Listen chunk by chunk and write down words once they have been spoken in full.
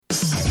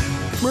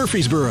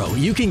Murfreesboro,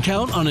 you can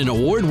count on an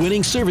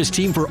award-winning service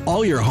team for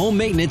all your home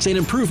maintenance and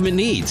improvement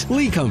needs.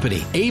 Lee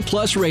Company, A+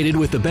 rated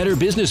with the Better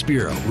Business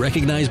Bureau,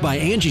 recognized by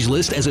Angie's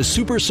List as a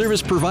super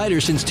service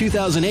provider since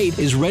 2008,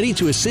 is ready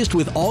to assist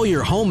with all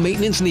your home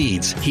maintenance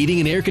needs. Heating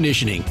and air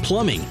conditioning,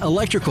 plumbing,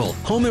 electrical,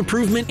 home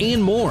improvement,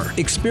 and more.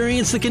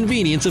 Experience the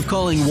convenience of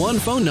calling one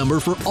phone number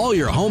for all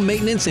your home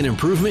maintenance and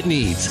improvement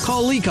needs.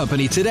 Call Lee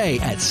Company today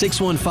at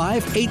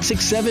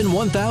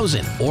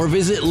 615-867-1000 or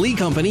visit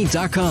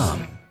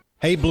leecompany.com.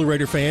 Hey, Blue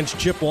Raider fans,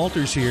 Chip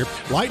Walters here.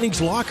 Lightning's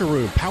Locker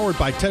Room, powered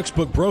by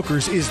Textbook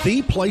Brokers, is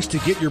the place to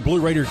get your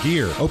Blue Raider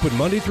gear. Open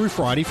Monday through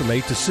Friday from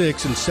 8 to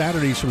 6 and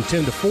Saturdays from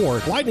 10 to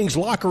 4. Lightning's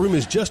Locker Room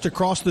is just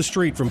across the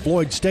street from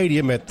Floyd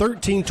Stadium at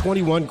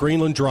 1321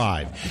 Greenland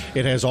Drive.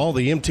 It has all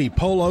the MT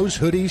polos,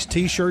 hoodies,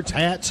 T-shirts,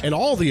 hats, and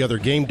all the other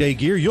game day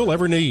gear you'll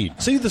ever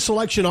need. See the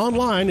selection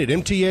online at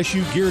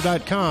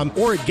mtsugear.com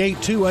or at Gate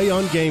 2A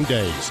on game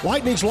days.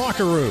 Lightning's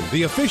Locker Room,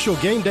 the official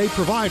game day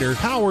provider,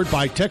 powered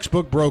by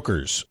Textbook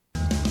Brokers.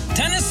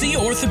 Tennessee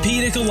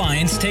Orthopedic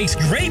Alliance takes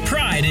great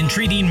pride in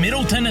treating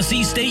Middle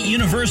Tennessee State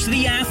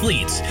University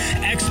athletes.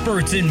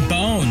 Experts in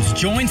bones,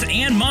 joints,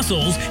 and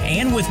muscles,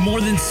 and with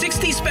more than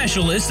 60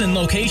 specialists in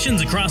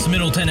locations across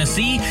Middle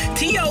Tennessee,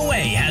 TOA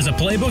has a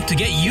playbook to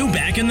get you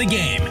back in the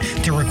game.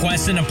 To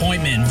request an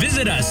appointment,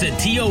 visit us at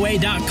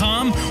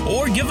TOA.com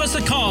or give us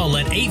a call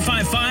at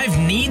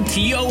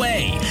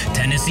 855-NEED-TOA.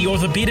 Tennessee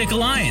Orthopedic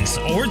Alliance,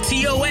 or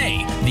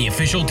TOA, the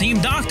official team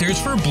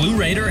doctors for Blue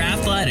Raider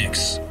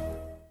Athletics.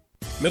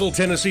 Middle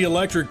Tennessee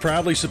Electric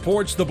proudly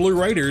supports the Blue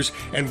Raiders,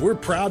 and we're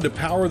proud to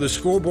power the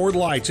scoreboard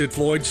lights at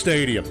Floyd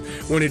Stadium.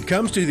 When it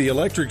comes to the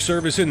electric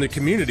service in the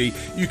community,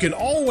 you can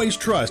always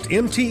trust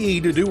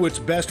MTE to do what's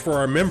best for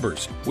our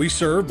members. We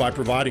serve by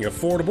providing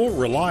affordable,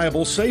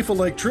 reliable, safe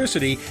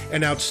electricity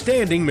and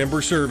outstanding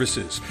member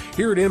services.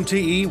 Here at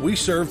MTE, we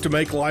serve to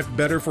make life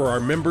better for our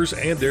members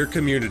and their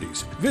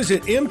communities.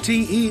 Visit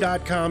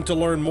MTE.com to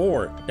learn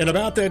more. And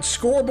about that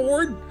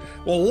scoreboard,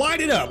 well, light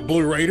it up,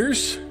 Blue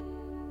Raiders.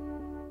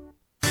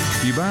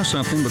 You buy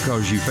something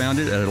because you found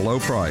it at a low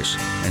price,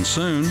 and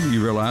soon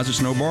you realize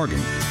it's no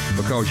bargain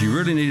because you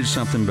really needed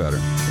something better.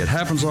 It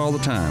happens all the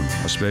time,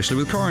 especially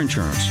with car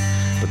insurance.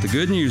 But the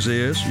good news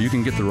is you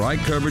can get the right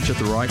coverage at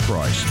the right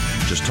price.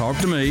 Just talk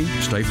to me,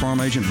 State Farm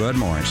Agent Bud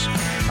Morris.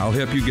 I'll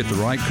help you get the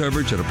right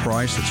coverage at a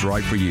price that's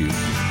right for you.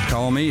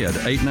 Call me at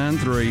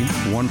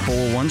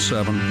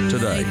 893-1417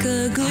 today. Like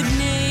a good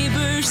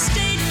neighbor,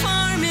 State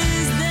Farm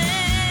is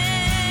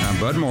there. I'm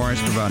Bud Morris,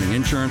 providing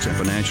insurance and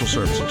financial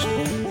services.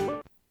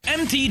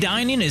 MT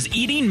Dining is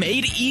eating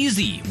made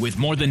easy. With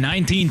more than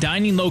 19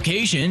 dining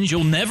locations,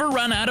 you'll never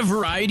run out of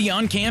variety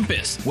on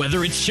campus.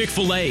 Whether it's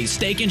Chick-fil-A,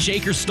 Steak and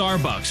Shake, or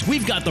Starbucks,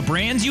 we've got the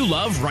brands you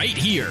love right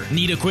here.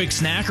 Need a quick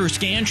snack or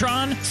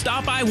Scantron?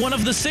 Stop by one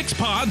of the 6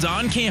 pods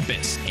on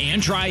campus.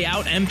 And try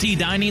out MT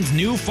Dining's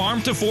new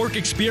Farm to Fork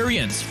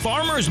experience.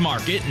 Farmers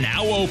Market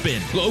now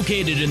open.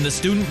 Located in the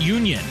Student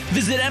Union.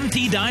 Visit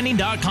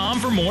mtdining.com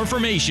for more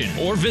information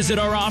or visit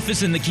our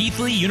office in the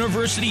Keithley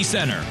University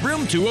Center,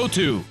 room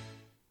 202.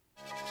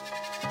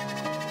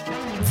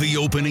 The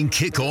opening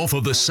kickoff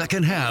of the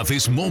second half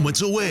is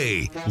moments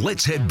away.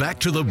 Let's head back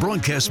to the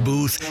broadcast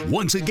booth.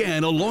 Once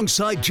again,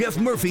 alongside Jeff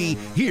Murphy,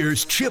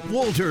 here's Chip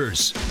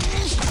Walters.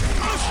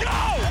 Let's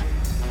go!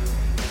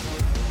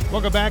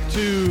 Welcome back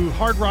to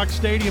Hard Rock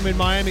Stadium in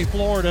Miami,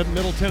 Florida.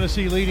 Middle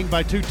Tennessee leading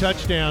by 2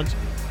 touchdowns,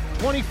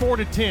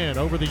 24-10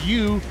 over the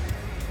U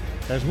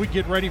as we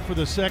get ready for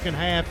the second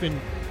half. And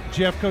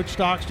Jeff, Coach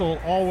Stockstill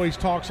always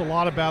talks a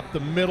lot about the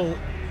middle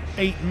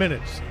 8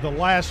 minutes, the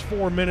last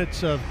 4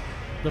 minutes of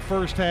the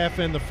first half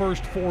and the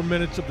first 4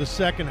 minutes of the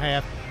second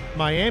half.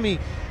 Miami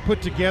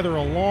put together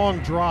a long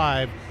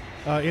drive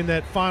in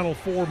that final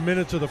 4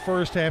 minutes of the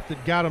first half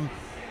that got them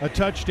a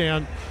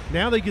touchdown.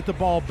 Now they get the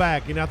ball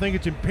back, and I think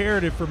it's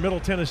imperative for Middle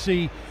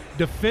Tennessee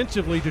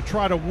defensively to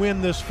try to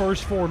win this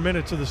first 4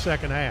 minutes of the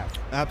second half.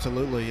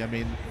 Absolutely. I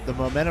mean, the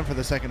momentum for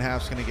the second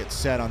half is going to get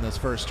set on this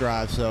first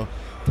drive, so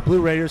the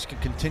Blue Raiders can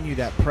continue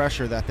that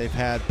pressure that they've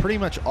had pretty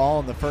much all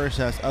in the first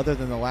half other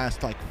than the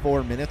last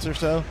 4 minutes or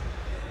so.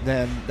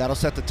 Then that'll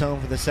set the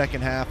tone for the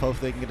second half.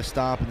 Hopefully they can get a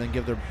stop and then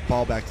give their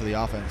ball back to the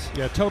offense.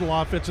 Yeah, total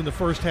offense in the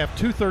first half,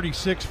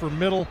 236 for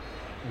Middle,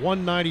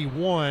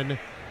 191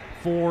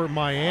 for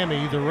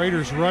Miami. The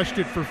Raiders rushed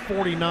it for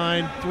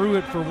 49, threw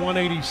it for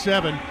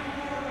 187.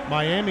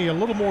 Miami a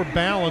little more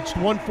balanced,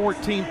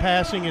 114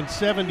 passing and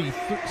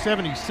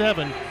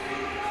 77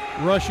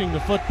 rushing the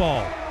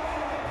football.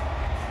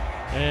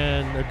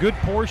 And a good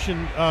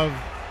portion of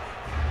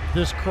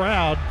this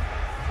crowd,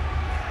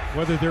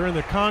 whether they're in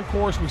the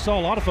concourse, we saw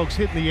a lot of folks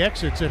hitting the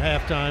exits at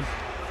halftime.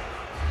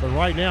 But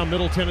right now,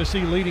 Middle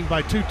Tennessee leading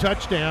by 2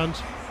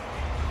 touchdowns,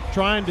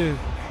 trying to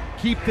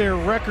keep their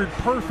record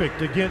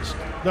perfect against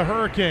the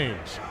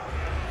Hurricanes.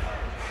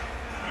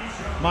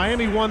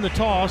 Miami won the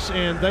toss,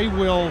 and they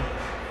will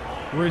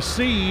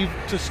receive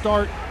to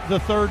start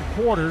the third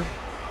quarter.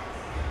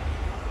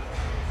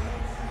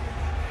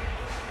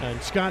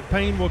 And Scott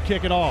Payne will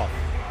kick it off.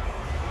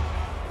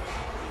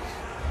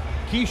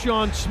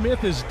 Keyshawn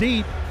Smith is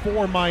deep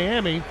for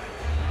Miami.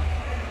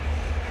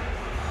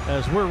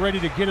 as we're ready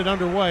to get it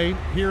underway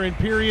here in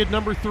period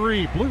number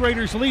 3. Blue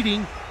Raiders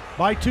leading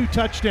by 2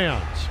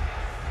 touchdowns.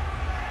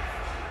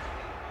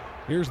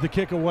 Here's the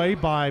kick away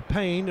by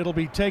Payne. It'll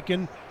be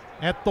taken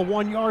at the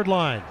 1-yard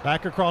line.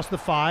 Back across the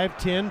 5,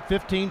 10,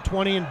 15,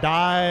 20, and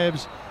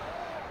dives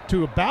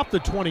to about the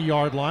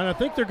 20-yard line. I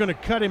think they're going to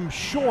cut him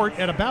short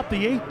at about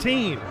the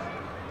 18.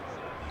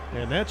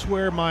 And that's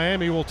where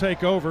Miami will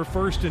take over,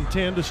 1st and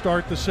 10 to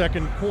start the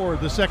second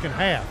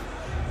half.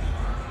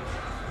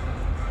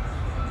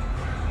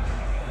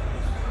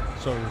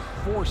 So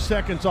 4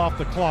 seconds off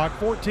the clock,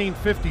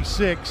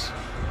 14:56,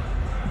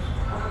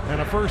 and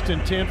a 1st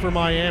and 10 for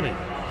Miami.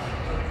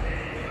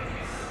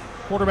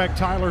 Quarterback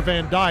Tyler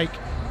Van Dyke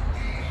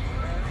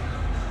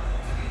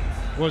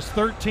was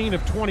 13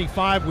 of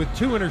 25 with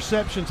 2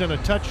 interceptions and a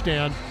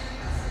touchdown.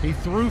 He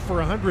threw for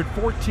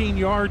 114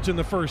 yards in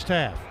the first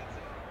half.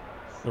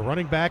 The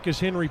running back is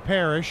Henry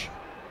Parrish,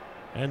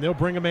 and they'll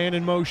bring a man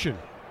in motion.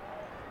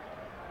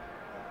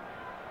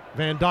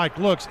 Van Dyke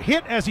looks,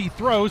 hit as he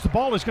throws. The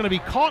ball is going to be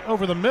caught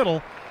over the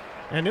middle,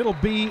 and it'll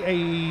be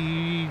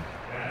a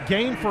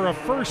gain for a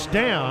 1st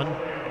down.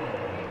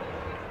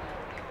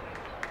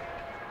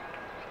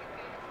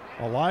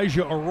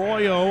 Elijah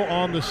Arroyo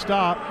on the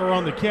stop, or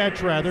on the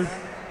catch rather.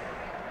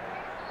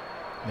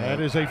 That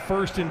is a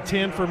 1st and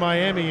 10 for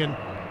Miami, and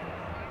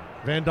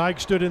Van Dyke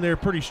stood in there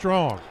pretty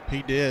strong.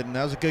 He did, and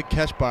that was a good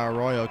catch by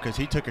Arroyo because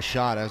he took a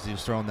shot as he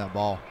was throwing that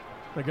ball.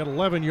 They got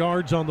 11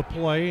 yards on the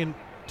play and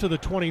to the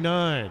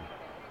 29.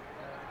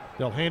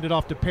 They'll hand it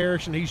off to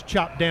Parrish, and he's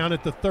chopped down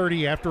at the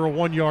 30 after a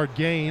 1-yard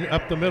gain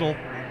up the middle.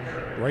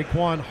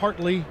 Raekwon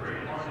Hartley.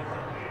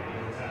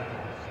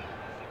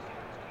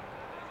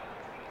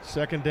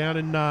 2nd down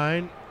and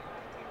 9.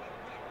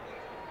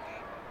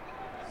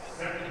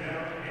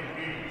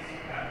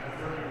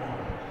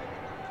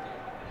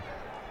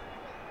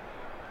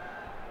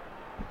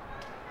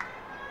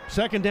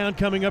 Second down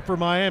coming up for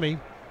Miami.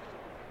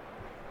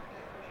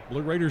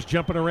 Blue Raiders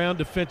jumping around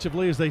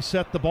defensively as they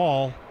set the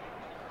ball.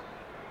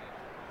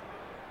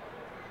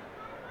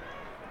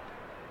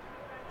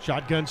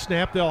 Shotgun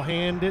snap, they'll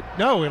hand it.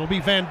 No, it'll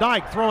be Van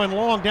Dyke throwing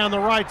long down the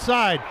right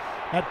side.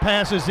 That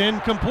pass is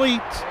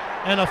incomplete,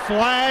 and a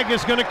flag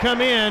is going to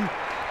come in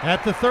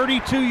at the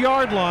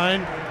 32-yard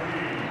line.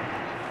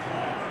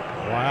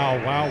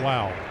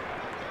 Wow.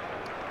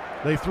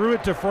 They threw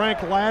it to Frank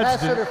Ladson.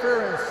 Pass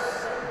interference,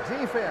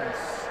 defense.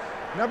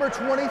 Number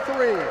 23,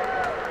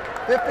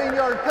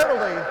 15-yard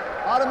penalty,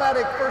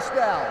 automatic 1st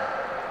down.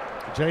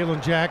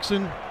 Jalen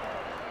Jackson,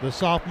 the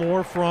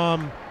sophomore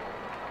from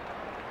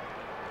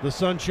the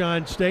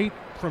Sunshine State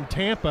from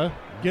Tampa,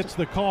 gets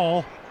the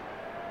call.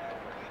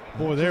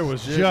 Boy, there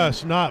was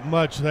just not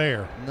much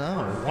there.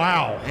 No.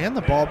 Wow. And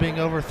the ball being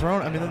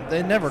overthrown. I mean,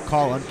 they never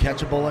call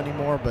uncatchable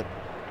anymore, but,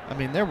 I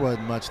mean, there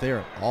wasn't much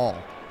there at all.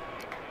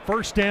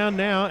 1st down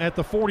now at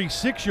the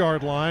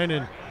 46-yard line,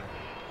 and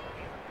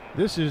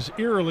this is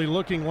eerily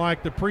looking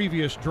like the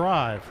previous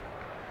drive.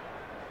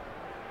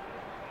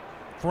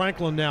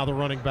 Franklin now the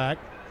running back.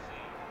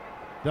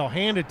 They'll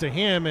hand it to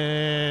him,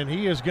 and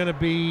he is going to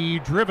be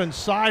driven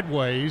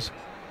sideways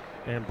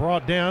and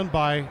brought down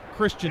by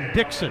Christian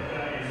Dixon.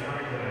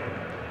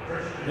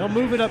 They'll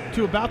move it up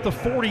to about the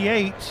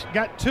 48.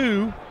 Got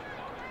 2.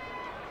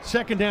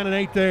 2nd down and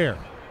 8 there.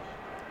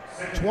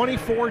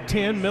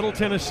 24-10 Middle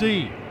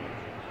Tennessee.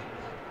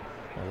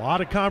 A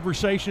lot of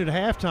conversation at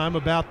halftime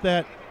about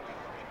that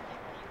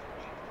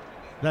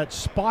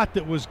spot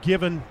that was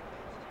given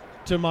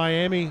to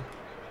Miami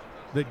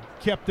that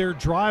kept their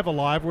drive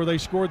alive where they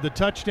scored the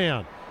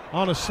touchdown.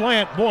 On a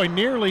slant, boy,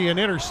 nearly an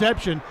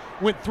interception.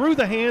 Went through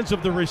the hands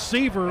of the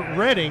receiver,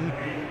 Redding,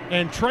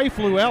 and Trey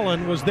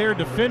Fluellen was there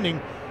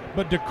defending.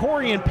 But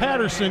DeCorian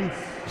Patterson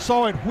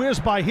saw it whiz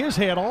by his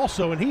head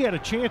also, and he had a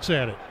chance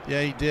at it.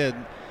 Yeah, he did.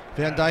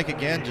 Van Dyke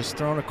again just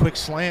throwing a quick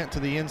slant to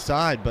the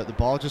inside, but the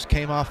ball just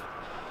came off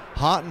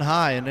hot and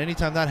high, and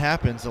anytime that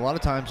happens, a lot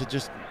of times it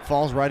just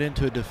falls right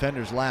into a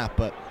defender's lap,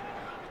 but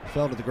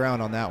fell to the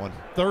ground on that one.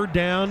 3rd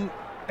down,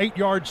 8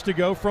 yards to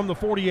go from the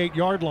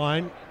 48-yard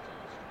line.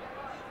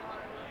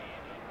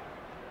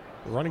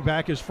 The running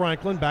back is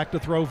Franklin, back to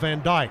throw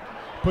Van Dyke.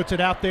 Puts it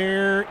out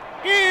there,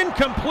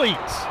 incomplete.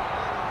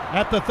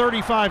 At the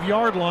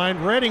 35-yard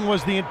line, Redding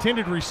was the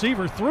intended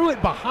receiver, threw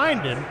it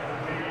behind him,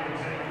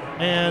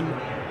 and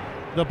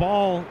the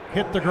ball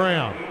hit the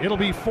ground. It'll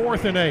be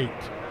 4th and 8,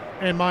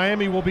 and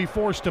Miami will be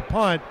forced to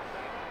punt.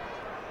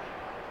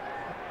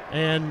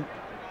 And,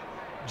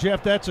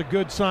 Jeff, that's a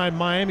good sign.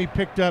 Miami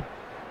picked up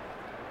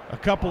a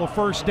couple of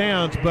 1st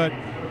downs, but,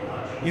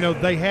 you know,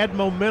 they had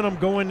momentum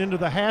going into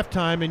the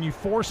halftime, and you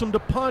force them to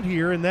punt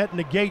here, and that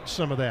negates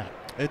some of that.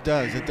 It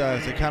does. It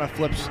kind of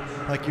flips,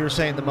 like you were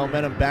saying, the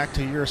momentum back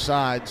to your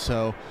side.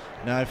 So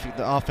now if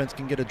the offense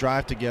can get a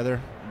drive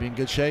together, be in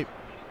good shape.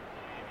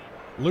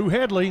 Lou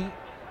Headley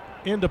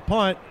into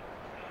punt.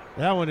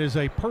 That one is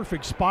a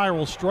perfect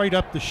spiral straight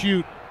up the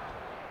chute.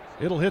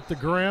 It'll hit the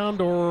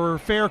ground or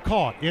fair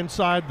caught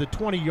inside the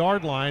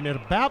 20-yard line at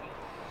about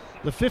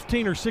the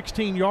 15 or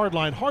 16-yard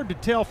line. Hard to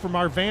tell from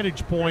our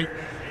vantage point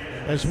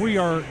as we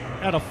are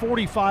at a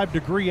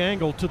 45-degree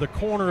angle to the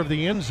corner of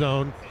the end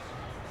zone,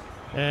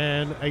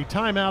 and a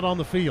timeout on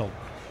the field.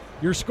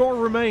 Your score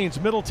remains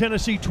Middle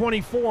Tennessee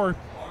 24,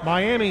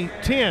 Miami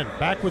 10.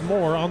 Back with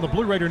more on the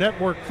Blue Raider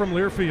Network from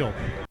Learfield.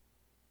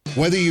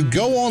 Whether you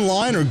go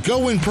online or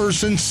go in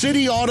person,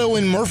 City Auto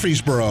in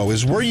Murfreesboro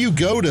is where you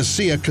go to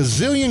see a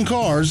gazillion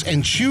cars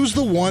and choose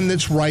the one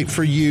that's right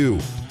for you.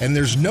 And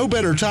there's no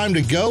better time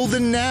to go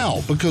than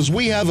now, because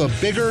we have a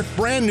bigger,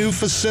 brand new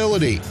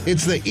facility.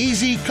 It's the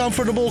easy,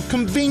 comfortable,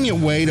 convenient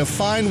way to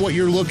find what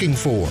you're looking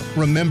for.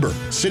 Remember,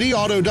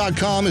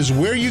 cityauto.com is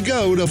where you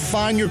go to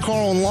find your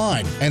car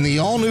online, and the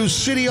all-new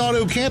City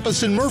Auto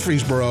campus in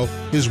Murfreesboro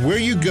is where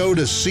you go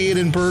to see it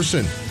in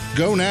person.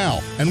 Go now,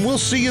 and we'll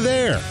see you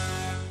there.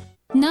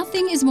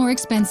 Nothing is more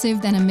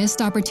expensive than a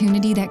missed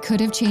opportunity that could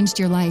have changed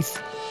your life.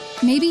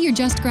 Maybe you're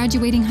just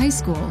graduating high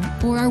school,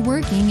 or are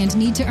working and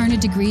need to earn a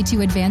degree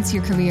to advance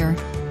your career.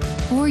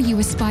 Or you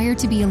aspire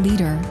to be a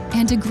leader,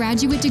 and a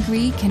graduate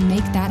degree can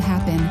make that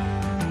happen.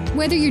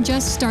 Whether you're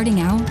just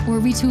starting out or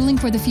retooling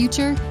for the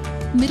future,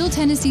 Middle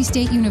Tennessee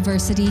State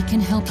University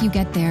can help you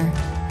get there.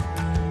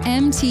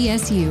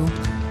 MTSU,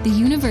 the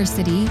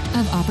University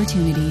of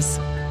Opportunities.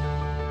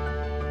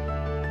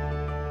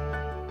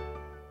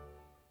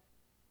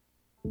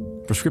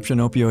 Prescription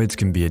opioids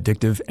can be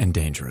addictive and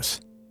dangerous.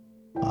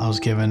 I was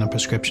given a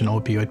prescription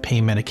opioid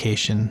pain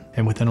medication,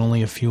 and within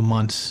only a few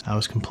months, I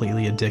was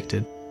completely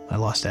addicted. I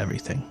lost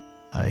everything.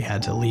 I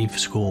had to leave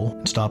school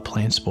and stop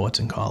playing sports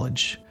in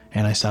college,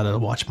 and I started to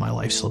watch my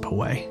life slip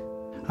away.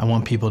 I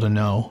want people to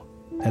know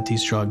that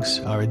these drugs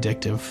are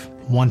addictive.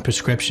 One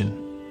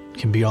prescription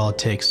can be all it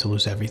takes to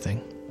lose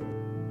everything.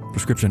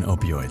 Prescription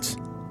opioids.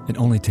 It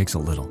only takes a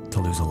little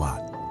to lose a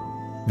lot.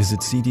 Visit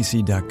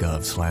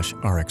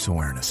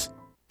cdc.gov/RxAwareness.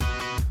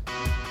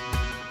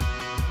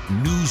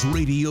 News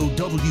Radio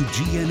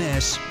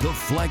WGNS, the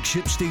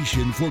flagship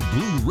station for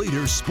Blue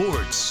Raider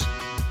sports.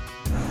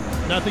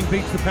 Nothing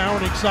beats the power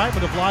and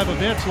excitement of live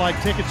events like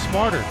Ticket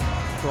Smarter.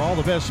 For all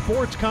the best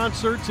sports,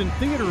 concerts, and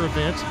theater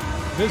events,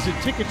 visit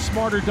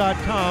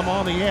Ticketsmarter.com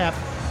on the app.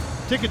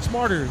 Ticket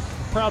Smarter,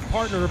 proud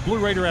partner of Blue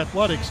Raider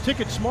Athletics.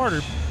 Ticket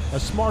Smarter, a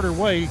smarter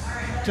way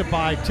to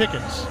buy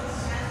tickets.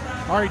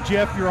 All right,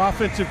 Jeff, your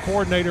offensive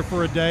coordinator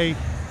for a day.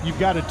 You've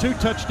got a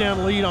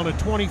 2-touchdown lead on a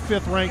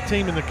 25th ranked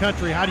team in the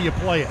country. How do you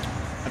play it?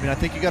 I mean, I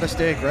think you got to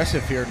stay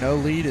aggressive here. No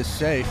lead is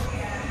safe.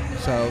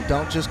 So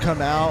don't just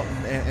come out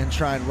and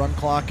try and run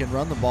clock and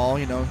run the ball.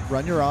 You know,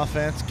 run your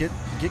offense. Get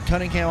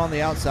Cunningham on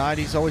the outside.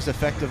 He's always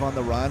effective on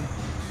the run.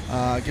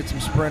 Get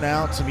some sprint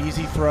out, some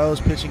easy throws,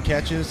 pitch and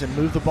catches, and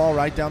move the ball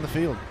right down the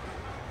field.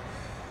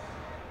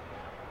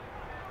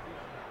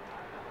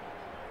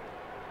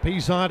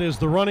 Pizant is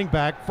the running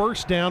back.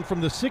 First down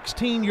from the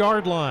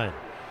 16-yard line.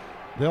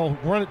 They'll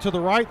run it to the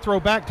right, throw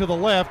back to the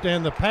left,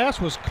 and the pass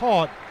was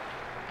caught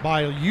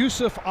by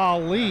Yusuf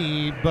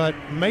Ali, but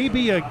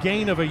maybe a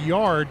gain of a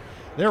yard.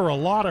 There were a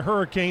lot of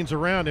Hurricanes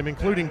around him,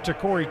 including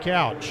Takori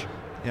Couch.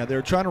 Yeah, they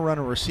were trying to run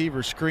a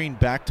receiver screen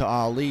back to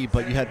Ali,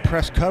 but you had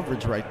press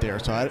coverage right there.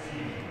 So I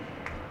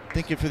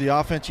think for the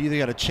offense, you either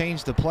got to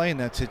change the play in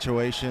that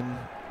situation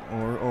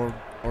or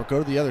go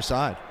to the other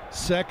side.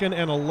 2nd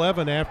and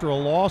 11 after a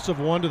loss of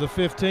 1 to the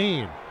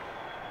 15.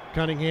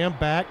 Cunningham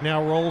back,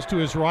 now rolls to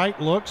his right,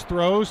 looks,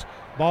 throws.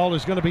 Ball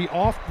is going to be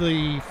off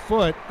the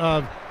foot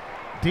of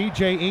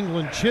DJ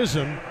England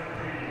Chisholm,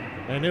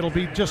 and it'll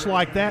be just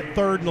like that,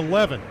 3rd and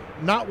 11.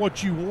 Not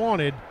what you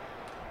wanted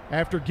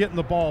after getting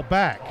the ball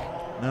back.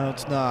 No,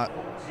 it's not.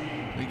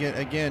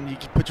 Again, you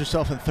can put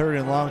yourself in 3rd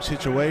and long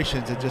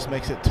situations. It just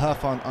makes it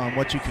tough on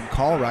what you can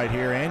call right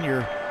here, and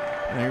you're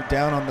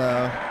down on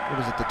the, what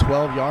is it, the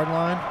 12-yard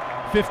line?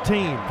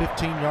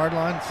 15-yard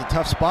line. It's a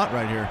tough spot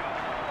right here.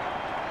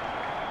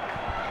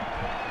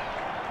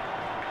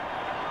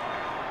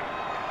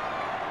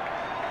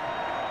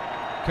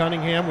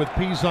 Cunningham with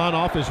Pizant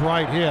off his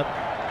right hip.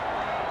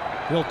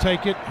 He'll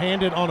take it,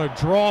 hand it on a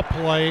draw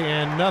play,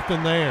 and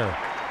nothing there.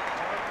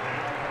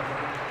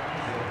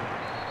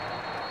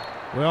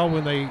 Well,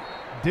 when they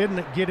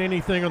didn't get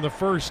anything on the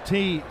first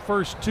 2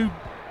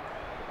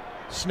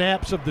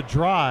 snaps of the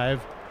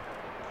drive,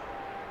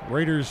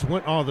 Raiders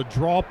went on the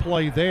draw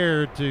play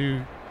there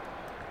to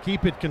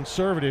keep it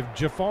conservative.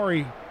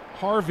 Jafari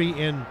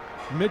Harvey and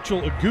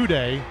Mitchell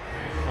Agude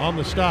on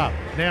the stop.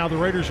 Now the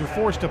Raiders are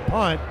forced to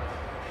punt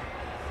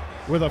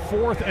with a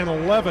 4th and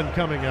 11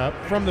 coming up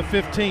from the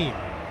 15.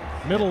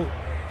 Middle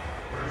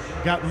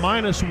got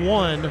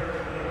 -1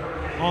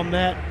 on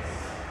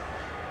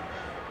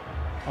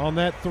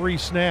that 3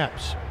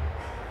 snaps.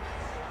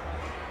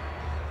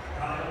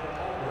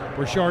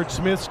 Rashard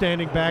Smith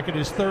standing back at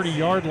his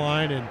 30-yard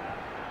line, and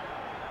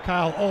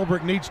Kyle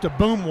Ulbrich needs to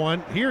boom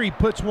one. Here he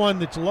puts one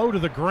that's low to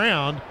the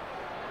ground,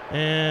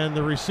 and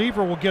the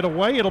receiver will get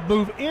away. It'll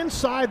move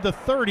inside the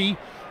 30,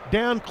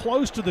 down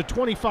close to the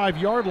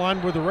 25-yard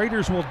line where the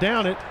Raiders will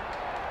down it.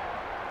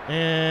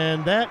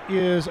 And that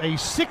is a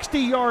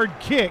 60-yard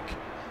kick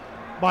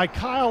by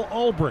Kyle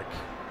Ulbrich.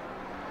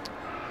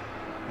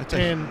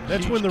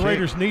 That's when the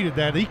Raiders needed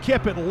that. He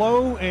kept it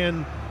low,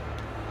 and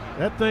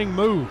that thing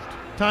moved.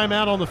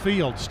 timeout on the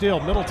field. Still,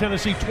 Middle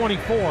Tennessee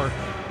 24,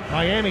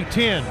 Miami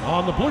 10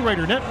 on the Blue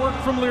Raider Network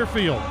from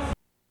Learfield.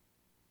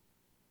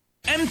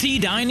 MT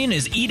Dining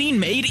is eating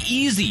made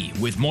easy.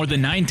 With more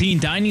than 19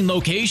 dining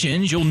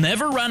locations, you'll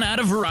never run out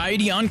of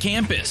variety on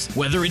campus.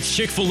 Whether it's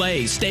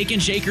Chick-fil-A, Steak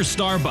and Shake, or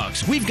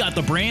Starbucks, we've got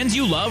the brands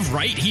you love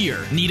right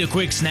here. Need a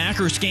quick snack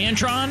or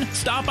Scantron?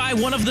 Stop by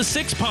one of the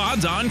 6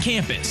 pods on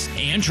campus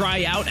and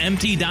try out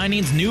MT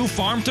Dining's new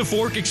Farm to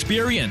Fork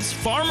experience.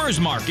 Farmers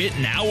Market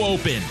now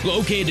open.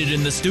 Located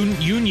in the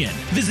Student Union.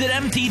 Visit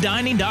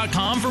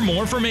mtdining.com for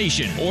more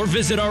information or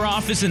visit our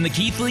office in the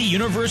Keithley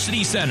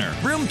University Center,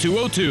 room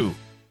 202.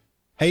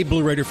 Hey,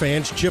 Blue Raider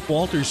fans, Chip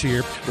Walters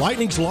here.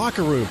 Lightning's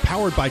Locker Room,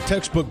 powered by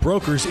Textbook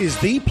Brokers, is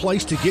the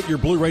place to get your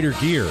Blue Raider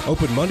gear.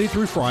 Open Monday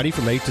through Friday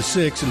from 8 to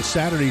 6 and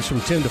Saturdays from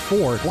 10 to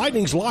 4.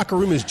 Lightning's Locker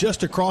Room is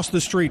just across the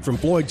street from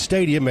Floyd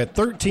Stadium at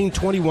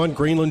 1321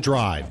 Greenland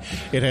Drive.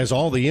 It has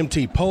all the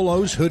MT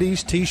polos,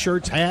 hoodies,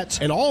 t-shirts, hats,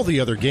 and all the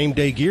other game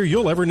day gear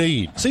you'll ever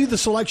need. See the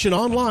selection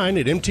online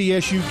at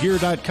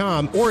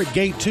mtsugear.com or at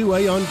Gate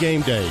 2A on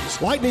game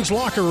days. Lightning's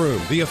Locker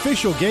Room, the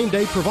official game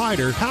day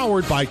provider,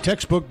 powered by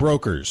Textbook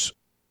Brokers.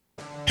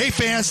 Hey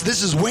fans,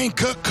 this is Wayne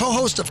Cook,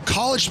 co-host of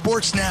College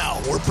Sports Now.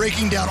 We're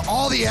breaking down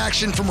all the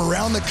action from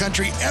around the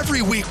country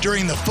every week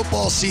during the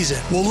football season.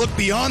 We'll look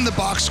beyond the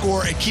box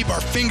score and keep our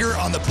finger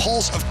on the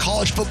pulse of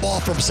college football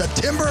from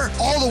September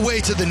all the way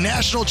to the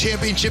national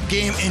championship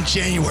game in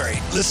January.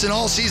 Listen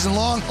all season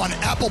long on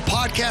Apple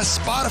Podcasts,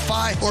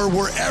 Spotify, or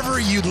wherever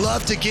you'd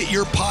love to get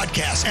your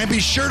podcasts. And be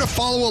sure to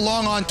follow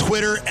along on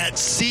Twitter at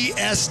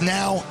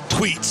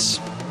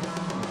CSNowTweets.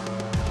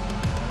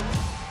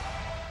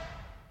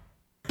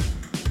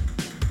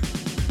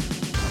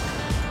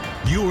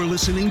 You're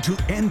listening to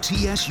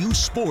MTSU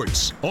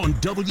Sports on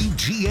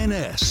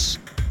WGNS.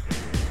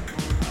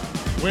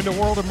 Window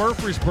World of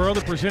Murfreesboro,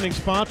 the presenting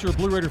sponsor of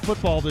Blue Raider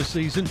football this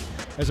season.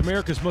 As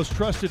America's most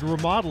trusted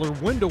remodeler,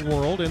 Window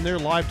World and their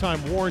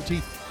lifetime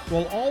warranty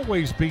will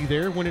always be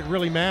there when it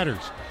really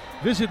matters.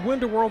 Visit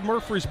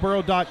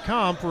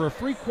windowworldmurfreesboro.com for a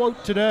free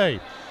quote today.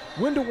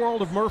 Window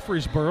World of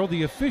Murfreesboro,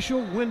 the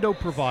official window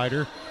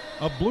provider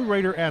of Blue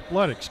Raider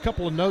athletics.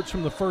 Couple of notes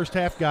from the first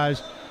half,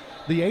 guys.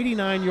 The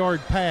 89-yard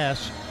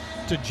pass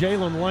to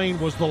Jalen Lane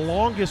was the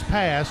longest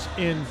pass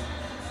in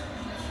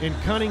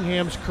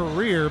Cunningham's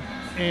career,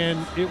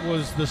 and it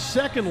was the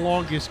second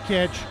longest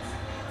catch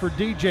for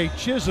DJ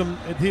Chisholm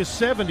at his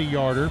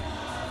 70-yarder,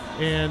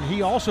 and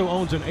he also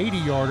owns an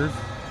 80-yarder.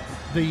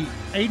 The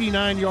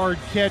 89-yard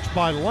catch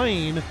by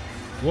Lane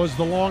was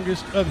the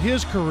longest of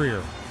his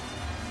career.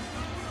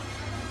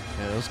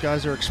 Yeah, those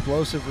guys are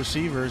explosive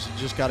receivers. You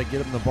just got to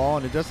get them the ball,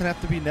 and it doesn't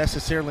have to be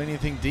necessarily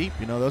anything deep.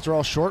 You know, those are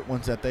all short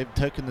ones that they've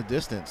taken the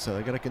distance, so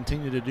they got to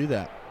continue to do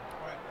that.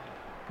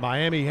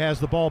 Miami has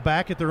the ball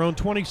back at their own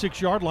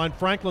 26-yard line.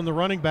 Franklin, the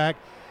running back,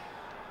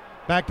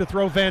 back to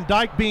throw. Van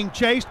Dyke being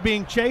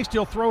chased.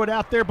 He'll throw it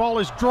out there. Ball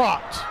is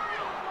dropped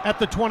at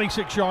the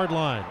 26-yard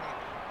line.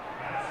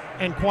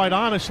 And quite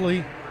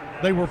honestly,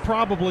 they were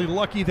probably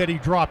lucky that he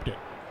dropped it.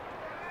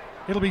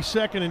 It'll be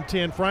 2nd and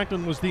 10.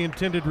 Franklin was the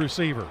intended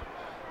receiver.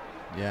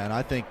 Yeah, and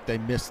I think they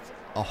missed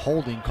a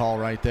holding call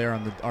right there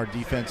on our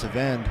defensive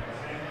end,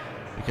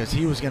 because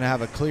he was going to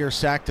have a clear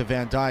sack to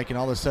Van Dyke, and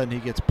all of a sudden he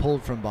gets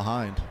pulled from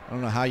behind. I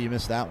don't know how you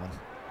missed that one.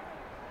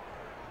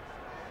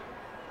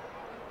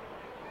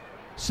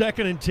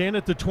 2nd and 10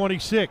 at the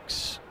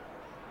 26.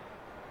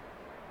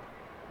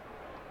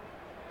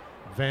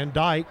 Van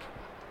Dyke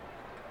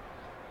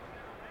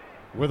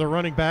with a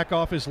running back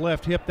off his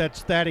left hip.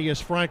 That's Thaddeus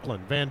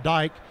Franklin. Van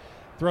Dyke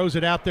throws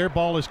it out there.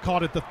 Ball is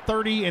caught at the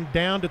 30 and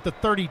downed at the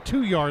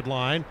 32-yard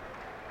line.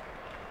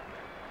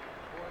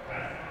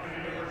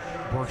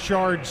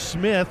 Brashard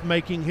Smith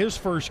making his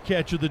first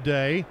catch of the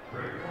day.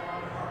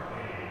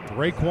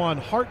 Raekwon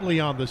Hartley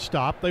on the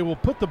stop. They will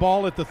put the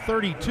ball at the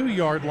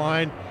 32-yard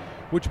line,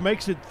 which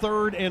makes it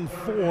 3rd and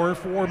 4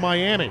 for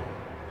Miami.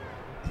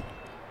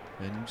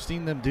 And you've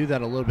seen them do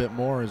that a little bit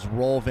more, is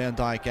roll Van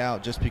Dyke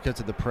out just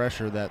because of the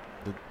pressure that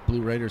the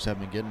Blue Raiders have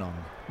been getting on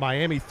him.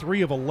 Miami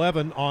 3 of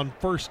 11 on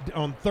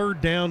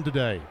 3rd down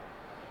today.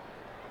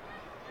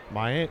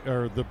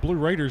 The Blue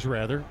Raiders,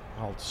 rather,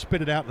 I'll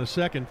spit it out in a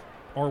second,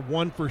 are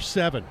 1 for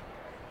 7.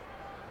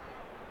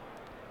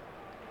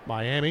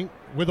 Miami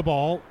with the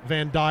ball.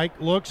 Van Dyke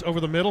looks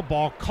over the middle.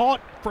 Ball caught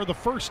for the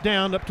first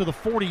down up to the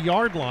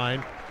 40-yard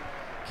line.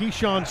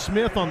 Keyshawn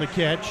Smith on the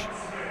catch.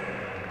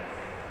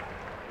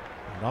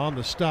 And on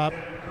the stop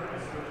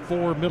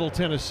for Middle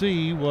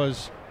Tennessee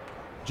was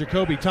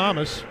Jacoby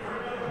Thomas.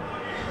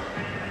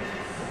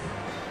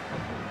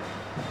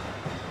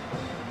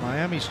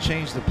 Miami's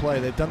changed the play.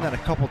 They've done that a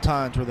couple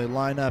times where they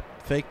line up,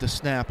 fake the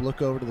snap,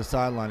 look over to the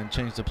sideline, and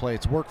change the play.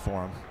 It's worked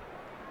for them.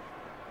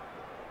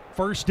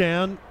 First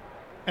down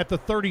at the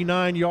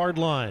 39-yard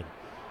line.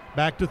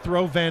 Back to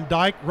throw. Van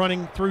Dyke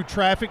running through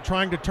traffic,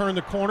 trying to turn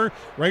the corner.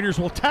 Raiders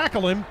will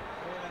tackle him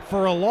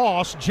for a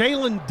loss.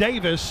 Jalen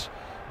Davis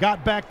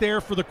got back there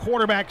for the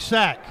quarterback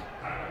sack.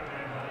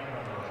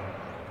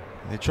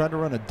 They tried to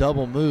run a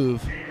double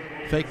move,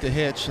 fake the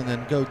hitch, and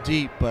then go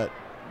deep, but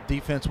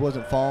defense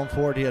wasn't falling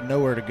for it. He had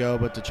nowhere to go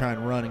but to try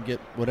and run and get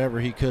whatever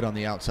he could on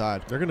the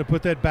outside. They're going to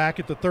put that back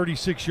at the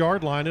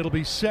 36-yard line. It'll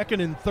be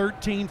 2nd and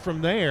 13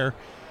 from there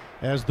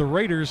as the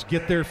Raiders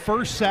get their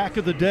first sack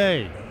of the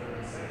day.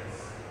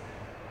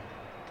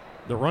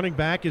 The running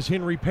back is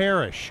Henry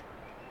Parrish.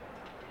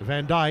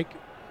 Van Dyke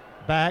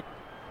back,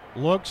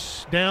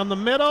 looks down the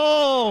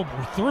middle,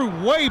 threw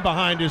way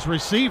behind his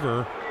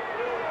receiver.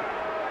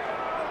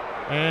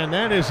 And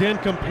that is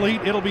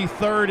incomplete. It'll be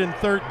 3rd and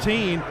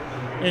 13.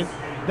 And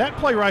that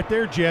play right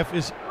there, Jeff,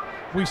 is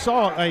we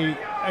saw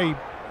a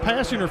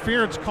pass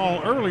interference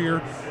call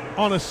earlier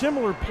on a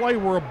similar play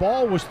where a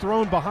ball was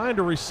thrown behind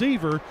a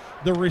receiver.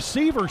 The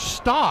receiver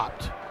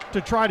stopped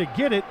to try to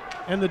get it,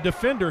 and the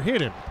defender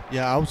hit him.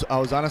 Yeah, I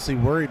was honestly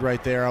worried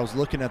right there. I was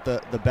looking at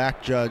the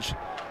back judge,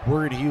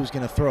 worried he was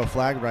going to throw a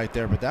flag right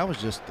there, but that was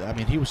just, I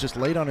mean, he was just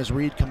late on his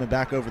read coming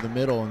back over the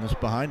middle and was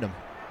behind him.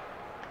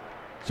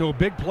 So a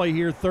big play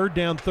here, 3rd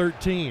down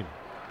 13.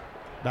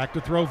 Back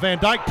to throw, Van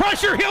Dyke,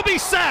 pressure, he'll be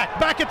sacked,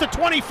 back at the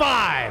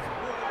 25.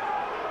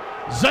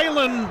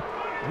 Zaylen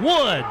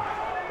Wood.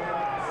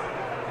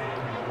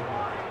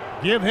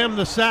 Give him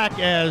the sack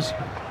as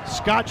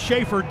Scott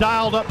Schaefer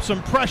dialed up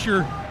some pressure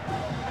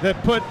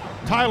that put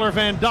Tyler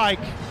Van Dyke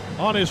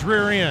on his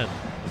rear end.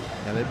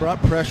 Yeah, they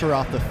brought pressure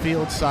off the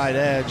field side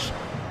edge,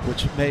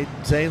 which made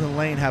Zaylen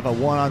Lane have a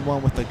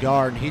one-on-one with the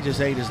guard, and he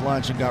just ate his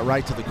lunch and got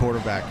right to the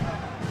quarterback.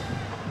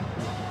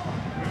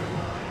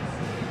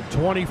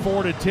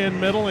 24-10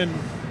 middle, and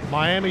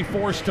Miami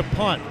forced to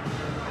punt.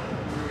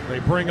 They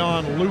bring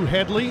on Lou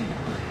Headley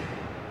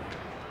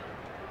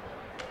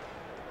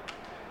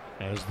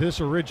as this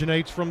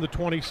originates from the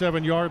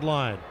 27-yard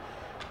line.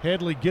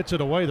 Headley gets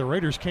it away. The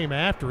Raiders came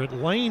after it.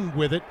 Lane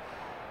with it.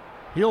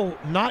 He'll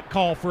not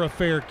call for a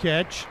fair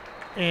catch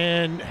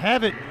and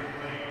have it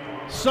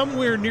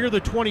somewhere near the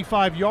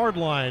 25-yard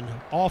line,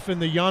 off in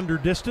the yonder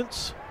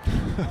distance.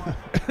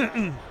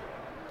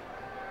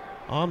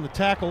 On the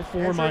tackle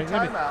for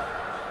Miami.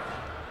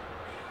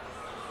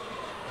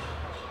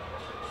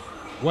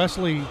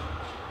 Wesley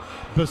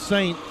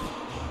Basaint.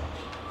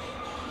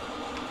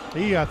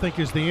 He, I think,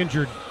 is the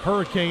injured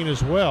Hurricane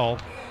as well.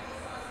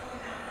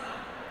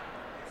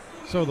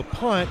 So the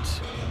punt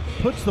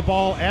puts the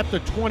ball at the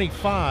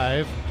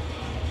 25.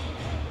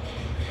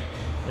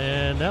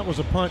 And that was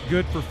a punt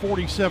good for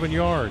 47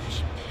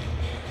 yards.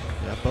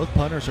 Yeah, both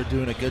punters are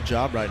doing a good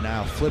job right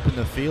now, flipping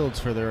the fields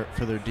for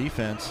their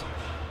defense,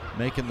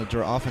 making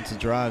the offensive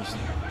drives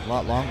a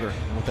lot longer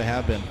than what they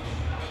have been.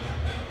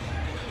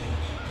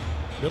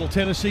 Middle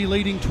Tennessee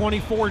leading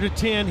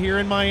 24-10 here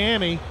in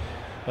Miami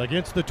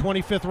against the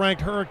 25th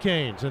ranked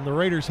Hurricanes, and the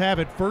Raiders have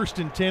it 1st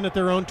and 10 at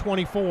their own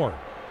 24.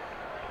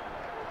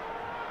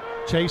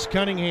 Chase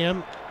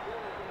Cunningham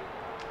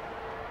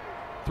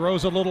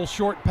throws a little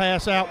short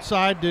pass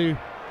outside to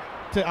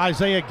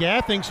Isaiah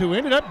Gathings, who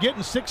ended up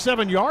getting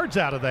 6-7 yards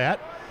out of that.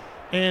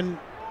 And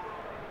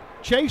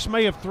Chase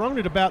may have thrown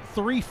it about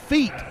 3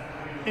 feet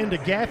into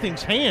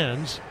Gathings'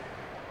 hands,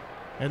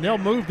 and they'll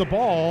move the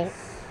ball.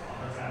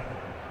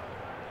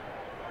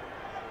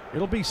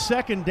 It'll be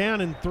 2nd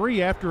down and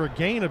 3 after a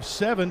gain of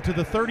 7 to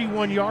the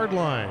 31-yard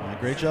line. Yeah,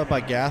 great job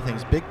by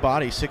Gathings. Big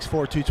body, 6'4",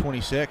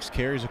 226,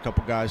 carries a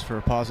couple guys for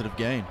a positive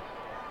gain.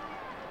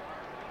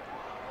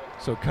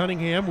 So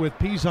Cunningham with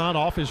Pizon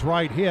off his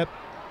right hip.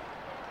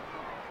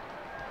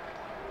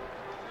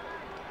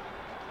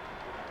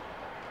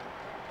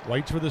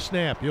 Waits for the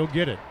snap. He'll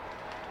get it.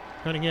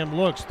 Cunningham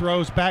looks,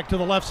 throws back to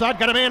the left side.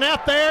 Got a man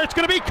out there. It's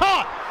going to be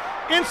caught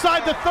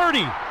inside the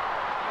 30.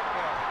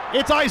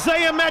 It's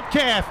Isaiah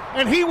Metcalf,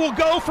 and he will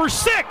go for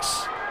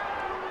 6.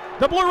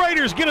 The Blue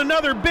Raiders get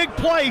another big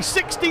play,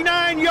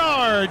 69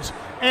 yards,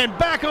 and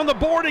back on the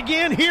board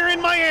again here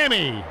in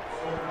Miami.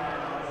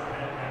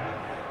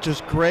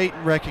 Just great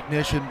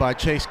recognition by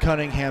Chase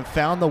Cunningham.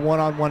 Found the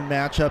one-on-one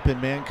matchup in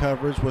man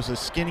coverage, was a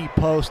skinny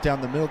post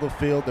down the middle of the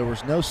field. There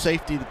was no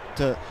safety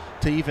to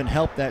even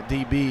help that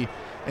DB,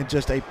 and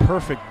just a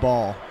perfect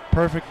ball.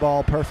 Perfect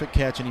ball, perfect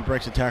catch, and he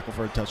breaks a tackle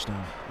for a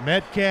touchdown.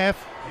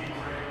 Metcalf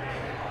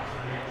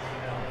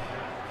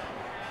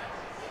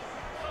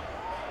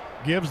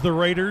gives the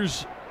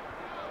Raiders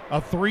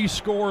a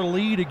 3-score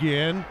lead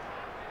again,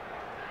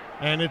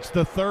 and it's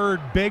the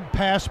 3rd big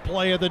pass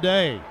play of the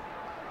day.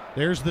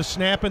 There's the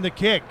snap and the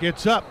kick.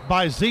 It's up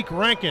by Zeke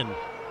Rankin,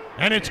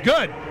 and it's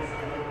good.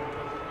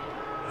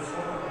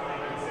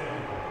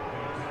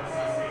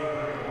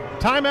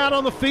 Timeout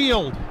on the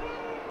field.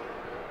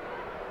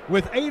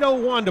 With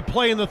 8:01 to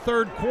play in the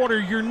 3rd quarter,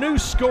 your new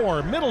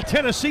score, Middle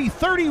Tennessee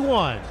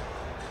 31,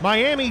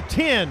 Miami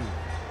 10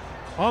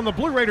 on the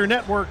Blue Raider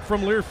Network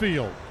from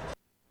Learfield.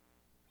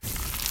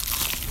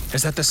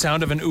 Is that the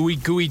sound of an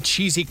ooey gooey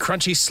cheesy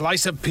crunchy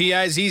slice of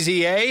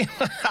P-I-Z-Z-A?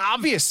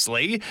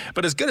 Obviously,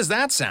 but as good as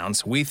that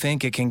sounds, we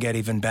think it can get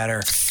even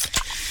better.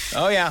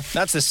 Oh yeah,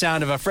 that's the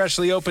sound of a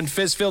freshly opened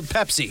fizz-filled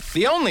Pepsi.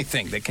 The only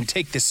thing that can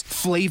take this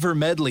flavor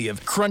medley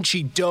of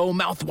crunchy dough,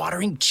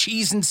 mouth-watering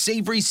cheese, and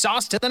savory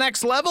sauce to the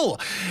next level.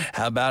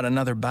 How about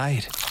another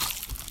bite?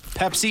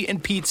 Pepsi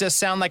and pizza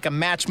sound like a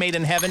match made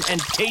in heaven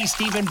and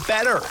taste even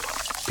better.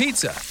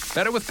 Pizza.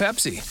 Better with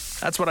Pepsi.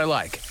 That's what I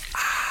like.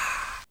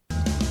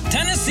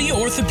 Tennessee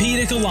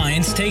Orthopedic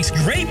Alliance takes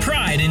great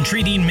pride in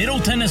treating Middle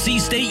Tennessee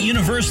State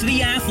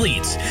University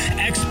athletes.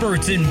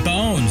 Experts in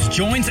bones,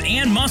 joints,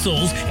 and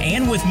muscles,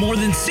 and with more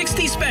than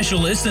 60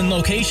 specialists in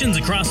locations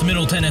across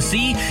Middle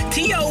Tennessee,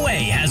 TOA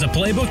has a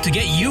playbook to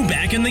get you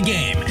back in the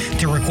game.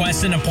 To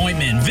request an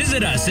appointment,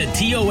 visit us at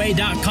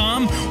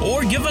TOA.com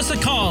or give us a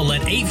call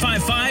at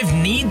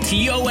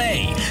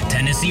 855-NEED-TOA.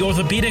 Tennessee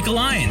Orthopedic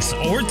Alliance,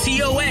 or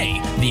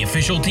TOA, the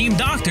official team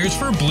doctors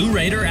for Blue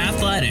Raider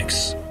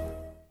Athletics.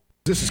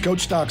 This is Coach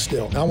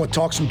Stockstill. I want to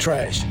talk some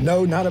trash.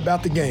 No, not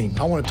about the game.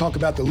 I want to talk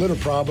about the litter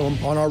problem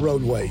on our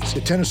roadways.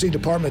 The Tennessee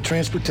Department of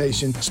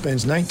Transportation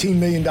spends $19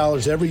 million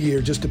every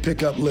year just to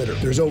pick up litter.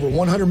 There's over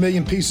 100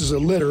 million pieces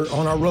of litter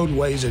on our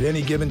roadways at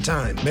any given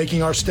time,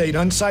 making our state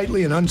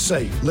unsightly and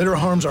unsafe. Litter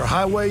harms our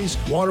highways,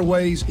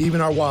 waterways, even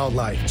our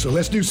wildlife. So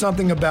let's do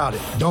something about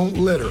it. Don't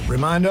litter.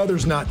 Remind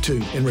others not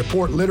to, and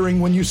report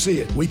littering when you see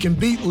it. We can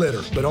beat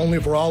litter, but only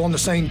if we're all on the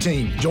same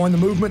team. Join the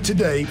movement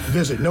today.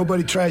 Visit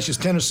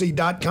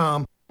NobodyTrashesTennessee.com.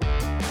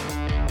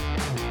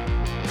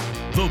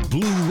 The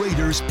Blue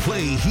Raiders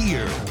play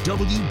here.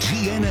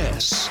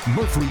 WGNS,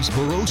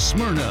 Murfreesboro,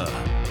 Smyrna.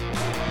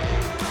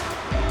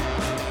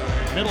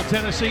 Middle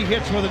Tennessee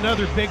hits with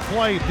another big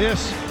play.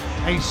 This,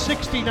 a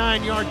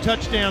 69-yard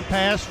touchdown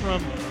pass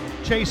from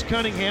Chase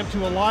Cunningham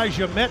to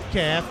Elijah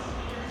Metcalf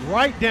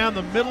right down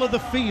the middle of the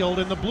field,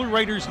 and the Blue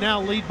Raiders now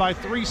lead by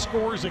 3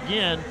 scores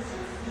again,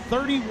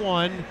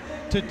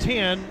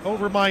 31-10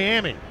 over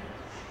Miami.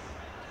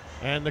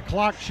 And the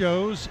clock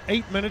shows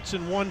 8 minutes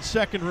and 1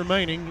 second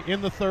remaining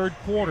in the third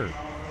quarter.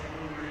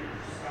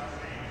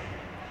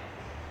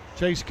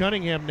 Chase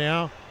Cunningham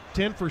now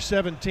 10 for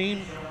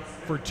 17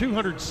 for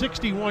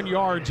 261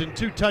 yards and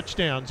 2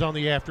 touchdowns on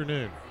the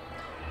afternoon.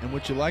 And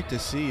what you like to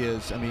see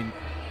is, I mean,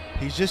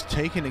 he's just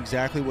taking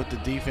exactly what the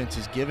defense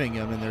is giving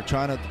him, and they're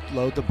trying to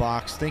load the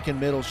box, thinking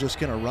middle's just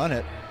going to run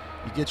it.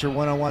 You get your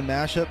one-on-one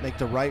mashup, make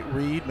the right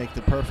read, make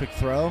the perfect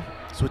throw.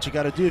 That's what you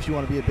got to do if you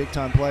want to be a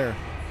big-time player.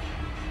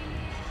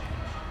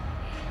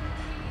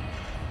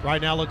 Right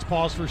now, let's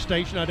pause for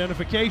station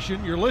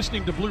identification. You're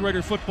listening to Blue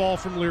Raider football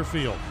from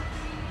Learfield.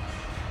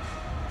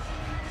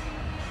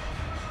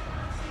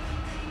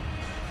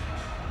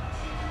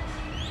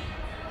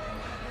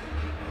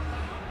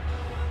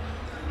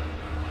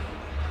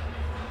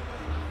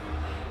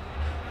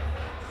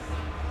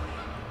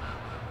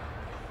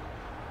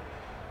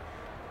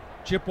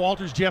 Chip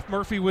Walters, Jeff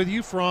Murphy with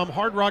you from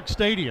Hard Rock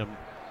Stadium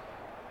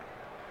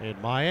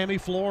in Miami,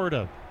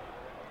 Florida.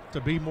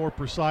 To be more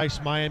precise,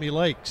 Miami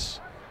Lakes,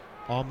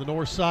 on the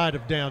north side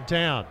of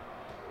downtown.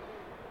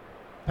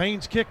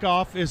 Payne's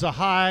kickoff is a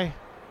high,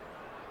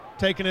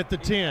 taken at the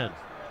 10.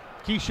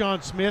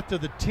 Keyshawn Smith to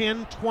the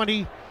 10,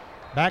 20,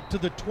 back to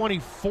the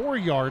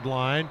 24-yard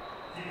line.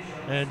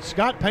 And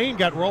Scott Payne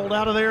got rolled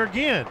out of there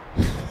again.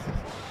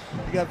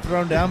 He got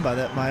thrown down by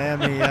that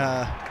Miami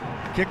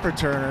kick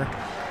returner.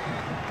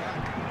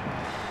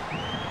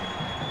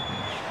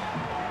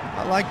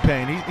 I like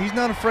Payne. He's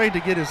not afraid to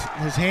get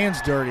his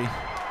hands dirty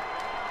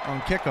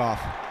on kickoff.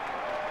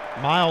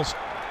 Miles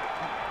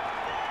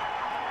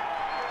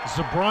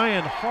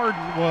Zabrian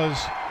Harden was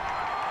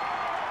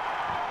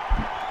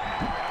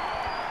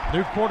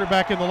new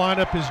quarterback in the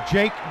lineup is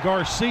Jake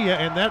Garcia,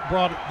 and that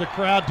brought the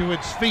crowd to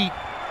its feet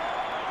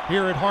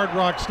here at Hard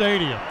Rock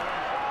Stadium.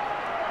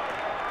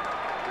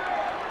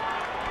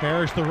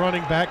 Parrish the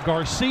running back,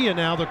 Garcia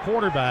now the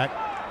quarterback.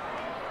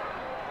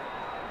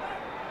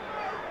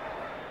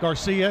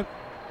 Garcia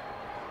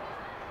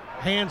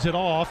hands it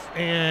off,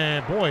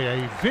 and boy,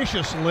 a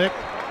vicious lick.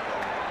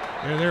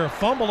 And they're a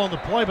fumble on the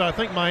play, but I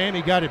think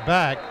Miami got it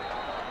back.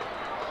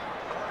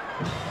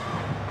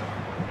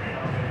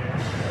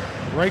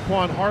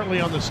 Raekwon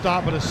Hartley on the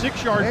stop, but a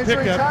 6-yard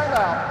pickup.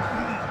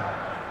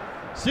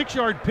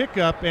 6-yard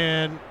pickup,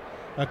 and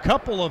a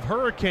couple of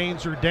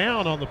Hurricanes are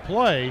down on the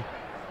play.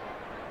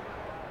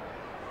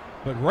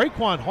 But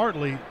Raekwon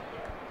Hartley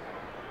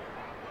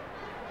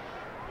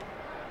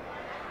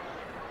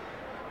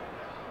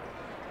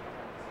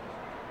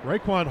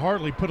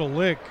put a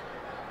lick.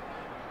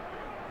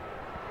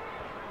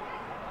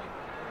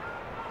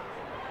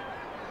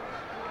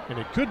 And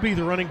it could be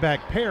the running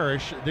back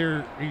Parrish.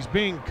 He's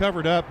being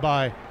covered up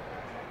by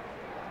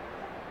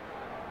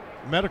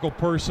medical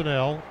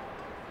personnel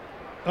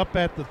up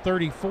at the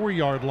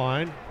 34-yard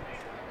line.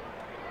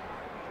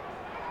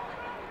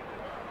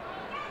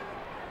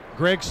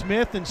 Greg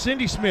Smith and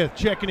Cindy Smith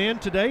checking in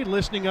today,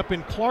 listening up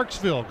in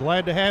Clarksville.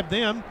 Glad to have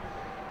them.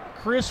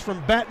 Chris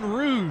from Baton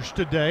Rouge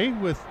today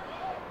with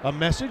a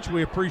message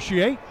we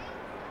appreciate.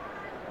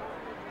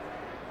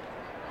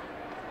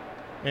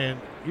 And,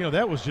 you know,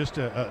 that was just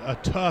a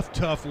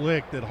tough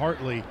lick that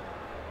Hartley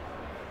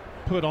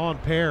put on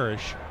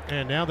Parrish,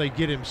 and now they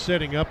get him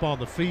setting up on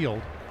the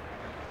field.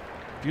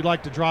 If you'd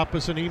like to drop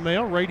us an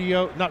email,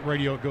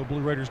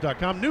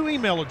 radio@GoBlueRaiders.com. New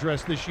email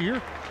address this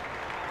year.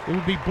 It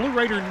would be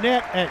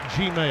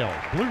BlueRaiderNet@Gmail.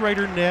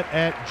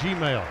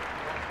 BlueRaiderNet@Gmail.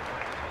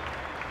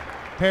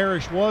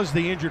 Parrish was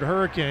the injured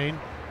Hurricane.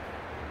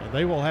 And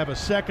they will have a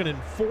 2nd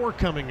and 4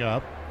 coming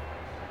up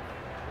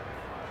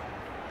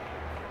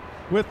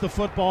with the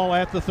football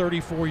at the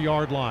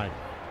 34-yard line.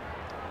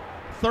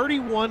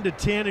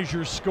 31-10 is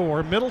your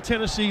score. Middle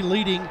Tennessee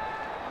leading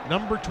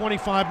number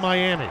 25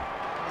 Miami.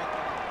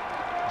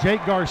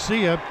 Jake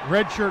Garcia,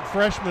 redshirt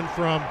freshman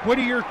from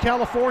Whittier,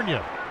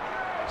 California,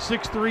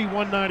 6'3",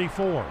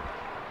 194.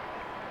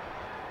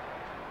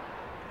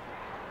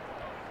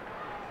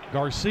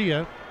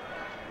 Garcia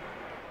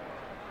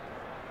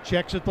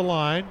checks at the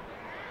line.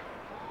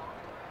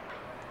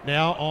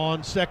 Now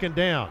on 2nd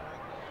down.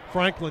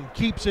 Franklin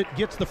keeps it,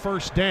 gets the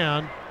first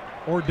down,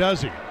 or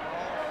does he?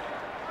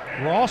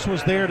 Ross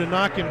was there to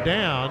knock him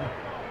down.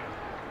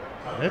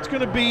 It's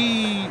going to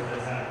be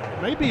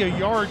maybe a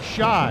yard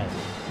shy.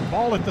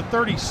 Ball at the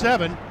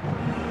 37.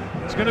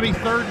 It's going to be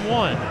 3rd and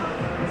 1.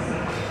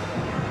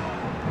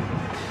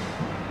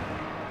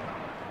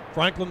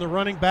 Franklin, the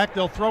running back,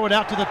 they'll throw it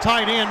out to the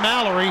tight end,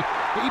 Mallory.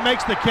 He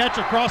makes the catch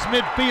across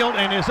midfield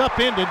and is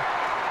upended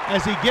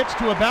as he gets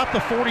to about the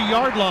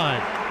 40-yard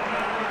line.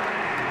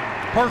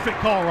 Perfect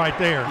call right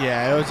there.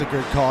 Yeah, it was a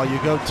good call. You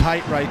go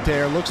tight right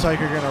there. Looks like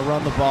you're going to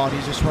run the ball, and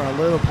you just run a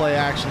little play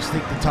action,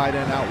 sneak the tight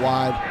end out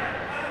wide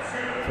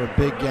for a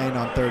big gain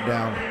on 3rd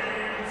down.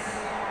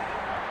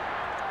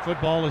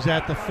 Football is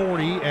at the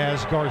 40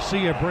 as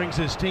Garcia brings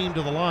his team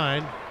to the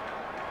line.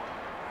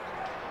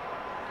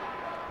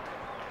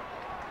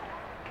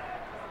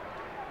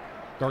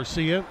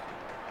 Garcia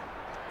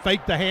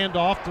faked the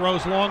handoff,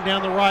 throws long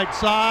down the right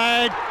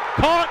side.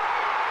 Caught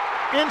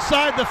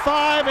inside the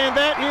 5, and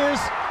that is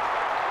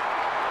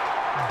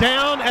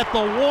down at the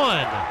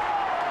 1.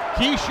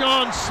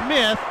 Keyshawn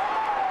Smith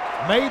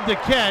made the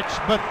catch,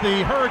 but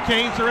the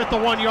Hurricanes are at the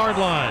 1-yard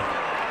line.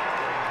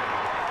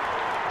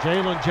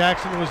 Jalen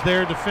Jackson was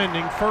there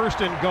defending.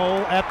 1st and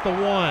goal at the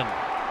 1.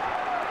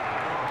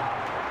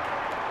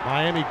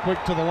 Miami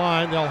quick to the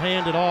line. They'll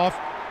hand it off.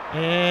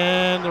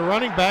 And the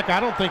running back, I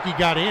don't think he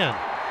got in.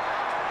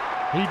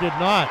 He did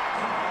not.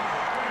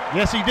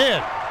 Yes, he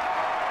did.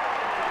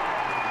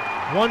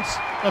 One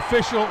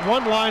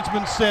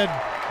linesman said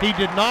he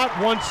did not,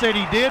 one said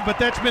he did, but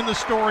that's been the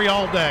story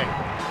all day.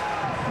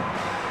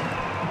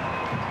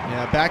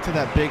 Yeah, back to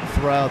that big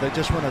throw. They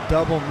just run a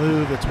double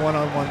move. It's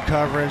one-on-one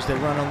coverage. They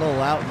run a little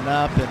out and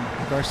up,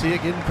 and Garcia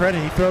getting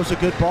credit. He throws a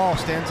good ball,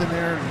 stands in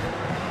there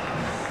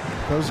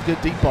and throws a good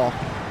deep ball.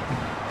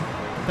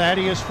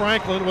 Thaddeus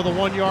Franklin with a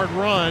 1-yard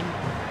run.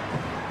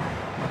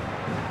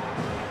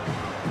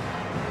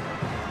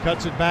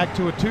 Cuts it back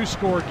to a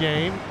 2-score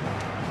game.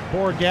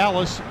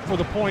 Borregales for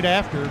the point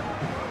after.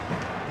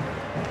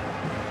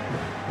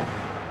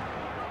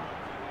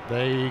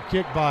 The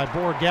kick by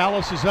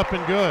Borregales is up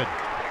and good.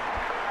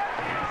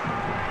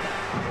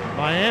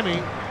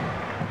 Miami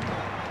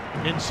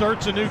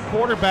inserts a new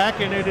quarterback,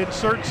 and it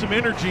inserts some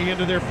energy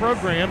into their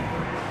program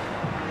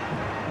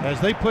as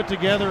they put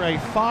together a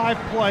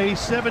 5-play,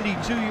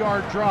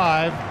 72-yard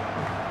drive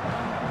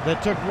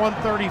that took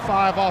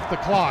 1:35 off the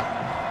clock.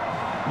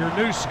 Your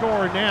new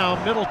score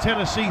now, Middle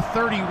Tennessee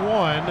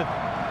 31,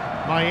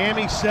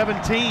 Miami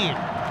 17.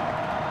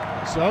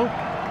 So,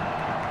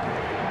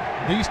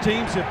 these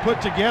teams have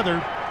put together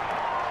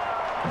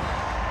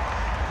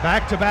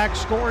back-to-back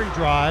scoring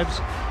drives.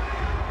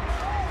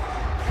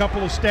 A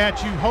couple of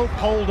stats you hope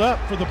hold up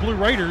for the Blue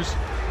Raiders.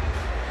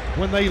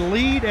 When they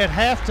lead at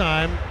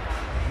halftime,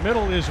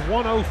 Middle is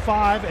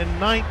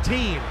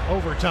 105-19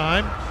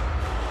 overtime.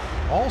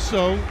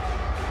 Also,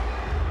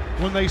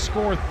 when they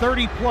score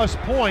 30-plus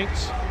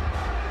points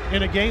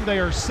in a game, they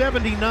are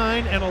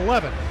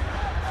 79-11.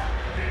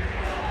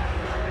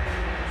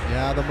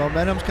 Yeah, the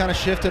momentum's kind of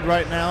shifted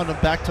right now to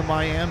back to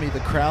Miami. The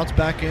crowd's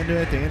back into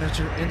it. They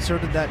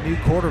inserted that new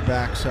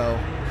quarterback, so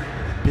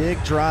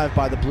big drive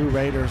by the Blue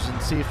Raiders,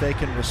 and see if they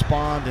can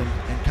respond and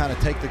kind of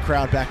take the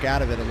crowd back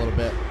out of it a little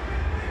bit.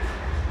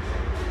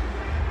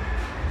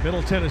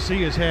 Middle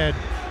Tennessee has had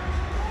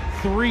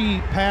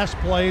 3 pass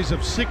plays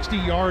of 60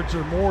 yards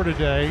or more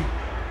today.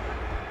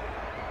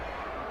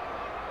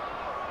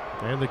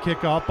 And the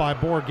kickoff by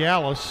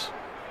Borregales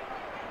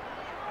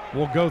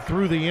will go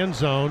through the end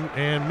zone,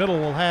 and Middle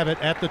will have it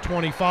at the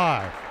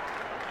 25.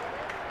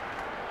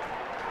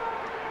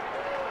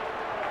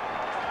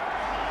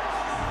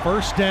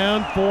 First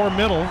down for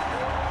Middle.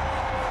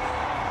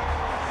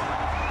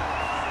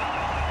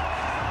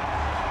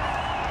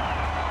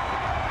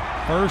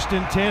 First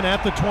and 10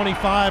 at the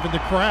 25, and the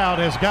crowd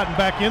has gotten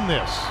back in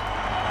this.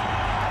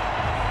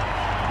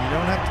 You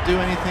don't have to do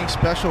anything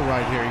special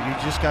right here. You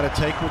just got to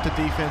take what the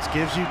defense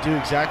gives you, do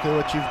exactly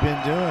what you've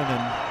been doing,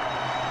 and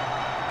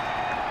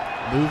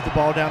move the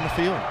ball down the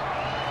field.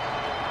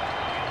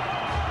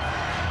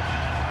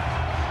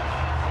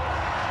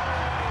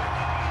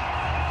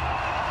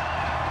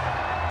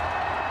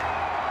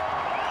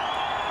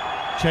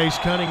 Chase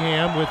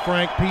Cunningham with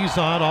Frank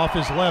Pizon off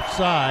his left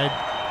side.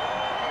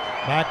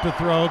 Back to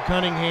throw.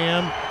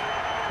 Cunningham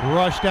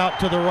rushed out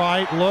to the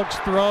right, looks,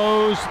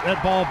 throws.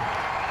 That ball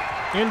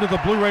into the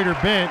Blue Raider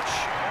bench.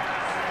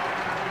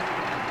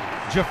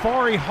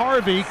 Jafari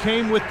Harvey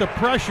came with the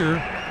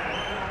pressure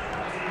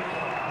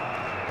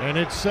And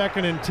it's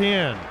 2nd and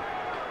 10.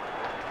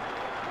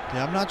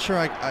 Yeah, I'm not sure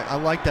I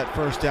like that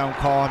first down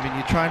call. I mean,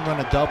 you try and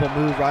run a double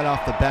move right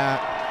off the bat.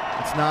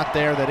 It's not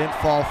there. They didn't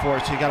fall for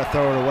it, so you got to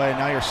throw it away.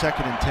 Now you're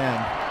 2nd and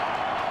 10.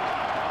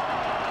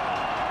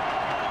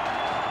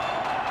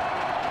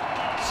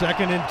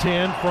 2nd and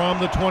 10 from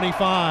the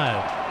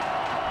 25.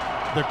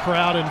 The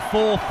crowd in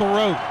full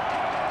throat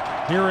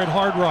here at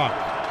Hard Rock.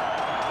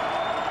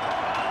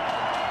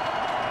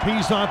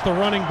 Peasant, the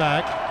running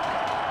back.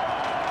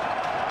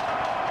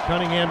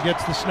 Cunningham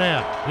gets the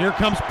snap. Here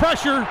comes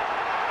pressure.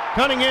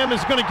 Cunningham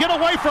is going to get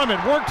away from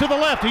it. Work to the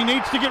left. He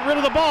needs to get rid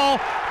of the ball,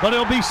 but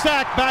he'll be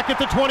sacked back at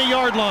the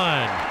 20-yard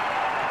line.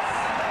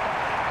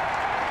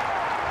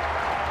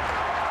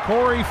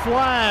 Corey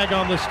Flagg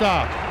on the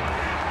stop.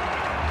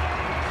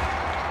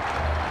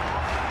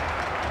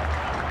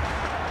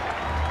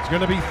 It's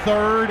going to be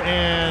 3rd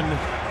and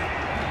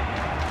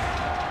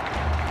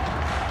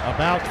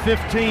about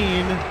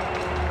 15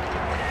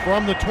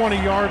 from the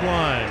 20-yard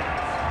line.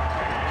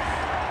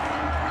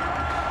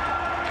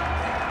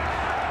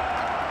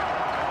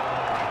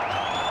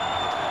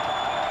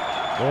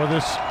 Boy,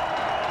 this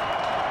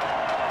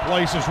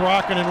place is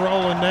rocking and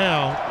rolling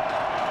now.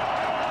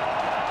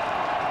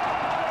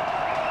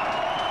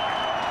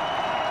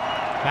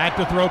 Back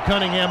to throw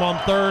Cunningham on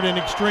 3rd and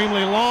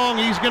extremely long.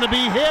 He's going to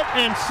be hit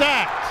and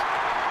sacked.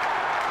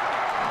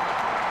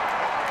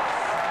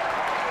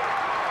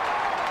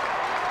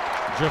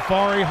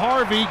 Jafari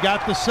Harvey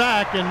got the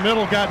sack, and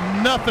Middle got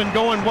nothing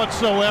going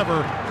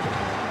whatsoever.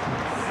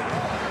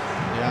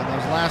 Yeah,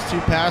 those last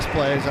 2 pass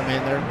plays, I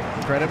mean, they're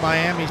credit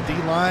Miami's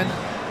D-line.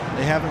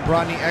 They haven't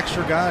brought any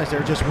extra guys.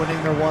 They're just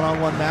winning their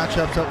one-on-one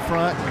matchups up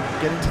front,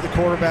 getting to the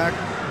quarterback,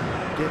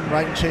 getting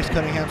right in Chase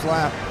Cunningham's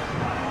lap.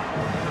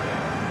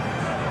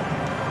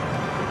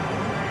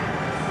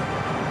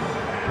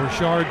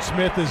 Rashard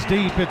Smith is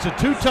deep. It's a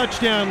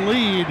 2-touchdown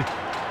lead,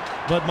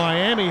 but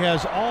Miami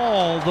has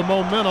all the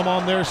momentum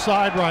on their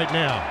side right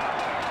now.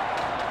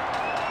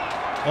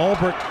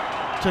 Ulbrich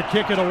to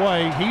kick it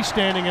away. He's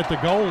standing at the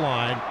goal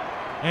line,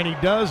 and he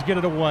does get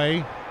it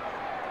away.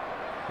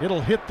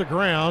 It'll hit the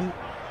ground,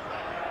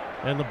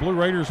 and the Blue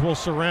Raiders will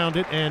surround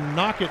it and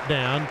knock it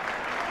down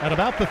at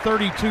about the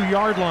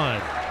 32-yard line.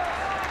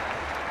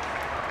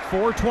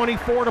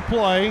 4:24 to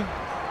play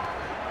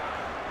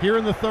here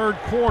in the 3rd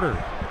quarter.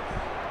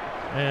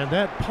 And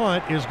that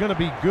punt is going to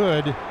be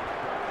good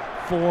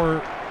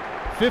for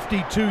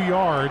 52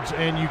 yards,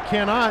 and you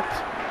cannot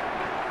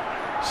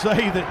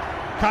say that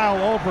Kyle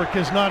Ulbrich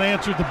has not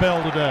answered the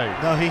bell today.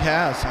 No, he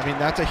has. I mean,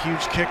 that's a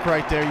huge kick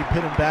right there. You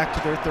put him back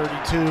to their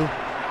 32.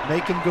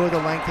 Make them go the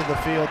length of the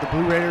field. The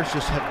Blue Raiders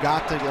just have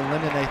got to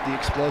eliminate the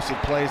explosive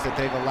plays that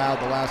they've allowed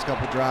the last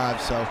couple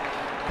drives. So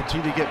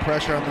continue to get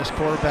pressure on this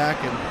quarterback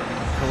and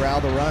corral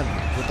the run.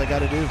 That's what they got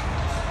to do.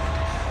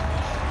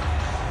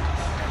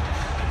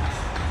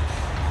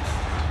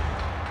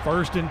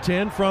 First and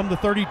 10 from the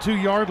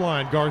 32-yard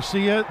line.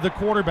 Garcia, the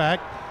quarterback,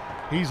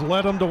 he's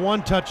led them to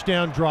 1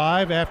 touchdown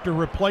drive after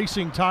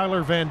replacing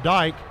Tyler Van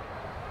Dyke.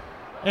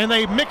 And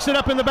they mix it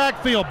up in the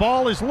backfield.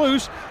 Ball is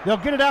loose. They'll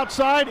get it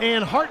outside,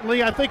 and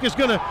Hartley, I think, is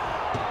going to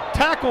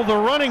tackle the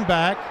running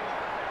back.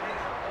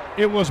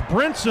 It was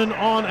Brinson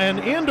on an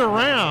end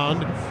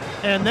around,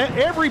 and that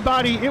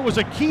it was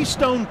a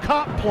Keystone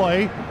Cop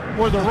play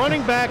where the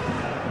running back,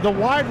 the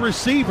wide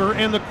receiver,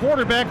 and the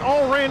quarterback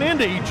all ran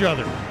into each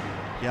other.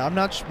 Yeah, I'm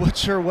not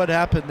sure what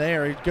happened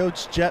there. It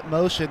goes jet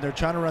motion. They're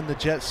trying to run the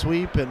jet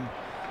sweep, and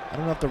I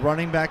don't know if the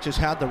running back just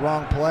had the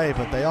wrong play,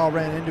 but they all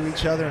ran into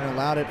each other and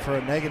allowed it for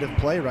a negative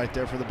play right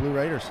there for the Blue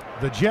Raiders.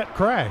 The jet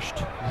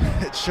crashed.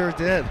 It sure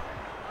did.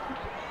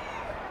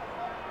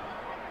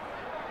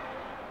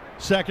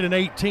 2nd and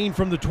 18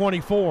 from the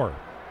 24.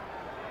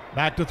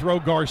 Back to throw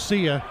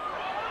Garcia.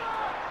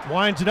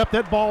 Winds it up.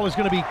 That ball is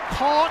going to be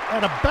caught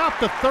at about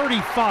the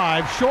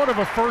 35, short of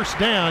a first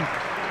down.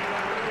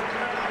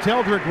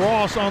 Teldrick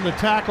Ross on the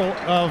tackle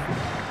of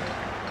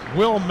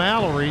Will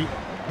Mallory,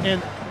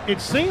 and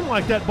it seemed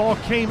like that ball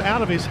came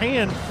out of his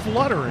hand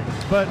fluttering,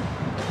 but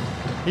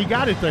he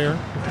got it there.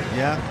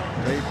 Yeah,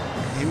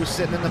 he was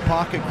sitting in the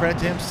pocket. Credit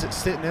to him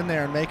sitting in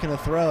there and making a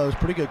throw. It was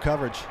pretty good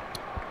coverage.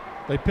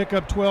 They pick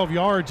up 12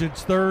 yards.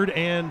 It's 3rd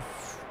and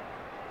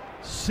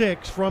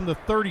 6 from the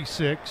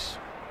 36.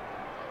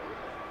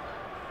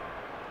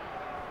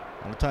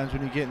 A lot of times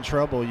when you get in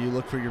trouble, you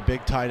look for your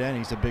big tight end.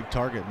 He's a big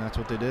target, and that's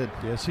what they did.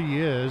 Yes, he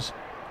is.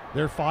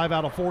 They're 5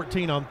 out of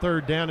 14 on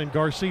 3rd down, and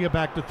Garcia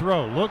back to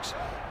throw. Looks,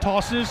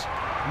 tosses,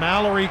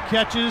 Mallory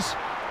catches,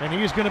 and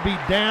he is going to be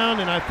down,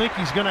 and I think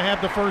he's going to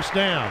have the first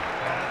down.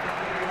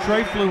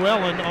 Trey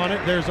Fluellen on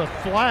it. There's a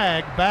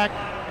flag back.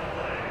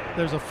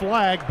 There's a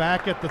flag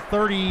back at the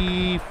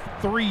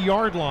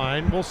 33-yard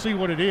line. We'll see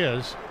what it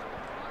is.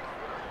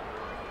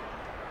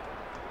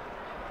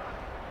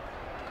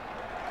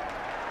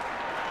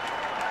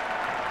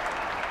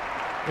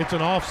 It's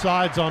an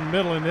offsides on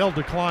Middle, and they'll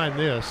decline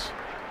this.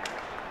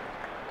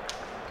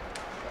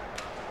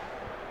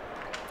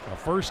 A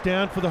first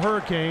down for the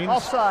Hurricanes.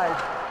 Offside.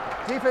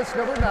 Defense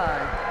number 9.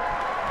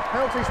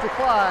 Penalties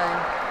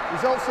decline.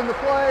 Results in the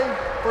play,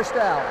 first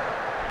down.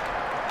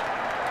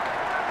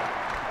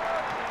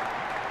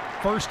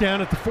 First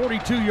down at the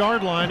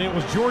 42-yard line. It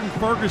was Jordan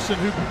Ferguson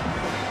who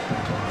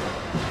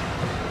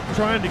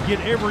trying to get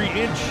every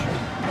inch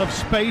of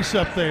space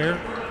up there.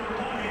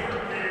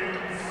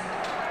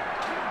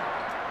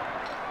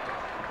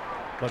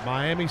 But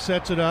Miami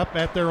sets it up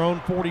at their own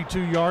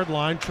 42-yard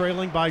line,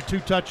 trailing by 2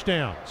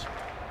 touchdowns.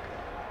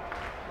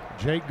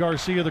 Jake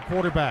Garcia, the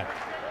quarterback,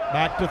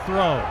 back to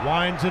throw,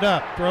 winds it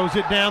up, throws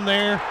it down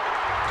there,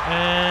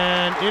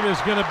 and it is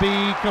going to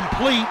be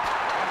complete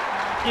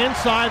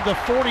inside the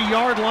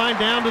 40-yard line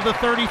down to the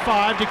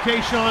 35 to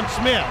Kayshawn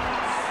Smith.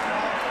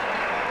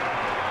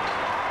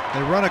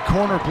 They run a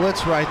corner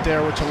blitz right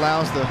there, which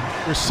allows the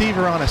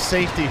receiver on a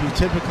safety, who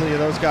typically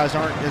those guys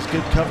aren't as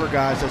good cover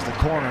guys as the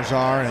corners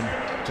are,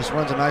 and just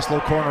runs a nice low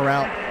corner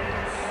route.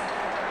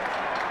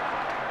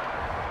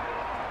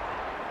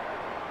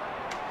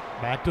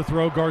 Back to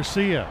throw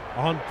Garcia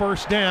on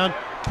first down.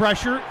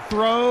 Pressure,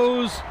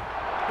 throws.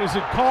 Is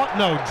it caught?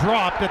 No,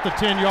 dropped at the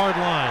 10-yard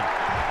line.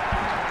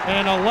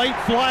 And a late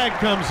flag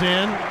comes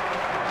in.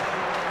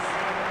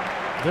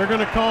 They're going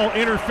to call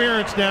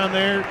interference down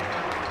there.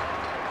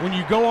 When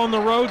you go on the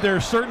road, there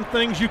are certain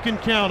things you can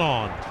count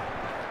on.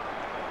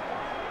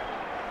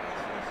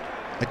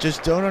 I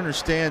just don't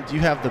understand. You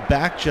have the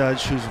back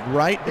judge who's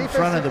right in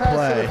front of the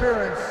play.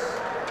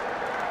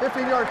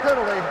 15-yard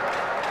penalty,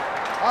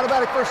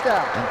 automatic first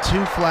down. And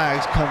 2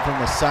 flags come from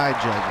the side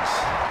judges.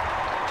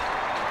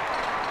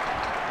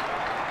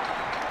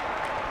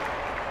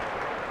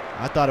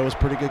 I thought it was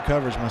pretty good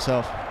coverage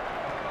myself.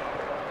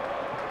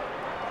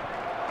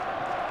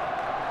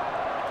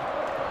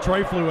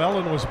 Trey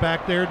Fluellen was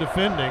back there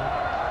defending.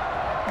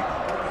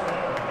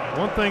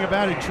 One thing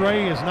about it,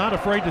 Trey is not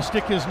afraid to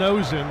stick his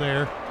nose in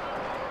there.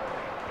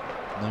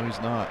 No,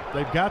 he's not.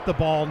 They've got the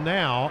ball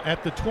now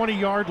at the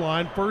 20-yard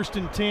line, 1st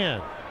and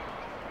 10.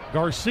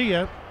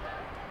 Garcia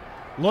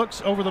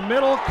looks over the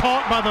middle,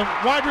 caught by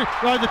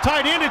the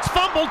tight end. It's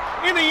fumbled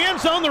in the end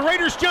zone. The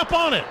Raiders jump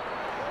on it.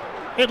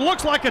 It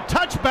looks like a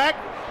touchback.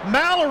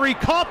 Mallory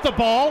caught the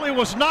ball. It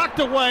was knocked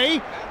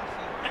away.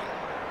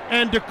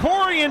 And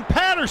DeCorian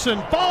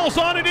Patterson falls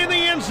on it in the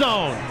end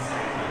zone.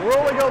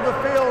 Rolling on the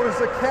field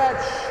is a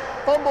catch,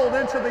 fumbled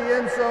into the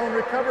end zone,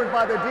 recovered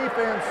by the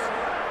defense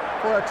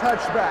for a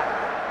touchback.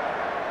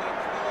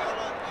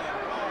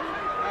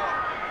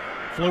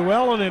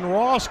 Fluellen and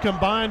Ross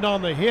combined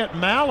on the hit.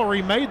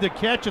 Mallory made the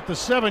catch at the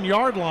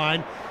 7-yard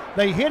line.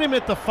 They hit him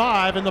at the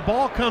 5, and the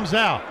ball comes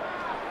out.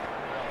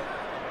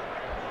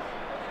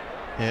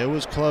 Yeah, it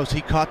was close.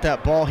 He caught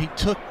that ball.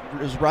 It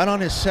was right on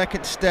his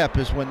second step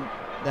is when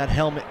that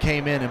helmet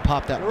came in and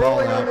popped that ball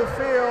out. Rolling on the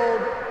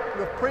field,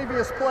 the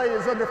previous play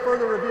is under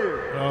further review.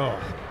 Oh.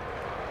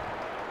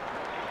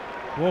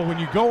 Well, when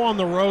you go on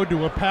the road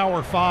to a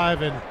Power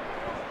 5 and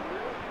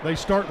they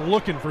start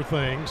looking for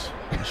things.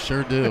 They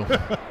sure do.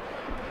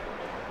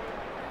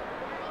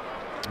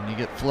 And you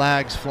get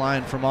flags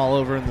flying from all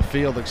over in the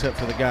field except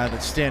for the guy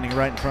that's standing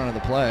right in front of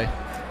the play.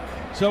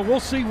 So we'll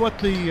see what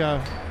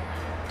the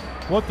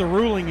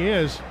ruling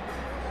is.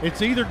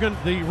 It's either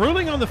the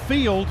ruling on the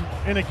field,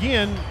 and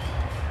again,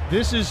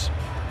 this is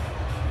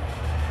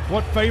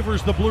what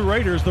favors the Blue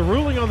Raiders. The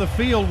ruling on the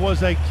field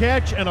was a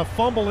catch and a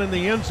fumble in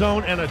the end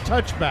zone and a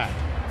touchback.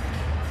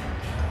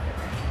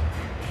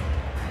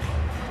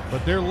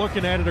 But they're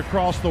looking at it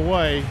across the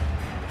way,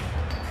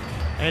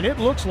 and it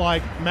looks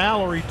like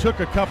Mallory took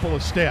a couple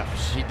of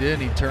steps. He did.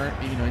 He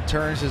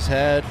turns his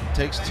head,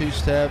 takes 2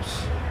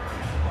 steps.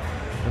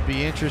 It'll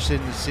be interesting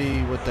to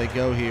see what they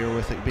go here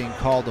with it being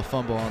called a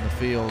fumble on the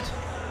field.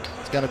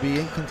 It's got to be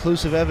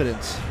inconclusive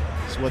evidence.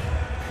 It's what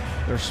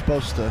they're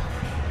supposed to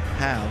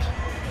have.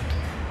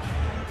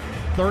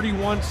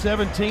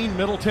 31-17,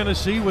 Middle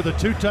Tennessee with a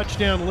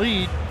 2-touchdown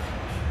lead.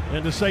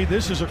 And to say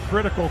this is a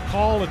critical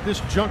call at this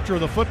juncture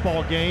of the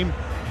football game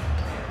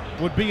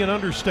would be an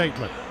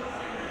understatement.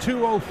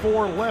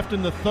 2:04 left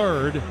in the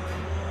third.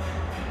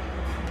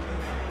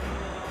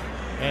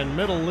 And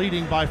Middle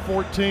leading by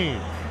 14.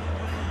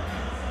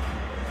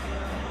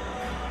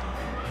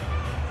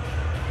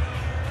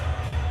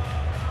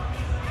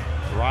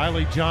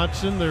 Riley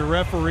Johnson, the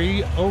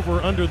referee,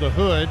 over under the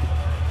hood,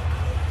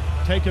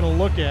 taking a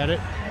look at it.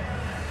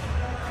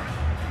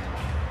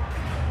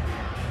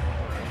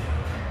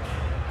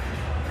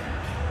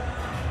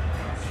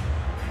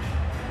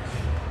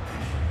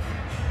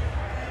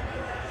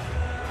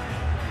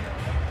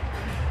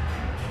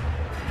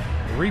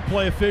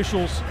 Replay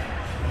officials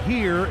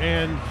here,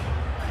 and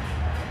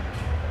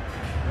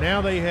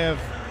now we have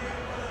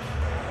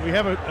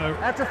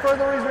After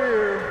further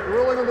review, the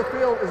ruling on the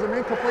field is an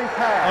incomplete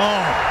pass.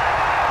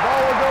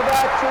 Ball will go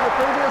back to the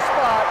previous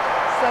spot,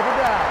 7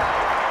 down.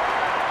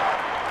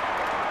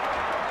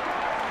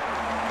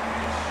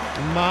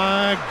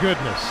 My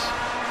goodness.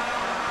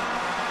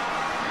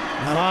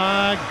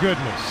 My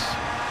goodness.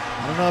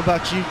 I don't know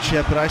about you,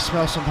 Chip, but I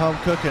smell some home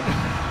cooking.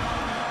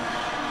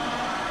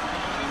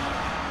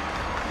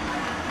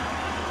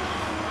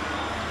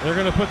 They're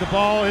going to put the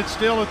ball, it's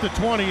still at the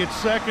 20, it's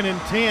 2nd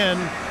and 10.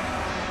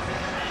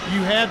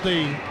 You had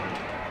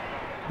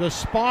the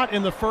spot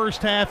in the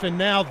first half and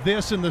now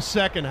this in the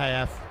second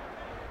half.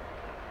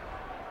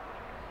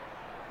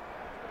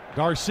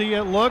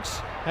 Garcia looks,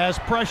 has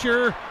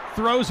pressure,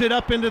 throws it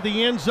up into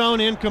the end zone,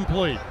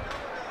 incomplete.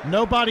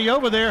 Nobody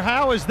over there.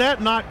 How is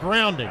that not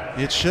grounding?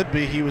 It should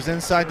be. He was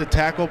inside the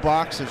tackle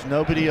box. There's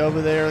nobody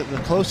over there. The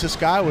closest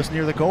guy was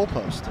near the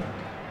goalpost.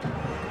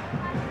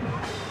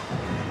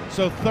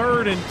 So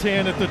 3rd and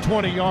 10 at the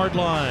 20-yard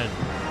line.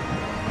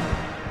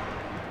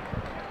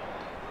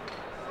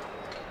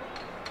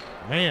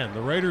 Man,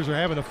 the Raiders are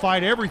having to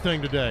fight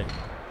everything today.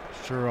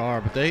 Sure are,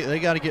 but they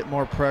got to get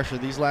more pressure.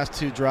 These last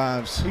 2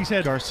 drives,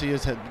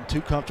 Garcia's had been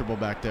too comfortable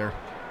back there.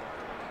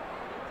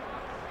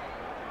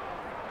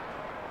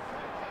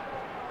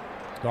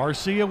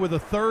 Garcia with a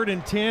 3rd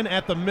and 10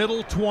 at the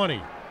middle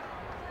 20.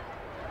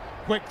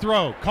 Quick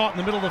throw, caught in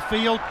the middle of the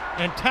field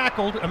and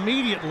tackled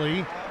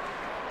immediately.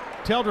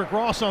 Teldrick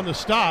Ross on the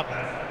stop,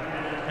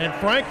 and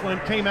Franklin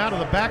came out of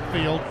the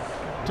backfield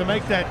to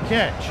make that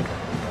catch.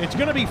 It's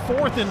going to be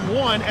 4th and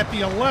 1 at the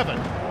 11.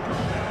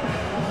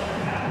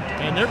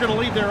 And they're going to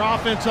leave their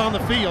offense on the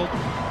field.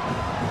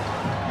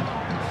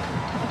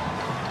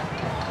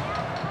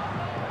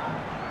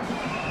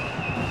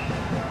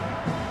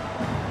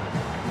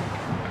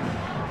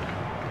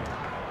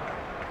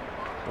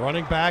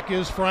 Running back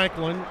is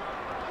Franklin.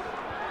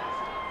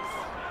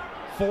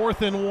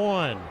 4th and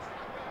 1.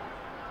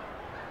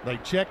 They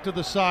check to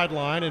the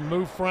sideline and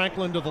move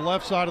Franklin to the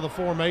left side of the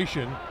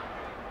formation.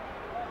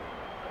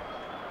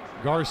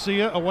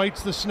 Garcia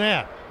awaits the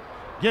snap.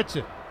 Gets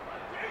it.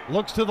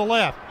 Looks to the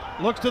left.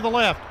 Looks to the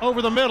left.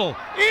 Over the middle.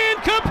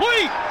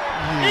 Incomplete!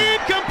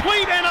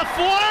 Incomplete and a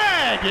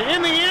flag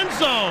in the end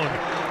zone.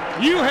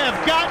 You have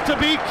got to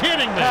be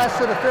kidding me. Pass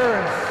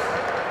interference.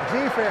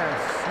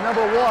 Defense,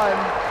 number 1.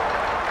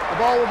 The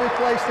ball will be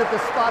placed at the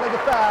spot of the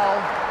foul.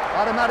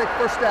 Automatic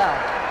first down.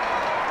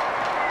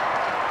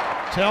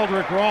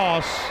 Teldrick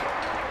Ross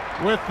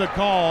with the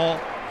call.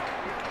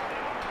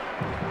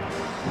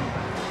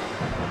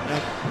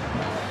 Now,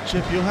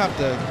 Chip, you'll have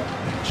to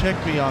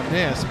check me on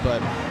this,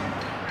 but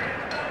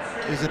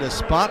is it a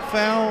spot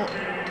foul?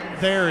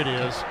 There it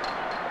is.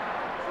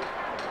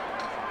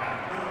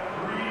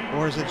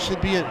 Or is it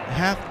should be at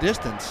half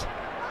distance?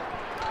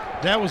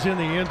 That was in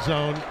the end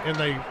zone, and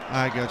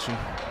I got you.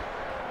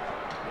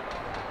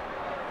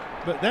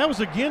 But that was,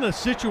 again, a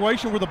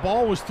situation where the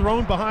ball was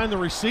thrown behind the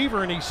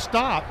receiver, and he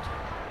stopped.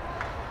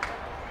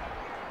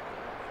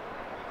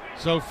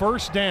 So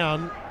 1st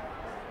down,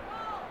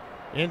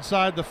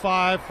 inside the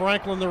 5,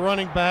 Franklin, the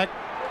running back,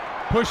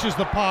 pushes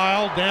the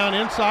pile down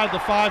inside the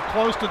 5,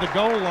 close to the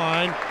goal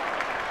line,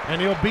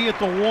 and he'll be at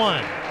the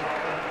 1.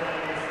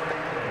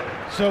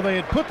 So they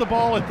had put the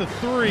ball at the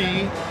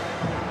 3.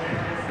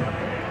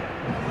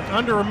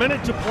 Under a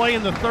minute to play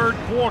in the 3rd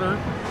quarter.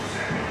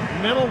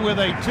 Middle with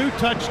a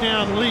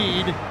 2-touchdown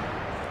lead,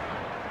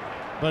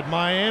 but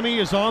Miami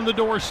is on the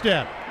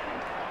doorstep.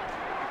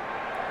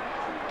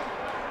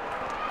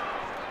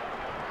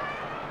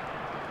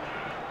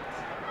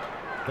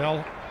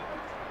 They'll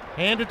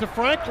hand it to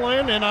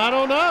Franklin, and I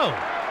don't know.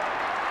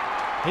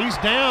 He's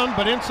down,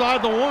 but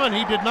inside the 1,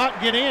 he did not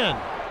get in.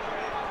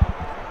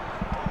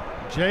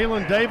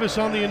 Jalen Davis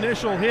on the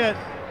initial hit.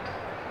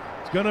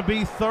 It's going to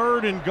be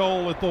 3rd and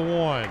goal at the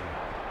 1.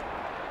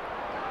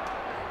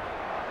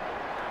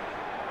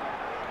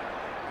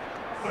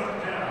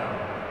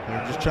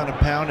 They're just trying to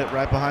pound it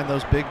right behind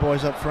those big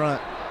boys up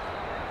front.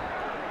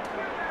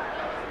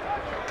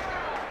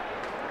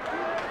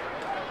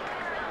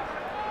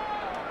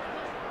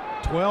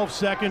 .12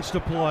 seconds to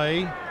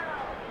play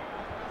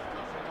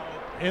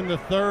in the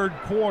 3rd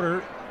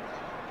quarter.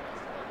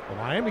 Well,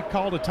 Miami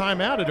called a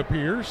timeout, it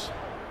appears.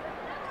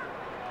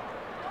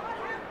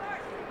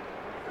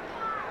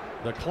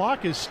 The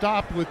clock is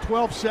stopped with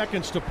 12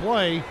 seconds to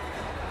play,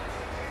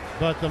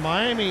 but the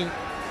Miami,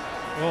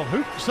 well,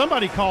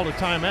 somebody called a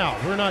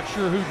timeout. We're not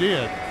sure who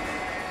did.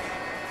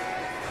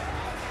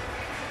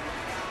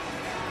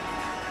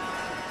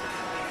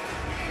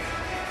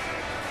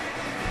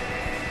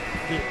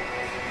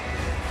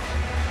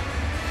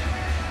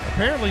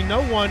 Apparently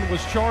no one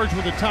was charged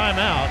with a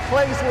timeout.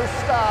 Plays will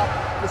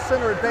stop. The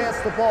center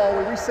advanced the ball.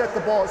 We reset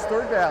the ball. It's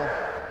 3rd down.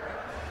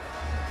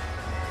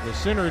 The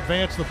center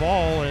advanced the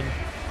ball, and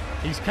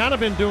he's kind of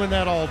been doing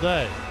that all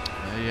day.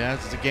 Yeah,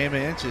 it's a game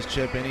of inches,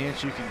 Chip. Any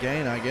inch you can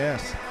gain, I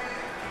guess.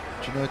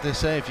 But you know what they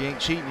say, if you ain't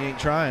cheating, you ain't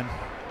trying.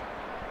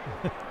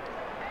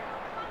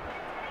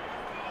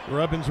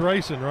 Rubbin's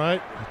racing,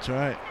 right? That's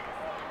right.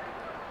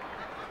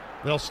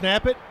 They'll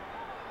snap it.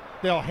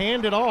 They'll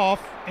hand it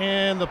off,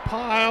 and the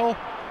pile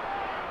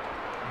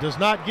does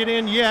not get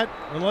in yet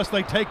unless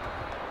they take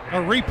a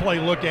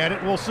replay look at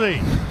it. We'll see.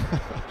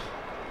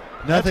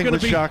 Nothing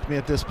would shock me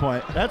at this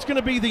point. That's going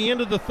to be the end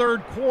of the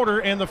 3rd quarter,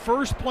 and the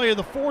first play of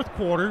the 4th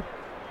quarter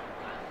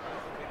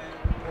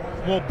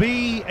will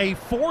be a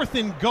 4th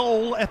and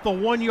goal at the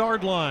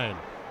 1-yard line.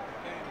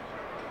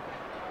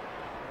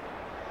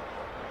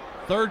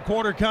 3rd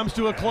quarter comes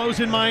to a close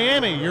in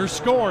Miami. Your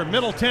score,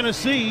 Middle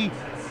Tennessee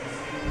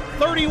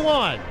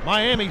 31,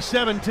 Miami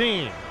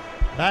 17.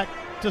 Back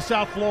to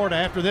South Florida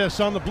after this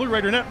on the Blue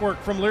Raider Network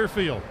from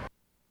Learfield.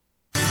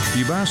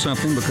 You buy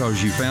something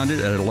because you found it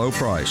at a low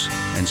price,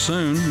 and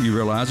soon you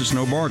realize it's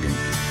no bargain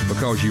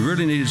because you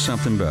really needed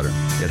something better.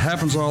 It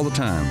happens all the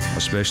time,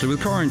 especially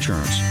with car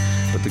insurance.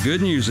 But the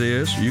good news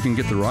is you can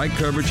get the right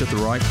coverage at the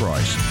right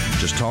price.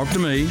 Just talk to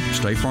me,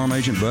 State Farm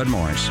Agent Bud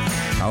Morris.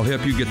 I'll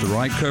help you get the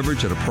right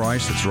coverage at a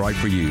price that's right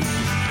for you.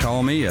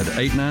 Call me at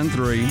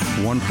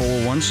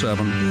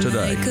 893-1417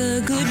 today. Like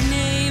a good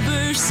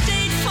neighbor,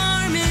 State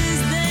Farm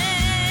is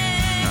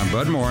there. I'm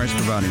Bud Morris,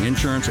 providing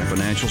insurance and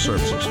financial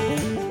services.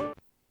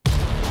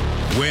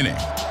 Winning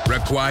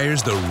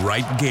requires the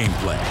right game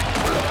plan.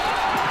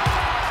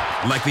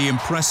 Like the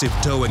impressive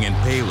towing and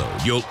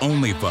payload you'll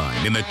only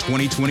find in the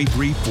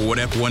 2023 Ford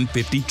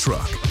F-150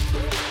 truck.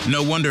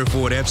 No wonder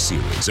Ford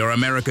F-Series are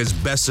America's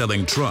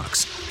best-selling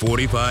trucks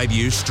 45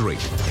 years straight.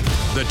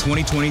 The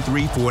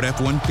 2023 Ford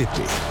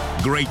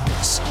F-150.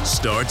 Greatness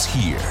starts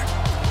here.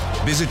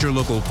 Visit your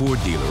local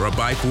Ford dealer or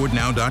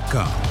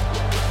buyfordnow.com.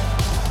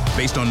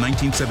 Based on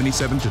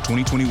 1977 to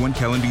 2021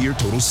 calendar year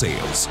total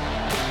sales.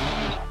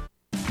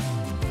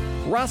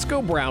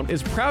 Roscoe Brown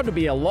is proud to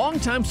be a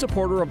longtime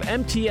supporter of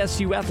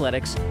MTSU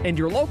Athletics and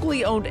your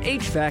locally owned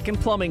HVAC and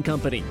plumbing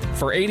company.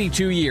 For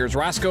 82 years,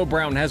 Roscoe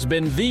Brown has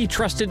been the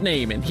trusted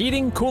name in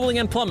heating, cooling,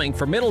 and plumbing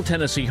for Middle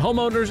Tennessee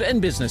homeowners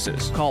and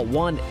businesses. Call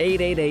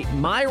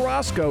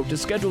 1-888-MY-ROSCOE to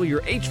schedule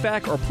your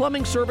HVAC or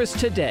plumbing service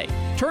today.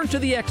 Turn to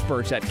the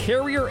experts at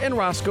Carrier and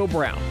Roscoe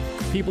Brown.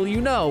 People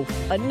you know,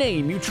 a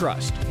name you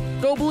trust.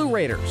 Go Blue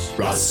Raiders.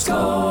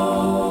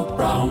 Roscoe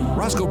Brown.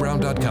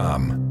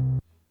 RoscoeBrown.com.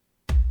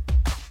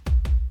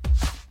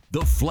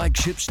 The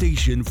flagship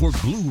station for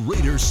Blue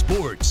Raider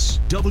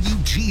sports,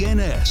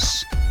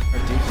 WGNS.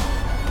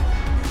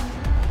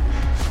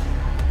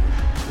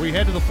 We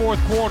head to the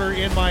fourth quarter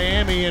in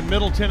Miami and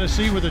Middle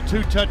Tennessee with a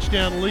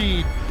 2-touchdown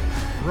lead.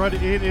 But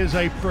it is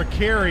a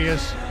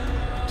precarious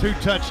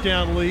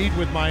 2-touchdown lead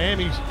with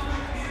Miami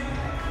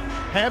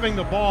having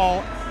the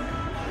ball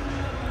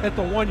at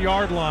the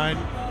 1-yard line.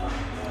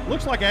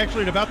 Looks like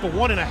actually at about the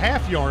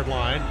 1.5-yard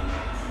line.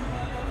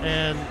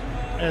 And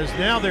as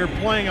now they're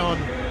playing on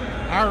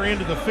our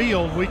end of the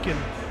field, we can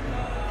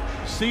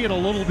see it a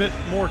little bit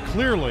more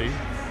clearly.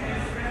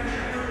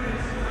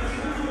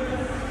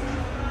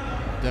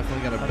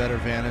 Definitely got a better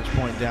vantage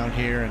point down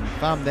here. And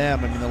if I'm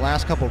them, I mean, the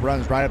last couple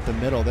runs right up the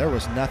middle, there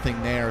was nothing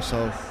there.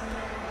 So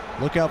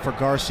look out for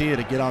Garcia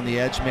to get on the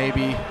edge,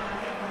 maybe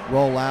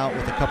roll out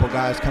with a couple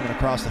guys coming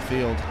across the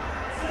field.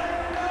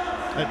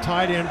 That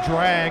tight end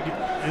drag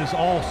is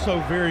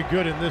also very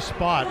good in this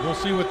spot. We'll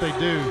see what they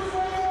do.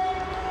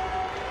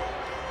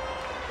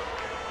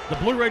 The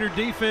Blue Raider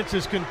defense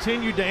has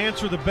continued to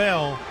answer the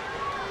bell.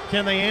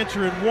 Can they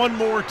answer it one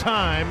more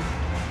time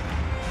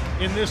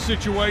in this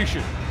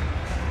situation?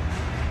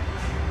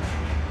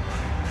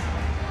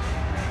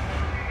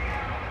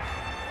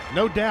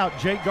 No doubt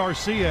Jake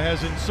Garcia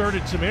has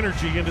inserted some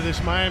energy into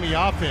this Miami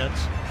offense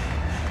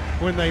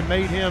when they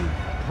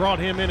brought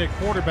him in at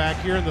quarterback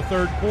here in the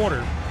third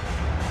quarter.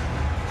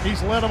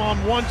 He's led them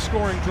on one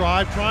scoring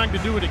drive, trying to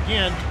do it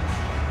again,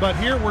 but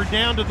here we're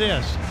down to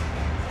this.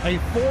 A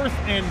 4th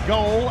and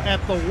goal at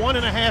the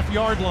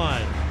 1.5-yard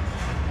line.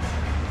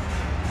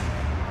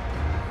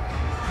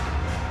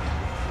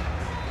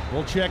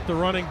 We'll check the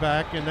running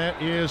back, and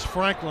that is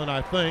Franklin,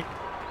 I think.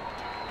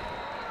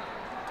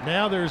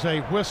 Now there's a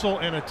whistle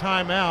and a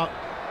timeout.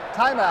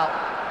 Timeout,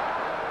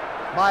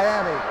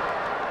 Miami.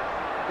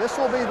 This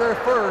will be their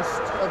first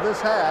of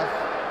this half,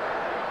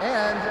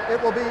 and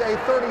it will be a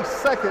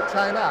 30-second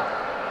timeout.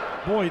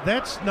 Boy,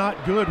 that's not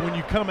good when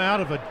you come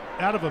out of a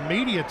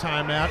media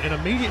timeout and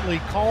immediately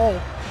call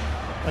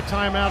a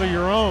timeout of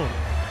your own.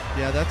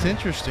 Yeah, that's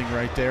interesting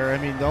right there. I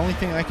mean, the only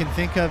thing I can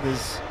think of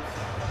is,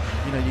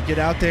 you know, you get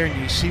out there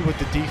and you see what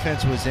the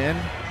defense was in,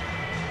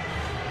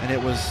 and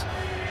it was,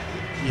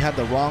 you had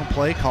the wrong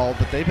play called,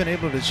 but they've been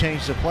able to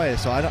change the play.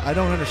 So I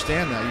don't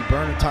understand that. You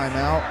burn a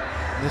timeout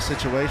in this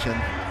situation.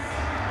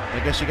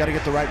 I guess you got to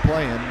get the right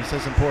play in. This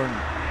is important.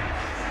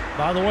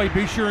 By the way,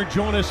 be sure and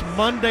join us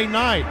Monday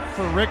night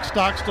for Rick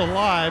Stockstill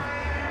Live.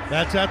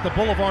 That's at the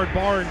Boulevard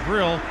Bar and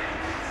Grill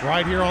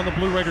right here on the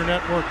Blue Raider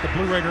Network, the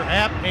Blue Raider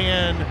app,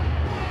 and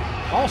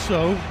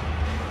also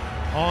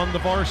on the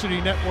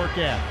Varsity Network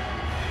app.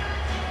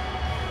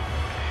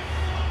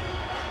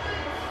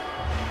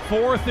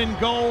 4th and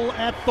goal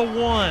at the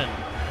 1.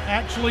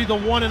 Actually, the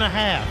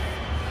 1.5.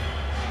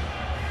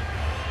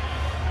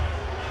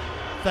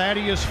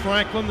 Thaddeus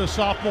Franklin, the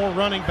sophomore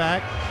running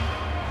back,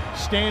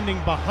 standing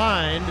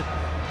behind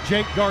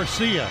Jake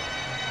Garcia.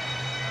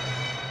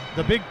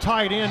 The big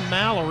tight end,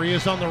 Mallory,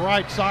 is on the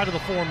right side of the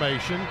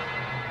formation.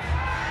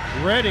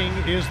 Redding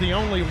is the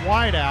only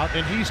wideout,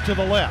 and he's to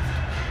the left.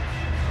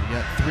 You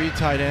got 3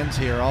 tight ends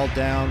here, all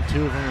down.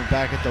 2 of them are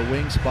back at the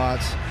wing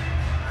spots.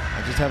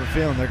 I just have a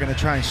feeling they're going to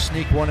try and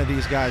sneak one of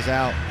these guys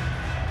out.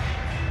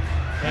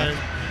 And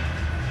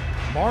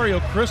Mario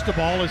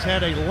Cristobal has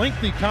had a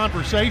lengthy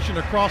conversation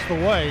across the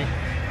way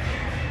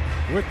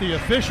with the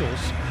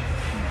officials.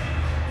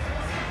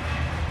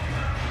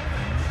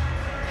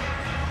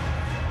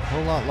 A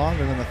whole lot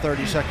longer than a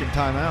 30-second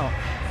timeout.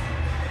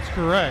 That's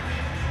correct.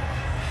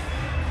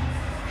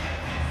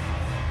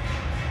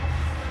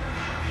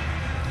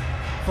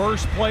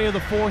 First play of the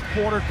fourth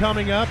quarter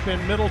coming up,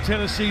 and Middle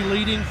Tennessee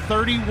leading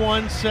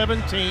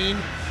 31-17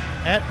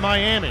 at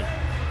Miami.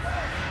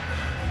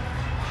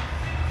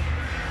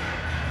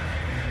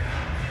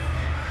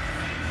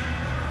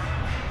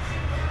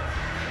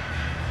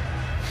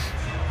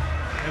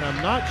 And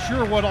I'm not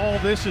sure what all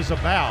this is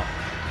about.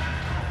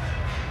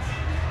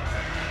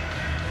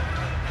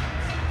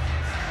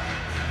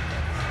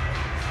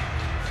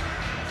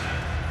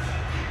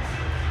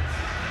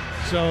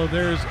 So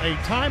there's a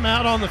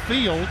timeout on the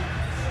field.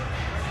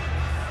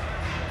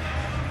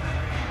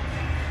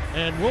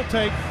 And we'll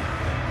take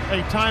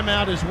a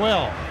timeout as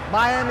well.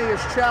 Miami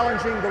is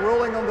challenging the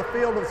ruling on the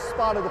field of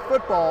spot of the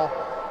football.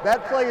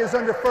 That play is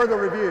under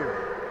further review.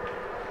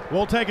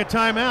 We'll take a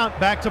timeout.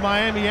 Back to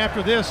Miami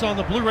after this on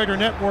the Blue Raider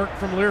Network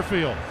from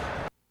Learfield.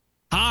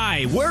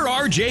 Hi, we're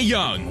RJ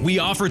Young. We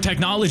offer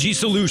technology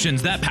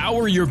solutions that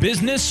power your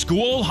business,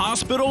 school,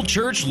 hospital,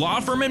 church, law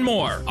firm, and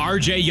more.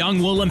 RJ Young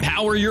will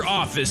empower your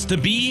office to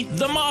be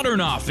the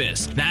modern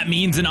office. That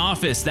means an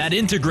office that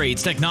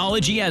integrates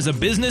technology as a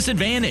business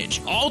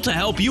advantage, all to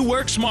help you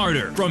work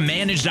smarter. From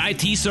managed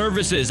IT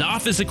services,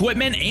 office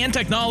equipment, and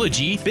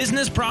technology,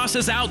 business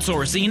process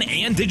outsourcing,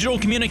 and digital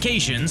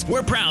communications,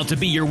 we're proud to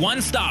be your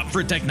one-stop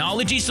for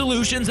technology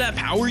solutions that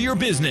power your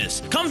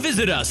business. Come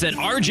visit us at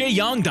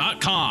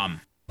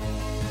rjyoung.com.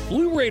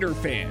 Blue Raider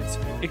fans,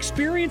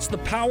 experience the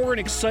power and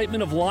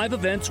excitement of live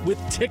events with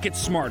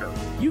TicketSmarter.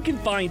 You can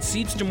find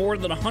seats to more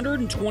than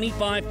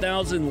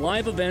 125,000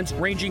 live events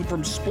ranging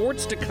from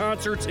sports to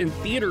concerts and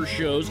theater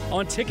shows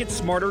on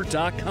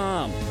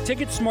TicketSmarter.com.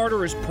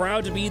 TicketSmarter is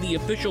proud to be the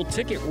official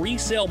ticket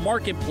resale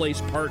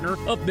marketplace partner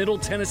of Middle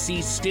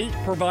Tennessee State,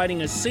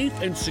 providing a safe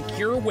and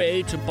secure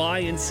way to buy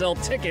and sell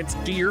tickets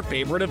to your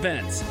favorite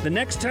events. The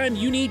next time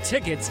you need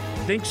tickets,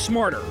 think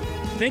smarter.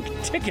 Think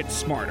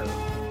TicketSmarter.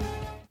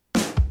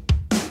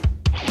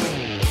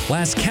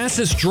 Las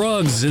Casas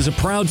Drugs is a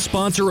proud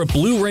sponsor of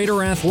Blue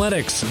Raider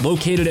Athletics,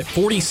 located at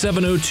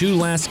 4702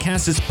 Las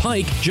Casas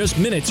Pike, just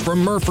minutes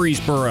from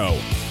Murfreesboro.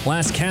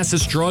 Las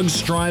Casas Drugs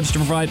strives to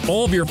provide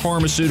all of your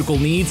pharmaceutical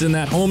needs in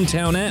that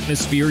hometown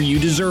atmosphere you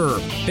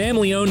deserve.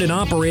 Family-owned and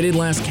operated,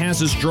 Las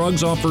Casas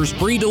Drugs offers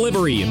free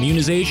delivery,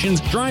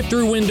 immunizations,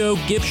 drive-through window,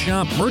 gift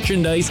shop,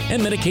 merchandise,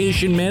 and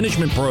medication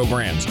management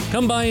programs.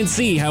 Come by and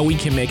see how we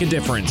can make a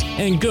difference.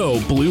 And go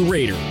Blue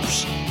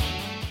Raiders!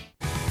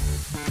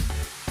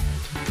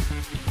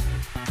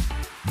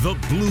 The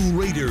Blue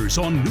Raiders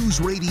on News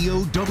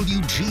Radio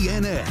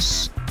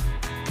WGNS.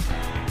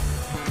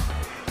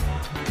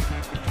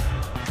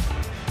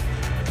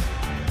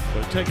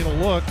 So taking a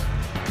look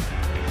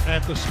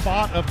at the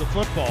spot of the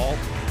football,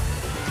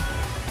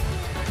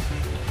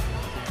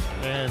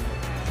 and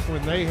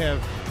when they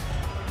have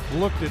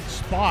looked at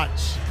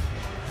spots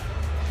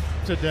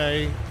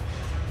today,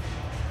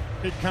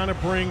 it kind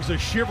of brings a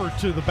shiver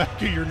to the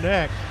back of your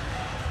neck.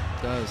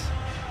 It does.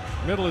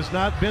 Middle has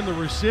not been the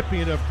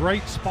recipient of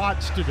great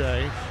spots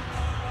today.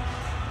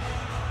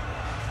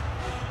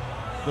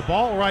 The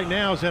ball right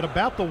now is at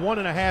about the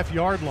 1.5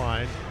 yard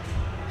line.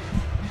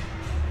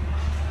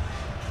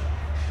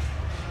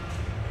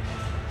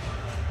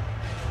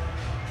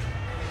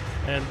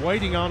 And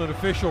waiting on an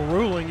official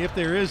ruling if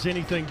there is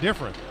anything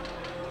different.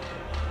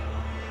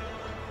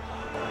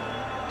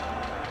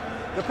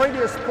 The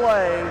previous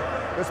play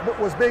that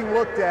was being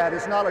looked at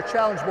is not a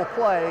challengeable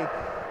play.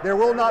 There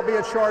will not be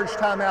a charged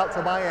timeout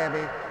to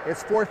Miami.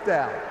 It's 4th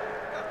down.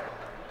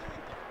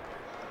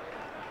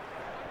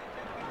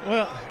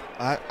 Well,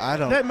 I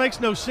don't. That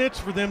makes no sense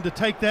for them to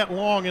take that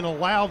long and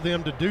allow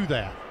them to do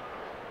that.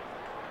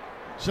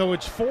 So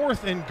it's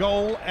 4th and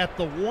goal at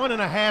the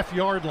 1.5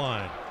 yard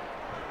line.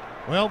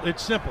 Well,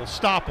 it's simple.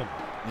 Stop them.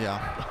 Yeah.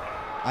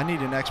 I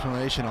need an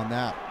explanation on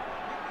that.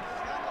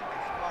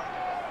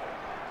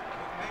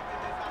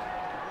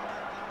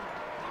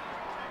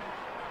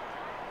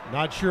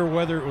 Not sure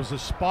whether it was a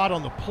spot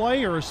on the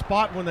play or a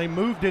spot when they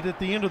moved it at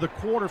the end of the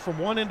quarter from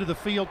one end of the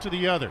field to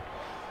the other.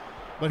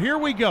 But here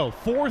we go,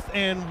 4th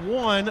and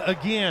 1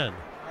 again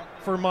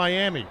for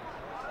Miami.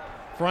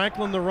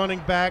 Franklin, the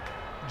running back,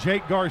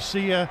 Jake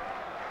Garcia,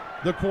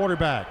 the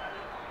quarterback.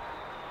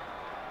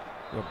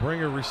 They'll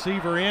bring a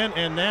receiver in,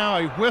 and now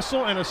a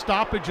whistle and a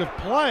stoppage of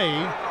play.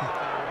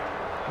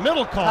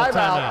 Middle call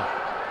timeout.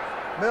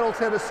 Middle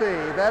Tennessee,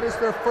 that is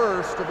their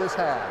first of this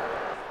half.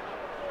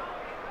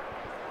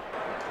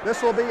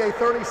 This will be a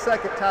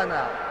 30-second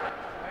timeout.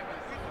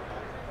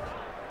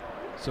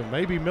 So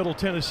maybe Middle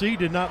Tennessee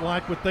did not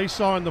like what they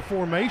saw in the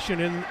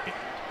formation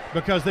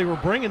because they were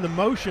bringing the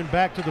motion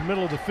back to the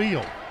middle of the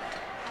field.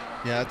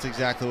 Yeah, that's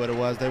exactly what it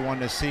was. They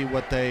wanted to see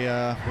what they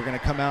were going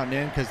to come out and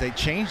in because they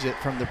changed it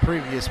from the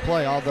previous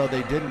play. Although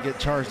they didn't get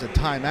charged a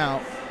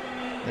timeout,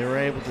 they were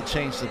able to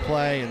change the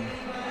play, and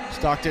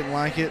Stock didn't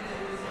like it,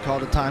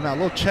 called a timeout.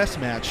 A little chess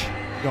match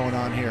going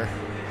on here.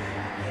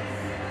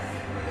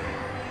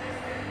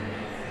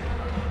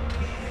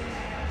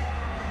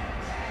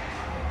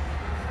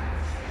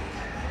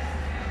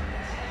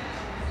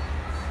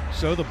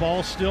 So the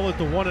ball's still at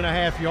the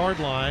 1.5 yard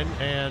line,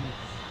 and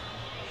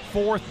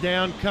 4th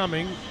down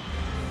coming.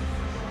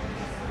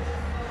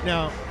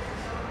 Now,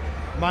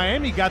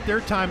 Miami got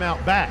their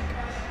timeout back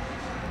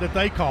that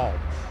they called.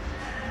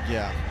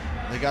 Yeah,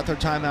 they got their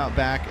timeout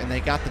back, and they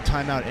got the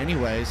timeout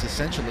anyways,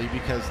 essentially,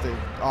 because they're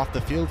off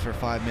the field for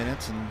 5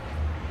 minutes and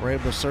were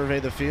able to survey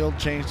the field,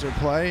 change their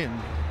play. And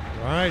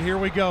all right, here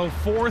we go.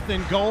 4th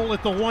and goal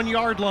at the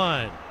 1-yard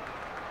line.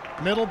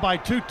 Middle by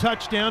 2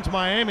 touchdowns.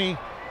 Miami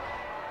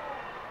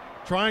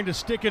trying to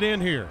stick it in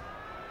here.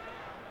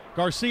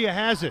 Garcia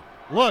has it.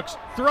 Looks,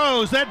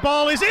 throws. That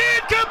ball is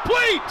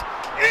incomplete!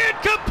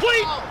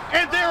 Incomplete!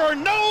 And there are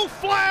no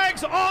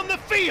flags on the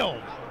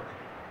field.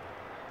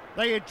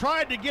 They had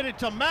tried to get it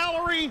to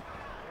Mallory.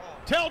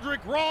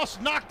 Teldrick Ross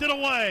knocked it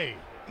away.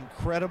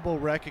 Incredible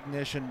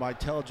recognition by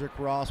Teldrick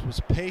Ross.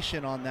 Was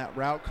patient on that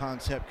route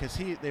concept because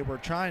they were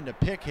trying to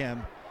pick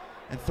him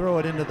and throw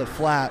it into the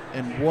flat.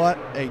 And what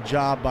a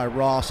job by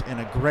Ross, and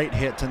a great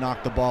hit to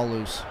knock the ball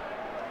loose.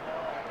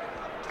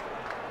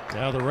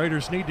 Now the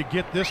Raiders need to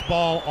get this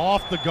ball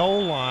off the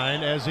goal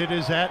line as it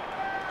is at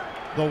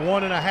the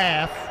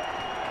 1.5.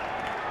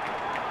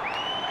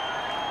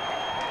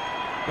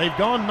 They've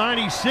gone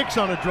 96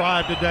 on a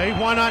drive today.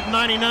 Why not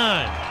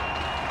 99?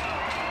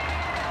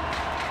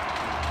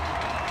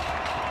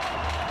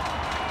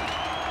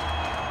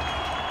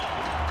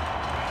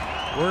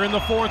 We're in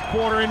the 4th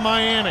quarter in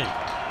Miami.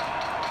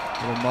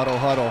 Little muddle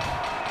huddle.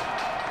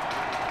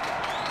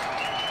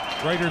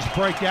 Raiders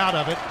break out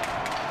of it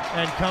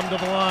and come to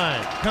the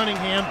line.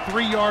 Cunningham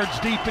 3 yards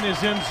deep in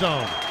his end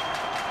zone.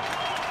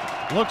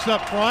 Looks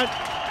up front.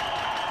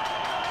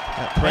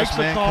 That press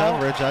man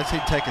coverage, I'd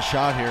say take a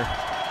shot here.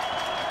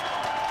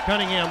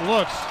 Cunningham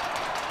looks.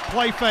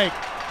 Play fake.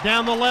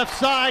 Down the left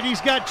side.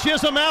 He's got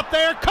Chisholm out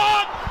there.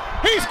 Caught!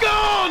 He's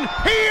gone!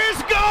 He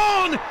is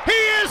gone!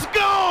 He is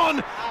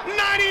gone!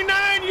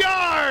 99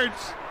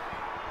 yards!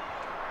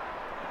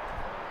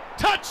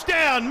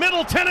 Touchdown,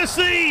 Middle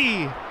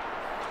Tennessee!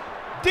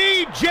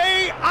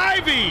 DJ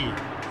Ivey!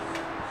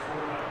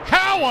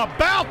 How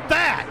about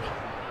that?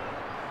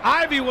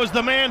 Ivey was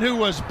the man who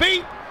was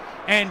beat,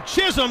 and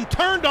Chisholm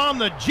turned on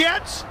the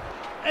Jets,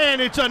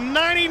 and it's a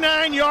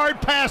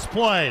 99-yard pass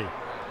play.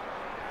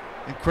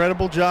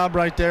 Incredible job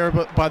right there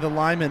by the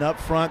linemen up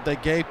front. They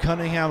gave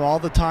Cunningham all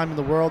the time in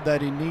the world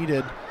that he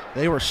needed.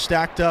 They were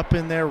stacked up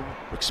in there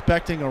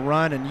expecting a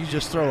run, and you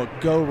just throw a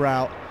go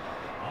route,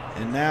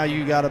 and now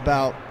you got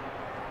about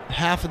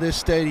half of this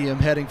stadium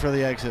heading for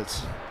the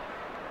exits.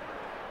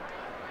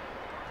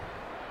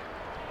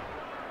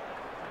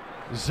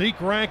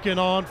 Zeke Rankin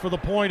on for the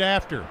point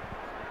after.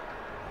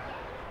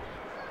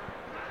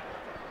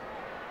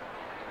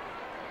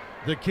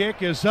 The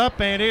kick is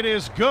up and it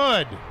is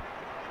good.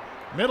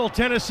 Middle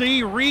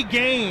Tennessee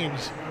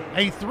regains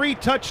a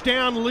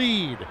 3-touchdown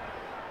lead.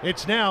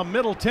 It's now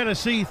Middle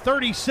Tennessee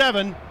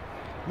 37,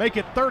 make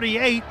it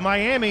 38,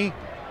 Miami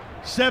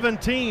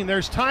 17.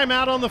 There's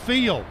timeout on the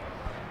field.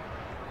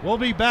 We'll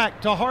be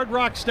back to Hard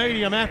Rock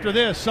Stadium after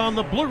this on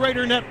the Blue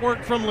Raider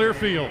Network from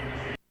Learfield.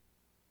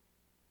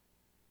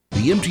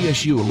 The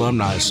MTSU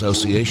Alumni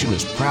Association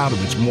is proud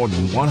of its more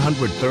than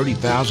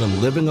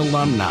 130,000 living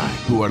alumni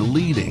who are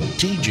leading,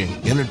 teaching,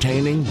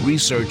 entertaining,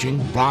 researching,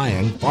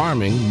 flying,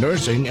 farming,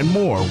 nursing, and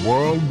more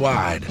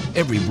worldwide.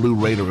 Every Blue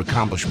Raider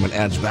accomplishment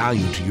adds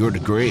value to your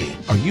degree.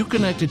 Are you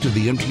connected to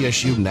the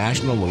MTSU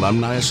National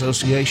Alumni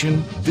Association?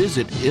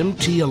 Visit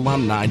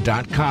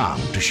mtalumni.com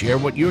to share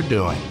what you're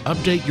doing,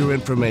 update your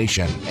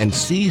information, and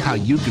see how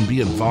you can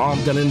be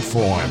involved and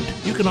informed.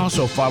 You can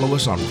also follow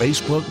us on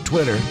Facebook,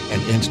 Twitter,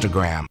 and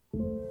Instagram.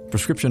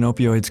 Prescription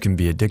opioids can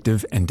be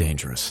addictive and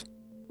dangerous.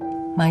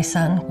 My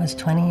son was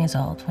 20 years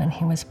old when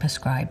he was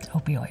prescribed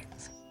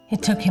opioids.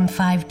 It took him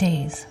 5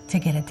 days to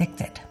get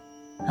addicted.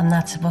 I'm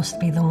not supposed to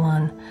be the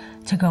one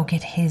to go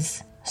get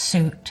his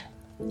suit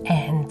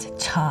and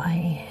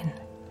tie and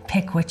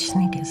pick which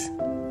sneakers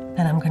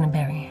that I'm going to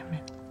bury him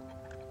in.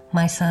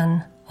 My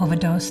son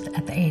overdosed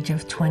at the age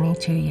of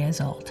 22 years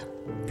old.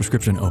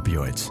 Prescription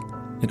opioids.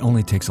 It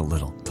only takes a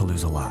little to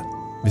lose a lot.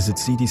 Visit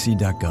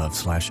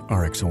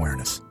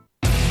cdc.gov/RxAwareness.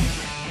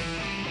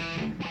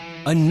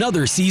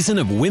 Another season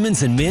of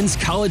women's and men's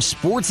college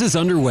sports is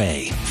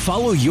underway.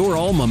 Follow your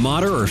alma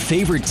mater or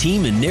favorite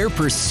team in their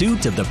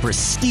pursuit of the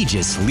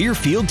prestigious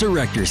Learfield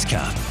Directors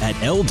Cup at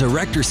L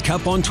Directors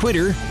Cup on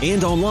Twitter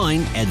and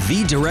online at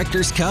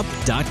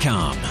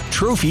thedirectorscup.com.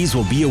 Trophies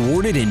will be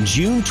awarded in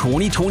June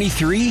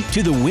 2023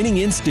 to the winning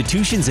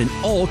institutions in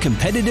all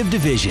competitive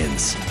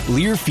divisions.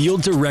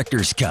 Learfield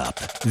Directors Cup,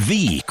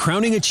 the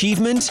crowning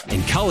achievement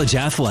in college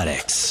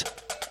athletics.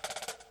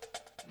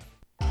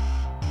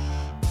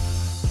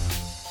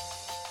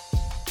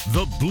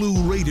 The Blue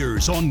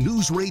Raiders on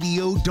News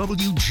Radio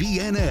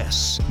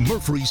WGNS,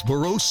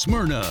 Murfreesboro,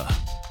 Smyrna.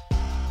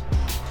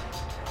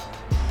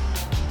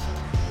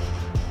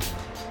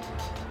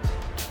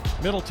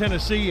 Middle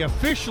Tennessee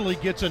officially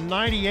gets a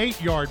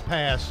 98-yard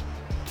pass.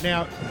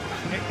 Now,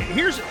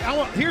 here's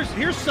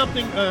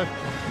something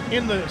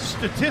in the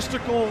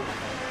statistical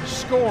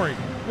scoring.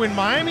 When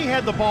Miami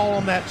had the ball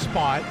on that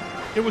spot,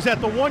 it was at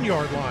the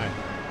 1-yard line.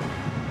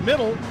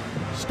 Middle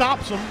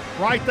stops them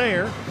right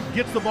there,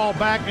 gets the ball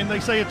back, and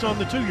they say it's on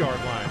the 2-yard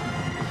line.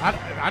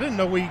 I didn't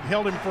know we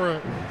held him for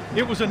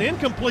it was an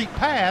incomplete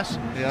pass,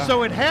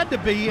 so it had to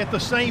be at the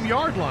same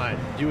yard line.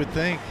 You would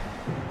think.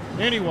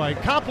 Anyway,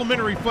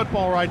 complimentary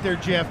football right there,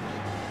 Jeff.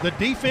 The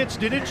defense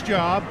did its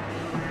job.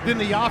 Then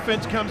the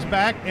offense comes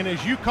back, and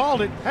as you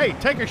called it, hey,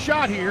 take a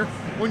shot here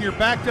when you're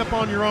backed up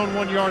on your own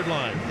 1 yard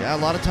line. Yeah, a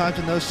lot of times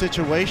in those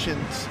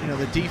situations,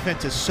 the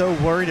defense is so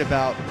worried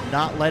about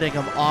not letting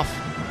them off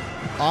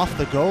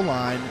the goal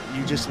line.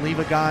 You just leave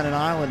a guy on an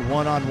island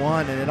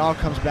one-on-one, and it all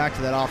comes back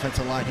to that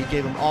offensive line. He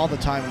gave him all the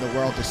time in the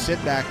world to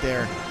sit back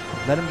there,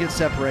 let him get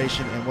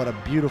separation, and what a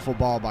beautiful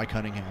ball by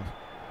Cunningham.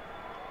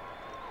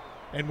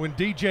 And when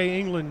DJ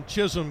England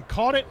Chisholm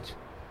caught it,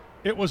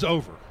 it was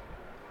over.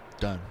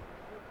 Done.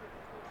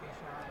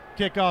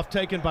 Kickoff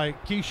taken by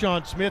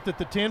Keyshawn Smith at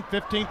the 10,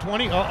 15,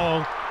 20.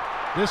 Uh-oh.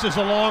 This is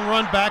a long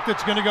run back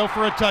that's going to go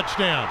for a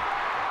touchdown.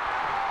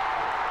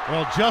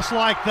 Well, just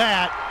like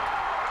that,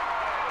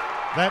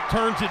 that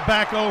turns it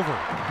back over.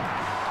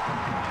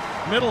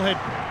 Middle had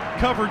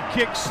covered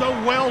kicks so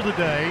well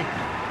today.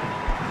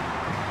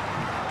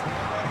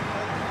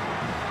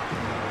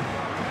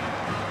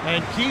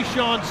 And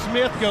Keyshawn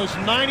Smith goes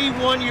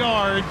 91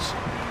 yards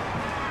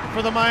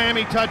for the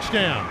Miami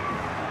touchdown.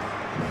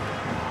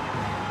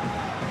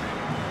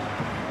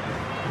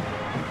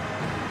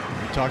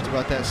 We talked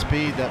about that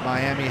speed that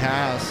Miami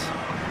has.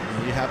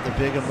 You have the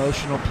big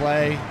emotional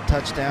play,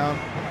 touchdown.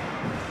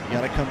 You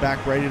got to come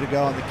back ready to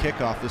go on the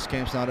kickoff. This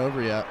game's not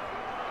over yet.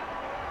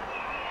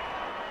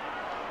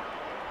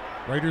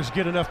 Raiders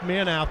get enough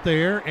men out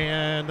there,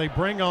 and they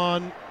bring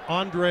on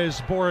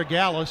Andres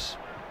Borregales.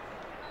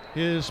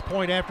 His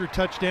point after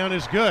touchdown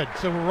is good.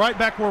 So we're right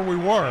back where we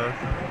were.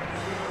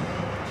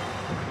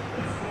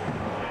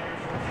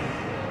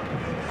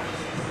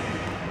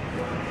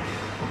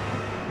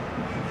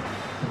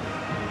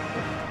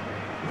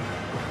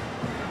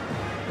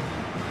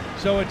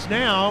 So it's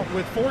now,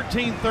 with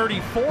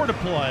 14:34 to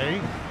play,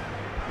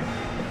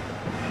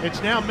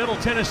 it's now Middle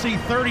Tennessee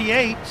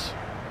 38,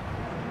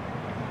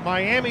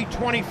 Miami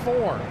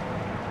 24.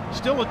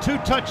 Still a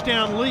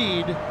 2-touchdown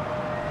lead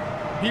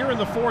here in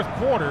the fourth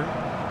quarter.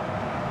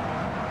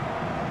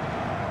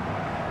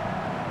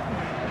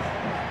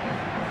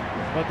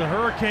 But the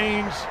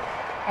Hurricanes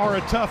are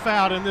a tough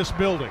out in this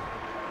building.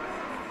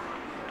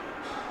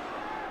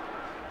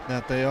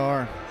 That they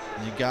are.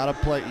 You gotta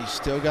play. You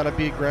still gotta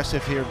be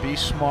aggressive here. Be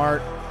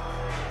smart.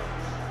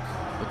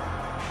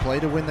 But play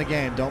to win the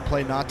game. Don't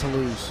play not to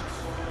lose.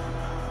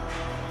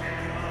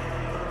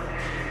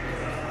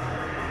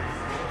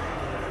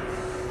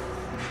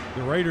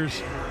 The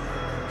Raiders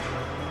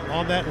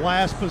on that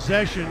last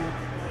possession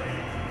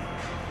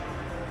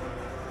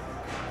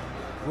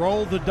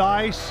rolled the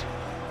dice,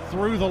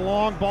 threw the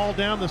long ball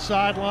down the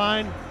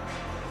sideline,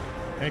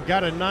 and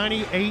got a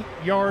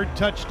 98-yard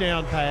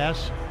touchdown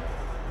pass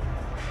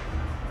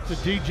to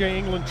DJ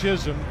England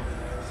Chisholm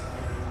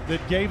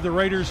that gave the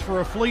Raiders, for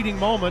a fleeting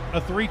moment,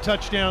 a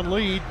 3-touchdown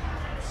lead.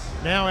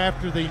 Now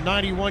after the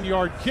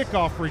 91-yard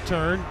kickoff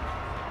return,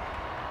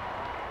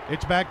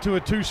 it's back to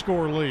a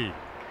 2-score lead.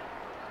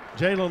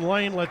 Jalen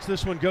Lane lets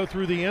this one go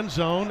through the end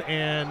zone,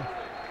 and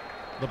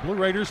the Blue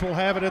Raiders will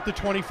have it at the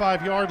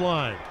 25-yard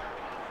line.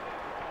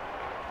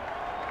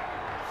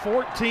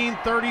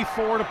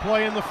 14:34 to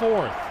play in the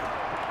fourth.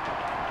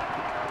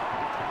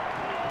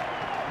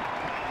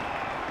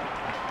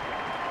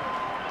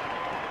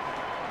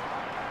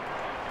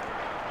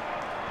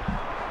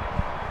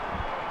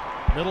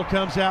 Middle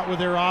comes out with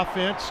their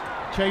offense.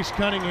 Chase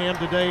Cunningham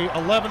today,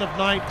 11 of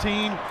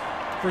 19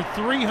 for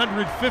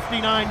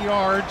 359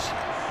 yards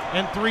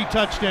and 3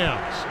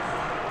 touchdowns.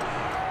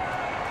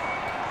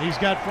 He's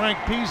got Frank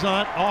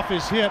Peasant off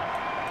his hip.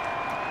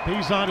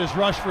 Peasant has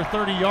rushed for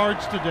 30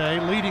 yards today,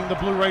 leading the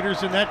Blue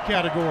Raiders in that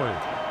category.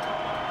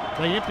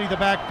 They empty the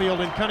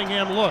backfield, and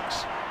Cunningham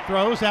looks,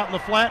 throws out in the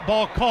flat,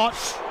 ball caught.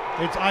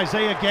 It's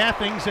Isaiah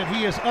Gathings, and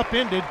he is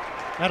upended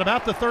at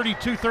about the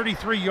 32,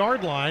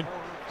 33-yard line.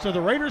 So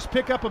the Raiders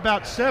pick up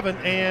about 7,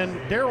 and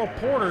Daryl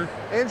Porter.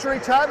 Injury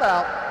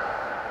timeout.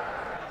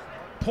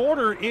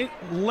 Porter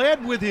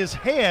led with his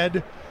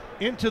head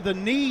into the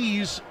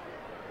knees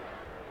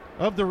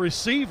of the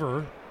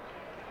receiver,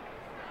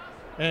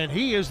 and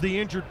he is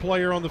the injured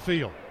player on the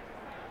field.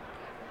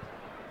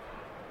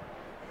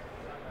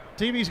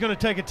 TV's going to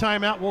take a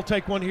timeout. We'll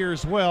take one here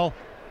as well.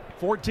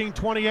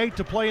 14:28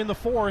 to play in the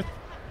fourth.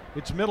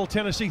 It's Middle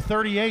Tennessee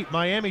 38,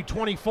 Miami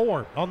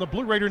 24 on the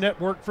Blue Raider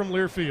Network from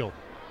Learfield.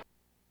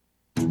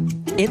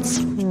 It's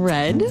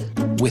red.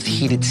 With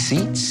heated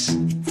seats.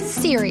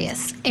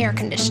 Serious air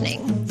conditioning.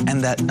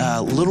 And that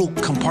little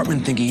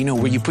compartment thingy,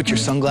 where you put your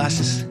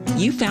sunglasses.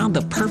 You found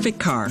the perfect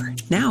car.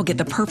 Now get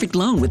the perfect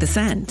loan with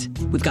Ascend.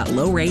 We've got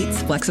low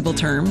rates, flexible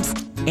terms,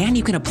 and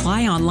you can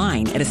apply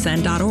online at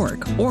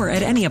ascend.org or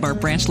at any of our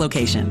branch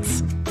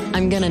locations.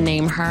 I'm gonna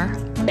name her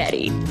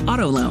Betty.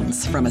 Auto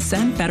loans from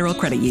Ascend Federal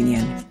Credit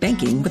Union.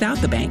 Banking without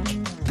the bank.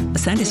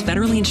 Ascend is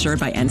federally insured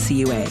by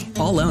NCUA.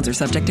 All loans are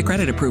subject to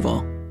credit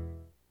approval.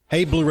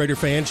 Hey, Blue Raider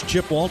fans,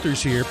 Chip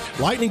Walters here.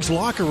 Lightning's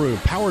Locker Room,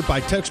 powered by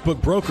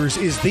Textbook Brokers,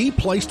 is the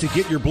place to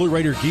get your Blue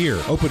Raider gear.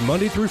 Open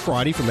Monday through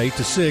Friday from 8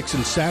 to 6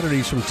 and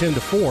Saturdays from 10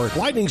 to 4.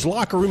 Lightning's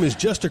Locker Room is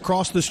just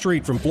across the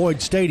street from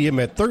Floyd Stadium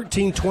at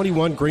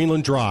 1321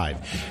 Greenland Drive.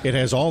 It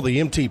has all the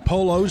MT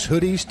polos,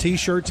 hoodies,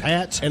 T-shirts,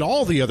 hats, and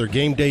all the other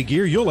game day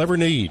gear you'll ever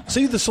need.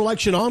 See the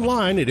selection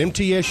online at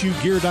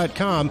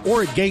mtsugear.com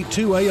or at Gate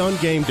 2A on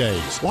game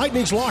days.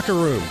 Lightning's Locker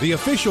Room, the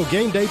official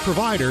game day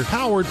provider,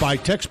 powered by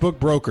Textbook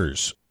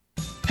Brokers.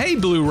 Hey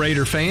Blue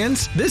Raider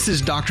fans, this is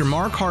Dr.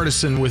 Mark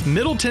Hardison with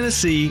Middle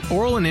Tennessee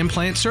Oral and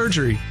Implant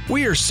Surgery.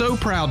 We are so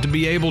proud to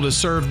be able to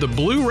serve the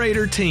Blue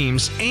Raider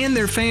teams and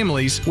their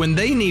families when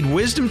they need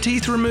wisdom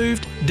teeth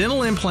removed,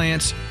 dental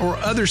implants, or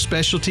other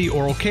specialty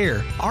oral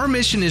care. Our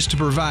mission is to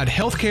provide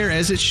health care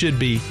as it should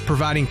be,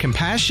 providing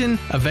compassion,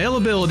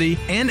 availability,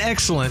 and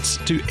excellence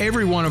to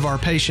every one of our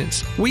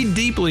patients. We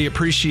deeply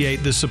appreciate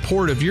the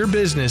support of your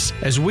business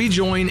as we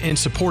join in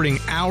supporting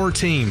our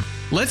team.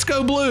 Let's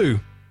go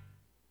Blue!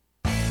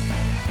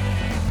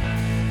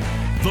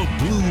 The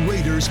Blue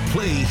Raiders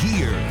play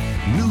here.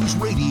 News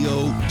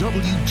Radio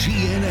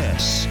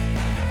WGNS.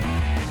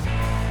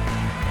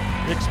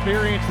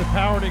 Experience the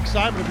power and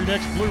excitement of your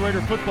next Blue Raider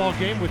football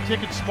game with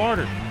Ticket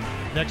Smarter.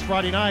 Next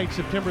Friday night,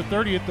 September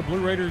 30th, the Blue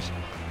Raiders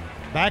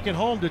back at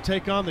home to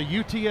take on the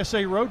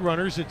UTSA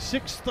Roadrunners at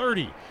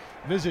 6:30.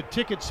 Visit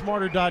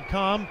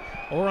Ticketsmarter.com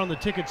or on the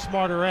Ticket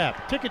Smarter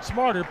app. Ticket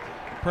Smarter,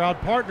 proud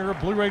partner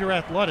of Blue Raider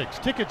Athletics.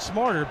 Ticket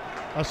Smarter,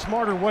 a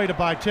smarter way to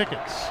buy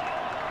tickets.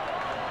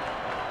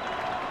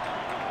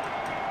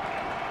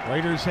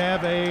 Raiders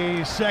have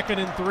a 2nd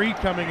and 3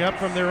 coming up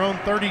from their own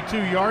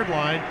 32-yard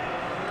line.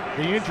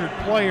 The injured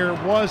player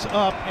was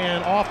up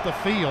and off the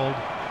field.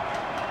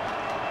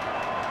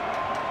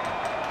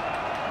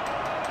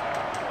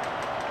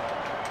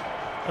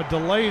 A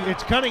delay.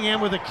 It's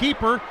Cunningham with a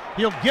keeper.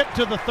 He'll get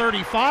to the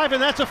 35,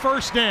 and that's a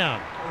first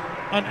down.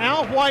 An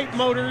Al White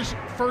Motors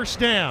first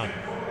down.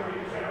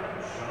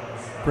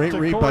 Great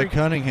read by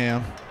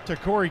Cunningham. To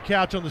Corey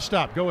Couch on the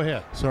stop. Go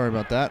ahead. Sorry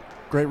about that.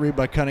 Great read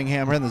by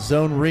Cunningham. Ran the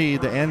zone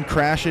read. The end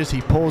crashes. He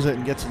pulls it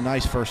and gets a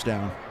nice first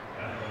down.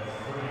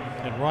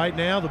 And right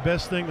now, the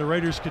best thing the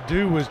Raiders could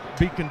do was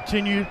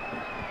continue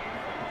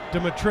to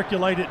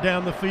matriculate it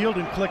down the field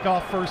and click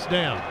off first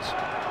downs.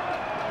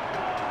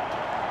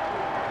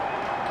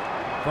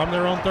 From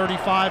their own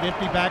 35,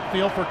 empty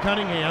backfield for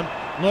Cunningham.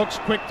 Looks,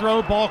 quick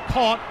throw, ball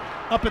caught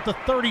up at the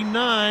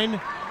 39.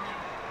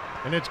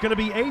 And it's going to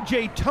be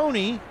A.J.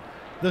 Toney,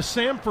 the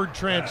Samford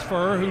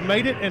transfer, who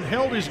made it and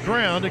held his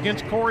ground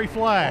against Corey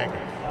Flagg.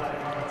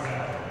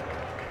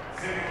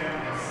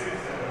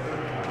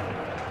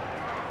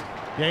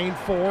 Gain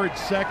 4,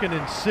 it's 2nd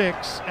and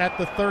 6 at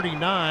the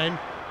 39.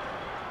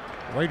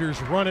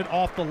 Raiders run it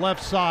off the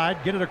left side,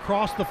 get it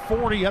across the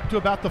 40 up to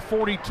about the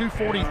 42,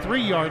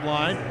 43-yard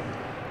line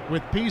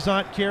with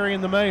Peasant carrying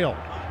the mail.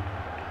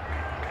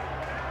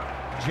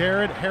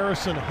 Jared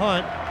Harrison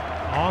Hunt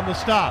on the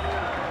stop.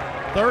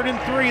 3rd and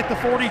 3 at the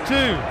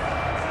 42.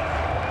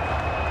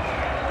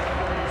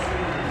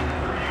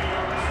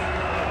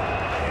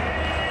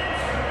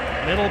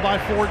 Middle by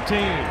 14.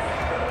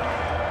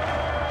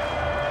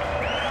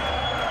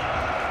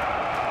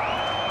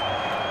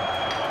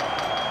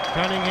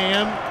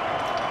 Cunningham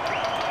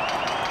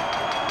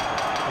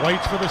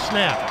waits for the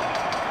snap.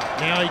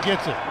 Now he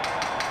gets it.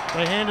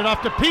 They hand it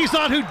off to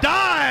Peasant, who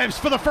dives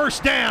for the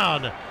first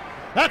down.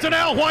 That's an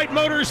Al White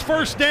Motors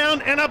first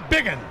down and a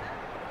big one.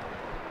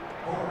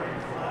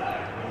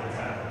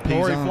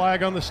 Corey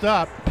Flagg on the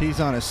stop.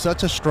 Peasant is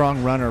such a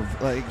strong runner.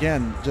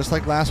 Again, just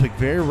like last week,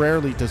 very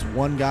rarely does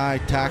one guy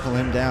tackle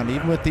him down.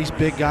 Even with these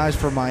big guys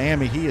from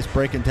Miami, he is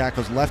breaking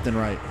tackles left and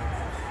right.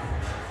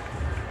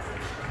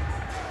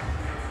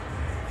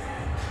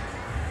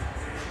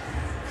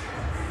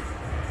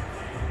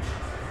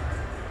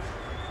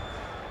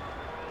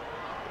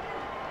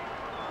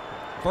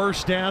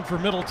 First down for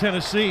Middle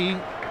Tennessee.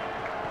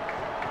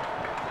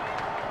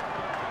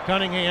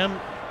 Cunningham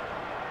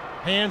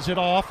hands it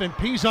off, and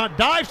Peasant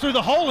dives through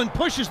the hole and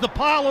pushes the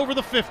pile over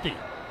the 50.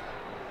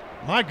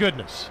 My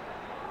goodness.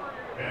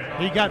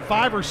 He got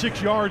 5 or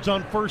 6 yards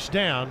on first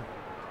down.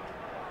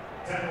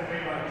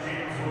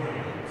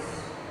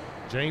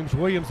 James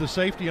Williams, the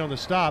safety, on the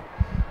stop.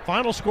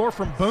 Final score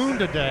from Boone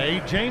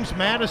today. James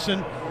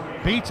Madison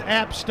beats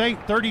App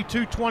State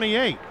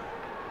 32-28.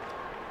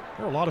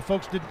 There were a lot of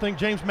folks didn't think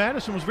James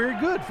Madison was very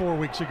good 4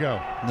 weeks ago.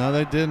 No,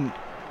 they didn't.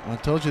 I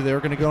told you they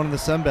were going to go into the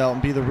Sun Belt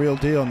and be the real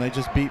deal, and they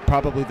just beat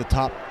probably the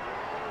top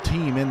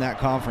team in that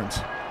conference.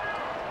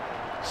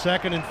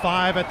 2nd and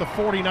 5 at the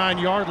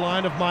 49-yard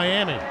line of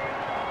Miami.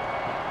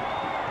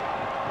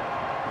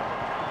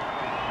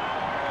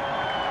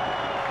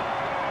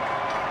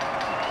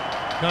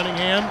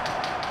 Cunningham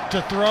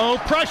to throw,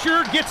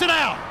 pressure, gets it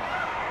out.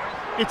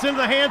 It's in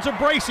the hands of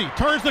Bracy,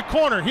 turns the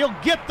corner. He'll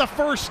get the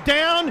first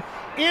down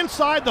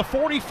inside the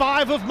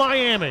 45 of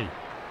Miami.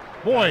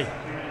 Boy,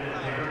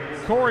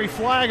 Corey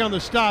Flagg on the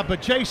stop,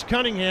 but Chase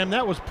Cunningham,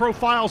 that was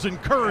profiles in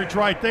courage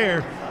right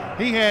there.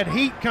 He had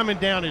heat coming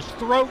down his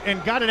throat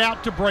and got it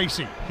out to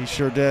Bracey. He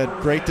sure did.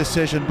 Great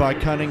decision by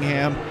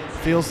Cunningham.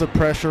 Feels the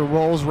pressure,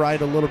 rolls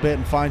right a little bit,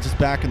 and finds his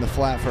back in the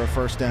flat for a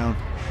first down.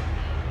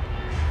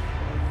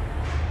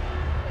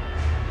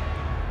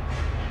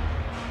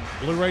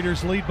 Blue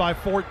Raiders lead by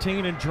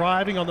 14 and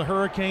driving on the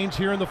Hurricanes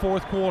here in the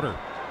fourth quarter.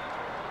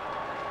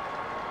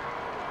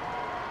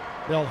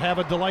 They'll have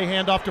a delay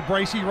handoff to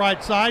Bracey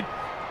right side.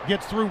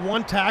 Gets through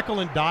one tackle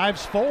and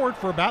dives forward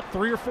for about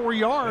 3 or 4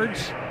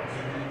 yards.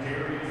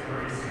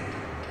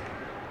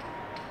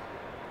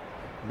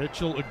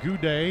 Mitchell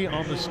Agude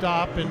on the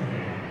stop, and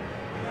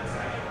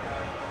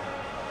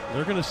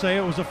they're going to say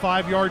it was a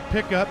 5-yard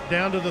pickup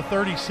down to the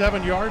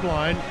 37-yard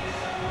line.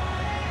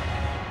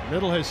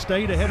 Middle has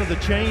stayed ahead of the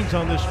chains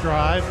on this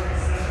drive.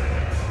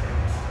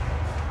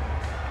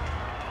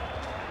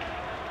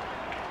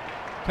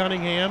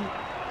 Cunningham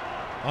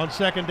on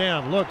second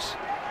down, looks,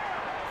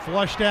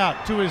 flushed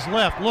out to his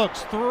left,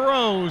 looks,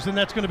 throws, and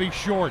that's going to be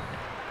short.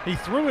 He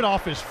threw it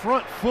off his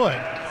front foot,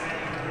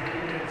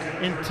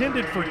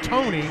 intended for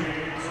Tony,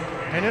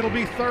 and it'll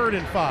be 3rd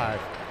and 5.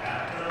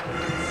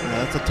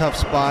 Yeah, that's a tough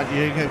spot.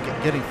 You're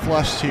getting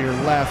flushed to your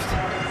left.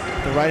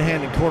 The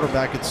right-handed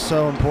quarterback, it's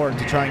so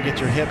important to try and get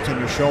your hips and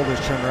your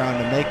shoulders turned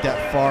around to make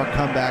that far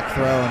comeback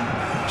throw,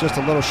 and just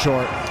a little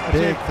short.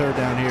 Big 3rd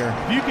down here.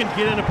 If you can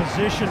get in a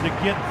position to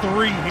get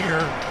 3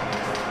 here,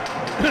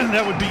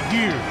 that would be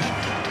huge.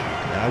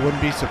 I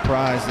wouldn't be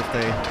surprised if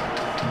they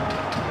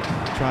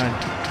try and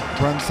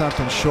run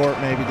something short,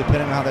 maybe,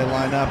 depending on how they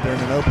line up. They're in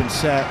an open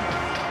set.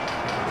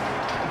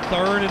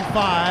 3rd and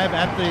 5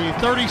 at the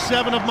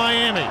 37 of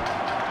Miami.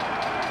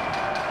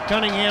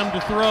 Cunningham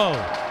to throw.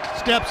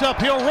 Steps up,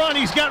 he'll run,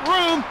 he's got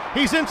room.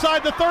 He's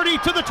inside the 30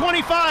 to the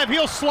 25.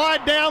 He'll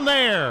slide down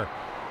there.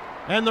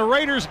 And the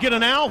Raiders get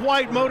an Al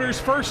White Motors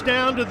first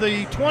down to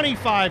the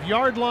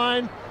 25-yard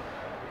line.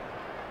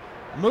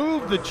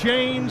 Move the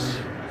chains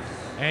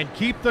and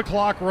keep the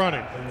clock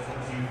running.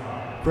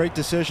 Great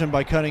decision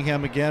by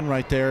Cunningham again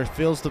right there.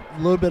 Feels a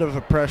little bit of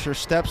a pressure,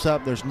 steps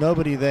up, there's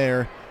nobody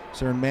there,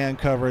 so they're in man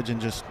coverage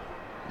and just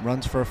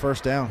runs for a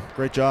first down.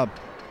 Great job.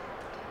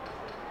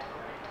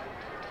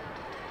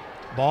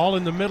 Ball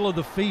in the middle of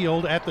the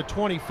field at the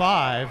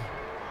 25.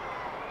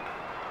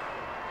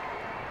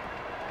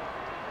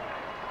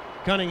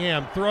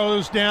 Cunningham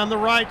throws down the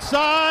right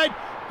side.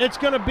 It's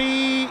going to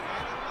be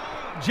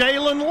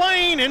Jalen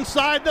Lane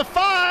inside the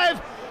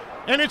 5.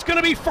 And it's going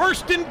to be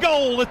 1st and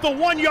goal at the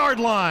 1-yard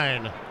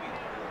line.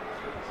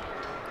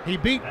 He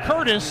beat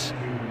Curtis,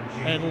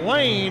 and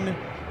Lane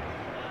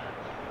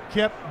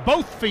kept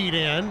both feet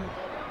in.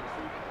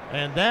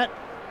 And that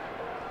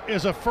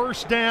is a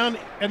first down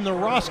in the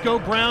Roscoe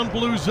Brown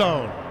Blue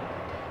Zone.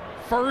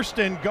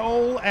 1st and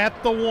goal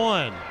at the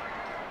 1.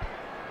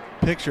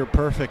 Picture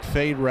perfect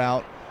fade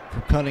route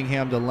from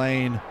Cunningham to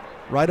Lane.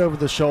 Right over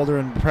the shoulder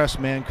in press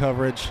man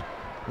coverage.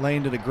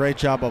 Lane did a great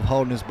job of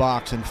holding his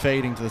box and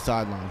fading to the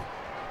sideline.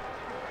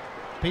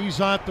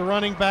 Peasant, the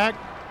running back.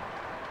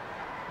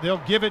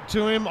 They'll give it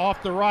to him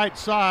off the right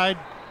side.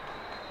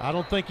 I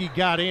don't think he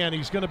got in.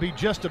 He's going to be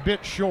just a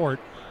bit short.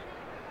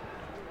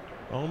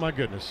 Oh, my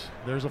goodness.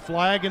 There's a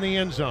flag in the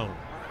end zone.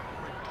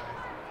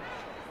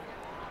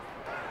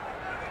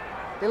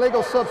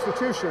 Illegal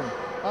substitution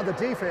on the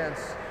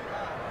defense.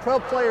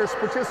 12 players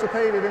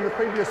participated in the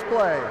previous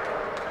play.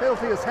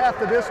 Penalty is half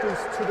the distance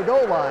to the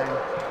goal line.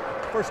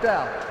 First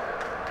down.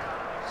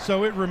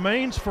 So it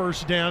remains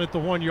first down at the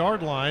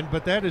 1-yard line,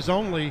 but that is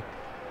only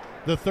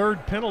the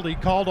 3rd penalty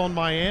called on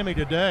Miami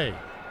today.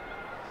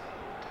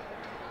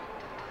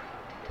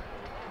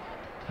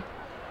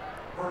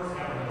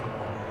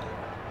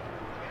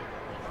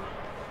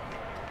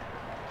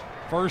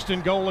 First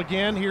and goal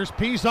again. Here's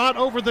Peasant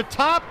over the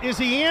top. Is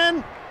he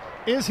in?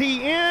 Is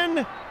he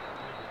in?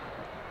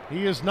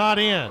 He is not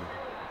in.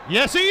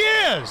 Yes, he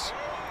is.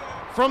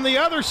 From the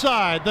other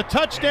side, the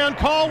touchdown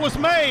call was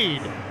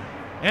made.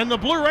 And the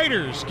Blue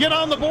Raiders get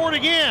on the board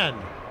again.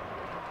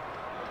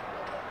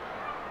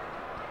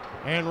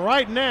 And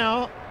right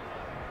now,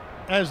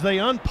 as they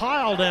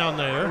unpile down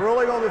there. The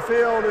ruling on the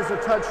field is a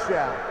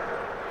touchdown.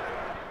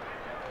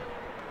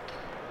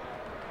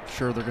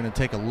 Sure, they're going to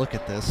take a look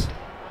at this.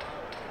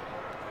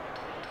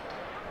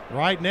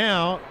 Right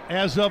now,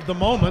 as of the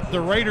moment,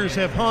 the Raiders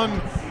have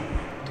hung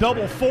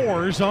double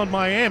 4s on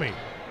Miami.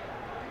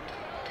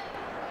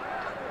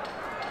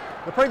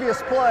 The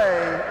previous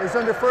play is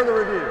under further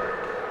review.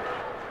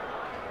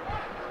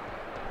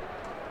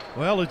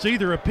 Well, it's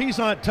either a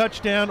Peasant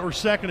touchdown or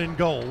 2nd and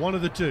goal, one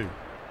of the two.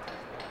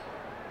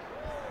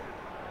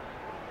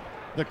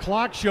 The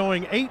clock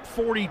showing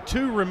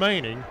 8:42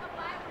 remaining.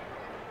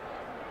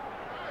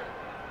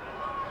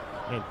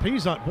 And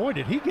Peasant, boy,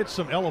 did he get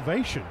some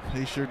elevation.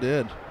 He sure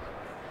did.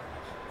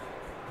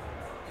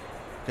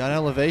 Got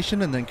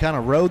elevation and then kind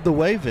of rode the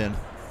wave in.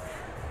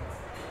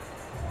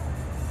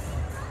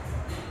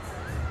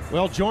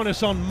 Well, join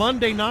us on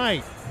Monday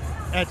night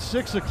at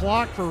 6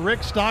 o'clock for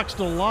Rick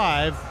Stockstill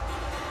Live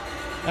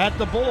at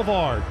the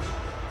Boulevard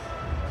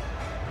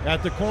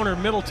at the corner of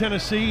Middle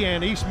Tennessee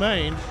and East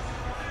Main.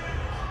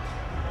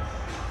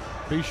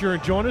 Be sure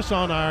and join us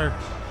on our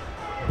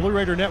Blue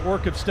Raider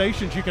network of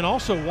stations. You can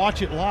also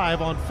watch it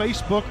live on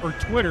Facebook or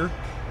Twitter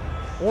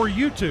or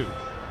YouTube,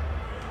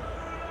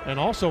 and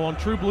also on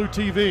True Blue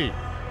TV.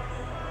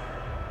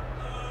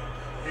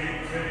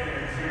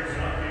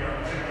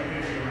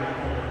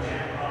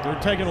 They're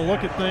taking a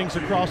look at things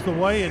across the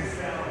way, and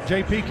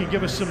JP can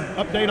give us some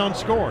update on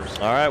scores.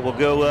 All right, we'll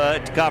go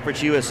to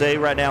Conference USA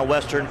right now.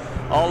 Western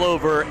all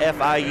over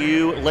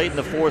FIU late in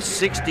the fourth,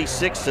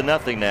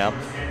 66-0 now.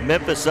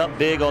 Memphis up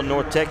big on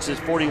North Texas,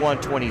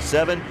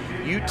 41-27.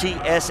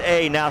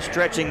 UTSA now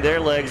stretching their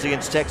legs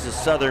against Texas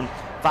Southern.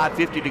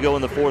 5:50 to go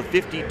in the fourth,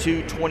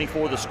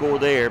 52-24 the score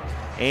there.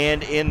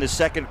 And in the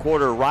second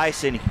quarter,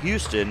 Rice and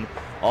Houston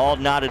all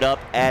knotted up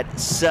at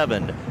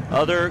 7.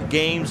 Other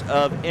games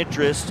of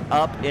interest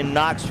up in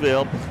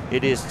Knoxville.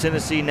 It is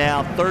Tennessee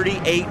now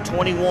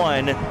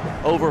 38-21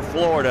 over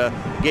Florida.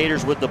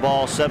 Gators with the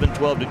ball,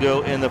 7:12 to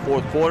go in the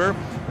fourth quarter.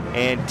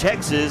 And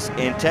Texas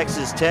and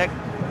Texas Tech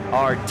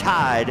are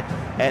tied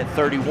at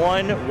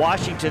 31.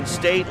 Washington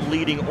State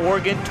leading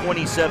Oregon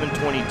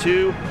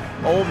 27-22.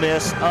 Ole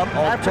Miss up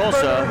on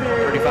Tulsa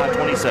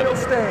 35-27.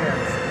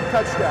 Stands.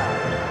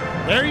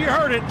 Touchdown. There you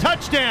heard it.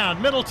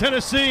 Touchdown, Middle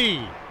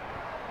Tennessee.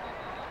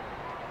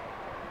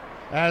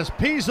 As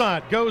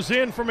Peasant goes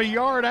in from a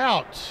yard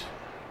out.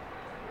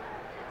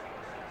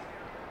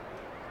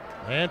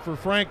 And for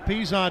Frank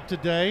Peasant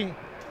today,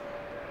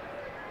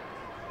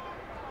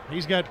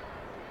 he's got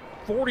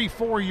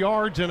 44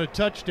 yards and a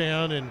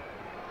touchdown, and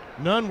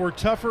none were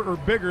tougher or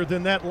bigger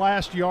than that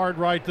last yard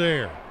right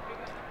there.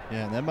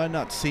 Yeah, and that might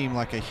not seem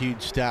like a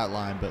huge stat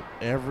line, but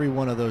every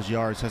one of those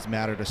yards has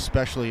mattered,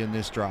 especially in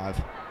this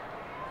drive.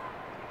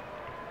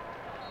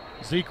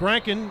 Zeke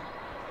Rankin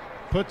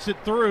puts it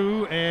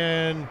through,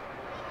 and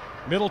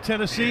Middle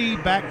Tennessee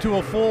back to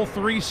a full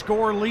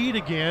 3-score lead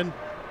again.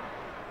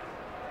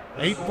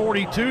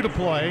 8:42 to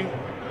play.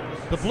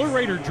 The Blue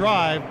Raider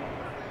drive,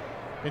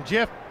 and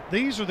Jeff,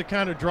 these are the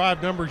kind of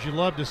drive numbers you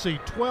love to see.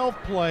 12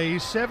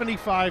 plays,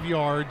 75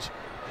 yards,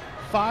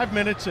 5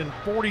 minutes and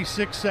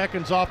 46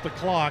 seconds off the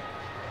clock,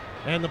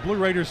 and the Blue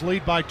Raiders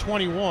lead by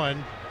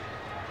 21,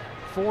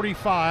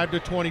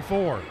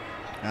 45-24.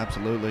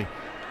 Absolutely.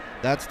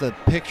 That's the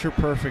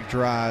picture-perfect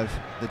drive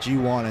that you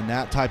want in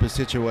that type of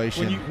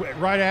situation.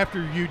 Right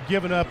after you'd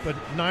given up a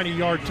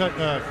 90-yard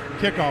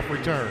kickoff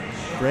return.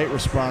 Great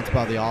response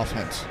by the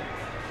offense.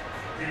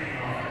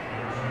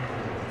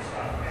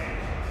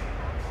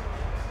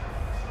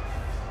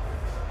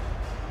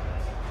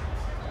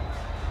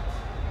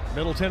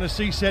 Middle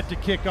Tennessee set to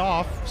kick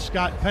off.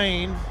 Scott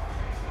Payne.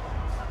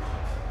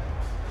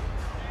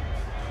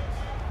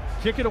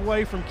 Kick it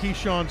away from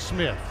Keyshawn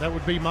Smith. That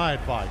would be my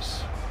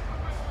advice.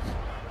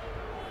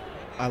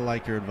 I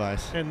like your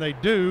advice. And they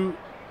do.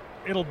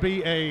 It'll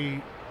be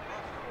a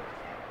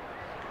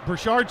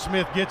Brashard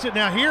Smith gets it.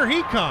 Now here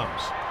he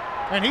comes.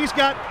 And he's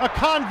got a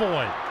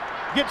convoy.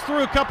 Gets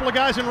through a couple of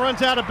guys and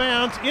runs out of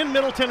bounds in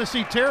Middle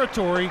Tennessee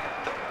territory.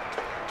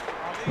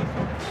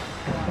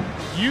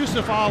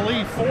 Yusuf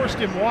Ali forced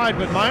him wide,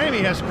 but Miami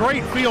has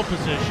great field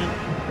position.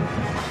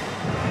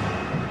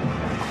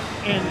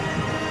 And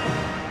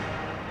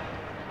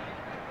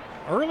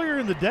earlier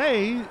in the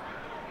day,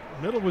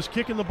 Middle was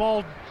kicking the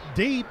ball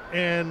deep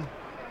and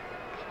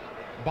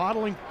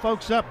bottling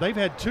folks up. They've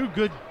had 2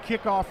 good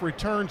kickoff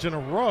returns in a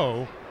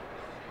row,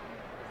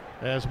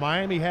 as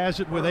Miami has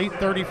it with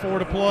 8:34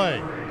 to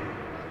play.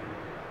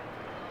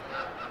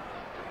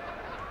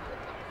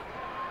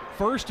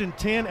 1st and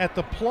 10 at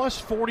the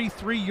plus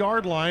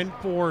 43-yard line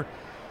for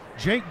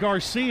Jake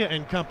Garcia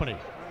and company.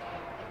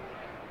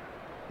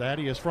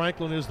 Thaddeus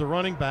Franklin is the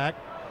running back.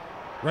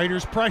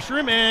 Raiders pressure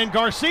him, and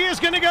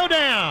Garcia's going to go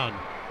down.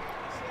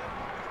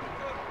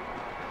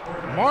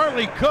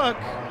 Marley Cook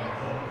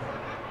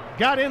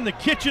got in the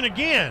kitchen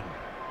again,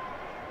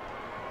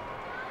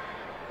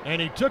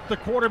 and he took the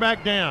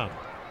quarterback down.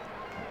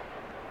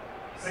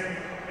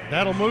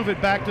 That'll move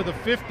it back to the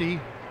 50.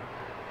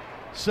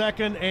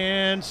 2nd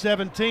and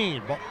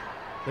 17.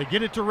 They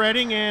get it to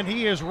Redding, and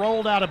he is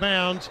rolled out of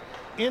bounds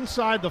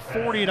inside the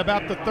 40 at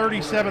about the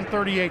 37,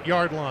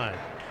 38-yard line.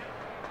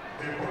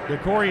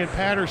 DeCorian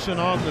Patterson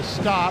on the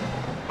stop.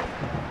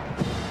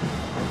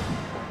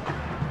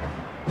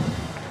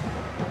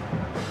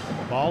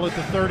 Ball at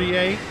the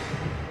 38.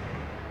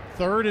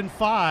 3rd and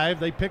 5.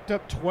 They picked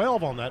up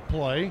 12 on that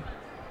play.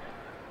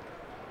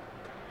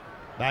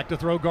 Back to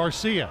throw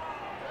Garcia.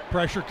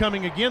 Pressure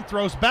coming again,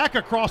 throws back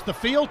across the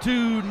field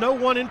to no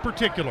one in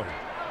particular.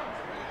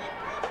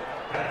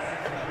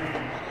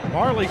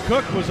 Marley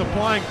Cook was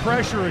applying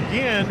pressure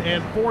again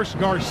and forced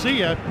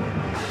Garcia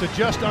to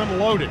just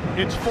unload it.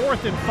 It's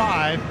 4th and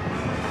 5.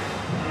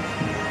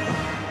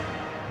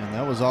 And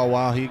that was all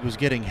while he was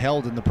getting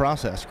held in the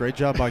process. Great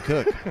job by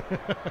Cook.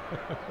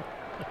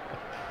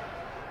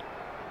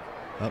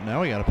 Oh,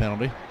 now we got a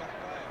penalty.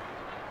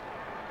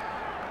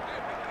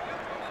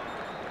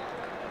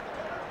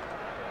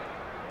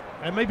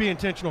 That may be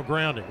intentional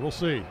grounding. We'll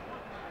see.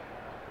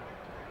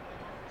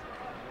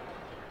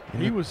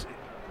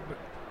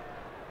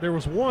 There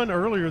was one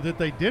earlier that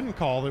they didn't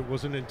call that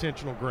was an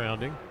intentional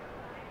grounding.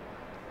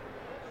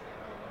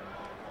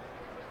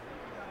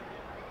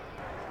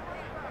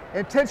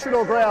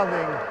 Intentional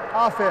grounding,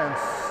 offense.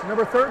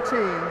 Number 13,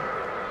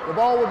 the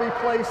ball will be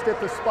placed at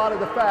the spot of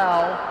the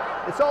foul.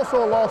 It's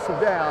also a loss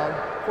of down,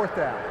 4th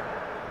down.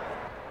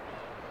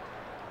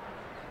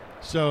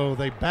 So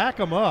they back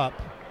them up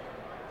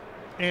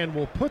and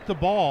will put the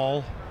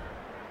ball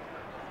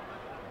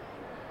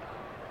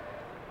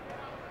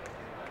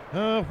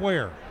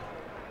where?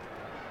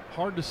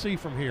 Hard to see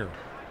from here.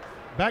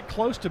 Back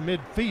close to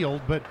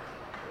midfield, but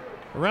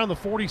around the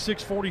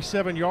 46,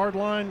 47 yard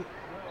line.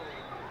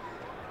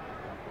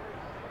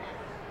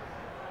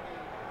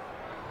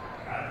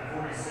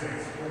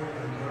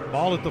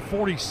 Ball at the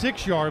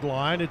 46 yard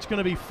line. It's going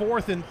to be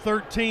 4th and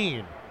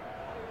 13.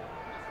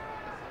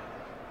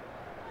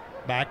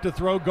 Back to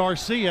throw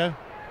Garcia.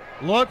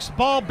 Looks,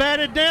 ball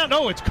batted down.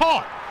 Oh, it's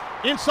caught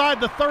inside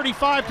the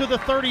 35 to the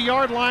 30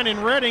 yard line,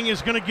 and Redding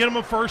is going to get him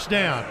a first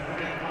down.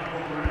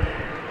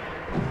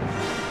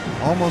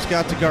 Almost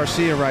got to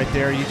Garcia right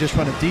there. You just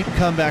run a deep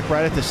comeback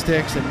right at the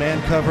sticks and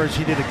man coverage.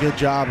 He did a good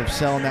job of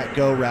selling that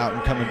go route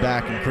and coming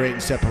back and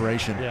creating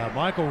separation. Yeah,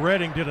 Michael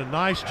Redding did a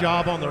nice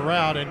job on the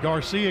route, and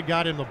Garcia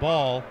got him the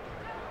ball.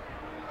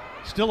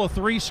 Still a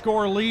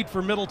 3-score lead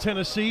for Middle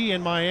Tennessee,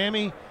 and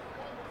Miami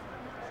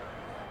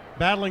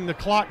battling the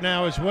clock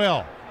now as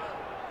well.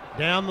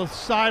 Down the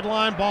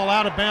sideline, ball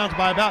out of bounds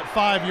by about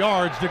 5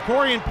 yards.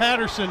 DeCorian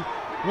Patterson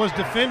was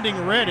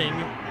defending Redding.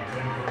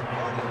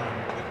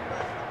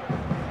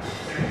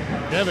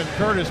 Devin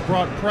Curtis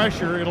brought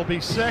pressure. It'll be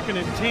 2nd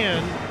and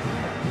 10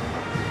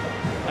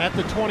 at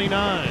the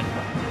 29.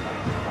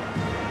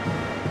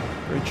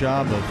 Great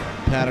job of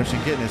Patterson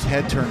getting his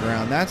head turned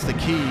around. That's the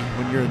key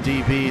when you're a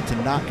DB, to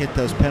not get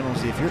those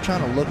penalties. If you're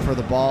trying to look for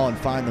the ball and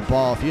find the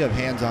ball, if you have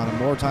hands on them,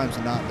 more times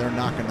than not, they're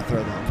not going to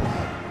throw that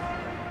flag.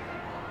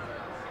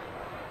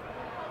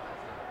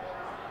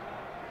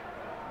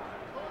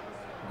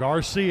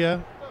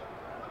 Garcia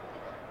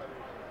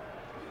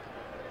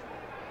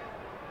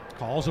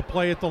calls a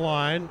play at the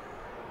line.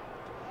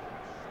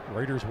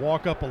 Raiders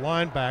walk up a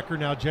linebacker.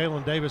 Now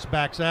Jalen Davis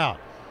backs out.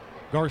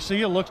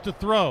 Garcia looks to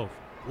throw.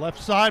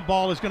 Left side,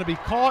 ball is going to be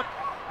caught,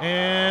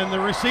 and the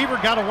receiver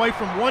got away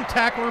from one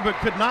tackler but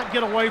could not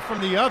get away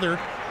from the other.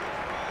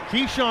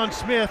 Keyshawn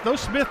Smith, those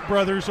Smith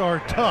brothers are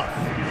tough.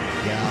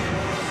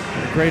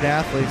 Yeah, they're great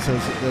athletes,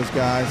 those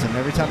guys, and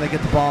every time they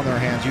get the ball in their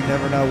hands, you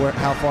never know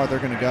how far they're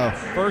going to go.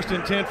 1st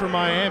and 10 for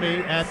Miami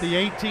at the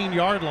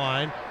 18-yard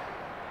line.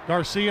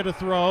 Garcia to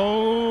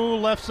throw,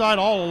 left side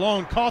all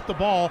alone, caught the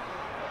ball,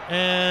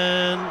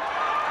 and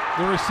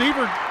the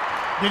receiver,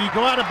 did he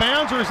go out of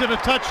bounds or is it a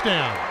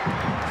touchdown?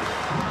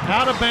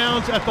 Out of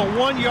bounds at the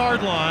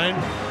 1-yard line.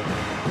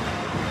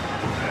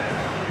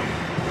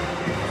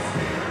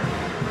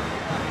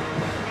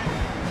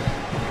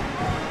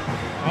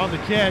 On the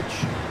catch,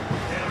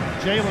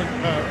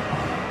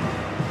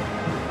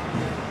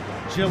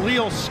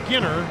 Jaleel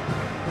Skinner.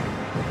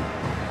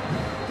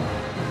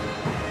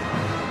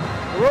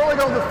 Rolling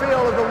on the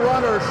field of the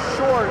runner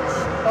short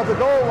of the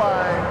goal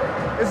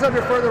line is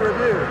under further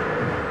review.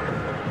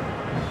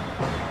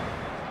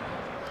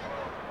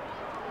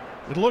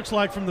 It looks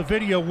like from the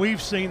video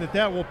we've seen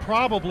that will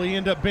probably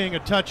end up being a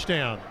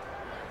touchdown.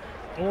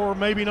 Or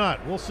maybe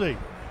not. We'll see.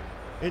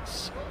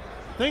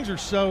 Things are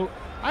so...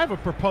 I have a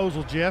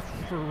proposal, Jeff,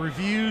 for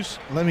reviews.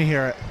 Let me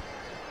hear it.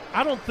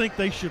 I don't think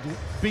they should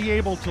be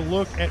able to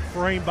look at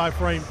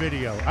frame-by-frame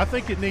video. I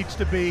think it needs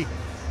to be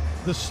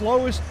the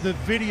slowest the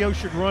video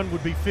should run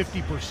would be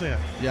 50%.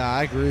 Yeah,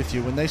 I agree with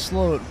you. When they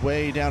slow it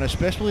way down,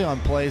 especially on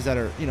plays that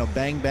are,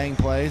 bang-bang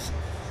plays,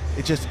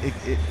 it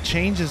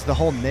changes the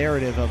whole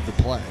narrative of the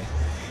play.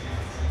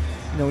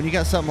 When you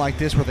got something like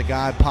this where the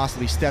guy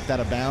possibly stepped out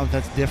of bounds,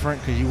 that's different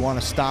because you want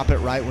to stop it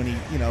right when he,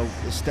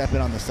 is stepping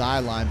on the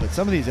sideline. But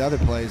some of these other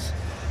plays,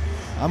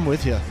 I'm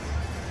with you.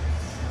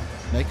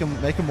 Make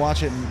them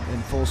watch it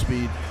in full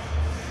speed.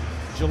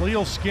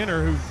 Jaleel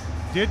Skinner, who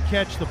did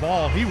catch the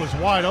ball, he was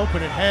wide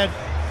open and had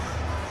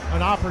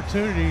an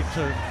opportunity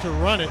to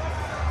run it.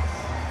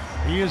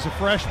 He is a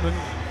freshman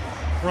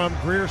from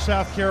Greer,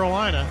 South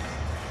Carolina.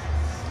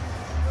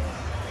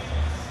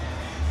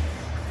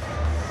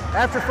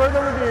 After further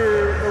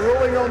review, the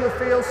ruling on the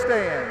field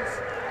stands.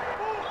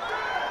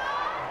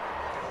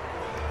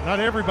 Not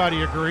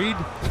everybody agreed.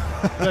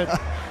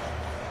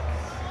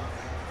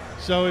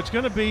 So it's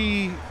going to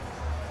be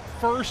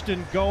 1st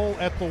and goal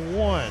at the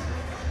 1.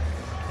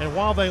 And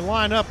while they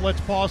line up, let's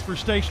pause for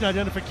station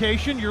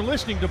identification. You're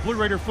listening to Blue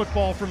Raider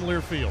football from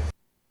Learfield.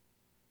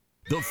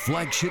 The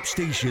flagship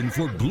station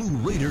for Blue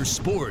Raider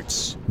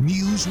sports.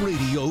 News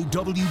Radio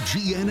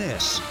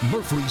WGNS,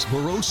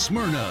 Murfreesboro,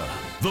 Smyrna.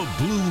 The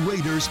Blue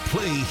Raiders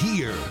play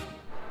here.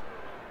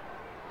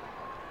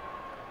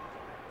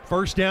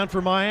 First down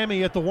for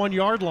Miami at the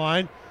 1-yard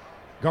line.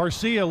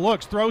 Garcia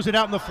looks, throws it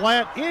out in the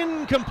flat.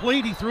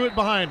 Incomplete. He threw it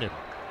behind him.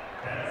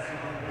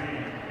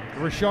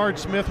 Rashard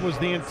Smith was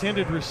the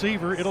intended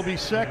receiver. It'll be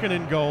 2nd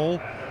and goal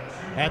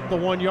at the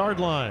 1-yard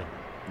line.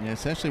 Yeah,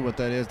 essentially what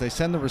that is, they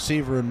send the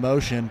receiver in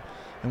motion,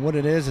 and what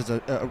it is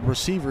a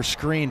receiver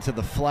screen to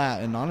the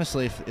flat. And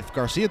honestly, if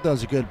Garcia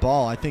does a good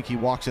ball, I think he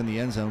walks in the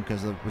end zone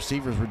because the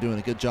receivers were doing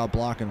a good job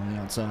blocking on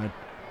the outside.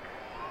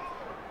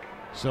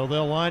 So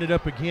they'll line it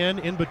up again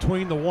in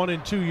between the 1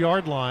 and 2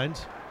 yard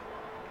lines.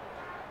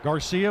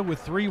 Garcia with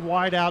 3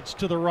 wideouts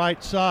to the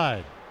right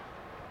side.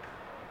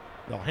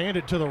 They'll hand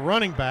it to the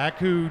running back,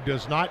 who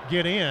does not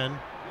get in.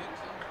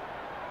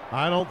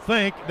 I don't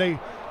think.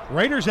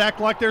 Raiders act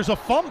like there's a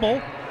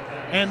fumble,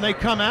 and they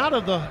come out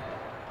of the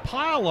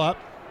pile-up,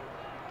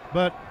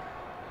 but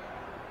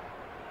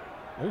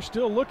they're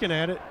still looking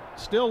at it.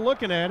 The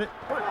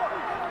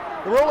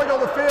ruling on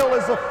the field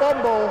is a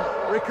fumble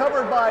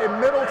recovered by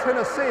Middle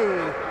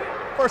Tennessee.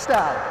 First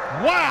down.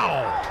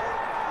 Wow!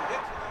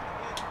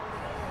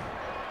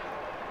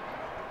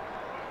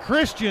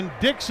 Christian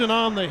Dixon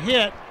on the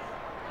hit,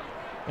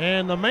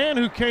 and the man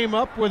who came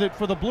up with it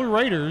for the Blue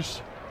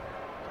Raiders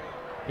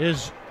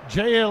is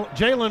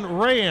Jalen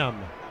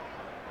Ram.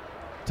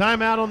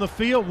 Timeout on the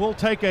field. We'll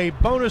take a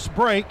bonus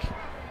break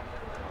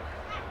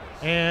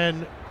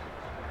and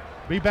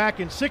be back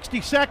in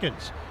 60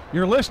 seconds.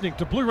 You're listening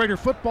to Blue Raider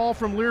football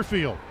from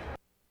Learfield.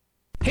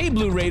 Hey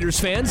Blue Raiders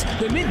fans,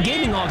 the Mint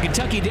Gaming Hall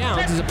Kentucky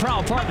Downs is a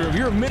proud partner of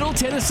your Middle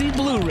Tennessee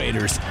Blue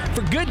Raiders.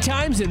 For good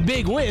times and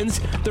big wins,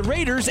 the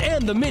Raiders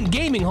and the Mint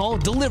Gaming Hall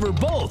deliver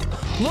both.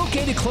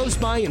 Located close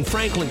by in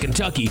Franklin,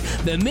 Kentucky,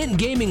 the Mint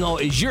Gaming Hall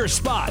is your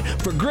spot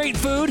for great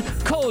food,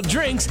 cold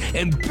drinks,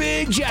 and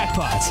big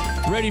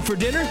jackpots. Ready for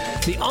dinner?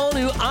 The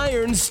all-new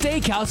Iron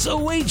Steakhouse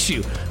awaits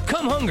you.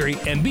 Come hungry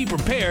and be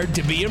prepared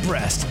to be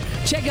impressed.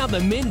 Check out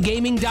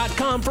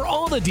themintgaming.com for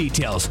all the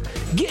details.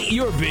 Get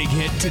your big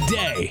hit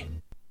today.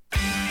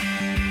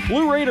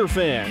 Blue Raider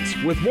fans,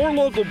 with more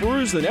local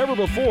brews than ever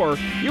before,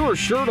 you are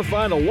sure to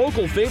find a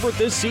local favorite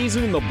this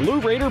season in the Blue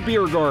Raider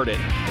Beer Garden.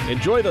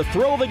 Enjoy the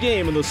thrill of the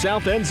game in the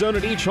south end zone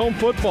at each home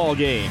football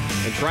game,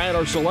 and try out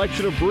our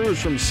selection of brews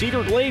from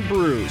Cedar Glade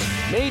Brews,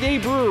 Mayday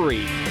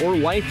Brewery, or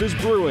Life is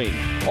Brewing,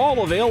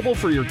 all available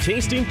for your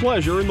tasting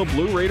pleasure in the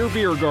Blue Raider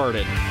Beer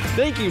Garden.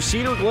 Thank you,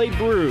 Cedar Glade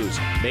Brews,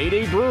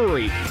 Mayday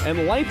Brewery,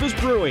 and Life is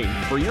Brewing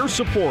for your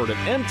support of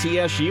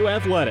MTSU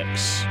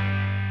Athletics.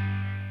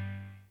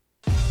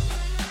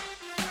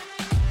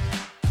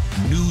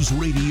 News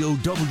Radio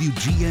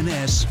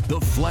WGNS, the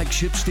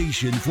flagship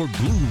station for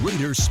Blue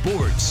Raider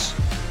sports.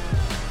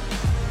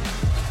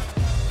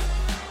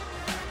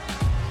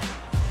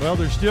 Well,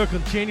 they're still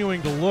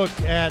continuing to look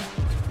at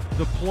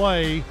the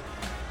play,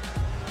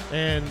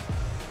 and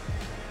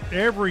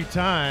every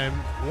time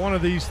one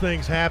of these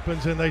things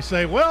happens and they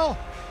say, well,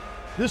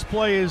 this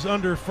play is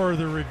under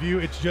further review,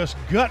 it's just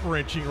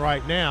gut-wrenching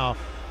right now.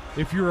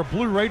 If you're a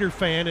Blue Raider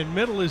fan and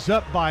Middle is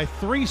up by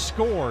 3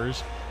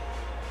 scores,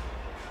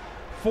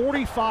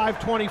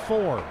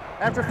 45-24.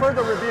 After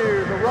further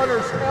review, the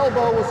runner's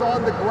elbow was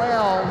on the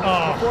ground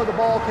before the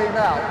ball came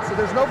out. So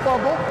there's no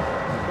fumble.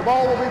 The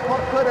ball will be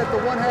put at the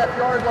 1/2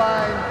 yard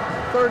line,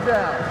 3rd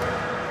down.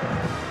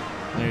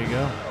 There you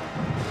go.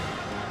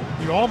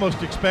 You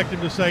almost expect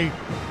him to say,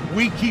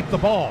 we keep the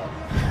ball.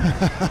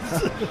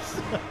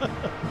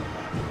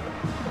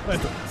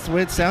 That's the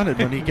way it sounded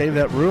when he gave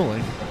that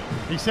ruling.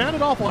 He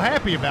sounded awful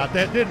happy about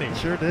that, didn't he?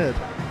 Sure did.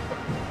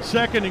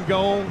 2nd and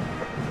goal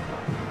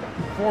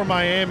for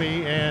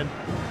Miami, and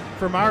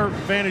from our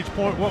vantage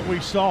point, what we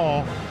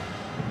saw,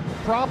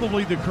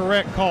 probably the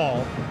correct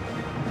call.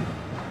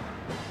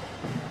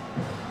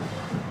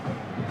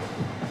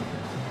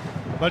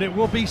 But it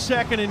will be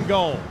 2nd and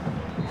goal,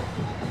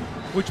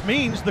 which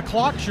means the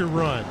clock should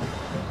run.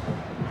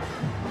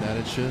 That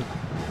it should.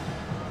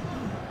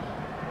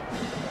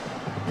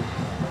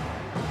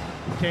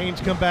 Canes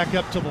come back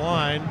up to the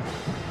line.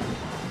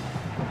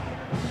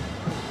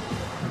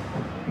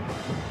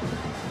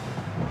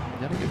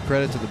 Gotta give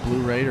credit to the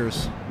Blue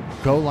Raiders.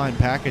 Goal line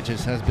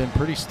packages has been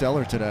pretty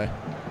stellar today,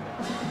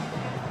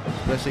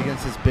 especially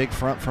against this big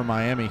front from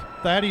Miami.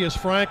 Thaddeus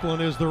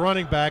Franklin is the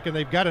running back, and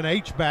they've got an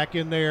H-back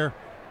in there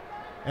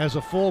as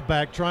a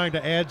fullback, trying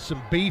to add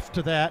some beef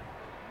to that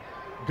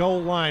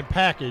goal line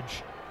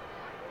package.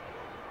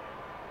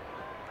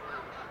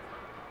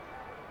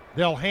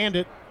 They'll hand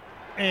it,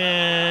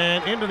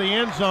 and into the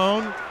end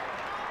zone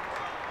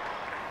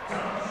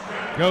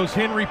goes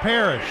Henry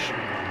Parrish.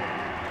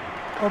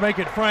 Or make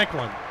it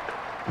Franklin.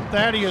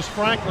 Thaddeus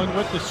Franklin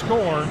with the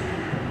score.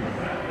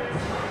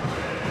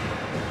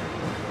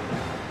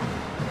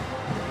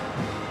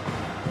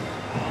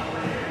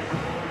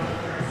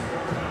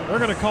 They're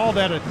going to call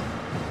that a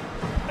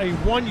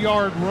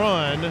 1-yard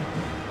run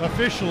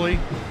officially.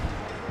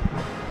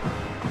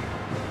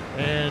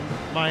 And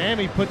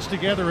Miami puts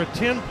together a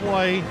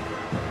 10-play,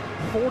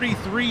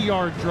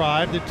 43-yard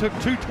drive that took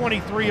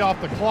 2:23 off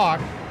the clock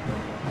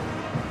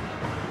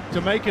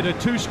to make it a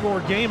 2-score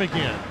game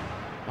again.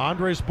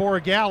 Andres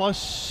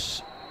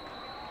Borregales,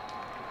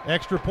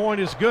 extra point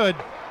is good.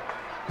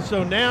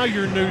 So now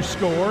your new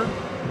score,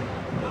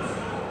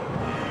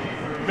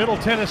 Middle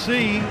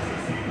Tennessee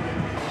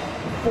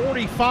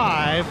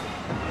 45,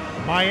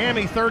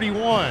 Miami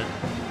 31.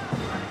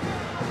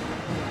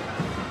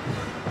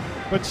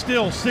 But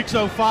still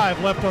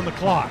 6:05 left on the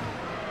clock.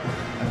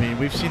 I mean,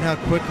 we've seen how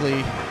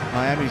quickly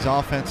Miami's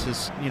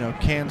offenses,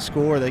 can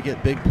score. They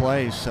get big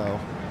plays, so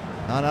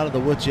not out of the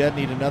woods yet.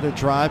 Need another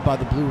drive by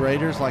the Blue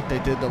Raiders like they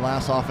did the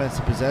last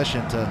offensive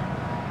possession to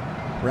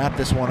wrap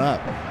this one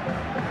up.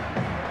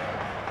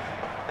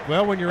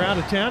 Well, when you're out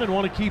of town and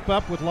want to keep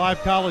up with live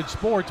college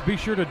sports, be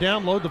sure to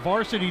download the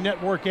Varsity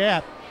Network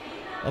app,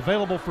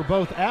 available for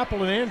both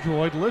Apple and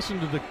Android. Listen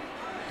to the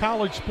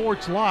college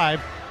sports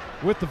live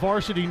with the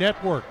Varsity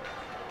Network.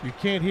 You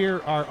can't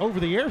hear our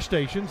over-the-air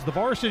stations. The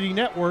Varsity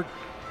Network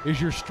is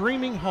your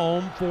streaming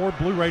home for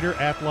Blue Raider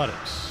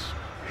athletics.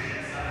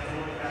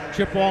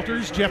 Chip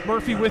Walters, Jeff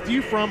Murphy with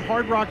you from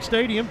Hard Rock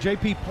Stadium.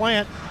 JP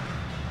Plant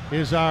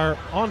is our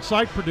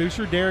on-site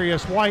producer.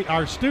 Darius White,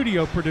 our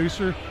studio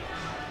producer.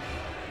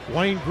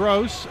 Wayne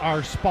Gross,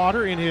 our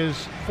spotter in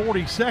his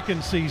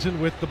 42nd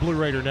season with the Blue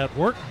Raider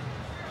Network.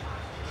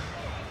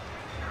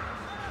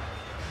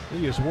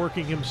 He is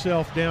working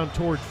himself down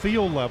toward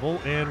field level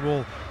and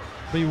will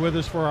be with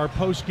us for our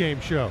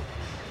post-game show.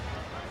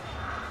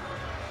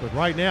 But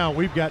right now,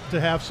 we've got to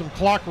have some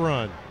clock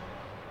run.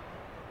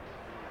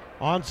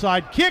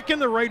 Onside kick,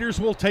 and the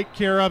Raiders will take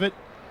care of it.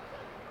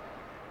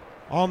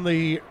 It'll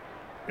be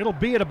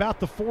at about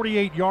the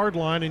 48-yard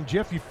line, and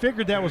Jeff, you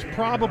figured that was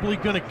probably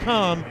going to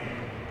come,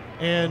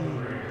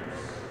 and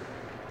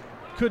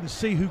couldn't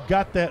see who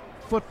got that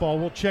football.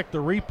 We'll check the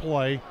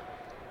replay.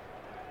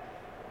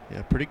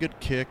 Yeah, pretty good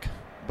kick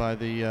by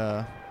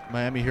the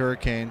Miami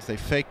Hurricanes. They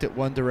faked it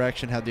one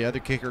direction, had the other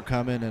kicker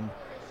come in, and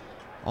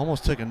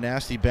almost took a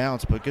nasty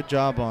bounce, but good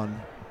job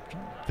on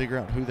trying to figure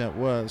out who that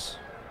was.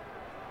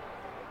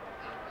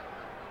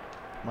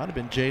 Might have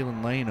been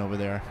Jalen Lane over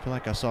there. I feel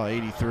like I saw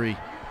 83.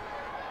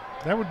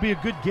 That would be a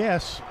good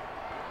guess.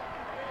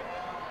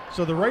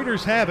 So the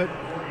Raiders have it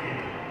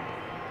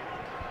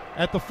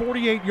at the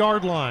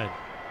 48-yard line.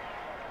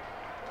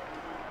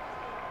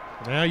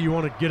 Now you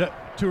want to get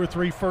up 2 or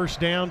 3 first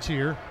downs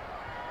here.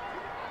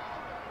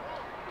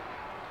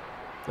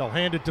 They'll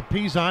hand it to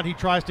Pizant. He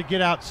tries to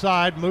get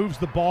outside, moves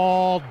the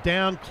ball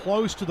down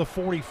close to the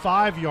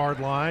 45-yard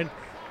line.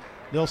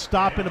 They'll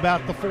stop in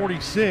about the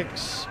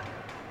 46.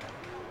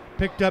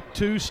 Picked up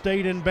 2,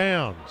 stayed in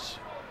bounds.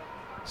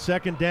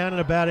 Second down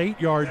and about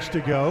 8 yards to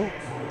go.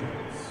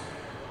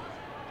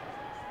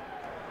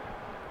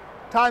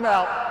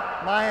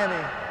 Timeout,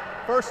 Miami.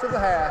 First of the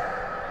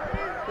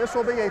half. This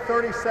will be a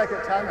 30-second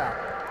timeout.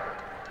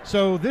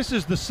 So this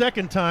is the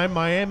second time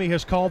Miami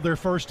has called their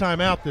first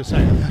timeout this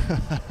half.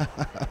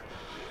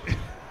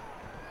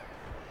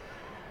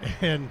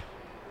 And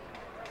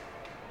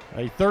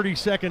a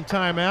 30-second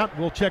timeout.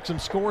 We'll check some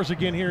scores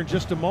again here in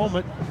just a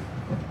moment.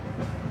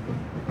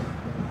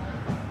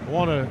 I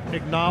want to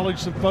acknowledge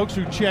some folks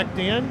who checked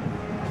in.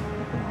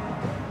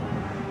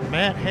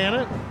 Matt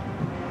Hanna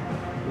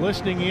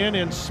listening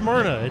in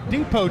Smyrna at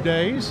Depot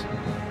Days.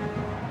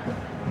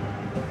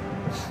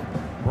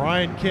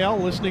 Brian Kell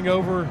listening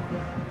over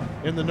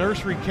in the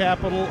nursery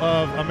capital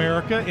of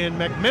America in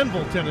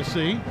McMinnville,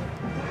 Tennessee.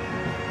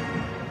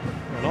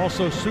 And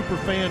also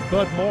superfan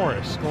Bud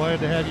Morris. Glad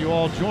to have you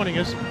all joining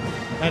us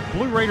at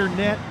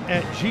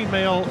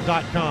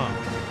BlueRaiderNet@gmail.com.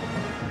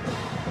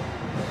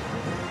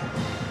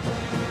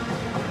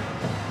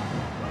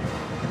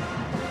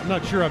 I'm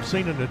not sure I've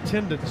seen an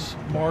attendance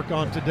mark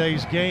on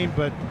today's game,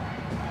 but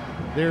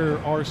there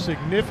are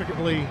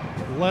significantly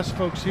less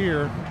folks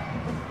here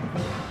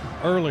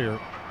earlier.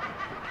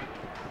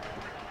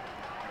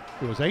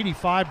 It was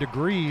 85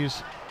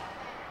 degrees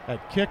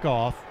at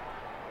kickoff.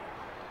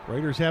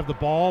 Raiders have the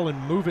ball and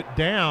move it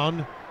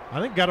down. I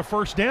think got a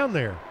first down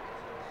there.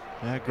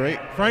 Yeah, great.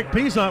 Frank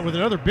Pizant with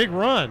another big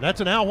run.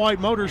 That's an Al White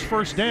Motors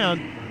first down,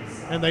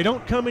 and they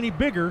don't come any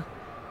bigger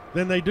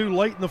than they do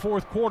late in the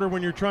fourth quarter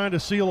when you're trying to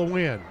seal a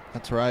win.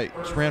 That's right.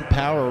 Just ran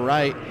power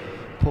right,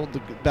 pulled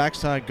the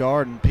backside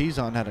guard, and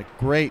Pizant had a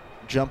great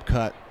jump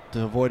cut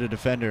to avoid a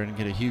defender and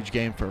get a huge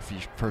gain for a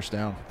first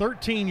down.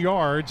 13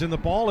 yards and the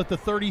ball at the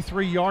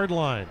 33-yard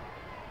line.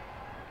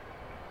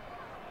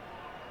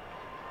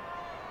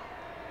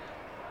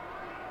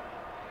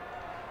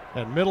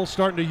 And Middle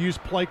starting to use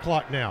play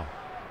clock now.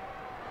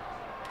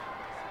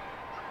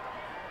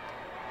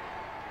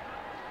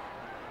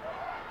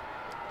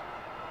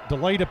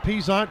 Delay to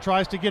Pizant,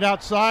 tries to get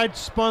outside,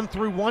 spun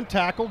through one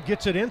tackle,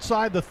 gets it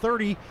inside the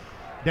 30,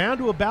 down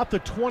to about the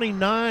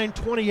 29,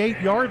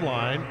 28-yard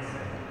line.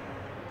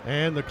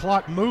 And the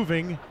clock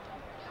moving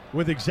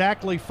with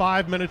exactly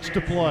 5 minutes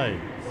to play.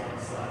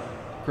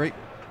 Great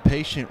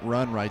patient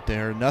run right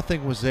there.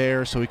 Nothing was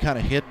there, so he kind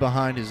of hid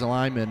behind his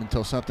lineman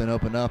until something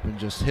opened up and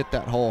just hit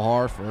that hole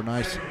hard for a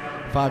nice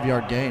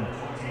 5-yard gain.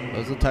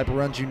 Those are the type of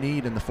runs you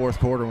need in the fourth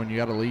quarter when you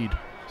got a lead.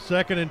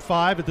 2nd and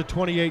 5 at the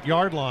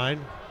 28-yard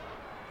line.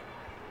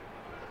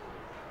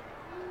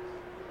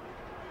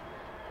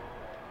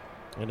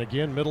 And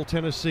again, Middle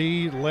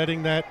Tennessee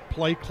letting that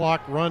play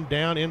clock run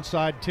down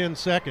inside 10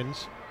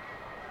 seconds.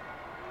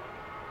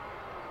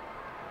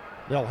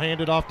 They'll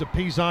hand it off to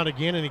Pizant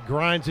again, and he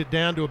grinds it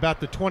down to about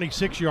the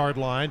 26-yard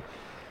line.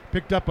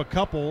 Picked up a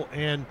couple,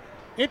 and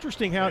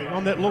interesting how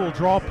on that little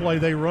draw play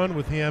they run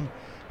with him,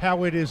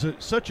 how it is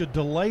such a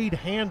delayed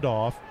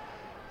handoff,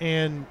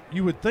 and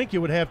you would think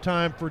you would have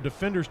time for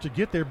defenders to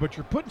get there, but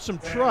you're putting some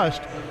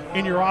trust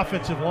in your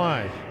offensive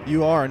line.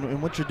 You are, and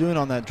what you're doing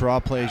on that draw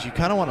play is you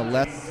kind of want to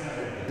let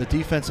the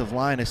defensive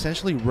line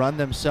essentially run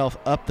themselves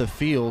up the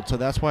field, so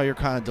that's why you're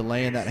kind of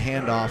delaying that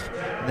handoff.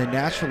 And they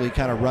naturally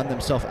kind of run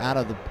themselves out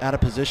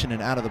of position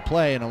and out of the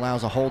play, and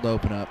allows a hole to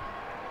open up.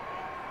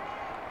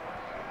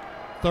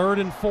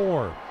 3rd and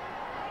 4.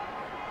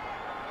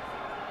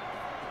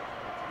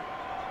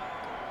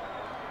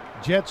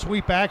 Jet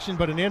sweep action,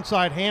 but an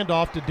inside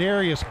handoff to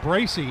Darius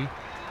Bracey.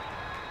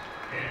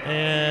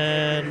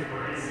 And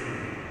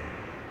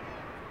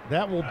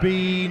that will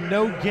be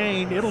no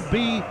gain. It'll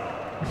be,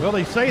 well,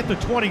 they say at the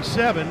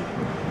 27.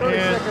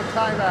 30-second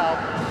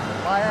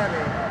timeout,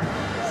 Miami.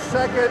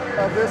 2nd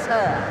of this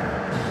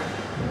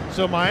half.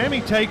 So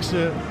Miami takes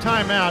a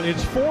timeout.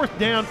 It's 4th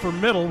down for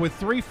Middle with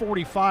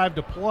 3:45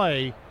 to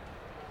play.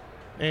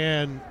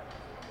 And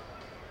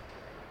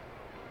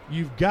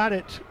you've got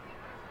it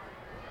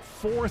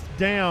 4th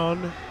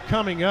down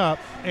coming up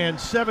and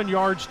 7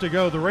 yards to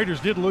go. The Raiders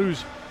did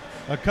lose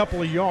a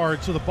couple of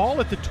yards. So the ball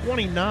at the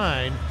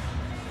 29,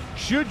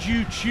 should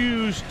you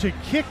choose to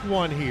kick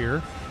one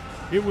here,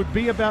 it would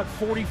be about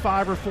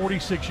 45 or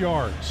 46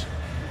 yards.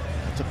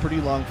 It's a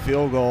pretty long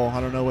field goal. I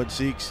don't know what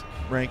Zeke's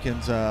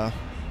Rankin's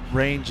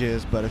range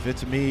is, but if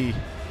it's me,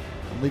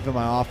 I'm leaving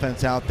my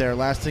offense out there.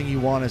 Last thing you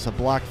want is a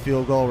blocked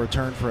field goal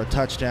return for a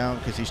touchdown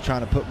because he's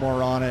trying to put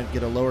more on it,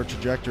 get a lower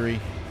trajectory.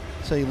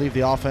 So you leave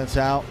the offense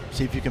out,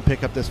 see if you can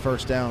pick up this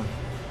 1st down.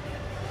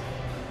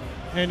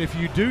 And if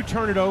you do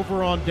turn it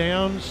over on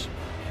downs,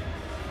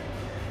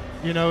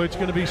 you know, it's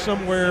going to be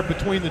somewhere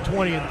between the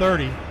 20 and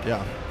 30.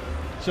 Yeah.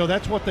 So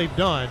that's what they've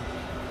done.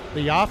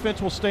 The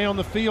offense will stay on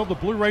the field. The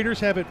Blue Raiders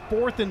have it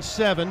 4th and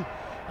 7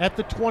 at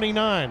the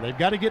 29. They've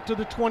got to get to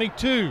the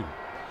 22.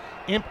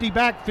 Empty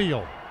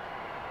backfield.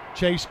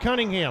 Chase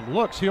Cunningham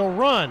looks, he'll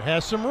run,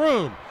 has some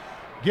room.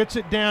 Gets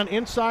it down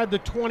inside the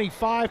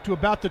 25 to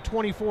about the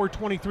 24,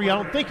 23. I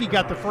don't think he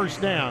got the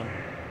 1st down.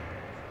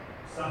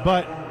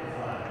 But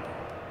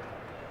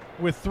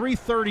with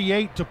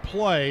 3:38 to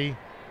play,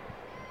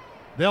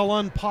 they'll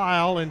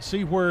unpile and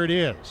see where it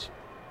is.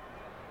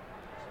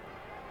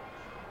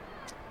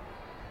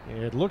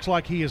 It looks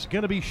like he is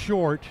going to be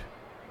short.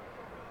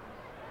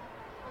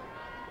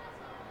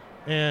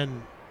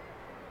 And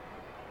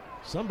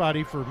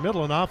somebody for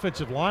Middle, an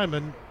offensive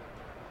lineman,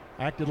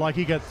 acted like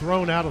he got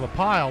thrown out of the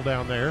pile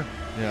down there.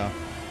 Yeah.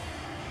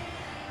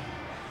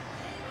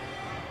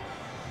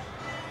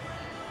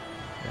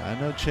 I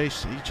know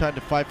Chase, he tried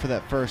to fight for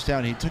that 1st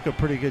down. He took a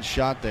pretty good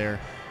shot there.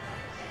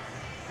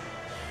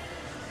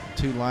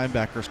 2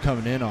 linebackers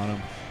coming in on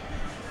him.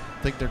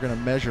 I think they're going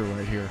to measure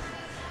right here.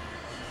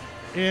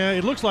 Yeah,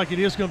 it looks like it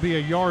is going to be a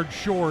yard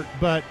short,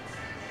 but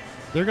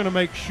they're going to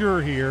make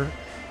sure here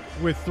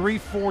with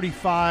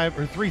 3:45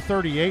 or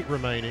 3:38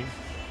 remaining.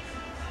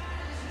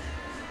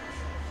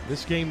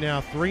 This game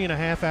now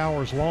 3.5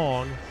 hours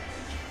long.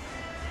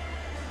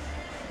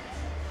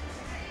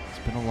 It's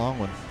been a long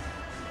one.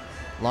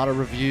 A lot of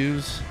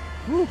reviews.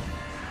 Whew.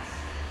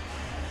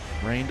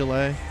 Rain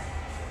delay.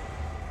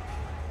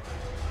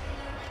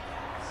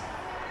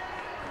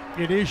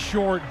 It is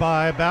short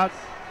by about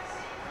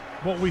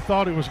what we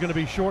thought it was going to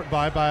be short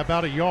by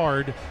about a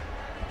yard.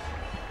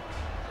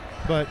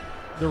 But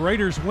the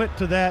Raiders went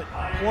to that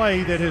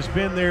play that has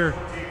been their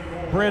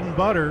bread and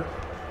butter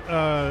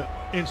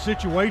in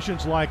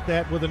situations like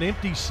that, with an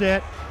empty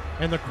set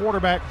and the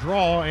quarterback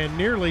draw, and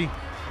nearly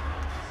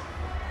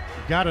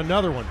got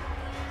another one.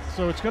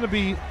 So it's going to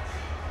be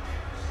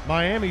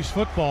Miami's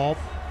football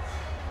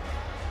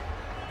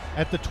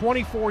at the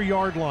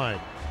 24-yard line.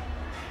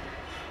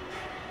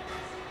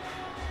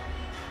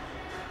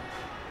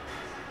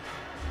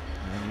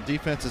 And your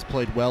defense has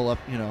played well up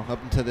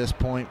until this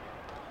point.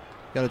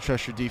 Got to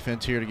trust your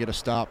defense here to get a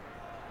stop,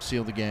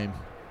 seal the game.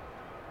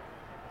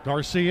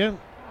 Garcia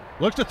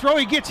looks to throw.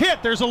 He gets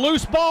hit. There's a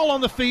loose ball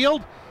on the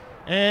field,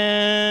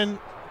 and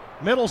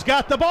Middle's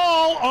got the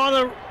ball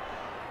on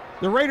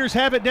the Raiders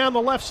have it down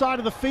the left side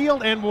of the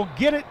field and will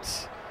get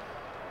it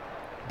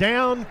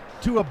down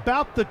to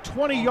about the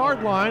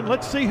 20-yard line.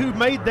 Let's see who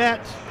made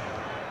that,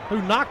 who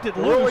knocked it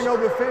loose. Rolling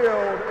over the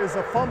field is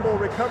a fumble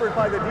recovered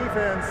by the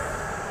defense.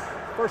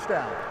 1st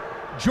down.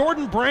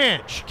 Jordan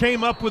Branch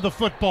came up with the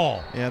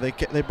football. Yeah,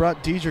 they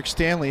brought Dedrick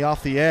Stanley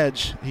off the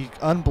edge. He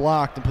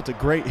unblocked and puts a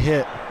great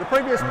hit. The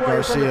previous play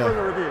is under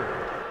further review.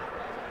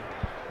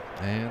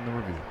 And the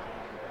review.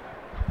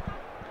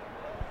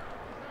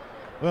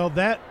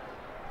 Well,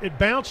 it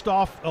bounced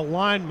off a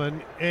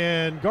lineman,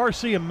 and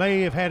Garcia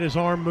may have had his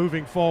arm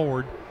moving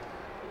forward.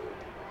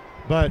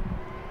 But,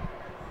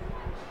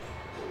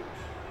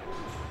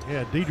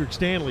 yeah, Dedrick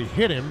Stanley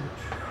hit him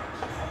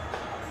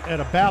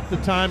at about the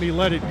time he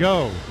let it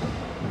go.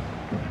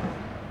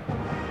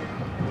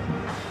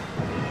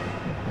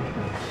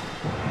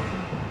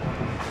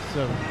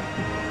 So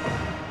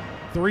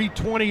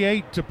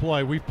 3:28 to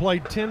play. We've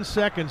played 10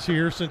 seconds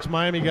here since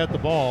Miami got the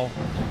ball.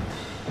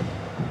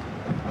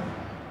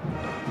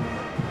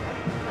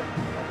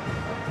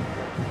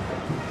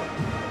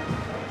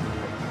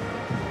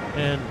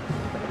 And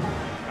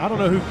I don't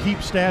know who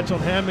keeps stats on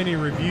how many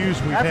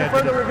reviews we've had. After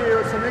further review,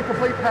 it's an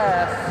incomplete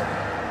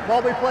pass.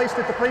 Ball be placed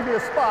at the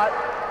previous spot.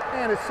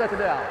 And it's second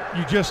down.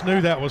 You just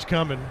knew that was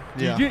coming.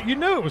 Yeah. You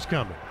knew it was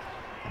coming.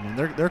 I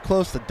mean, they're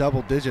close to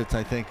double digits,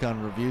 I think,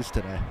 on reviews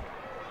today.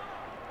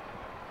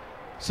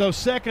 So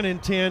 2nd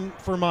and 10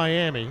 for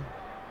Miami.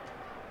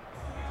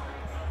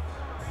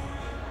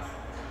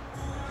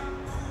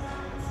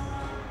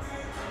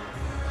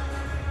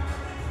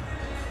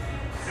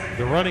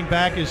 The running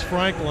back is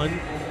Franklin,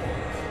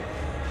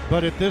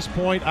 but at this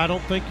point, I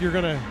don't think you're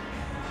going to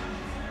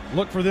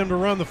look for them to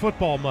run the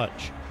football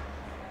much.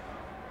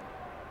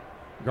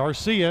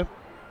 Garcia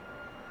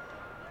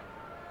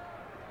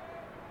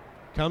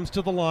comes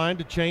to the line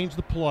to change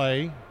the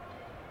play.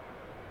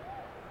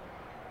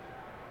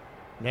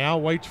 Now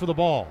waits for the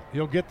ball.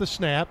 He'll get the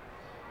snap.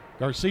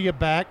 Garcia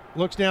back,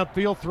 looks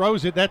downfield,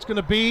 throws it. That's going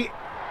to be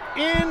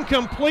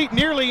incomplete,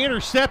 nearly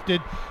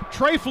intercepted.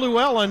 Trey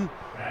Fluellen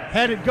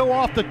had it go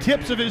off the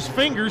tips of his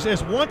fingers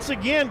as once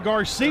again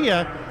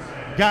Garcia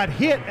got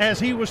hit as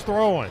he was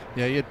throwing.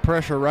 Yeah, he had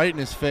pressure right in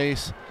his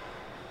face.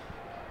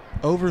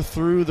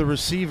 Overthrew the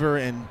receiver,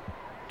 and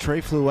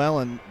Trey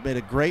Fluellen made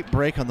a great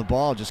break on the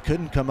ball, just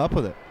couldn't come up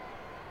with it.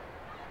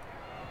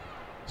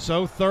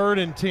 So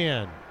 3rd and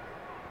 10.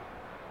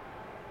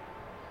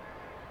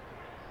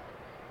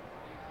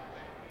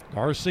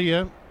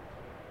 Garcia.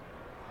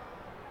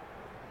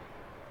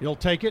 He'll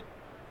take it.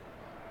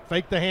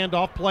 Fake the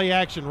handoff, play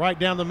action right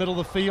down the middle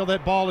of the field.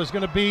 That ball is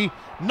going to be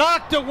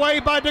knocked away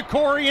by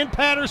DeCorian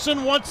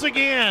Patterson once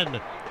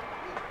again.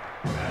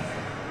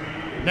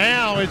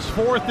 Now it's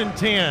 4th and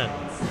 10.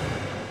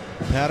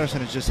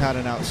 Patterson has just had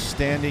an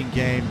outstanding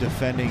game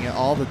defending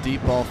all the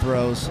deep ball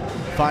throws,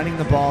 finding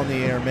the ball in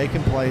the air,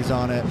 making plays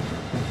on it.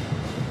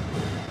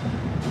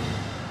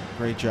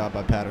 Great job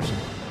by Patterson.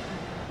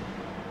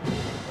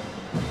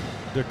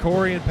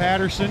 DeCorian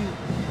Patterson,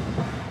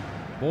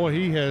 boy,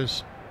 he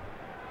has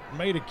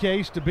made a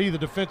case to be the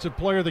defensive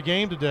player of the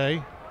game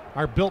today.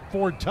 Our Built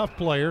Ford tough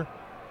player.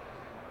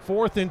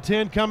 4th and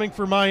 10 coming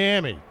for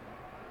Miami.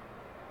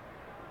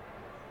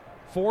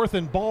 4th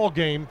and ball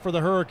game for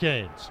the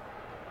Hurricanes.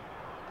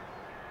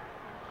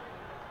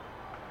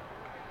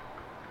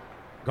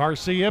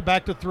 Garcia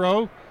back to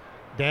throw.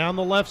 Down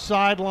the left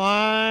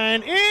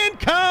sideline.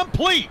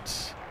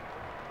 Incomplete.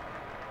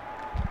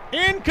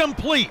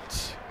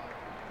 Incomplete.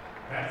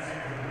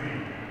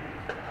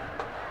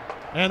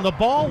 And the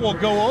ball will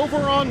go over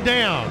on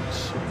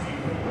downs.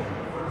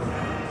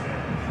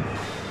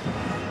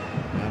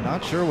 I'm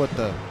not sure what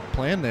the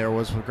plan there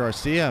was for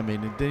Garcia. I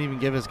mean, it didn't even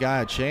give his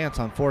guy a chance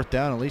on 4th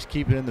down. At least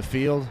keep it in the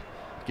field.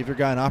 Give your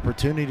guy an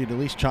opportunity to at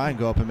least try and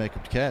go up and make a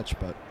catch,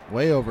 but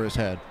way over his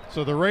head.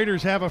 So the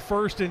Raiders have a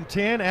 1st and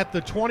 10 at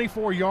the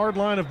 24-yard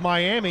line of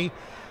Miami,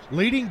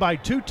 leading by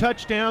 2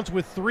 touchdowns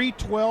with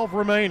 3:12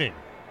 remaining.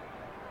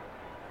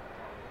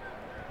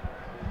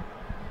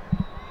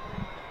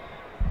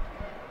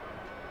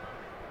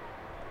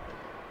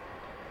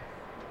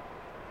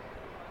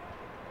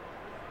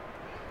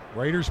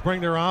 Raiders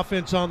bring their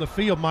offense on the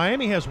field.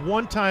 Miami has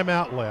 1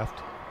 timeout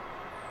left.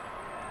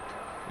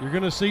 You're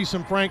going to see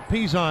some Frank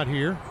Peasant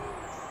here.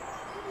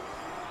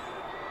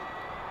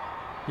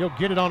 He'll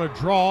get it on a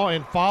draw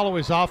and follow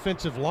his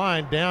offensive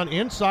line down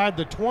inside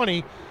the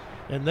 20,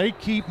 and they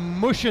keep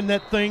mushing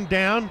that thing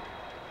down.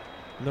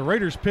 And the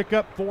Raiders pick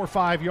up 4 or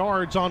 5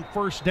 yards on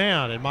 1st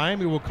down, and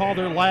Miami will call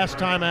their last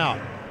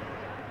timeout.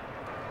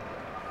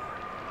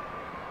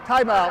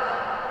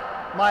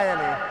 Timeout,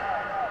 Miami.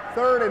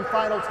 3rd and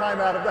final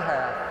timeout of the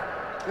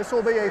half. This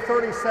will be a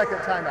 30-second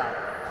timeout.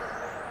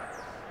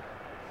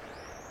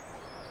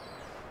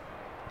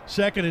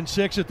 2nd and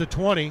 6 at the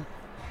 20.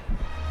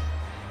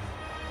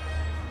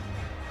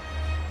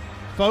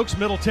 Folks,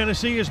 Middle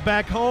Tennessee is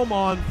back home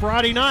on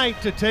Friday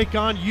night to take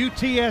on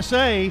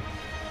UTSA.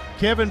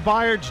 Kevin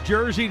Byard's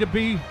jersey to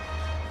be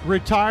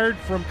retired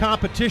from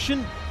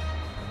competition.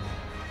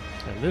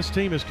 And this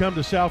team has come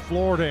to South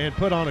Florida and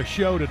put on a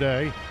show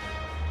today.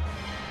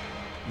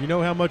 You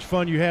know how much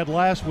fun you had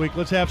last week.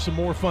 Let's have some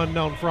more fun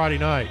on Friday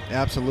night.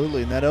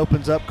 Absolutely, and that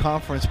opens up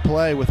conference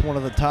play with one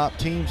of the top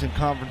teams in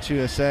Conference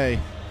USA.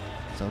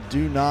 So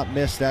do not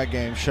miss that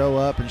game. Show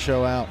up and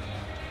show out.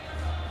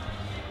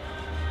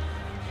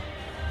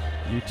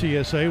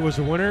 UTSA was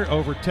a winner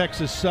over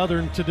Texas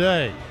Southern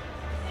today.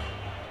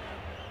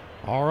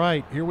 All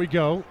right, here we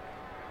go.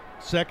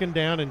 2nd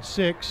down and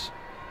 6.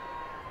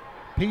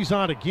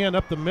 Peasant again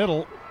up the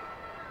middle.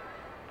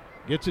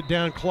 Gets it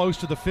down close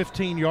to the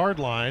 15-yard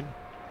line.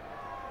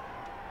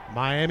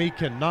 Miami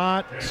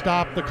cannot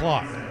stop the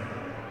clock.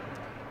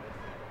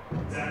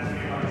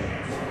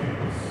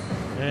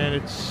 And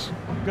it's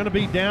going to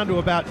be down to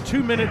about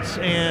 2 minutes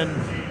and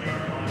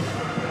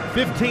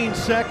 15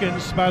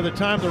 seconds by the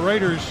time the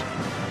Raiders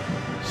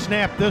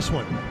snap this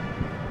one.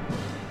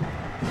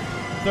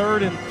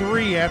 3rd and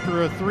 3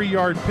 after a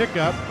 3-yard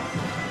pickup.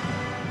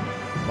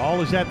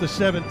 Ball is at the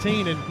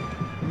 17, and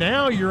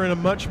now you're in a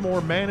much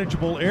more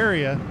manageable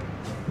area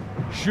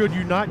should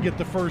you not get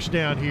the 1st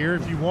down here.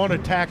 If you want to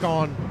tack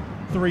on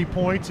 3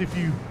 points, if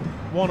you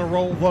want to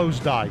roll those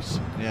dice.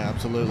 Yeah,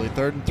 absolutely.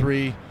 3rd and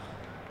 3.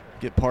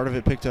 Get part of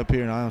it picked up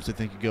here, and I honestly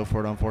think you go for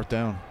it on 4th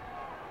down.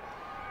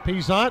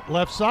 Peasant,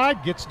 left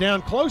side, gets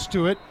down close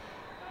to it.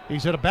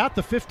 He's at about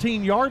the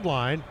 15-yard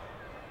line,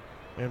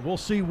 and we'll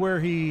see where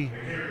he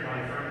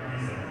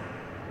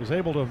is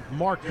able to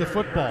mark the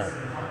football.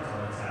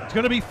 It's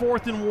going to be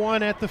 4th and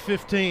 1 at the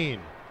 15.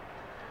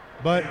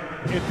 But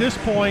at this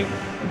point,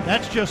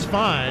 that's just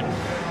fine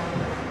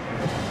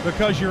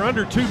because you're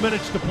under 2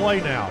 minutes to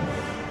play now.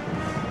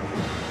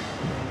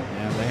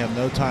 And they have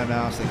no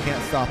timeouts. They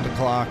can't stop the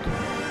clock.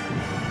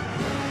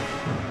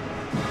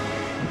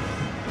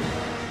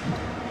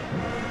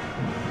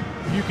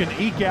 You can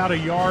eke out a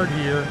yard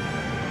here,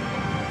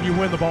 you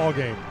win the ball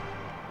game.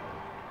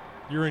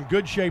 You're in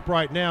good shape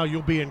right now.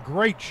 You'll be in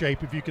great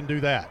shape if you can do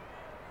that.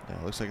 Yeah,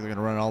 it looks like they're going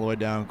to run it all the way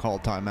down and call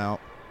timeout.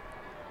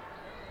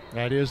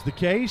 That is the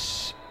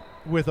case.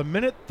 With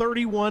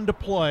 1:31 to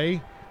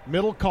play,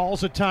 Middle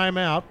calls a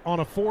timeout on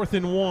a 4th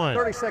and 1.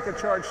 30-second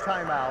charge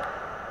timeout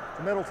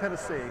to Middle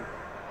Tennessee,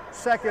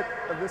 second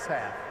of this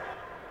half.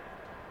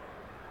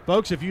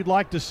 Folks, if you'd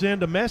like to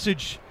send a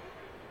message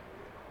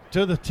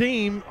to the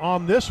team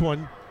on this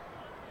one,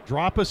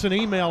 drop us an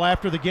email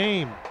after the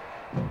game.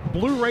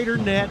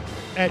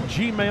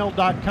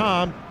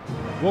 BlueRaiderNet@gmail.com.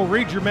 We'll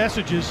read your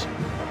messages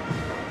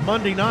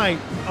Monday night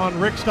on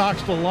Rick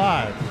Stockstill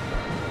Live.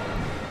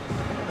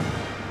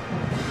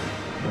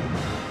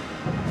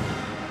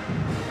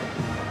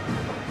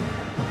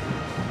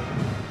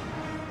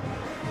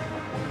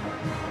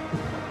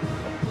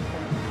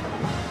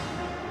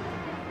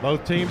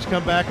 Both teams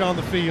come back on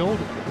the field.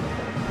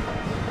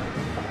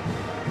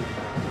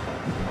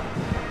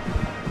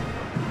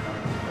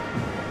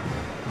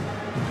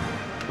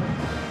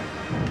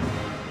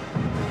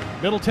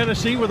 Middle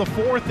Tennessee with a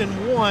 4th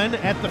and 1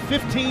 at the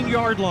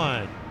 15-yard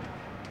line.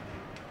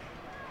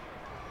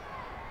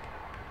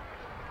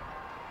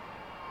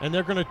 And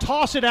they're going to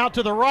toss it out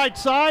to the right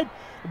side.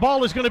 The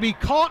ball is going to be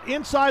caught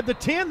inside the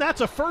 10.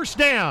 That's a first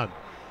down.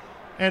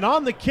 And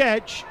on the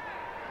catch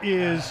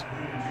is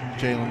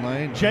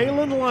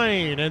Jalen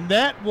Lane, and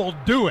that will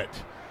do it.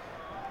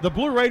 The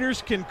Blue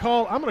Raiders can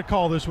call, I'm going to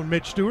call this one,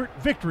 Mitch Stewart,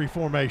 victory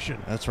formation.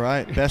 That's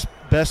right.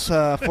 Best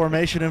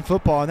formation in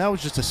football, and that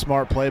was just a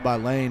smart play by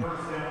Lane.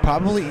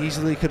 Probably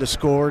easily could have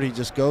scored. He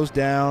just goes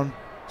down,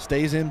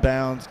 stays in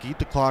bounds, keep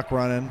the clock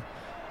running.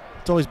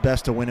 It's always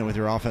best to win it with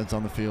your offense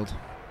on the field.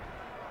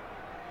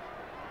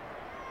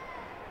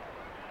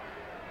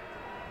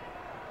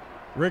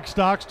 Rick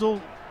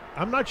Stockstill,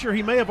 I'm not sure,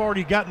 he may have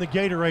already gotten the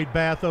Gatorade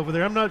bath over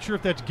there. I'm not sure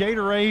if that's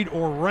Gatorade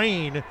or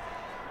rain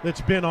that's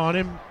been on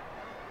him.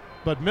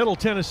 But Middle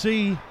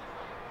Tennessee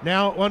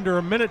now under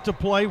a minute to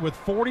play with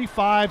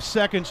 45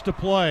 seconds to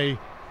play.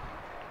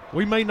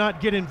 We may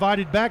not get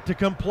invited back to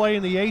come play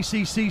in the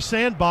ACC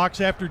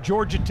sandbox after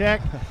Georgia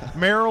Tech,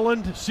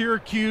 Maryland,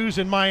 Syracuse,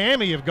 and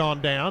Miami have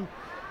gone down.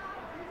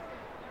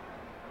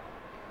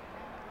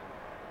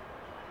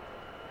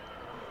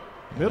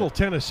 Middle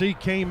Tennessee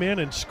came in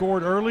and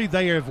scored early.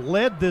 They have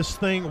led this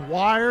thing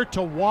wire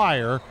to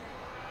wire.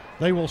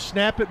 They will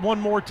snap it one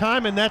more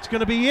time, and that's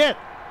going to be it.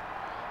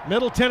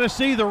 Middle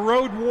Tennessee, the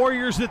road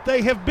warriors that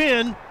they have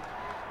been,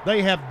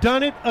 they have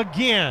done it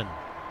again.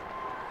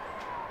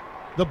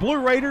 The Blue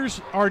Raiders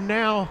are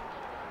now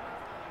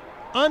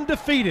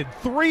undefeated,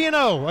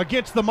 3-0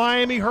 against the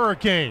Miami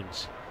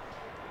Hurricanes.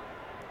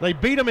 They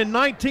beat them in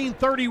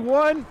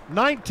 1931,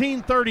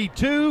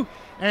 1932,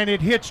 and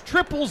it hits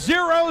triple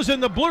zeros,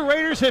 and the Blue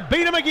Raiders have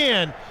beat them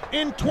again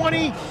in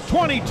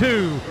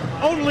 2022.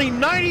 Only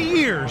 90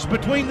 years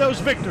between those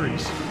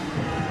victories.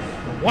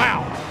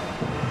 Wow.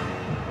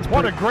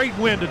 What a great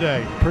win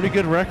today. Pretty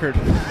good record.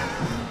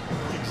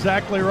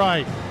 Exactly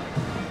right.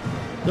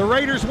 The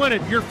Raiders win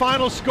it. Your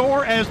final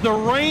score as the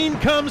rain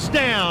comes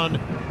down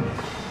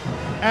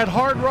at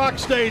Hard Rock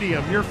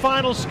Stadium. Your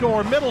final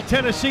score, Middle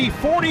Tennessee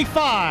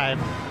 45,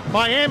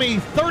 Miami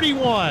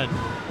 31.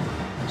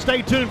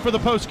 Stay tuned for the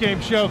postgame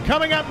show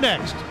coming up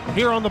next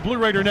here on the Blue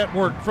Raider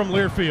Network from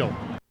Learfield.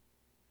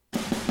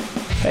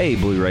 Hey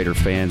Blue Raider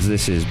fans,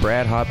 this is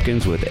Brad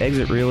Hopkins with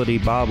Exit Realty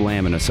Bob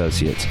Lamb &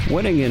 Associates.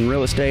 Winning in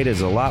real estate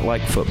is a lot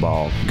like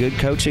football. Good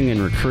coaching and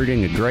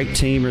recruiting a great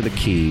team are the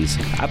keys.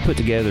 I put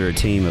together a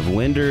team of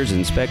lenders,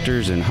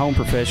 inspectors, and home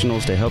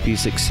professionals to help you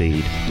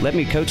succeed. Let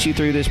me coach you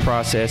through this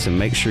process and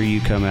make sure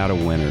you come out a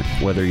winner.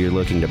 Whether you're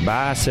looking to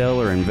buy, sell,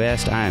 or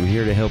invest, I am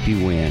here to help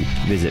you win.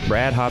 Visit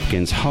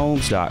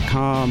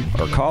BradHopkinsHomes.com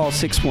or call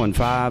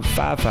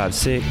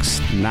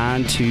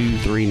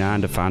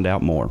 615-556-9239 to find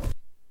out more.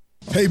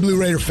 Hey Blue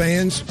Raider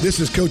fans,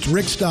 this is Coach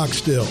Rick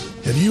Stockstill.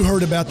 Have you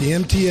heard about the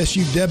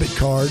MTSU debit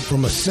card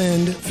from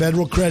Ascend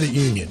Federal Credit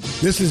Union?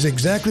 This is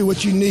exactly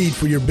what you need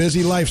for your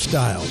busy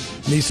lifestyle.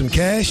 Need some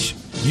cash?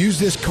 Use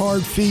this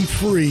card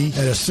fee-free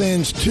at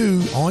Ascend's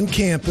 2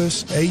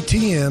 on-campus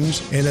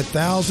ATMs and at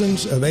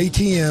thousands of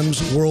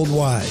ATMs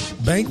worldwide.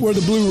 Bank where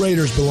the Blue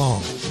Raiders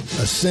belong.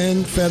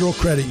 Ascend Federal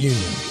Credit Union,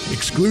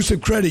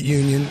 exclusive credit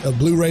union of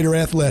Blue Raider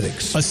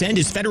Athletics. Ascend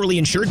is federally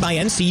insured by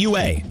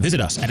NCUA.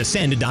 Visit us at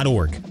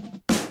ascend.org.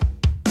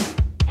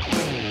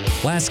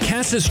 Las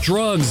Casas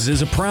Drugs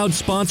is a proud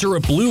sponsor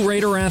of Blue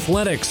Raider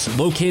Athletics,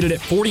 located at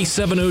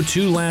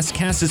 4702 Las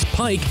Casas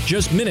Pike,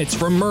 just minutes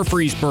from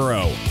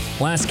Murfreesboro.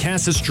 Las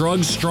Casas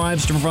Drugs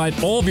strives to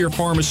provide all of your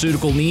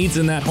pharmaceutical needs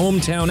in that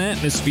hometown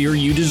atmosphere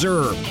you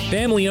deserve.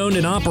 Family-owned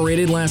and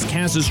operated, Las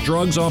Casas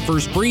Drugs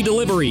offers free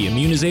delivery,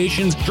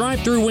 immunizations,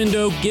 drive-through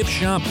window, gift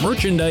shop,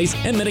 merchandise,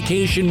 and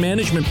medication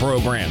management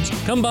programs.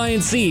 Come by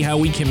and see how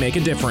we can make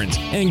a difference.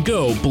 And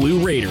go Blue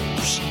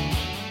Raiders.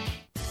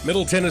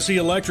 Middle Tennessee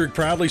Electric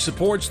proudly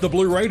supports the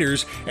Blue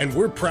Raiders, and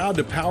we're proud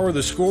to power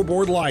the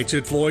scoreboard lights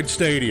at Floyd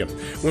Stadium.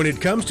 When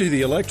it comes to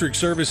the electric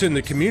service in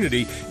the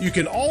community, you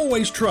can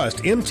always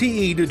trust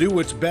MTE to do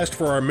what's best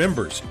for our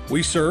members.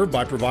 We serve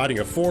by providing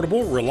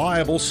affordable,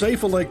 reliable,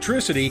 safe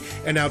electricity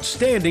and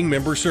outstanding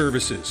member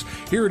services.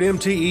 Here at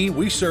MTE,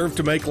 we serve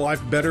to make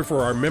life better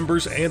for our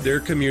members and their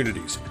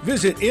communities.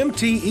 Visit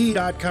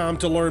MTE.com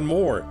to learn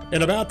more.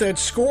 And about that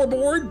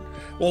scoreboard,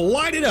 well,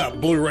 light it up,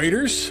 Blue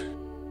Raiders.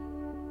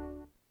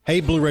 Hey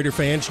Blue Raider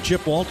fans,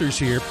 Chip Walters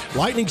here.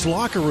 Lightning's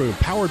Locker Room,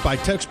 powered by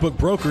Textbook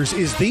Brokers,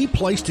 is the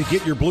place to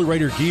get your Blue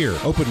Raider gear.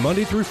 Open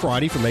Monday through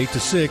Friday from 8 to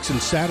 6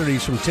 and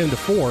Saturdays from 10 to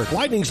 4.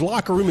 Lightning's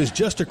Locker Room is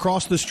just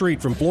across the street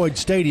from Floyd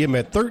Stadium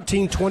at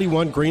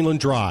 1321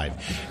 Greenland Drive.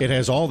 It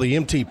has all the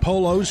MT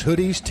polos,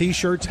 hoodies,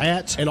 t-shirts,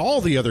 hats, and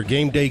all the other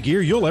game day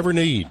gear you'll ever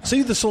need.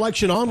 See the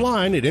selection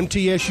online at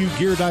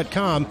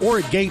mtsugear.com or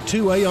at Gate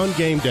 2A on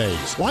game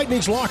days.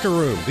 Lightning's Locker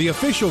Room, the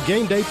official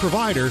game day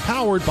provider,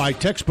 powered by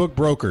Textbook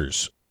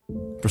Brokers.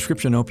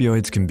 Prescription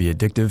opioids can be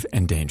addictive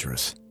and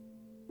dangerous.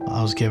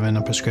 I was given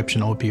a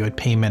prescription opioid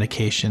pain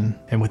medication,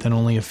 and within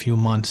only a few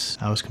months,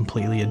 I was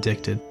completely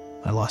addicted.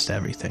 I lost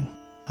everything.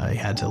 I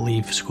had to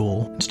leave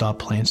school and stop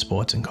playing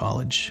sports in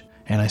college,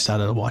 and I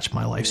started to watch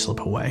my life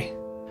slip away.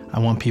 I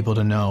want people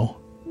to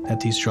know that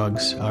these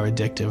drugs are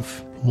addictive.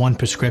 One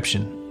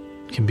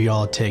prescription can be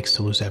all it takes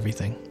to lose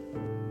everything.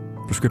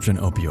 Prescription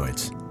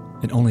opioids.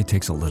 It only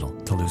takes a little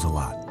to lose a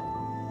lot.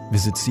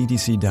 Visit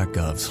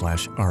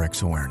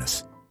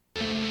cdc.gov/RxAwareness.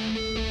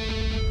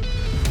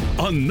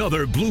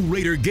 Another Blue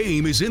Raider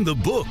game is in the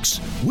books.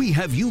 We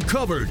have you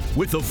covered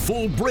with the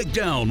full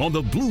breakdown on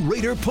the Blue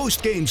Raider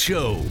postgame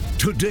show.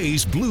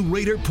 Today's Blue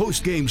Raider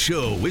postgame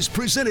show is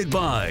presented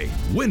by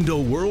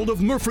Window World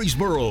of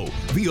Murfreesboro,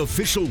 the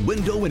official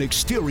window and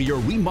exterior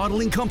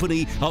remodeling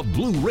company of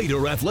Blue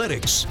Raider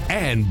Athletics,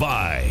 and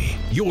by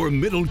your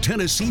Middle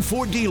Tennessee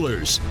Ford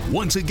dealers.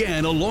 Once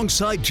again,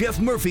 alongside Jeff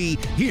Murphy,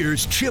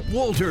 here's Chip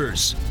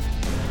Walters.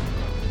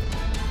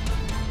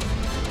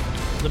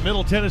 The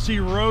Middle Tennessee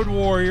Road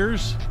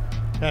Warriors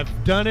have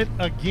done it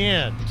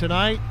again.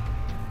 Tonight,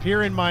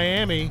 here in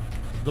Miami,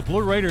 the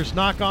Blue Raiders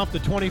knock off the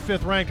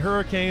 25th ranked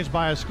Hurricanes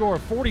by a score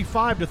of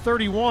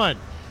 45-31.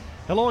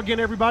 Hello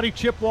again, everybody.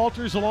 Chip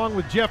Walters along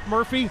with Jeff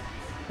Murphy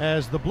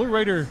as the Blue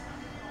Raider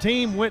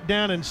team went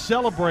down and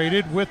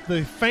celebrated with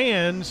the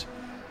fans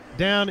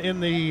down in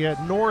the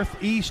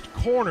northeast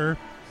corner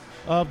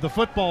of the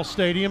football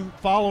stadium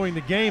following the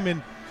game,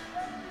 and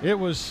it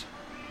was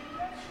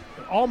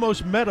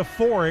almost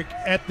metaphoric.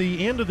 At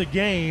the end of the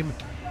game,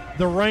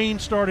 the rain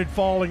started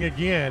falling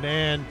again,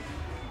 and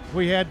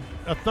we had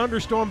a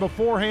thunderstorm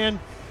beforehand.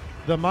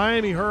 The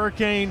Miami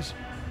Hurricanes,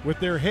 with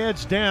their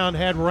heads down,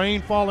 had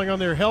rain falling on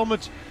their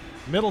helmets.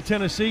 Middle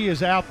Tennessee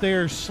is out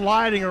there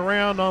sliding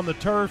around on the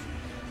turf,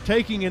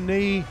 taking a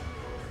knee,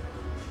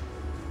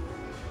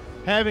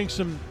 having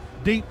some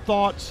deep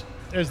thoughts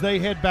as they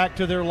head back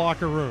to their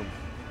locker room.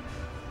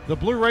 The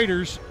Blue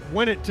Raiders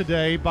win it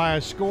today by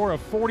a score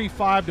of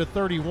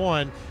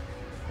 45-31,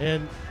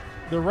 and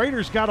the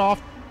Raiders got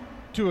off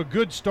to a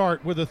good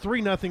start with a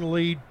 3-0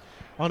 lead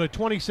on a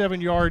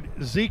 27-yard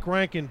Zeke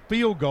Rankin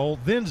field goal.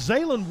 Then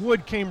Zaylen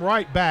Wood came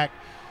right back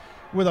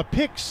with a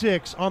pick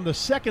six on the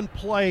second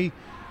play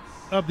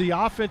of the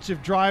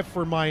offensive drive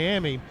for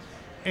Miami,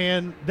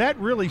 and that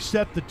really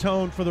set the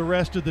tone for the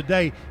rest of the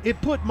day. It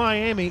put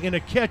Miami in a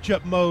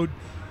catch-up mode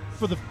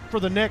for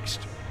the next,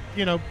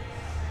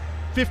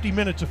 50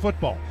 minutes of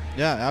football.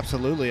 Yeah,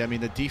 absolutely. I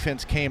mean, the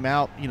defense came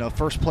out,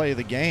 first play of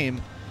the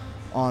game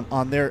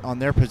on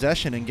their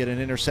possession and get an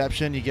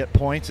interception, you get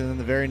points, and then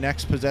the very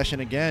next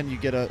possession again, you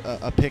get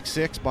a pick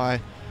six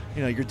by,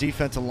 your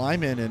defensive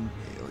lineman, and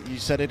you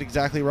said it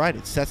exactly right.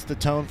 It sets the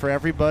tone for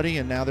everybody,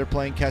 and now they're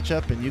playing catch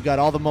up, and you got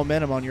all the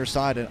momentum on your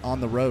side and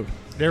on the road.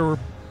 There were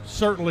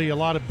certainly a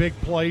lot of big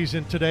plays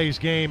in today's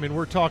game, and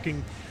we're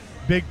talking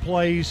big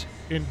plays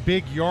in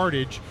big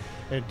yardage.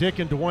 And Dick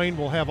and Dwayne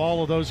will have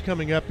all of those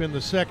coming up in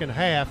the second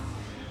half.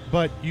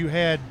 But you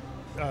had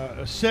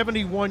a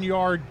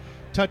 71-yard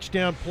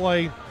touchdown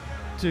play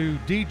to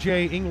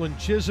DJ England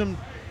Chisholm.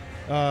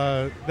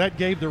 That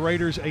gave the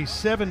Raiders a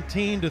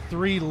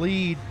 17-3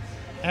 lead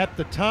at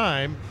the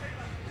time.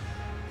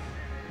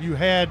 You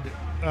had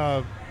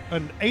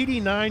an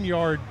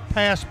 89-yard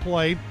pass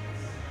play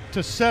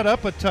to set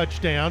up a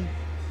touchdown.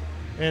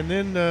 And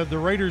then the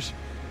Raiders,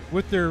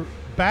 with their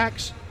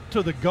backs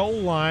to the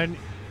goal line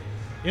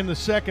in the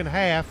second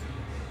half,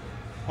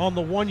 on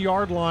the 1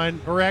 yard line,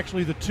 or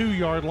actually the 2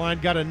 yard line,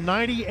 got a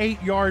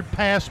 98-yard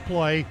pass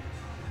play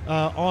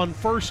on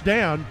first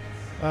down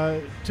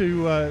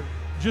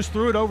just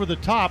threw it over the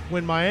top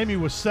when Miami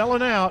was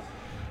selling out,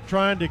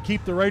 trying to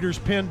keep the Raiders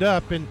pinned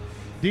up, and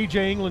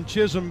DJ England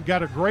Chisholm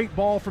got a great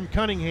ball from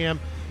Cunningham,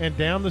 and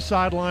down the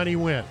sideline he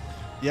went.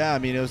 Yeah, I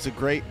mean, it was a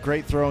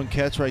great throw and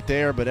catch right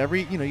there. But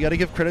you got to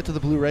give credit to the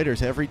Blue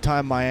Raiders. Every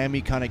time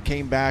Miami kind of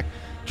came back,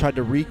 tried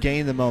to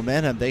regain the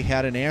momentum, they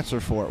had an answer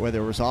for it,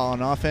 whether it was all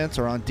on offense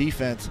or on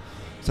defense.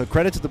 So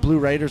credit to the Blue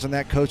Raiders and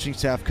that coaching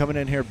staff coming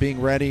in here,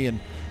 being ready and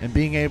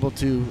being able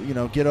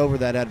to, get over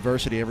that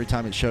adversity every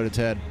time it showed its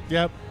head.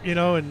 Yep,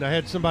 and I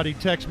had somebody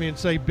text me and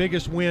say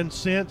biggest win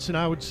since, and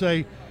I would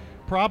say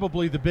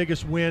probably the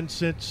biggest win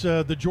since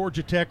the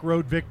Georgia Tech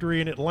road victory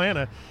in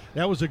Atlanta.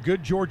 That was a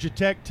good Georgia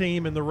Tech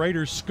team, and the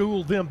Raiders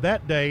schooled them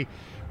that day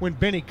when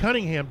Benny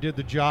Cunningham did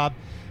the job.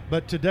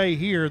 But today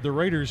here, the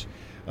Raiders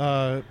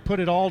put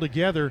it all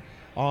together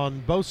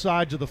on both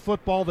sides of the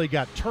football. They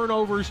got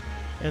turnovers,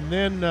 and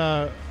then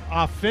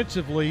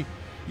offensively,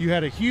 you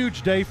had a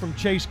huge day from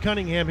Chase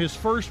Cunningham, his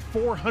first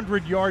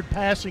 400-yard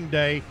passing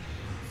day,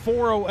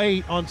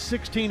 408 on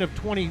 16 of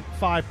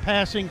 25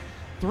 passing,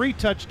 3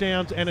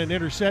 touchdowns and an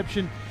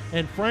interception,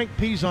 and Frank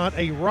Peasant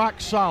a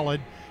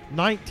rock-solid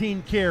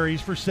 19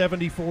 carries for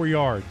 74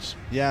 yards.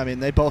 Yeah, I mean,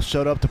 they both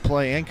showed up to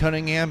play, and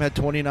Cunningham had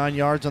 29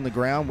 yards on the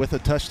ground with a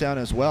touchdown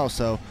as well,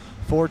 so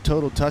 4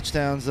 total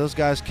touchdowns. Those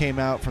guys came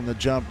out from the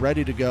jump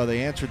ready to go.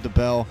 They answered the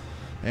bell,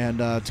 and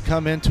to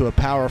come into a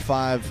Power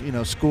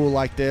 5, school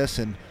like this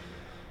and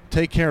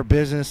take care of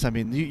business. I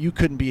mean, you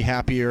couldn't be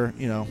happier,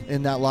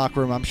 in that locker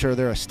room. I'm sure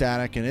they're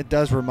ecstatic, and it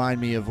does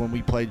remind me of when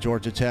we played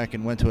Georgia Tech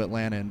and went to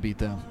Atlanta and beat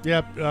them.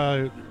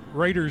 Yep,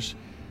 Raiders,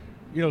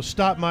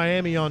 stopped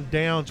Miami on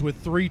downs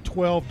with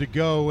 3:12 to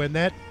go, and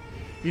that,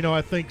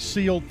 I think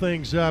sealed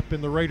things up,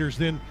 and the Raiders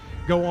then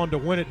go on to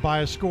win it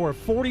by a score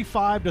of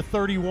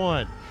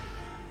 45-31.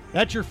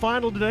 That's your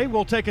final today.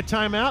 We'll take a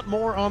timeout.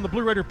 More on the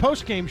Blue Raider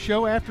postgame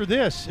show after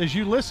this as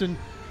you listen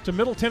to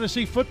Middle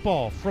Tennessee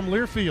football from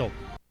Learfield.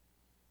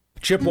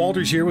 Chip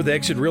Walters here with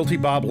Exit Realty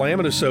Bob Lamb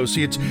 &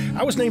 Associates.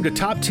 I was named a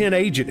top 10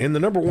 agent in the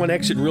 #1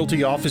 Exit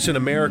Realty office in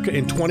America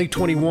in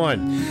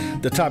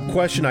 2021. The top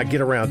question I get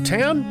around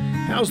town,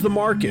 how's the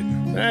market?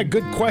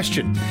 Good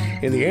question.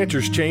 And the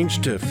answer's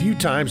changed a few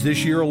times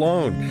this year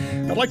alone.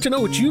 I'd like to know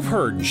what you've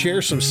heard and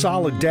share some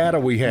solid data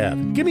we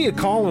have. Give me a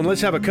call and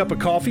let's have a cup of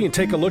coffee and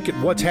take a look at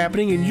what's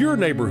happening in your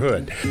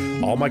neighborhood.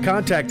 All my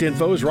contact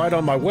info is right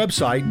on my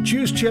website,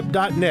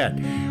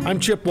 choosechip.net. I'm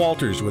Chip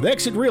Walters with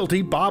Exit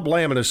Realty Bob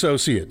Lamb &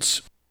 Associates.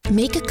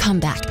 Make a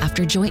comeback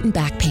after joint and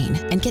back pain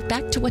and get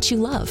back to what you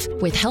love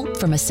with help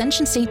from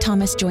Ascension St.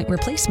 Thomas Joint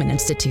Replacement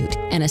Institute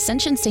and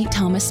Ascension St.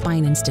 Thomas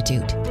Spine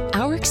Institute.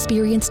 Our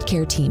experienced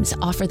care teams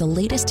offer the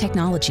latest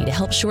technology to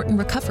help shorten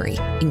recovery,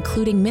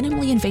 including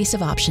minimally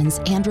invasive options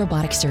and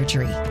robotic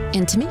surgery.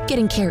 And to make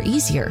getting care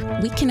easier,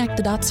 we connect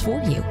the dots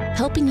for you,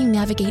 helping you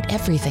navigate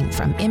everything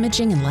from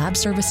imaging and lab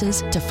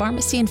services to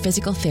pharmacy and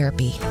physical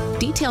therapy.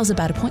 Details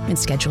about appointment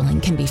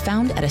scheduling can be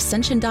found at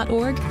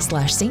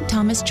ascension.org/St.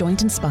 Thomas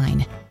Joint and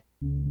Spine.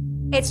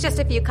 It's just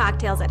a few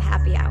cocktails at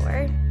happy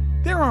hour.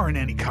 There aren't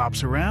any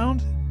cops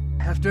around.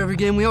 After every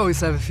game, we always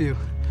have a few.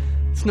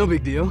 It's no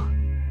big deal.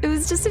 It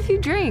was just a few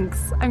drinks.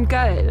 I'm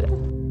good.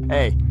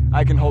 Hey,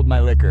 I can hold my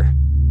liquor.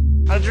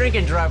 I drink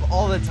and drive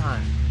all the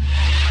time.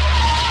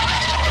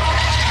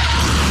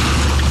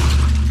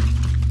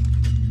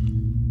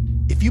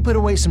 If you put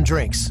away some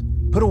drinks,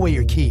 put away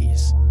your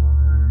keys.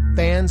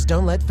 Fans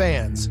don't let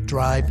fans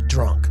drive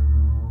drunk.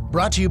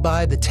 Brought to you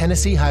by the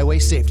Tennessee Highway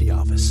Safety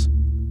Office.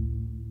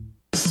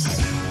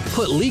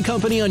 Put Lee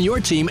Company on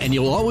your team and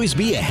you'll always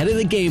be ahead of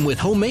the game with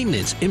home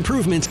maintenance,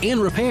 improvements, and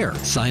repair.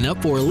 Sign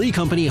up for a Lee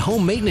Company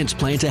home maintenance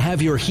plan to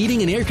have your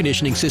heating and air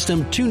conditioning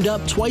system tuned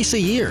up twice a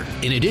year.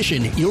 In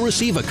addition, you'll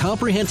receive a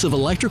comprehensive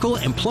electrical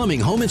and plumbing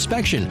home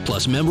inspection,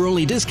 plus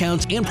member-only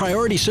discounts and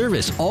priority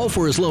service, all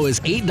for as low as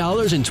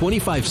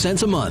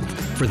 $8.25 a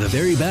month. For the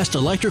very best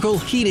electrical,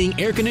 heating,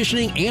 air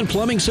conditioning, and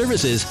plumbing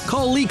services,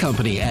 call Lee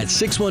Company at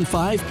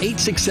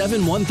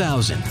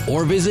 615-867-1000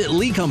 or visit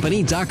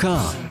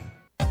leecompany.com.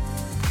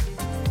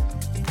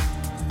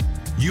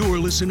 You're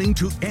listening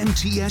to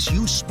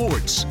MTSU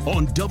Sports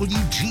on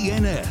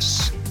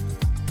WGNS.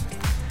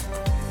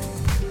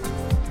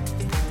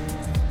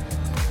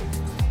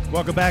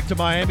 Welcome back to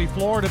Miami,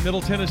 Florida.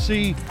 Middle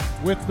Tennessee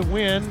with the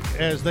win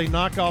as they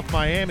knock off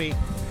Miami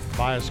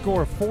by a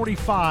score of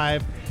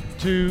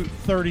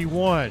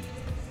 45-31.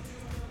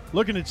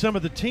 Looking at some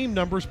of the team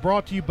numbers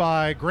brought to you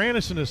by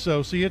Grannis &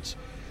 Associates,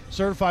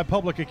 certified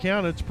public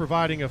accountants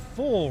providing a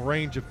full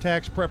range of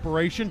tax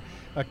preparation,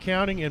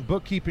 accounting, and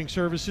bookkeeping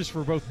services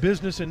for both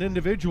business and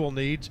individual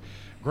needs.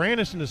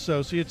 Grannis &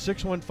 Associates,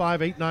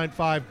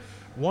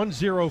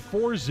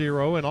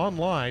 615-895-1040 and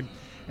online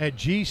at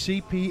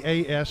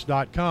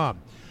gcpas.com.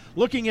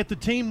 Looking at the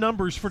team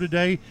numbers for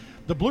today,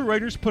 the Blue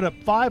Raiders put up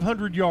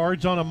 500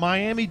 yards on a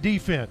Miami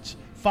defense,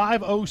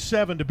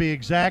 507 to be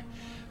exact.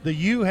 The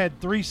U had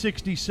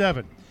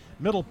 367.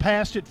 Middle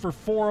passed it for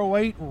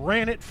 408,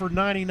 ran it for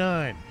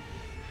 99.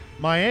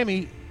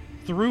 Miami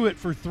threw it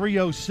for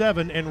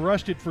 307 and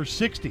rushed it for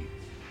 60.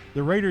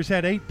 The Raiders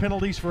had 8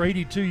 penalties for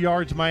 82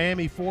 yards,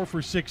 Miami 4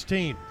 for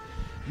 16.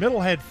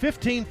 Middle had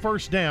 15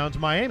 first downs,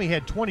 Miami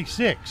had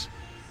 26.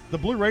 The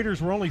Blue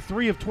Raiders were only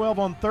 3 of 12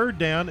 on third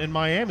down, and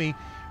Miami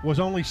was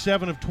only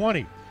 7 of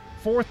 20.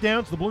 Fourth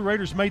downs, the Blue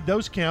Raiders made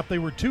those count. They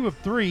were 2 of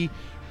 3,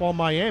 while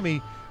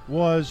Miami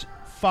was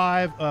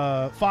 5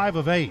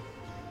 of 8.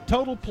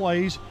 Total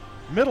plays,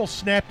 Middle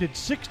snapped it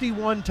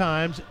 61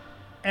 times,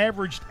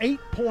 averaged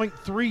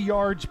 8.3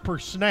 yards per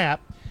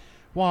snap,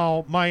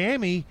 while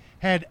Miami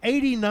had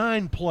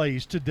 89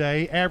 plays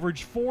today,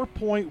 averaged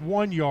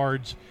 4.1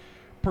 yards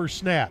per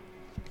snap.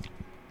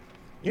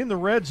 In the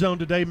red zone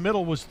today,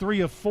 Middle was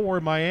 3 of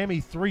 4,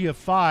 Miami 3 of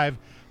 5.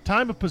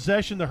 Time of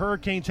possession, the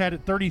Hurricanes had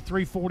it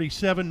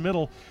 33-47,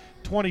 Middle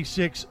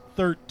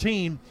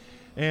 26-13.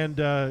 And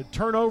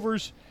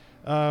turnovers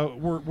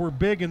were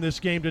big in this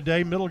game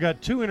today. Middle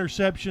got 2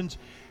 interceptions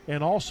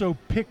and also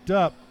picked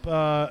up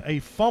a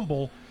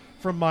fumble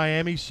from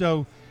Miami.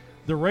 So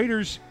the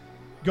Raiders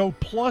go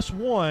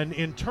 +1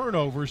 in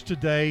turnovers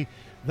today.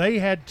 They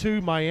had 2,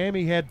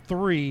 Miami had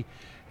 3.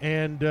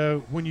 And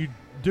when you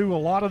do a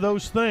lot of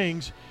those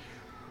things,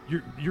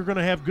 you're going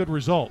to have good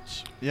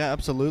results. Yeah,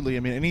 absolutely. I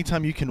mean,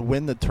 anytime you can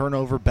win the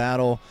turnover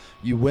battle,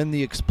 you win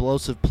the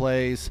explosive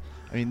plays,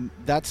 I mean,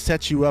 that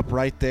sets you up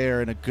right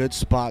there in a good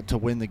spot to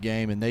win the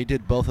game. And they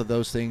did both of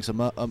those things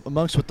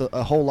amongst with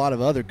a whole lot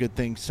of other good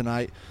things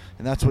tonight,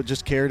 and that's what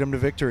just carried them to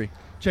victory.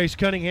 Chase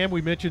Cunningham,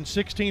 we mentioned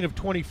 16 of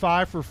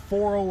 25 for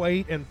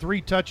 408 and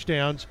 3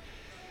 touchdowns,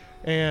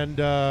 and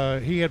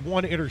he had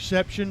 1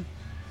 interception.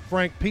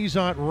 Frank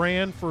Peasant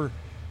ran for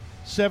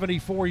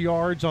 74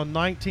 yards on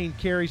 19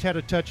 carries, had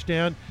a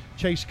touchdown.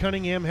 Chase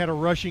Cunningham had a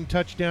rushing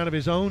touchdown of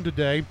his own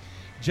today.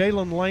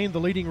 Jalen Lane, the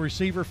leading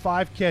receiver,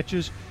 5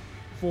 catches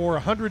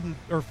for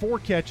 4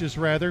 catches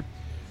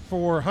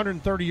for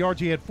 130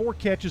 yards. He had 4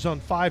 catches on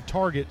 5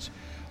 targets.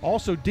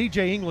 Also,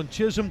 DJ England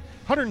Chisholm,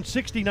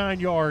 169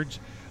 yards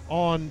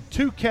on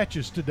 2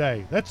 catches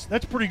today. That's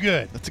pretty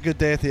good. That's a good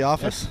day at the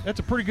office. That's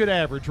a pretty good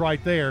average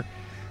right there.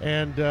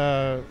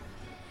 And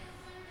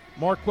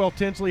Marquell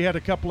Tinsley had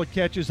a couple of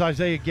catches.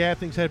 Isaiah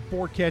Gathings had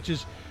 4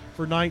 catches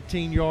for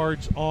 19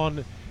 yards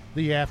on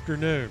the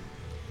afternoon.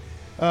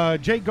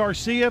 Jake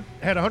Garcia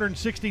had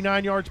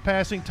 169 yards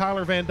passing.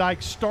 Tyler Van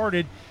Dyke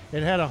started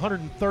and had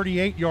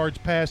 138 yards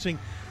passing.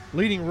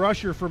 Leading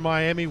rusher for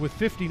Miami with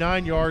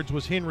 59 yards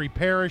was Henry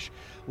Parrish.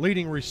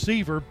 Leading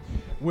receiver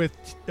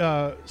with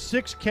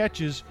 6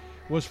 catches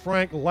was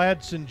Frank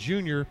Ladson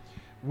Jr.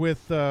 with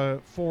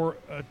for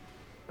a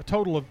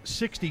total of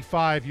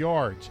 65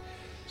 yards.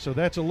 So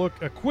that's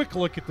a quick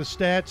look at the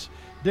stats.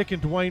 Dick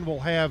and Dwayne will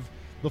have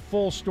the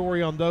full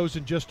story on those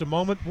in just a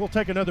moment. We'll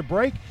take another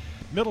break.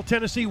 Middle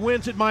Tennessee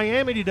wins at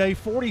Miami today,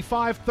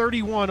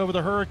 45-31 over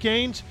the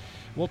Hurricanes.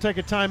 We'll take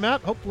a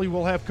timeout. Hopefully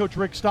we'll have Coach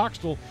Rick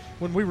Stockstill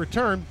when we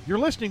return. You're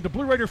listening to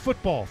Blue Raider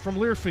Football from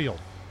Learfield.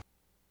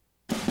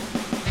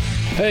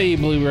 Hey,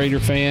 Blue Raider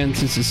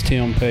fans, this is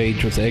Tim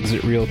Page with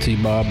Exit Realty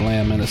Bob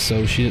Lamb &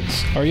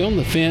 Associates. Are you on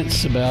the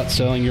fence about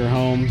selling your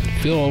home?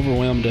 Feel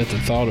overwhelmed at the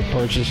thought of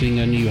purchasing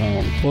a new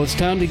home? Well, it's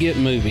time to get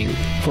moving.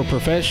 For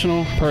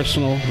professional,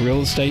 personal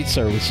real estate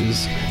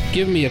services,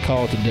 give me a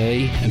call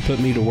today and put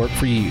me to work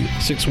for you.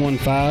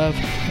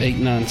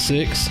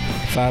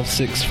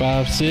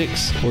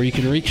 615-896-5656, or you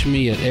can reach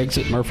me at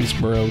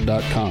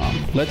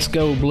exitmurfreesboro.com. Let's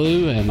go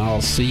Blue, and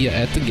I'll see you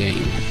at the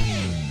game.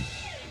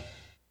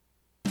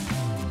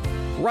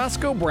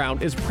 Roscoe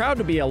Brown is proud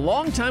to be a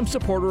longtime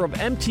supporter of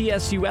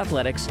MTSU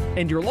Athletics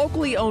and your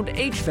locally owned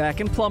HVAC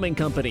and plumbing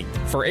company.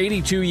 For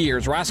 82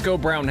 years, Roscoe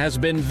Brown has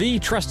been the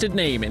trusted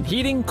name in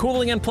heating,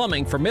 cooling, and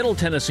plumbing for Middle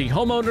Tennessee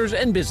homeowners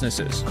and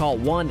businesses. Call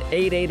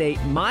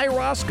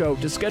 1-888-MY-ROSCOE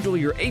to schedule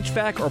your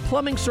HVAC or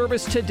plumbing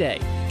service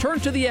today. Turn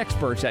to the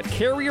experts at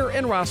Carrier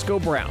and Roscoe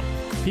Brown.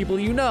 People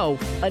you know,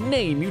 a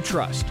name you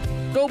trust.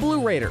 Go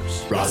Blue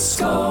Raiders.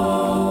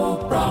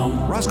 Roscoe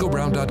Brown.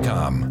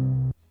 RoscoeBrown.com.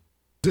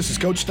 This is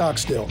Coach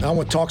Stockstill. I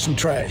want to talk some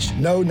trash.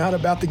 No, not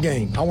about the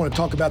game. I want to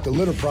talk about the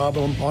litter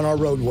problem on our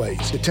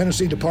roadways. The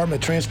Tennessee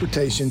Department of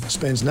Transportation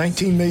spends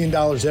 $19 million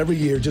every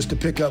year just to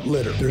pick up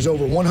litter. There's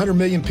over 100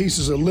 million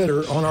pieces of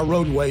litter on our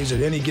roadways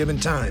at any given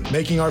time,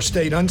 making our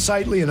state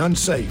unsightly and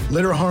unsafe.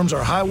 Litter harms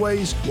our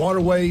highways,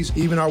 waterways,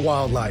 even our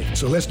wildlife.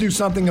 So let's do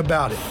something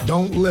about it.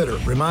 Don't litter.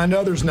 Remind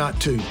others not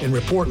to, and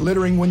report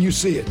littering when you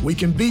see it. We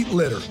can beat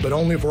litter, but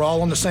only if we're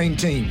all on the same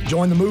team.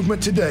 Join the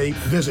movement today.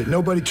 Visit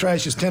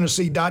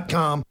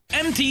NobodyTrashesTennessee.com.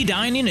 MT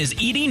Dining is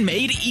eating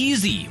made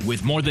easy.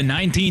 With more than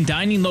 19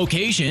 dining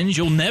locations,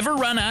 you'll never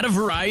run out of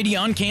variety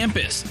on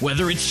campus.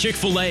 Whether it's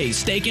Chick-fil-A,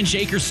 Steak and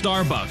Shake, or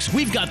Starbucks,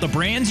 we've got the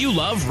brands you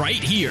love right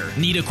here.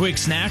 Need a quick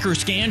snack or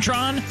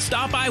Scantron?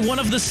 Stop by one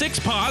of the 6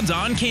 pods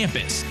on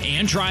campus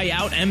and try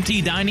out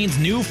MT Dining's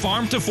new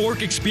Farm to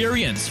Fork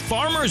experience.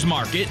 Farmers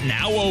Market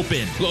now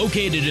open.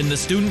 Located in the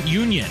Student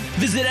Union.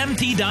 Visit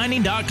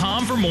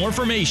mtdining.com for more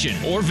information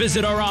or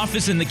visit our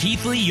office in the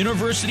Keithley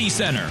University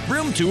Center,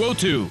 room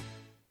 202.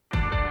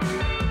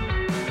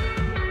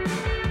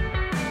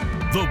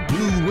 The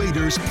Blue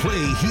Raiders play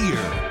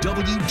here.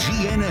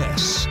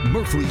 WGNS,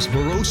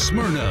 Murfreesboro,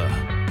 Smyrna.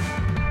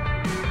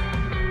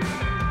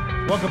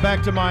 Welcome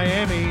back to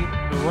Miami.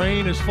 The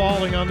rain is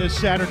falling on this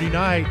Saturday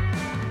night.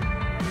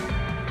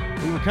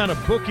 We were kind of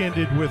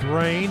bookended with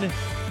rain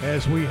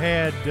as we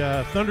had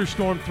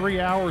thunderstorm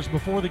 3 hours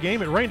before the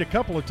game. It rained a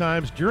couple of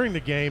times during the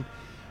game,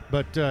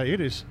 but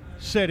it is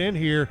set in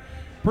here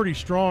pretty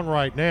strong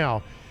right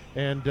now.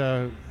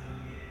 And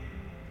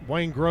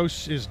Wayne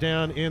Gross is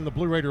down in the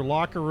Blue Raider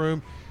locker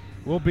room.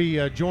 We'll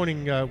be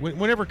joining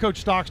whenever Coach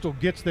Stockstill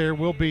gets there.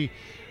 We'll be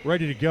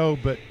ready to go.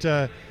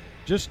 But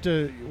just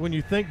when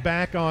you think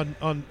back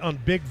on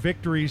big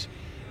victories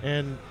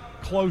and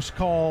close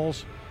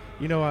calls,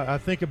 you know, I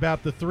think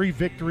about the 3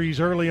 victories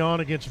early on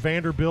against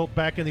Vanderbilt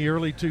back in the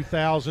early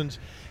 2000s.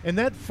 And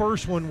that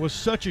first one was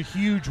such a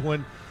huge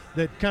one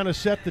that kind of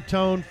set the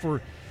tone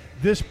for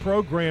this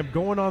program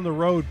going on the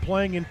road,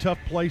 playing in tough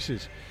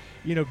places.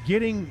 You know,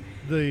 getting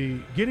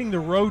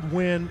the road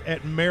win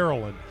at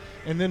Maryland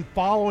and then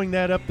following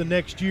that up the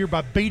next year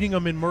by beating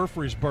them in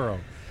Murfreesboro.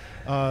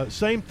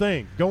 Same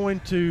thing, going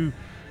to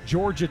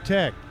Georgia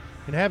Tech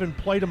and having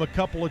played them a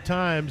couple of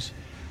times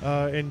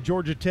and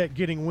Georgia Tech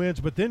getting wins,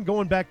 but then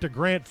going back to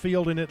Grant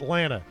Field in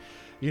Atlanta.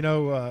 You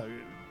know,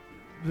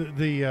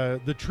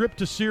 the trip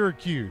to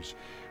Syracuse,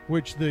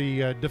 which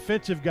the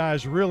defensive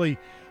guys really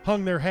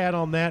hung their hat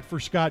on that for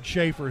Scott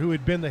Schaefer, who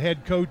had been the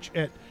head coach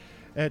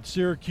at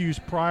Syracuse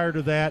prior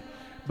to that,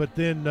 but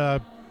then,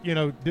 you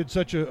know, did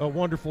such a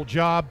wonderful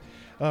job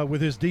with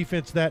his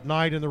defense that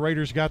night, and the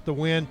Raiders got the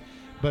win.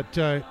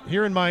 But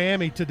here in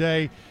Miami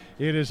today,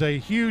 it is a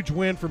huge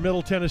win for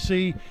Middle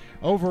Tennessee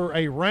over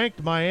a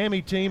ranked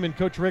Miami team, and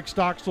Coach Rick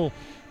Stockstill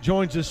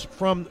joins us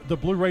from the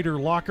Blue Raider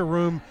locker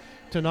room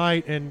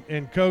tonight.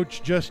 And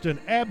Coach, just an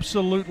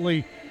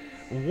absolutely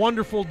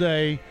wonderful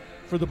day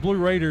for the Blue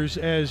Raiders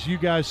as you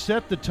guys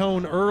set the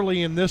tone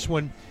early in this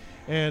one.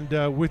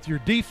 And with your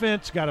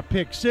defense, got a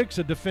pick 6,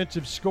 a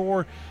defensive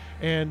score,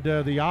 and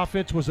the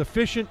offense was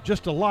efficient.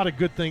 Just a lot of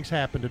good things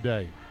happened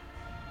today.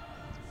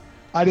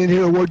 I didn't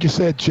hear a word you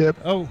said, Chip.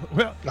 Oh,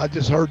 well. I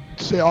just heard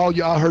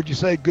you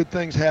say good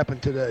things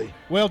happened today.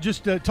 Well,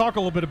 just talk a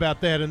little bit about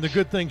that and the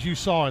good things you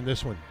saw in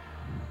this one.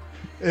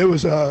 It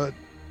was a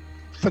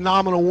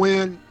phenomenal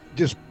win.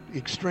 Just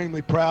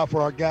extremely proud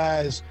for our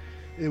guys.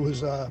 It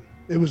was a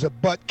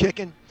butt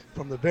kicking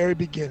from the very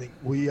beginning.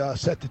 We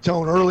set the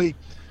tone early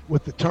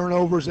with the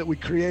turnovers that we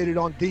created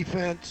on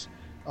defense.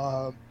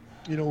 You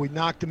know, we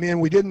knocked them in.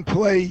 We didn't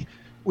play.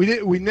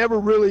 We never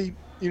really,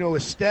 you know,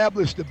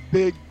 established a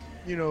big,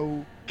 you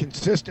know,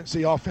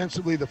 consistency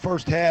offensively the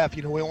first half.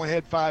 You know, we only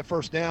had 5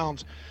 first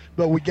downs,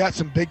 but we got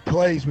some big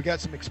plays. We got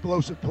some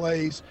explosive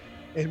plays,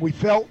 and we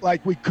felt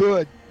like we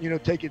could, you know,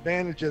 take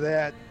advantage of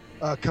that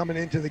coming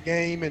into the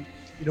game. And,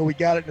 you know, we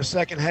got it in the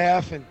second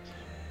half, and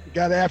we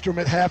got after them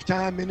at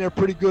halftime in there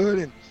pretty good,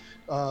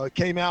 and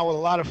came out with a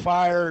lot of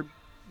fire.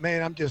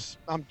 Man,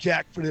 I'm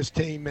jacked for this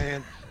team,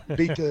 man.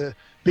 Beat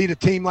a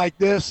team like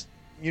this,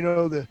 you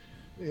know,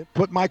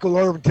 put Michael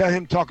Irvin, tell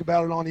him to talk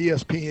about it on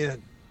ESPN.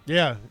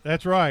 Yeah,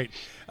 that's right.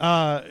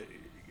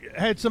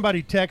 Had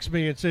somebody text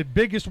me and said,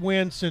 biggest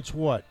win since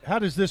what? How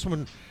does this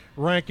one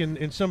rank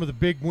in some of the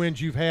big wins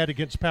you've had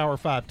against Power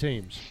 5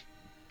 teams?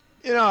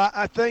 You know,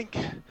 I think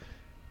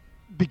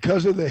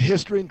because of the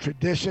history and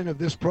tradition of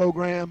this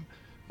program,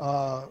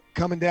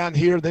 coming down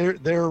here,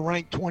 they're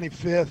ranked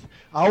 25th.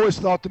 I always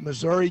thought the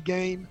Missouri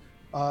game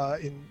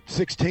in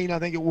 16, I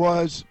think it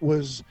was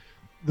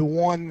the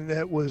one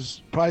that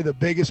was probably the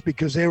biggest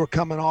because they were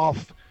coming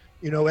off,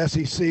 you know,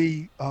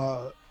 SEC,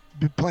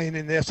 playing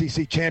in the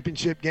SEC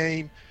championship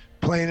game,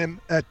 playing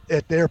them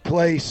at their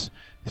place.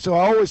 So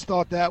I always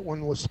thought that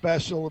one was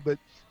special. But,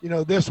 you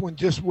know, this one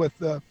just with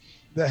the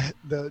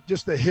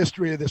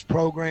history of this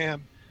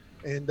program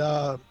and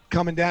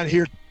coming down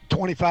here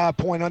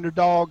 25-point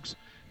underdogs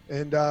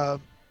and,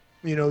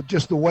 you know,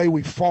 just the way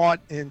we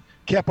fought and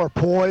kept our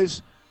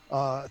poise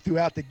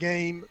throughout the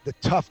game, the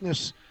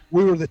toughness.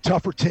 We were the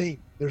tougher team.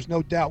 There's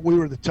no doubt we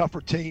were the tougher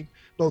team,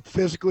 both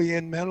physically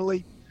and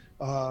mentally.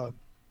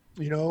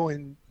 You know,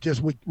 and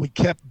just we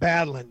kept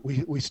battling.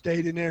 We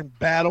stayed in there and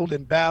battled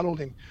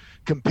and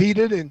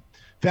competed and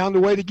found a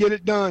way to get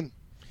it done.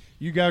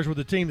 You guys were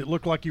the team that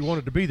looked like you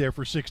wanted to be there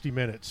for 60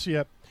 minutes.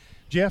 Yep.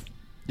 Jeff?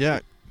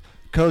 Yeah.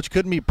 Coach,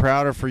 couldn't be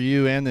prouder for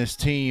you and this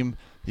team.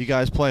 You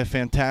guys play a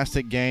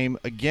fantastic game.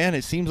 Again,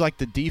 it seems like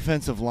the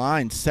defensive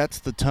line sets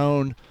the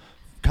tone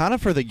kind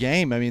of for the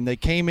game. I mean, they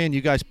came in,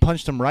 you guys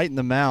punched them right in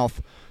the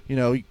mouth, you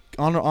know,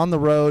 on the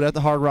road at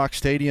the Hard Rock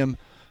Stadium.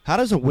 How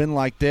does a win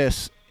like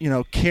this, you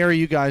know, carry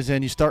you guys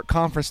in? You start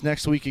conference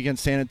next week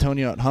against San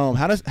Antonio at home.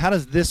 How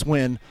does this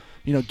win,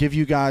 you know, give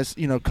you guys,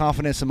 you know,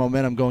 confidence and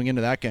momentum going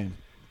into that game?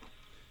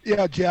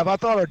 Yeah, Jeff, I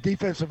thought our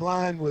defensive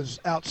line was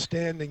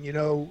outstanding, you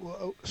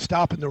know,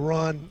 stopping the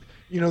run.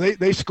 You know,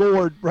 they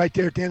scored right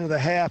there at the end of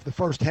the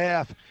first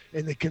half,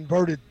 and they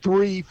converted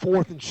 3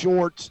 4th and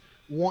shorts,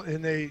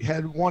 and they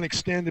had one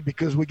extended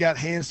because we got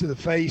hands to the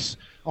face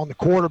on the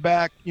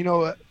quarterback, you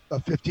know, a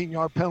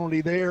 15-yard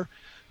penalty there.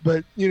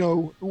 But, you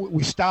know,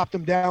 we stopped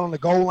them down on the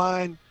goal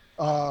line,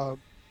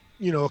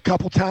 you know, a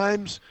couple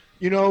times,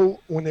 you know,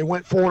 when they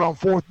went forward on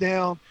 4th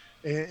down.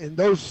 And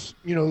those,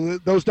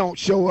 those don't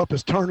show up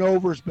as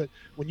turnovers. But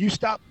when you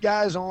stop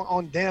guys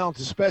on downs,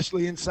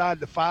 especially inside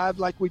the 5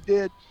 like we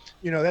did,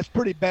 that's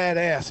pretty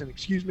badass. And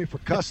excuse me for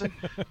cussing,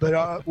 but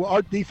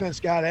our defense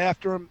got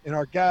after them, and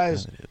our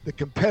guys, the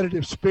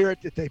competitive spirit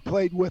that they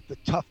played with, the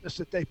toughness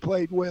that they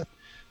played with,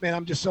 man,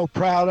 I'm just so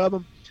proud of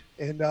them.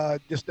 And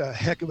just a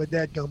heck of a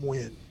dadgum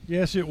win.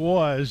 Yes, it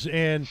was.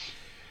 And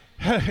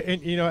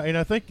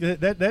I think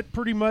that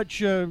pretty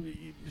much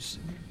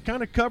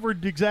kind of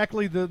covered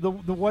exactly the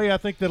way I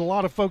think that a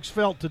lot of folks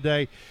felt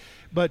today.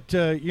 But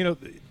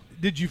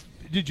did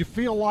you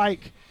feel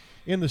like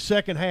in the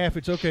second half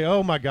it's okay?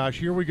 Oh my gosh,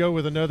 here we go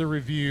with another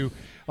review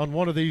on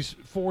one of these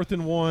 4th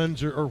and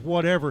 1s or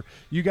whatever.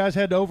 You guys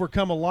had to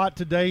overcome a lot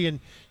today, and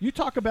you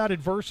talk about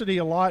adversity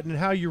a lot and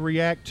how you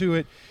react to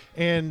it.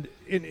 And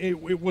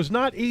it was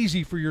not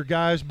easy for your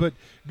guys, but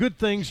good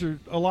things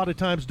a lot of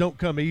times don't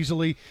come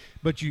easily.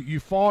 But you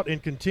fought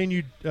and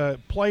continued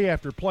play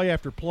after play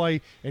after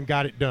play and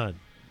got it done.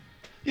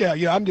 Yeah,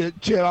 I'm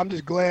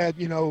just glad,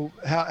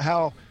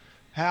 how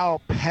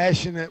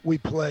passionate we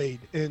played.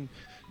 And,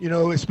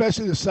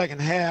 especially the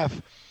second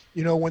half,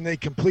 when they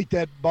complete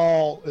that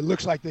ball, it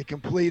looks like they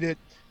complete it,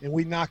 and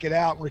we knock it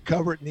out and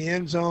recover it in the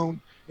end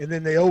zone, and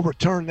then they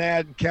overturn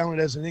that and count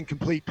it as an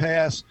incomplete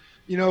pass.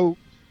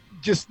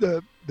 Just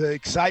the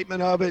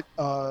excitement of it,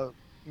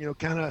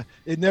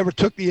 it never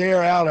took the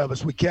air out of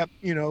us. We kept,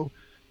 we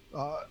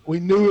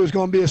knew it was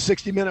going to be a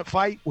 60-minute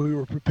fight. We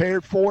were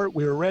prepared for it.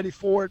 We were ready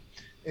for it.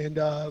 And,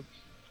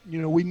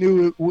 we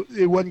knew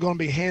it wasn't going to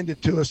be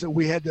handed to us, that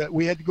we had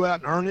to go out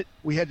and earn it.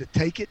 We had to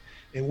take it,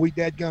 and we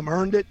dadgum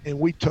earned it, and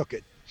we took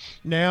it.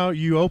 Now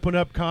you open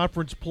up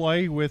conference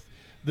play with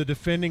the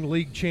defending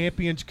league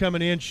champions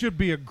coming in. Should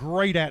be a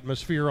great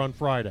atmosphere on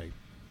Friday.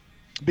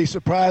 Be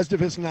surprised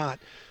if it's not.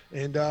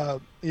 And,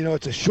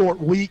 it's a short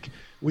week.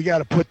 We got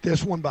to put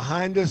this one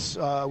behind us.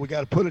 We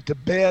got to put it to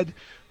bed,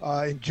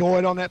 enjoy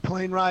it on that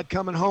plane ride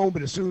coming home.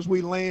 But as soon as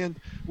we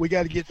land, we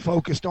got to get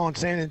focused on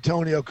San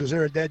Antonio because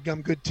they're a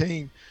dadgum good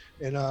team.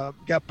 And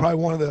got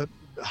probably one of the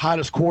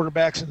hottest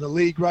quarterbacks in the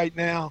league right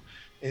now.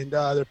 And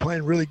they're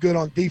playing really good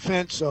on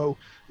defense. So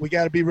we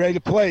got to be ready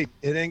to play.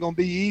 It ain't going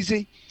to be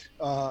easy.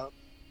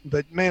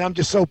 But, man, I'm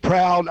just so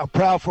proud. I'm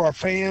proud for our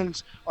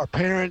fans, our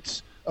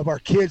parents, of our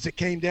kids that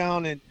came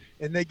down and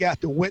they got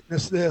to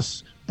witness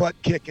this butt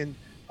kicking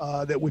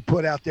that we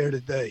put out there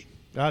today.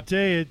 I'll tell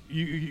you,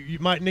 you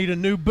might need a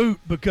new boot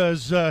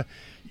because you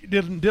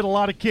did a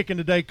lot of kicking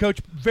today. Coach,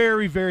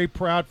 very, very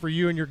proud for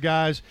you and your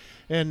guys,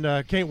 and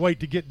can't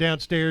wait to get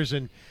downstairs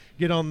and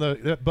get on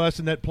that bus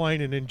and that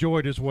plane and enjoy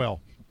it as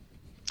well.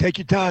 Take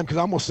your time because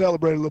I'm going to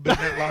celebrate a little bit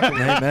in that locker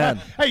room.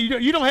 Amen. Hey,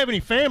 you don't have any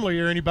family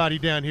or anybody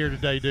down here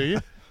today, do you?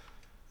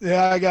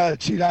 Yeah, I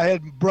got it. I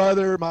had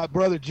my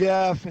brother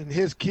Jeff and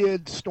his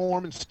kids,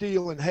 Storm and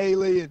Steele and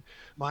Haley, and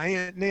my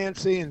Aunt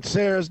Nancy and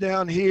Sarah's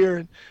down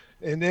here,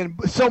 and then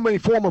so many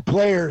former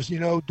players,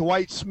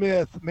 Dwight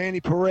Smith, Manny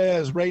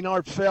Perez,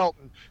 Raynard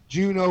Felton,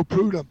 Juno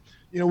Prudhomme.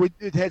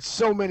 It had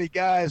so many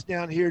guys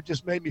down here,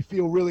 just made me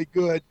feel really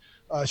good.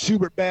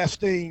 Schubert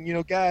Bastine,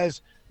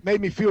 guys made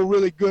me feel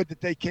really good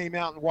that they came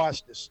out and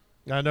watched us.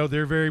 I know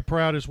they're very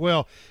proud as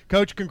well.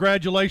 Coach,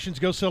 congratulations.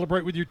 Go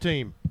celebrate with your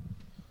team.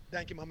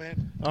 Thank you, my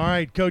man. All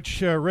right,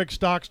 Coach Rick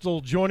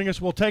Stockstill joining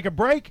us. We'll take a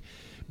break.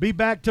 Be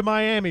back to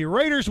Miami.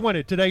 Raiders win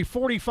it today,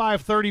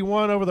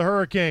 45-31 over the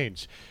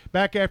Hurricanes.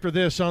 Back after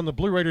this on the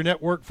Blue Raider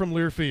Network from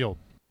Learfield.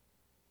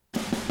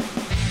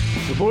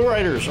 The Blue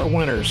Raiders are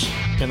winners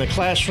in the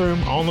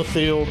classroom, on the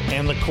field,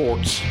 and the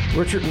courts.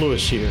 Richard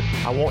Lewis here.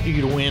 I want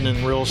you to win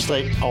in real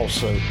estate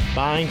also.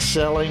 Buying,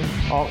 selling,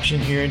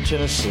 auction here in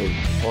Tennessee,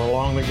 or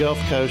along the Gulf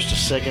Coast, a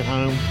second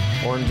home,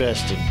 or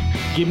investing.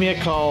 Give me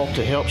a call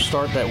to help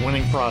start that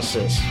winning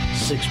process.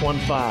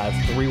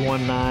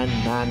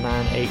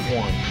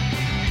 615-319-9981.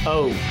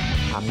 Oh,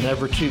 I'm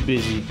never too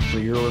busy for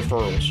your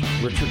referrals.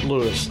 Richard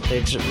Lewis,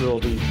 Exit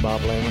Realty,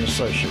 Bob Lamb &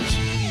 Associates.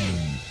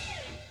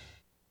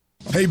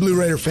 Hey Blue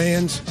Raider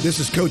fans, this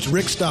is Coach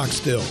Rick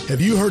Stockstill. Have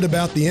you heard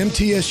about the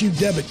MTSU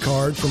debit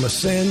card from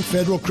Ascend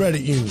Federal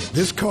Credit Union?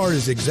 This card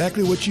is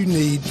exactly what you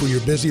need for your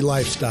busy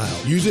lifestyle.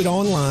 Use it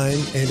online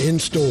and in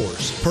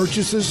stores.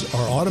 Purchases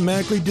are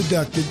automatically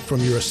deducted from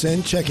your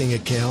Ascend checking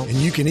account, and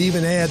you can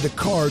even add the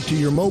card to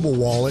your mobile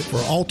wallet for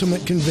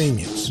ultimate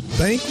convenience.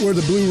 Bank where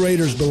the Blue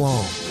Raiders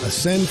belong.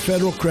 Ascend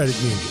Federal Credit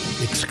Union,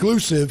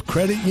 exclusive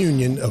credit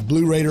union of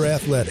Blue Raider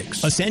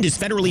Athletics. Ascend is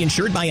federally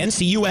insured by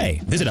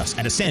NCUA. Visit us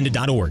at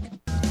ascend.org.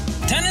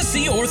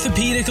 Tennessee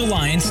Orthopedic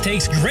Alliance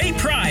takes great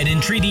pride in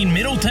treating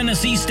Middle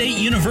Tennessee State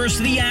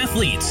University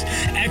athletes.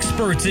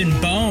 Experts in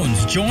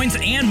bones, joints,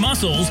 and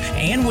muscles,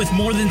 and with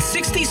more than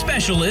 60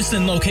 specialists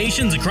in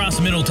locations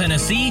across Middle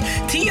Tennessee,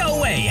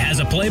 TOA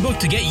has a playbook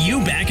to get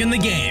you back in the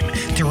game.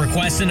 To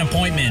request an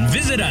appointment,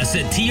 visit us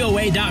at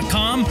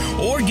TOA.com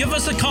or give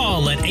us a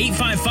call at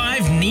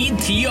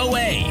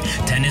 855-NEED-TOA.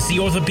 Tennessee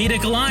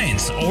Orthopedic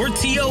Alliance, or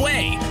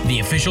TOA,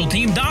 the official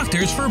team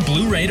doctors for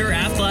Blue Raider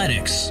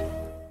Athletics.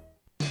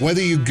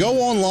 Whether you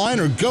go online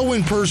or go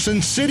in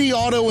person, City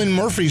Auto in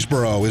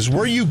Murfreesboro is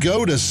where you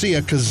go to see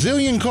a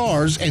gazillion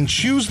cars and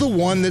choose the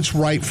one that's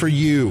right for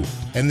you.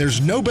 And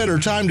there's no better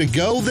time to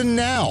go than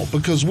now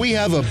because we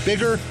have a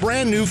bigger,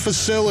 brand new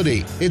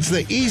facility. It's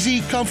the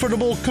easy,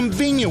 comfortable,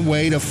 convenient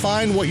way to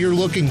find what you're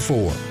looking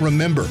for.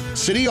 Remember,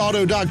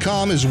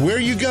 cityauto.com is where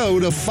you go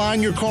to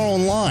find your car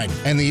online.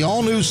 And the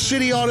all-new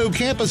City Auto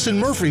campus in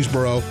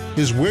Murfreesboro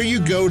is where you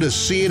go to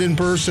see it in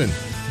person.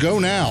 Go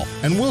now,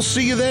 and we'll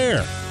see you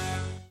there.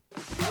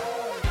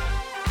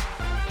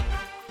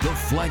 The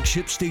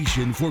flagship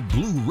station for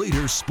Blue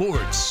Raider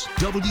sports,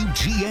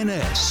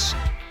 WGNS.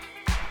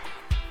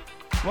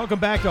 Welcome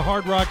back to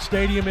Hard Rock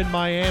Stadium in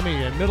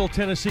Miami, and Middle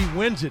Tennessee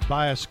wins it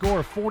by a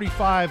score of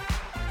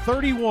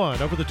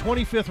 45-31 over the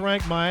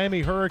 25th-ranked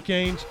Miami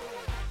Hurricanes.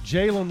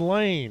 Jalen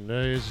Lane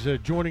is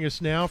joining us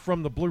now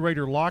from the Blue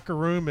Raider locker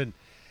room. And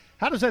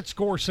how does that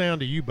score sound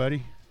to you,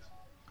 buddy?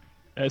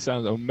 That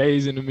sounds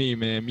amazing to me,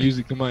 man.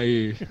 Music to my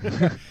ears.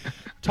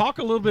 Talk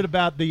a little bit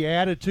about the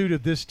attitude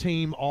of this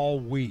team all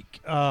week.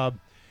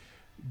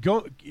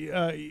 You're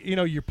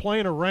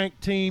playing a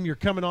ranked team. You're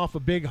coming off a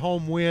big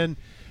home win.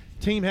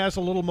 Team has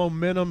a little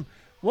momentum.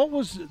 What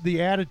was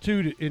the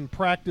attitude in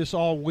practice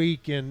all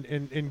week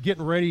and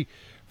getting ready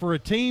for a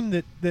team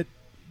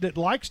that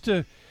likes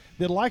to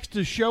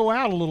show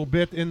out a little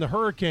bit in the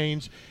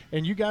Hurricanes,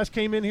 and you guys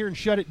came in here and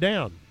shut it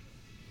down?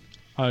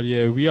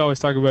 Yeah, we always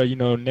talk about,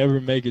 never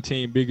make a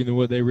team bigger than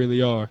what they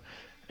really are.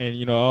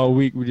 And, all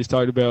week we just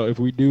talked about if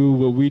we do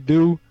what we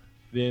do,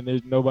 then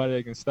there's nobody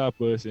that can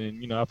stop us.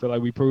 And, I feel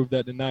like we proved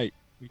that tonight.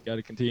 We got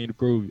to continue to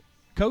prove it.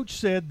 Coach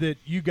said that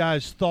you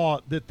guys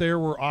thought that there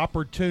were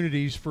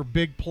opportunities for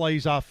big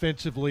plays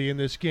offensively in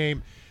this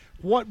game.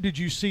 What did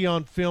you see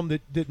on film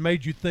that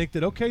made you think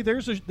that, okay,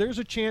 there's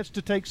a chance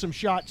to take some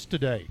shots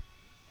today?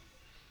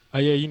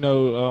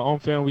 On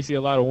film we see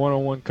a lot of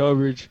one-on-one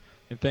coverage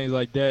and things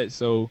like that.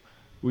 So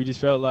we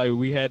just felt like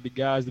we had the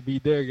guys to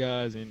beat their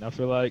guys, and I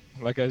feel like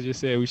I just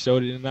said, we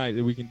showed it tonight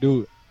that we can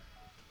do it.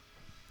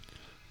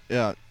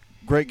 Yeah,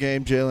 great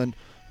game, Jalen.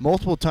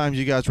 Multiple times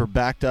you guys were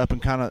backed up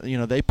and kind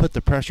of, they put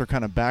the pressure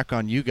kind of back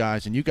on you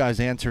guys, and you guys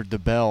answered the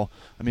bell.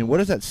 I mean, what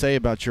does that say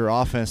about your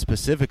offense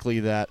specifically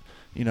that,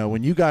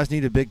 when you guys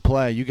need a big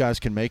play, you guys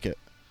can make it?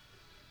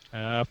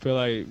 I feel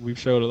like we've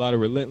showed a lot of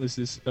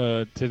relentlessness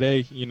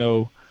today.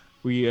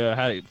 We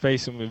had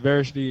faced some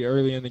adversity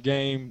early in the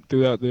game,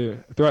 throughout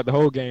the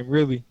whole game,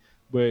 really.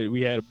 But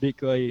we had a big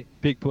play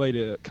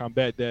to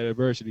combat that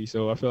adversity.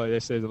 So I feel like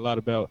that says a lot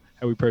about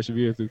how we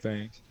persevere through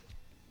things.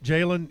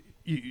 Jalen,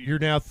 you're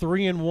now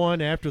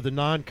 3-1 after the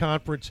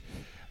non-conference.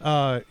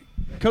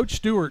 Coach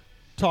Stewart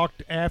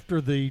talked after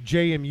the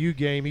JMU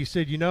game. He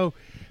said,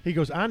 he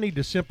goes, I need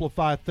to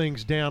simplify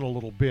things down a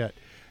little bit,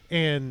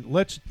 and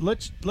let's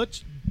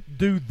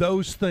do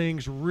those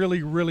things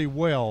really, really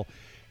well.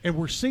 And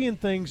we're seeing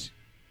things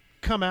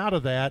come out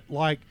of that,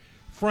 like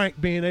Frank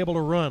being able to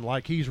run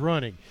like he's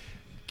running.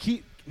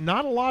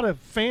 Not a lot of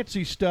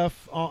fancy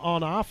stuff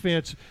on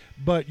offense,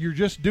 but you're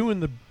just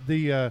doing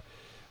the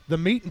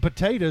meat and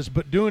potatoes,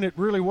 but doing it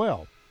really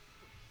well.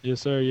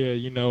 Yes, sir.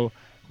 Yeah,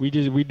 we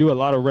do a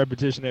lot of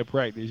repetition at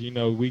practice.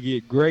 We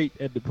get great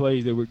at the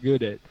plays that we're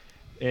good at.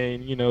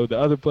 And, the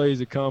other plays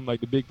that come,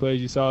 like the big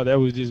plays you saw, that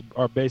was just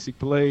our basic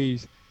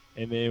plays.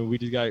 And then we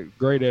just got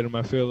great at them,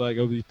 I feel like,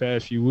 over these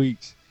past few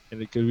weeks. And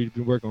because we've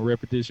been working on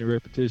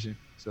repetition.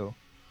 So,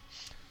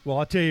 well,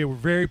 I tell you, we're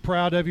very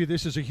proud of you.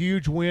 This is a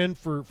huge win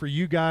for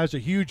you guys, a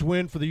huge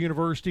win for the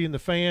university and the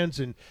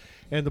fans and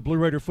the Blue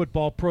Raider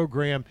football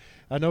program.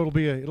 I know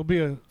it'll be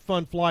a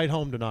fun flight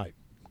home tonight.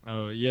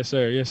 Oh, yes,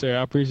 sir. Yes, sir.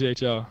 I appreciate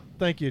y'all.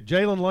 Thank you.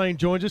 Jalen Lane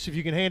joins us. If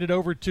you can hand it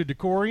over to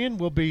DeCorian,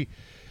 we'll be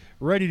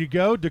ready to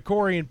go.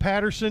 DeCorian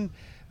Patterson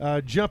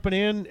jumping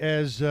in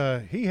as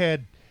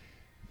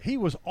he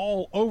was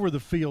all over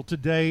the field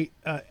today.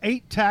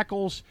 8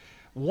 tackles,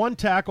 1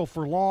 tackle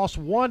for loss,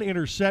 1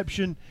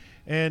 interception,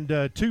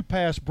 and 2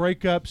 pass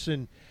breakups.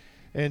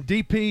 And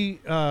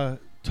DP,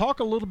 talk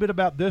a little bit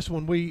about this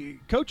one.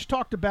 Coach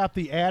talked about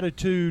the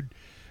attitude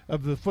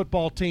of the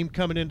football team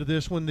coming into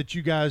this one, that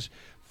you guys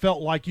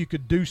felt like you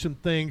could do some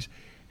things.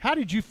 How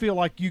did you feel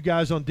like you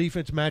guys on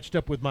defense matched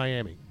up with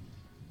Miami?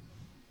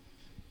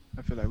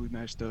 I feel like we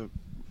matched up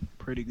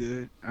pretty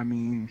good. I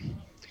mean,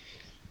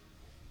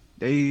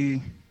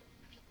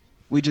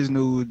 we just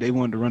knew they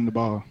wanted to run the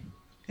ball.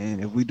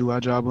 And if we do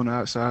our job on the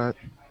outside,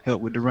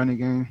 help with the running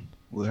game,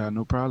 we'll have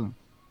no problem.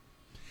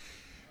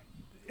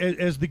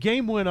 As the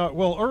game went on,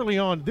 early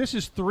on, this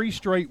is 3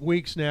 straight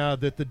weeks now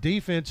that the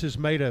defense has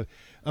made a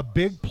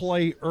big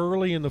play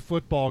early in the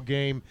football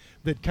game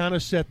that kind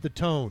of set the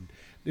tone.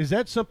 Is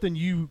that something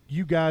you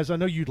guys, I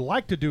know you'd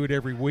like to do it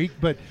every week,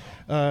 but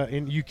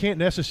and you can't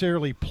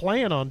necessarily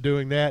plan on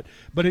doing that,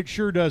 but it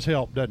sure does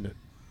help, doesn't it?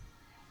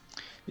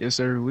 Yes,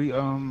 sir.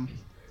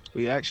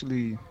 We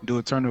actually do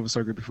a turnover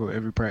circuit before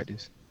every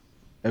practice.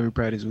 Every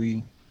practice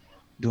we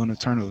doing a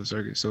turnover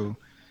circuit. So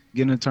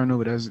getting a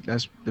turnover,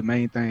 that's the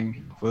main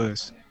thing for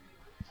us.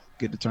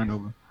 Get the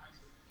turnover.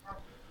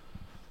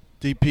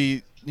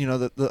 DP,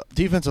 the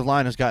defensive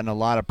line has gotten a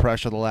lot of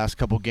pressure the last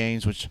couple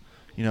games, which,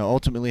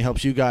 ultimately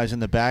helps you guys in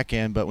the back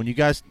end. But when you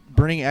guys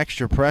bring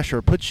extra pressure,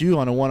 it puts you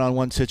on a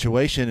one-on-one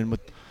situation. And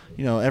with,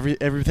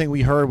 everything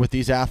we heard with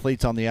these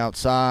athletes on the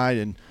outside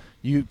and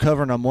you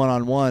covering them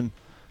one-on-one,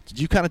 did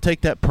you kind of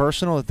take that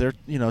personal that they're,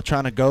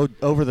 trying to go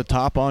over the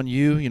top on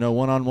you,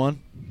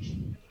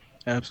 one-on-one?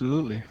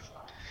 Absolutely.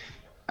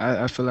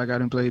 I feel like I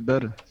done played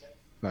better.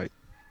 Like,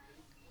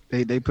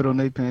 they put on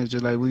their pants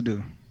just like we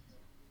do.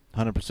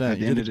 100%. At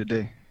the end of the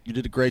day. You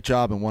did a great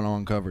job in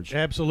one-on-one coverage.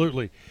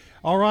 Absolutely.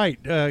 All right,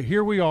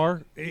 here we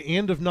are,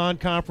 end of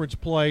non-conference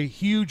play.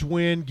 Huge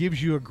win,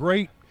 gives you a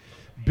great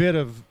bit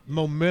of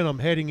momentum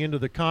heading into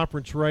the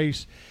conference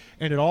race,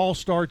 and it all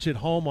starts at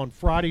home on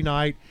Friday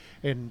night.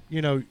 And,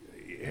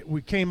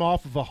 we came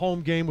off of a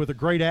home game with a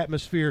great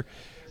atmosphere.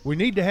 We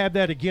need to have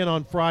that again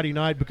on Friday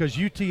night because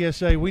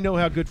UTSA, we know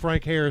how good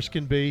Frank Harris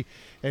can be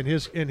and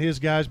his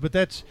guys, but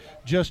that's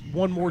just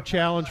one more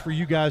challenge for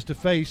you guys to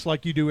face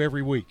like you do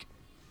every week.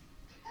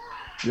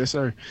 Yes,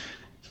 sir.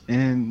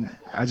 And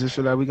I just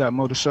feel like we got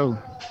more to show.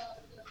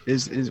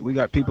 We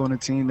got people on the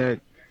team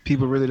that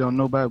people really don't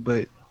know about,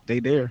 but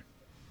they there.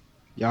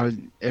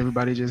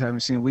 Everybody just haven't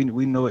seen.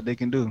 We know what they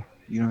can do.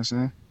 You know what I'm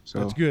saying? So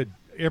that's good.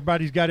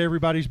 Everybody's got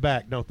everybody's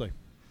back, don't they?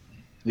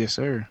 Yes,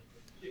 sir.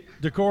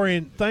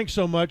 DeCorian, thanks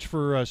so much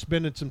for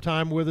spending some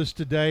time with us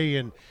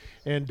today,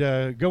 and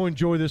go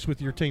enjoy this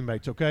with your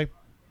teammates, okay?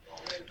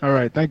 All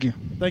right, thank you.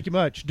 Thank you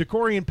much.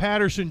 DeCorian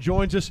Patterson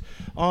joins us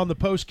on the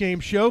post-game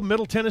show.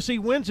 Middle Tennessee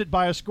wins it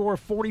by a score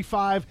of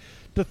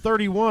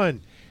 45-31.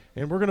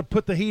 And we're going to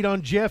put the heat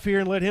on Jeff here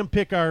and let him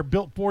pick our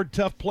Built Ford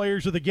Tough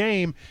players of the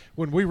game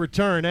when we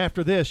return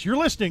after this. You're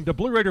listening to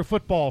Blue Raider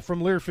Football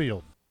from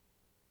Learfield.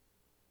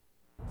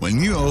 When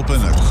you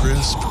open a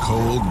crisp,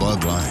 cold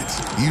Bud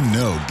Light, you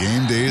know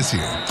game day is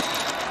here.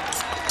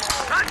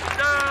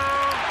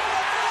 Touchdown!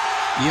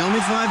 You owe me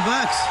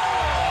 $5.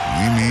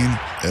 We mean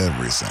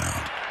every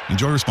sound.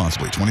 Enjoy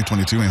responsibly.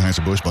 2022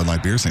 Anheuser-Busch Bud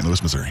Light Beer, St.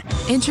 Louis, Missouri.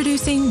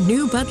 Introducing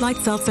new Bud Light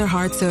Seltzer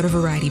Hard Soda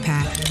Variety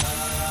Pack.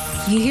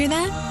 You hear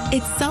that?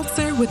 It's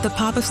seltzer with the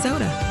pop of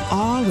soda,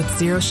 all with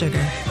zero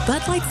sugar.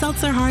 Bud Light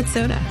Seltzer Hard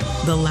Soda,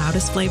 the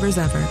loudest flavors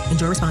ever.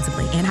 Enjoy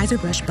responsibly.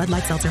 Anheuser-Busch Bud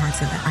Light Seltzer Hard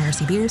Soda,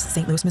 IRC Beers,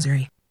 St. Louis,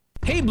 Missouri.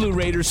 Hey Blue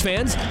Raiders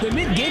fans, the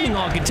Mint Gaming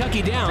Hall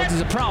Kentucky Downs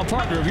is a proud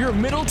partner of your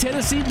Middle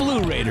Tennessee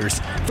Blue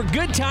Raiders. For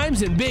good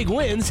times and big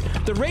wins,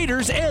 the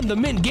Raiders and the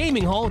Mint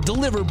Gaming Hall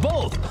deliver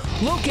both.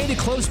 Located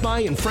close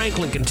by in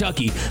Franklin,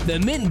 Kentucky, the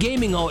Mint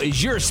Gaming Hall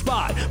is your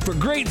spot for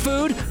great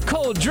food,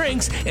 cold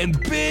drinks, and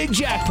big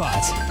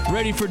jackpots.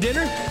 Ready for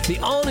dinner? The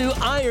all-new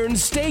Iron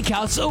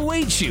Steakhouse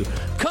awaits you.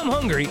 Come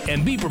hungry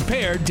and be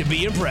prepared to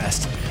be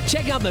impressed.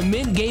 Check out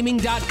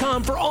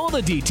themintgaming.com for all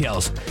the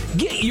details.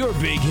 Get your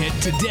big hit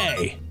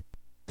today.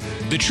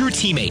 The true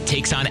teammate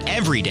takes on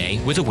every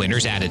day with a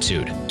winner's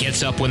attitude,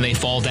 gets up when they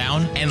fall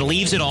down, and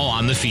leaves it all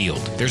on the field.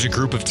 There's a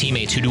group of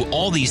teammates who do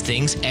all these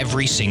things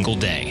every single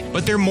day.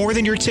 But they're more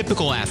than your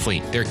typical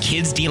athlete. They're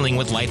kids dealing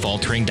with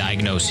life-altering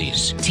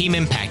diagnoses. Team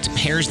Impact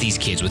pairs these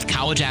kids with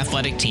college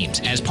athletic teams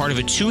as part of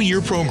a 2-year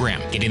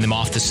program, getting them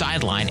off the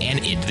sideline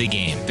and into the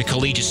game. The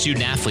collegiate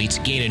student athletes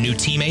gain a new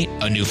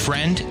teammate, a new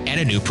friend, and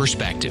a new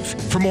perspective.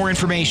 For more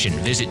information,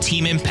 visit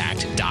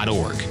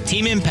teamimpact.org.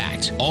 Team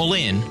Impact, all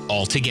in,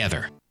 all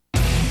together.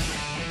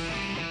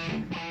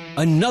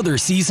 Another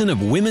season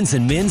of women's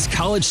and men's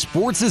college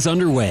sports is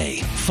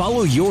underway.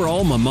 Follow your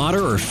alma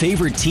mater or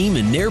favorite team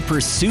in their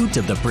pursuit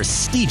of the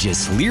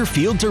prestigious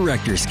Learfield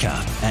Directors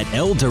Cup at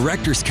L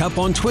Directors Cup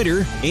on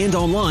Twitter and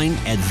online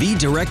at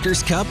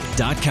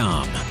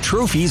thedirectorscup.com.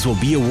 Trophies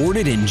will be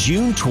awarded in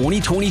June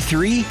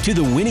 2023 to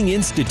the winning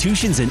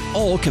institutions in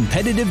all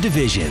competitive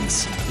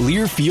divisions.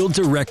 Learfield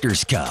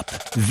Directors Cup,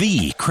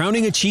 the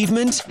crowning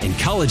achievement in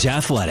college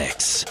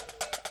athletics.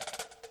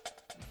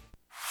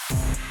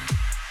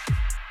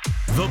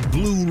 The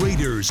Blue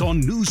Raiders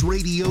on News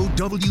Radio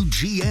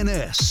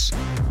WGNS.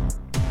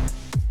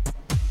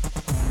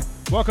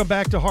 Welcome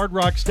back to Hard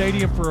Rock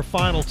Stadium for a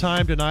final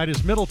time tonight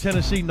as Middle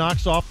Tennessee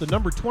knocks off the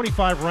number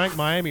 25 ranked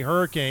Miami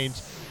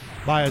Hurricanes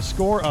by a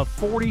score of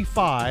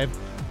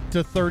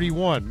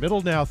 45-31.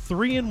 Middle now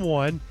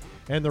 3-1,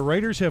 and the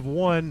Raiders have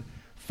won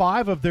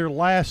 5 of their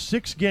last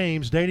 6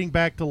 games dating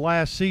back to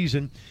last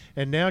season,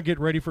 and now get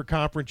ready for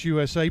Conference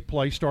USA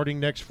play starting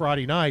next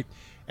Friday night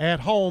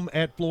at home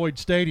at Floyd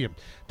Stadium.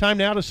 Time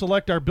now to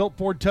select our Built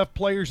Ford Tough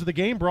players of the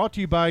game, brought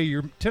to you by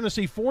your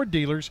Tennessee Ford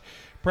dealers,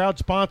 proud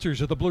sponsors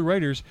of the Blue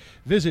Raiders.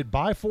 Visit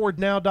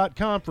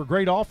buyfordnow.com for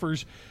great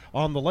offers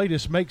on the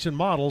latest makes and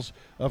models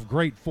of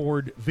great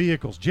Ford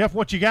vehicles. Jeff,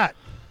 what you got?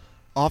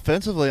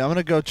 Offensively, I'm going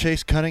to go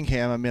Chase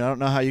Cunningham. I mean, I don't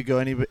know how you go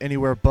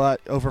anywhere but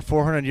over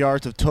 400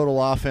 yards of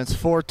total offense,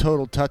 4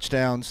 total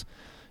touchdowns,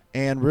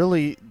 and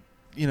really,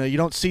 you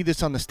don't see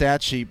this on the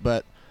stat sheet,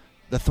 but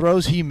the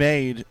throws he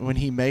made when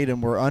he made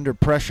them were under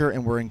pressure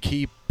and were in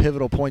key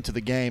pivotal points of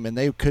the game, and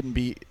they couldn't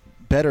be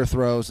better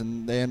throws,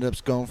 and they ended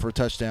up going for a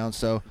touchdown.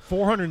 So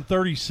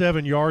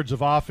 437 yards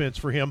of offense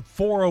for him,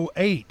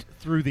 408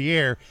 through the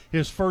air,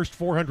 his first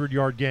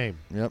 400-yard game.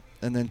 Yep.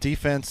 And then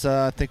defense,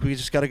 I think we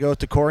just got to go with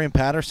DeCorian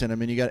Patterson. I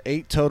mean, you got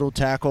 8 total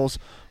tackles,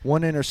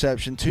 1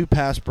 interception, 2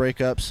 pass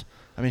breakups.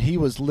 I mean, he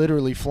was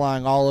literally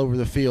flying all over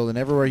the field, and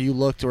everywhere you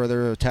looked where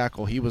there was a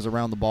tackle, he was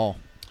around the ball.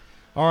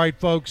 All right,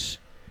 folks,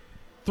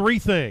 3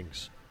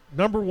 things.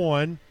 Number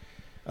 1,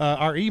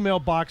 our email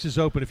box is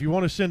open. If you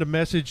want to send a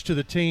message to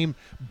the team,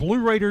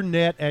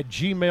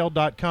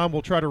 blueraidernet@gmail.com.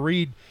 We'll try to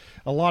read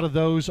a lot of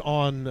those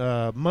on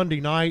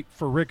Monday night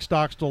for Rick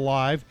Stockstill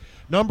Live.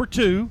 Number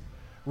 2,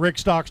 Rick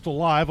Stockstill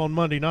Live on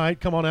Monday night.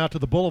 Come on out to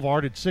the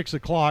Boulevard at 6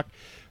 o'clock.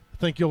 I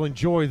think you'll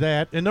enjoy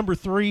that. And number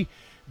 3,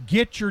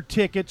 get your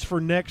tickets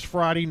for next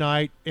Friday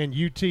night in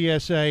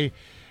UTSA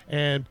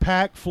and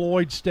pack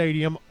Floyd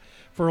Stadium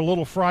for a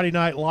little Friday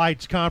Night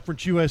Lights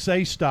Conference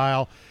USA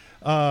style.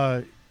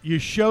 You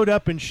showed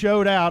up and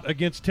showed out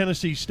against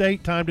Tennessee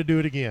State. Time to do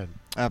it again.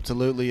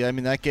 Absolutely. I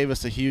mean, that gave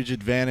us a huge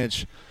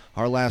advantage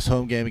our last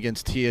home game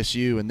against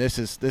TSU, and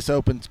this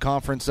opens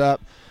conference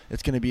up.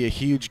 It's going to be a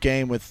huge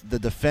game with the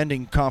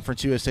defending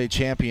Conference USA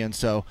champion.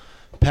 So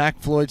pack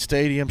Floyd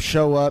Stadium,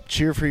 show up,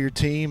 cheer for your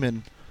team,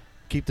 and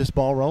keep this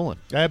ball rolling.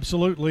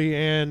 Absolutely.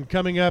 And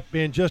coming up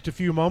in just a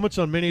few moments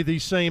on many of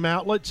these same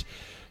outlets,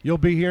 you'll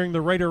be hearing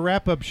the Raider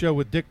Wrap-Up Show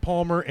with Dick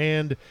Palmer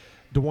and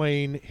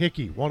Dwayne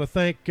Hickey. Want to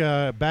thank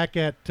back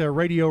at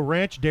Radio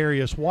Ranch,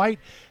 Darius White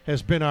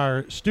has been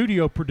our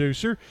studio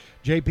producer.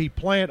 JP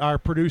Plant, our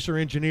producer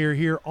engineer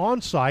here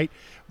on site.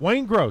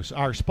 Wayne Gross,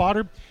 our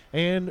spotter.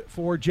 And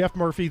for Jeff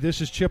Murphy,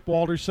 this is Chip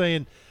Walters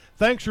saying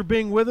thanks for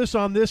being with us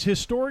on this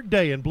historic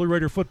day in Blue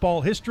Raider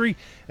football history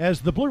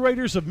as the Blue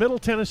Raiders of Middle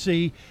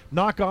Tennessee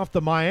knock off the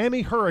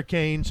Miami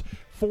Hurricanes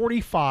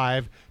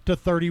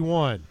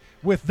 45-31.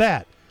 With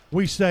that,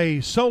 we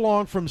say so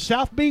long from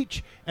South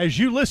Beach as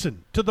you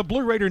listen to the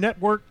Blue Raider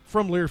Network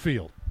from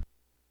Learfield.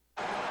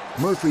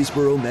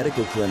 Murfreesboro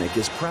Medical Clinic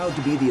is proud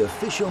to be the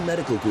official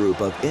medical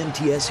group of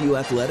MTSU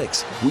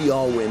Athletics. We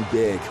all win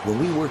big when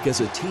we work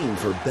as a team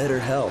for better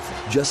health.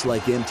 Just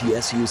like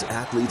MTSU's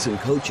athletes and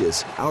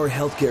coaches, our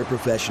healthcare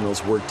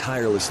professionals work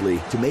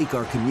tirelessly to make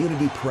our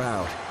community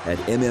proud. At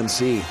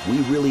MMC, we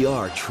really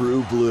are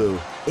true blue.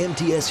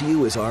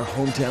 MTSU is our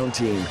hometown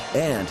team,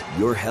 and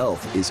your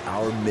health is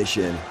our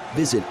mission.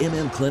 Visit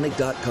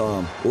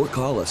mmclinic.com or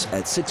call us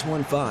at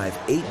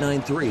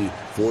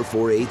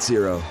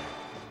 615-893-4480.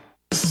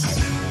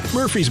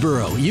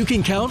 Murfreesboro, you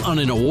can count on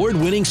an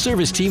award-winning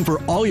service team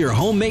for all your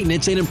home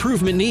maintenance and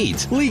improvement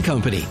needs. Lee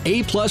Company,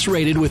 A+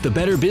 rated with the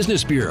Better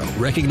Business Bureau,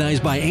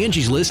 recognized by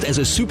Angie's List as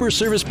a super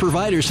service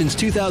provider since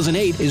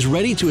 2008, is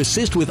ready to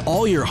assist with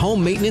all your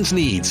home maintenance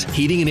needs.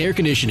 Heating and air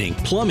conditioning,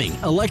 plumbing,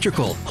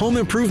 electrical, home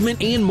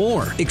improvement, and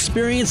more.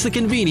 Experience the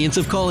convenience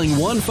of calling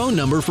one phone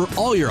number for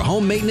all your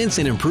home maintenance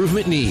and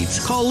improvement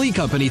needs. Call Lee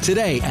Company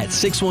today at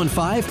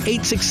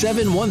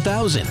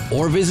 615-867-1000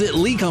 or visit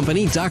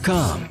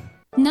leecompany.com.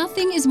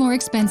 Nothing is more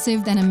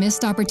expensive than a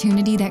missed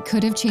opportunity that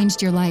could have changed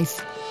your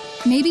life.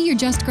 Maybe you're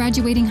just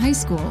graduating high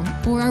school,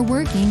 or are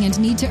working and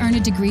need to earn a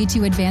degree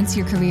to advance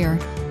your career.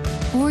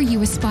 Or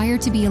you aspire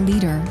to be a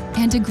leader,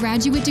 and a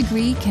graduate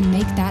degree can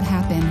make that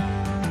happen.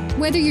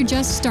 Whether you're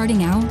just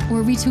starting out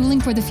or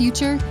retooling for the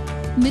future,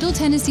 Middle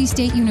Tennessee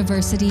State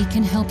University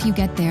can help you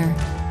get there.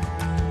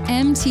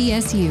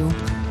 MTSU,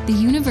 the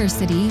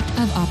University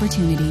of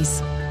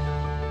Opportunities.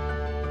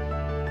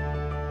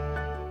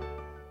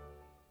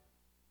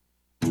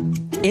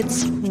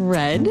 It's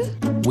red.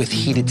 With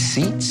heated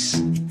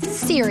seats.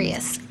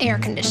 Serious air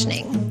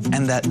conditioning.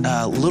 And that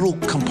little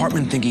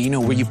compartment thingy,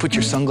 where you put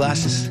your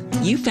sunglasses.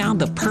 You found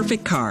the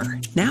perfect car.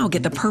 Now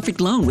get the perfect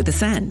loan with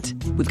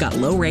Ascend. We've got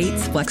low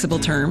rates, flexible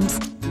terms,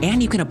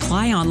 and you can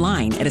apply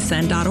online at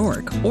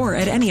ascend.org or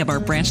at any of our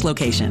branch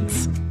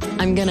locations.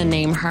 I'm gonna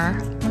name her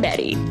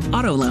Betty.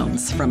 Auto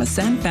loans from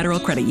Ascend Federal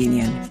Credit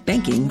Union.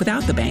 Banking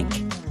without the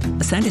bank.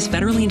 Ascend is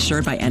federally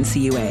insured by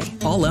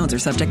NCUA. All loans are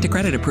subject to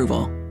credit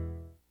approval.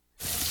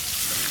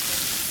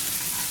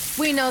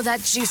 We know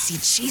that juicy,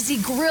 cheesy,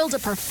 grilled to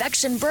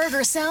perfection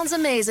burger sounds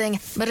amazing,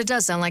 but it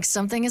does sound like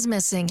something is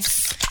missing.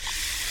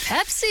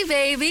 Pepsi,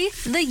 baby!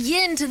 The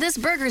yin to this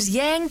burger's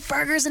yang.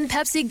 Burgers and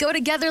Pepsi go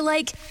together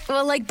like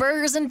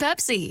burgers and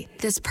Pepsi.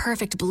 This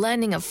perfect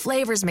blending of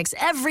flavors makes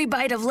every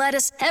bite of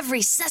lettuce,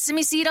 every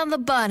sesame seed on the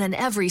bun, and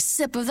every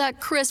sip of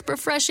that crisp,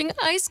 refreshing,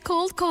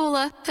 ice-cold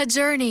cola a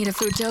journey to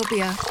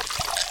Foodtopia.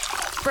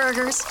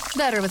 Burgers,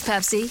 better with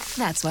Pepsi.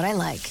 That's what I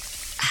like.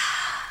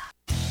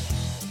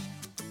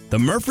 The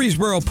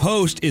Murfreesboro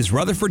Post is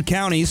Rutherford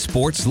County's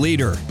sports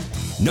leader.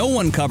 No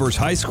one covers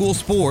high school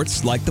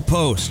sports like the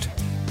Post.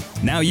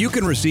 Now you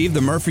can receive the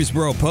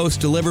Murfreesboro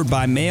Post delivered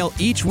by mail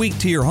each week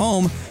to your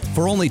home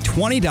for only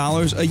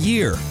 $20 a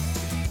year.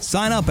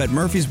 Sign up at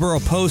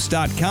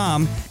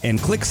murfreesboropost.com and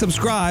click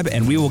subscribe,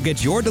 and we will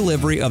get your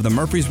delivery of the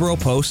Murfreesboro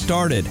Post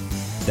started.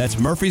 That's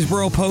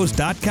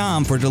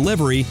murfreesboropost.com for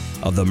delivery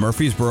of the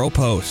Murfreesboro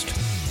Post.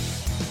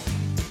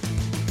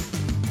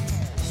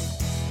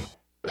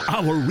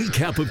 Our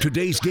recap of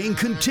today's game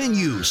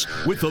continues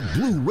with the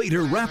Blue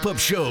Raider Wrap-Up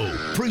Show,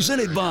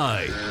 presented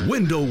by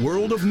Window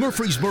World of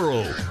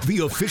Murfreesboro,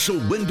 the official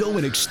window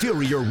and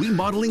exterior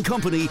remodeling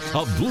company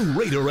of Blue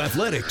Raider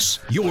Athletics,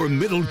 your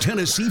Middle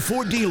Tennessee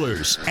Ford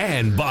dealers,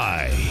 and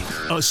by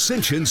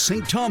Ascension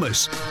St.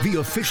 Thomas, the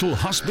official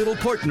hospital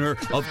partner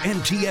of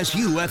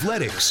MTSU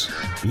Athletics.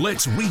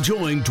 Let's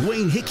rejoin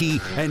Dwayne Hickey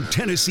and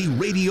Tennessee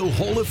Radio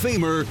Hall of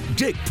Famer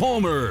Dick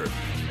Palmer.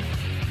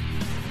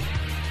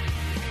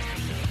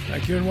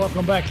 Thank you and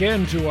welcome back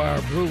into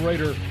our Blue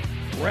Raider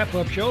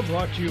Wrap-Up Show,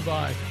 brought to you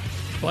by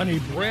Bunny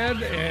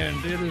Bread,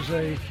 and it is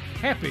a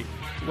happy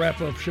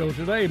wrap-up show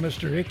today,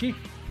 Mr. Hickey.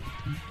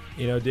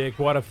 You know, Dick,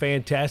 what a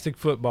fantastic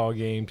football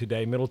game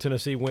today. Middle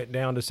Tennessee went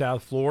down to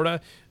South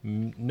Florida.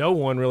 No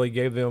one really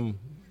gave them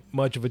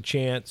much of a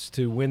chance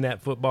to win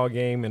that football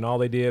game, and all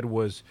they did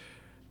was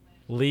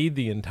lead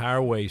the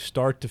entire way,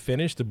 start to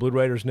finish. The Blue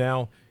Raiders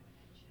now,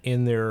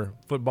 in their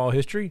football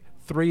history,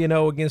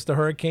 3-0 against the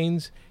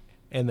Hurricanes,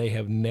 and they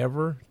have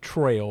never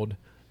trailed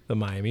the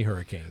Miami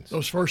Hurricanes.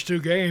 Those first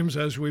two games,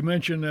 as we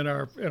mentioned in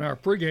our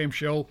pregame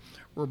show,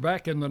 were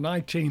back in the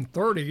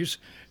 1930s,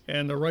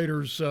 and the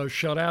Raiders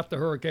shut out the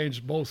Hurricanes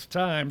both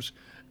times,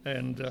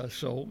 and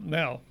so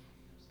now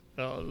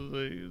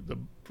the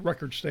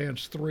record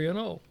stands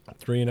 3-0.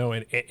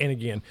 3-0, and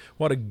again,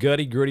 what a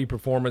gritty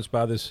performance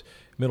by this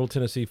Middle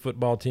Tennessee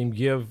football team.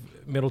 Give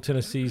Middle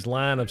Tennessee's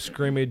line of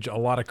scrimmage a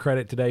lot of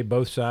credit today,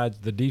 both sides.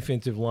 The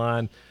defensive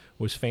line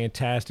was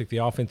fantastic. The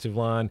offensive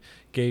line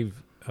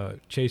gave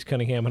Chase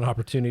Cunningham an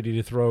opportunity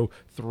to throw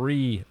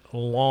 3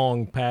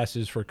 long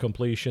passes for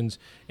completions,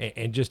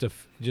 and just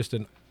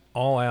an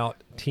all-out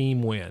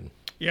team win.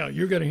 Yeah,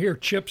 you're going to hear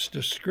Chip's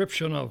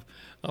description of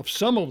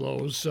some of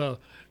those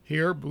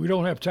here. We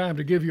don't have time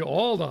to give you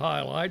all the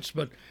highlights,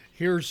 but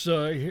here's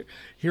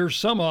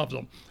some of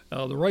them.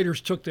 The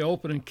Raiders took the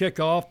opening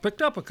kickoff,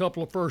 picked up a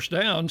couple of first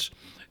downs,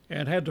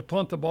 and had to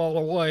punt the ball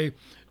away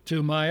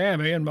to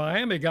Miami, and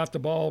Miami got the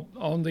ball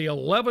on the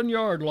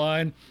 11-yard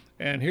line,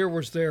 and here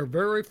was their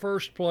very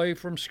first play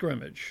from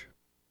scrimmage.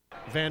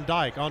 Van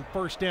Dyke on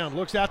first down,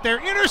 looks out there,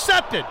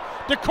 intercepted.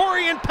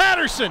 DeCorian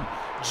Patterson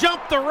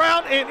jumped the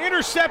route and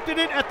intercepted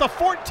it at the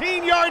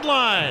 14-yard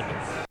line.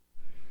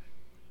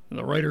 And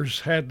the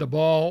Raiders had the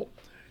ball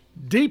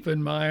deep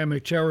in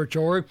Miami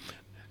territory.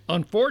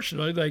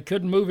 Unfortunately, they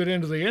couldn't move it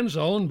into the end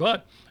zone,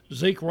 but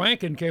Zeke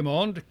Rankin came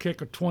on to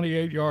kick a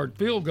 28-yard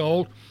field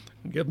goal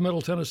and give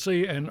Middle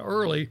Tennessee an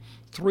early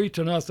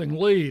 3-0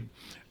 lead.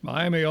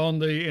 Miami on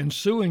the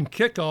ensuing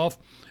kickoff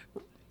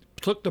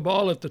took the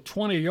ball at the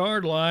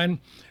 20-yard line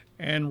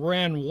and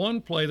ran one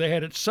play. They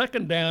had it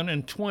second down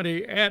and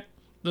 20 at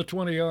the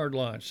 20-yard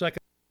line.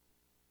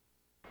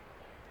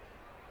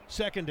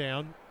 Second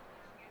down.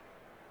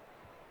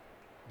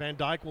 Van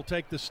Dyke will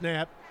take the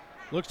snap.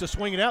 Looks to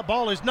swing it out.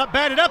 Ball is not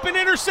batted up and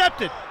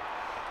intercepted.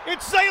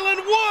 It's Zaylen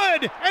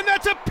Wood, and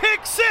that's a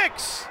pick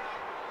six.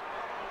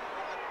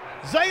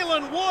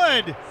 Zaylen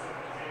Wood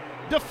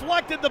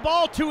deflected the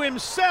ball to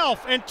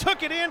himself and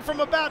took it in from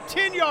about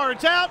 10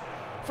 yards out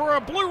for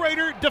a Blue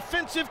Raider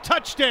defensive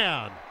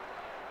touchdown.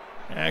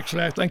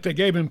 Actually, I think they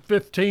gave him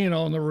 15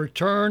 on the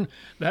return.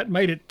 That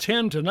made it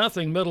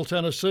 10-0 Middle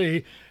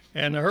Tennessee,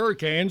 and the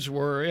Hurricanes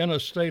were in a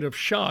state of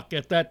shock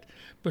at that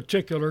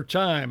particular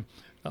time.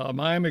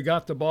 Miami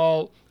got the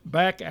ball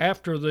back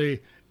after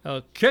the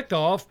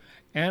kickoff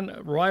and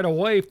right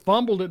away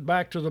fumbled it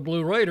back to the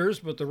Blue Raiders,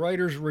 but the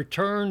Raiders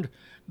returned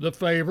the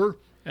favor,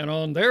 and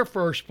on their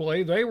first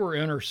play, they were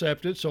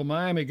intercepted, so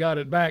Miami got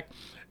it back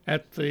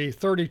at the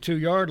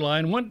 32-yard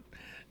line. Went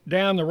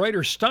down, the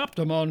Raiders stopped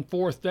them on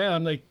fourth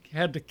down. They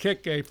had to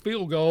kick a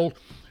field goal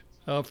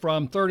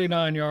from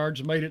 39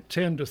 yards, made it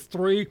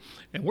 10-3,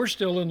 and we're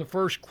still in the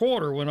first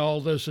quarter when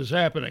all this is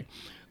happening.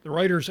 The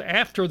Raiders,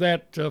 after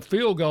that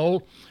field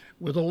goal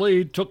with a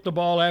lead, took the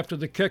ball after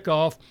the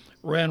kickoff,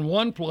 ran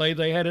one play.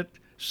 They had it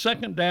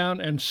second down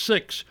and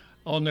 6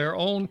 on their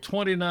own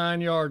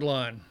 29-yard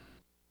line.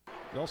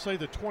 They'll say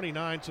the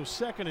 29, so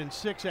 2nd and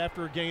 6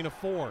 after a gain of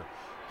 4.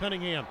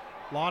 Cunningham,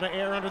 a lot of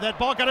air under that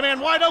ball. Got a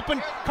man wide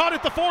open, caught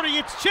at the 40.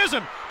 It's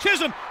Chisholm.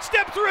 Chisholm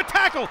stepped through a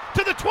tackle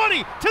to the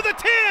 20, to the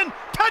 10.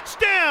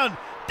 Touchdown,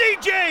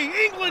 DJ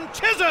England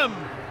Chisholm.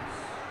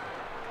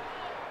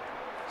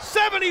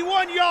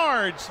 71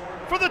 yards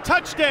for the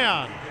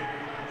touchdown.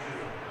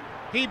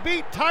 He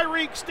beat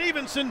Tyreek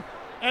Stevenson,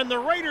 and the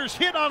Raiders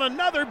hit on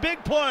another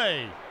big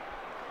play.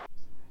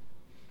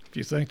 If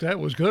you think that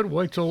was good,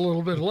 wait till a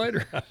little bit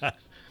later.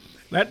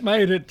 That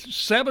made it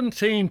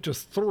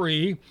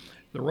 17-3.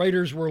 The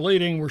Raiders were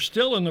leading. We're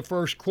still in the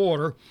first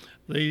quarter.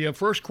 The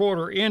first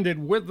quarter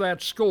ended with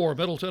that score,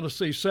 Middle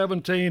Tennessee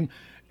 17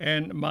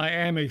 and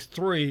Miami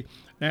 3.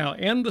 Now,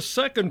 in the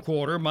second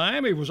quarter,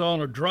 Miami was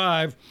on a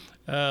drive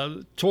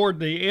toward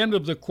the end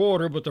of the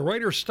quarter, but the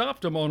Raiders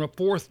stopped them on a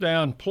fourth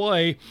down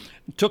play,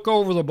 took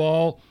over the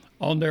ball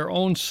on their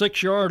own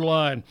 6-yard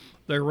line.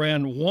 They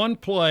ran one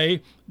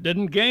play,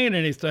 didn't gain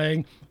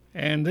anything,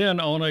 and then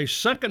on a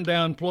second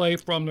down play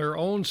from their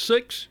own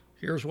 6,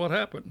 here's what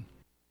happened.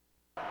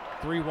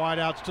 Three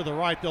wideouts to the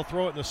right. They'll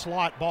throw it in the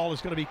slot. Ball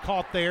is going to be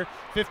caught there.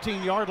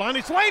 15-yard line.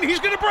 It's Lane. He's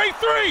going to break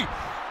three.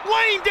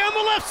 Lane down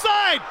the left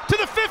side to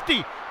the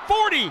 50,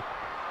 40,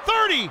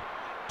 30,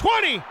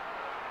 20,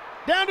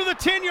 down to the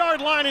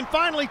 10-yard line, and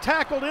finally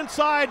tackled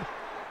inside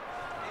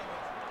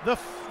the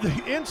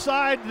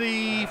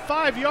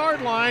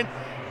 5-yard line.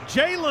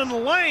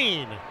 Jalen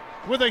Lane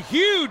with a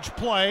huge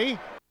play.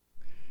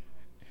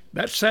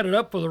 That set it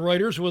up for the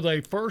Raiders with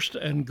a 1st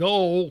and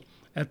goal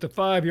at the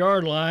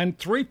 5-yard line.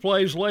 3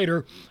 plays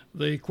later,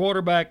 the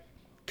quarterback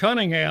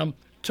Cunningham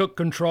took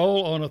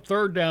control on a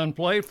 3rd down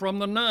play from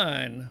the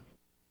 9.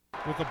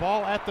 With the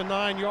ball at the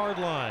 9-yard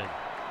line.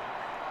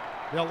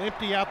 They'll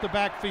empty out the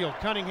backfield.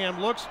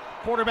 Cunningham looks,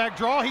 quarterback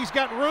draw, he's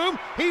got room.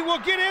 He will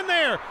get in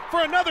there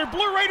for another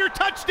Blue Raider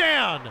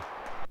touchdown.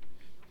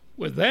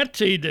 With that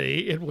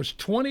TD, it was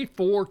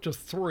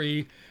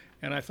 24-3,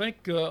 and I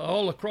think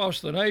all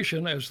across the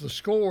nation, as the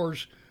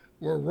scores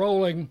were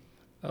rolling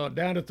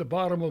down at the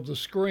bottom of the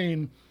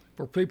screen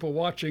for people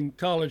watching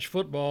college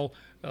football,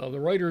 the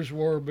Raiders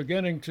were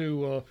beginning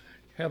to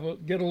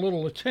get a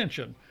little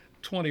attention.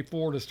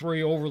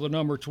 24-3 over the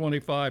number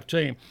 25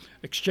 team.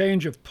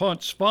 Exchange of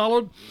punts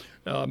followed.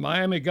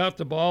 Miami got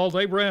the ball.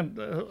 They ran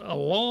a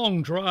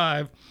long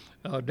drive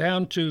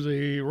down to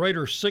the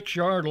Raiders'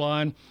 6-yard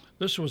line.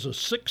 This was a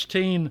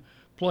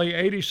 16-play,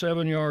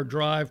 87-yard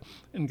drive,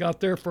 and got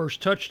their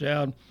first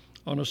touchdown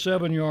on a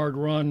 7-yard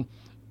run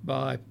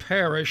by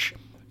Parrish.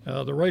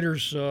 The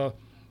Raiders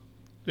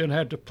then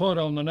had to punt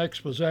on the next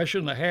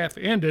possession. The half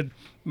ended,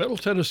 Middle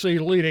Tennessee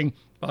leading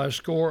by a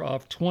score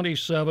of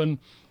 27-10.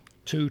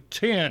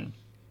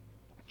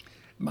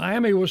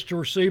 Miami was to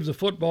receive the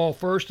football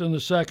first in the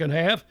second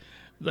half.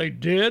 They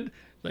did.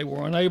 They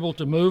were unable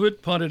to move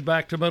it, punted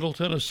back to Middle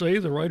Tennessee.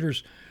 The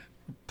Raiders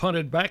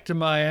punted back to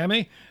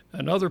Miami.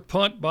 Another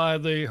punt by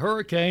the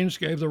Hurricanes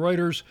gave the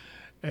Raiders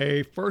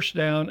a first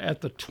down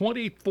at the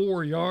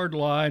 24-yard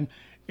line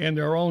in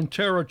their own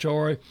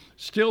territory,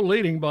 still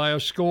leading by a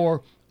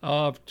score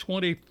of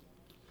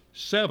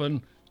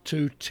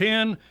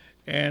 27-10,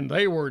 and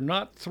they were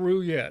not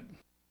through yet.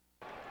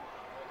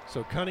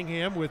 So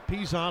Cunningham with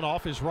Pizon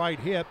off his right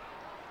hip.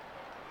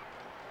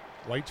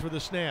 Waits for the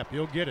snap.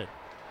 He'll get it.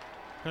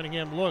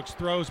 Cunningham looks,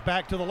 throws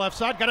back to the left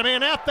side. Got a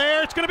man out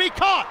there. It's going to be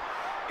caught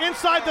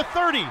inside the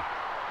 30.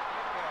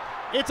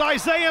 It's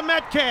Isaiah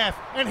Metcalf,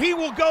 and he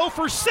will go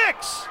for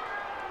 6.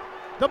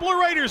 The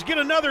Blue Raiders get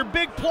another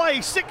big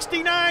play,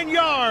 69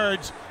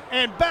 yards,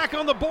 and back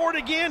on the board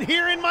again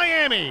here in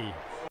Miami.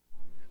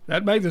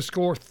 That made the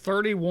score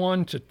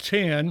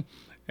 31-10,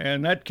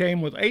 and that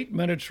came with 8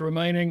 minutes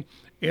remaining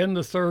in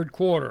the third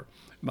quarter.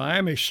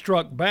 Miami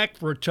struck back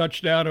for a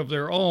touchdown of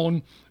their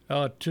own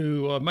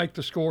to make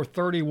the score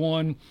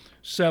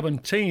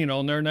 31-17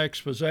 on their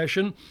next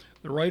possession.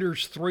 The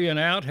Raiders 3 and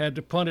out, had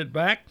to punt it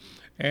back,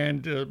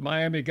 and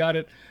Miami got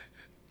it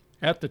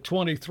at the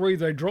 23.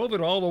 They drove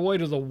it all the way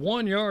to the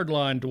 1-yard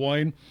line,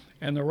 Dwayne,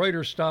 and the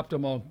Raiders stopped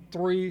them on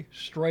 3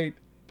 straight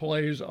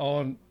plays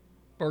on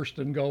first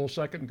and goal,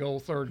 second goal,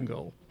 third and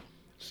goal.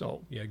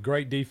 So yeah,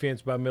 great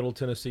defense by Middle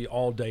Tennessee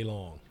all day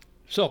long.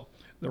 So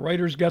the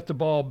Raiders got the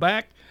ball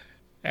back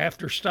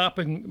after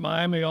stopping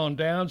Miami on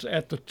downs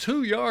at the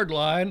 2-yard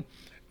line,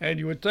 and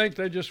you would think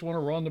they just want to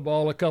run the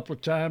ball a couple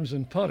of times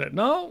and punt it.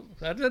 No,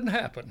 that didn't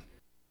happen.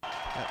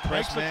 That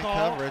press man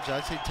coverage,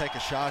 I'd say take a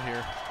shot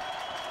here.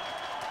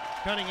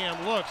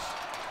 Cunningham looks,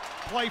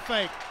 play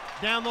fake,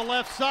 down the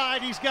left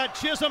side. He's got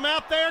Chisholm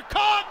out there,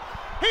 caught!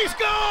 He's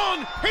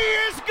gone! He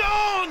is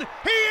gone!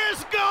 He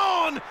is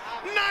gone!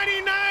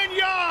 99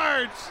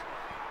 yards!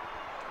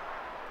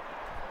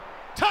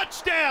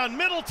 Touchdown,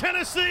 Middle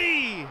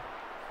Tennessee!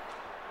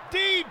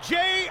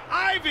 DJ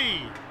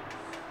Ivey!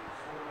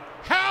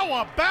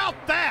 How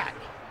about that?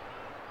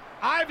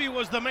 Ivey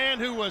was the man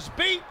who was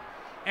beat,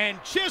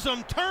 and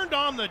Chisholm turned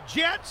on the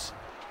Jets,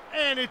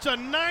 and it's a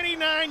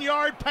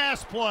 99-yard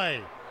pass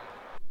play.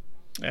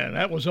 And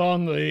that was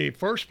on the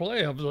first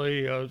play of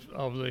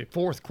the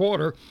fourth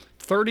quarter,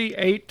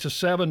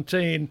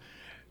 38-17.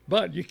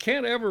 But you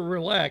can't ever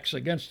relax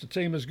against a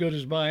team as good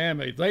as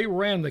Miami. They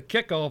ran the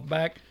kickoff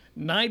back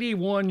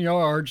 91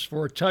 yards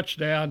for a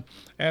touchdown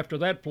after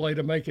that play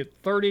to make it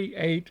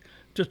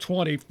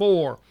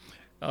 38-24.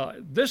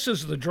 This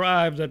is the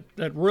drive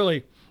that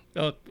really,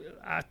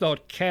 I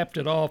thought, capped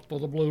it off for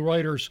the Blue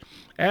Raiders.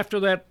 After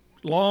that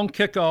long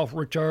kickoff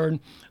return,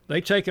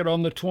 they take it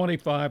on the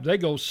 25. They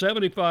go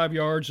 75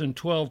 yards in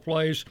 12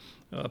 plays.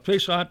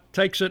 Pizon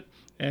takes it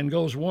and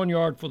goes 1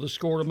 yard for the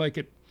score to make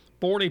it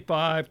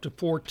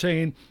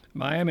 45-14.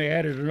 Miami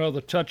added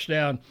another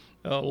touchdown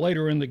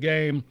later in the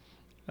game,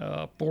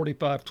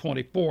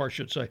 45-24, I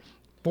should say.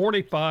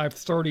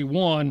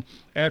 45-31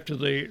 after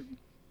the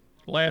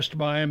last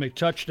Miami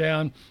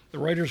touchdown. The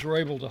Raiders were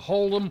able to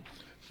hold them,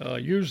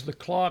 use the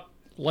clock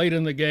late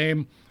in the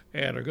game,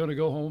 and are going to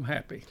go home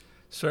happy.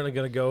 Certainly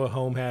going to go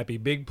home happy.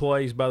 Big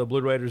plays by the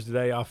Blue Raiders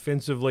today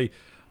offensively.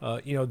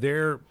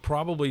 They're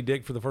probably,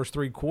 Dick, for the first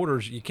 3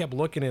 quarters, you kept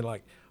looking at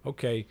like,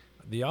 okay,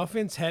 the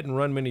offense hadn't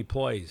run many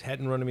plays.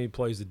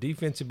 The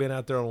defense had been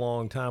out there a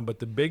long time, but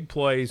the big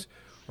plays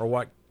are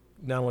what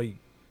not only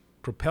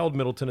propelled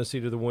Middle Tennessee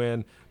to the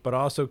win, but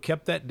also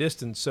kept that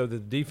distance so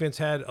that the defense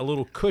had a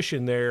little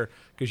cushion there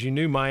because you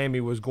knew Miami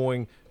was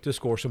going to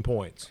score some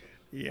points.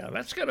 Yeah,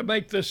 that's going to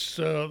make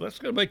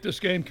this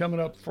game coming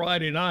up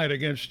Friday night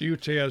against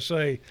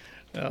UTSA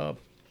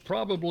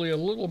probably a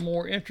little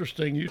more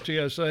interesting.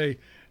 UTSA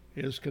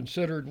is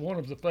considered one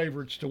of the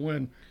favorites to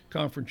win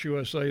Conference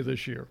USA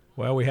this year.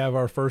 Well, we have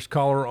our first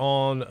caller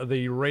on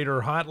the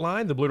Raider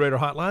hotline, the Blue Raider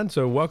hotline.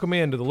 So welcome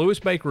in to the Lewis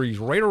Bakery's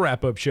Raider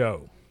Wrap-Up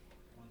Show.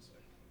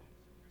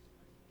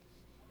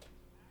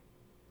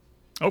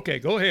 Okay,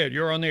 go ahead.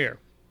 You're on the air.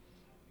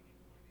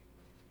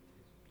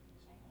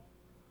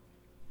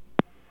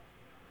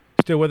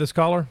 Still with us,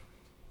 caller?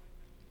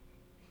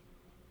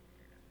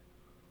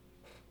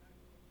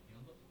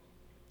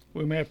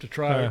 We may have to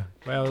try.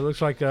 Well, it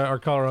looks like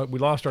we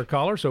lost our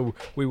caller, so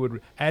we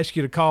would ask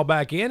you to call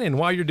back in. And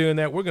while you're doing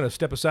that, we're going to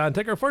step aside and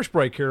take our first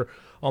break here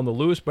on the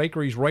Lewis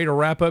Bakery's Raider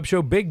Wrap-Up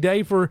Show. Big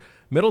day for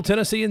Middle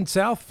Tennessee and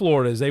South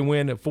Florida as they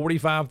win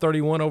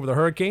 45-31 over the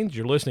Hurricanes.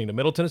 You're listening to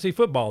Middle Tennessee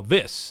Football.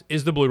 This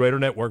is the Blue Raider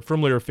Network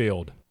from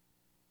Learfield.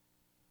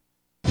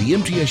 The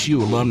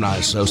MTSU Alumni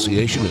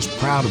Association is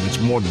proud of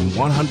its more than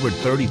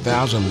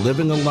 130,000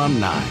 living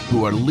alumni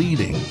who are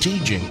leading,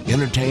 teaching,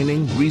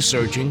 entertaining,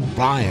 researching,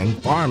 flying,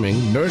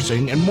 farming,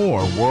 nursing, and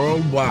more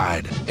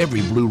worldwide.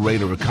 Every Blue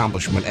Raider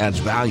accomplishment adds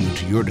value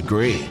to your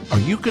degree. Are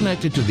you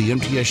connected to the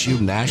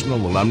MTSU National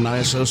Alumni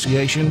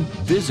Association?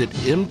 Visit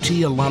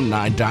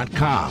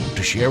mtalumni.com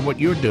to share what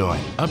you're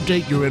doing,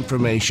 update your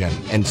information,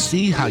 and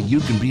see how you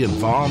can be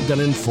involved and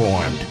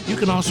informed. You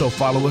can also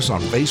follow us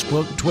on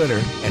Facebook,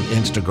 Twitter, and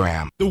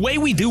Instagram. The way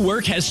we do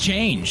work has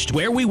changed.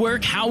 Where we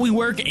work, how we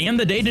work, and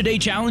the day-to-day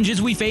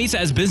challenges we face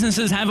as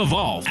businesses have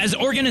evolved. As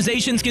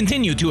organizations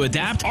continue to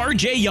adapt,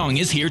 RJ Young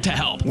is here to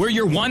help. We're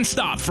your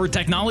one-stop for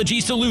technology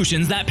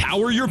solutions that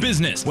power your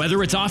business.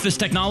 Whether it's office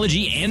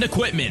technology and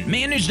equipment,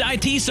 managed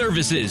IT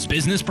services,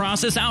 business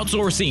process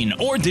outsourcing,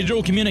 or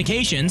digital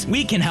communications,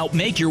 we can help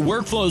make your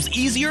workflows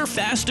easier,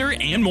 faster,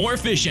 and more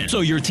efficient so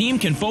your team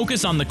can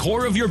focus on the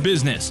core of your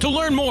business. To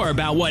learn more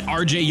about what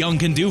RJ Young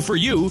can do for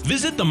you,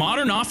 visit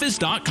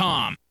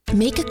themodernoffice.com.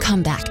 Make a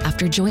comeback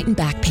after joint and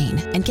back pain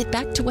and get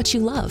back to what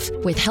you love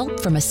with help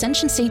from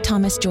Ascension St.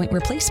 Thomas Joint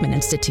Replacement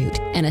Institute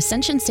and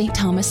Ascension St.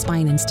 Thomas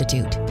Spine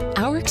Institute.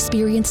 Our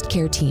experienced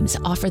care teams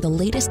offer the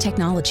latest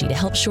technology to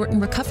help shorten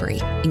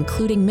recovery,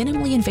 including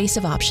minimally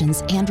invasive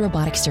options and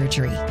robotic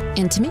surgery.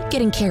 And to make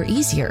getting care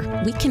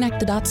easier, we connect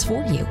the dots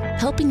for you,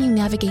 helping you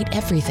navigate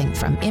everything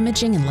from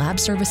imaging and lab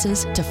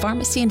services to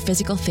pharmacy and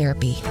physical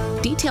therapy.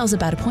 Details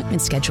about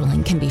appointment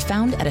scheduling can be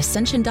found at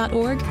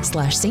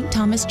ascension.org/St.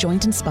 Thomas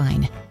Joint and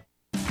Spine.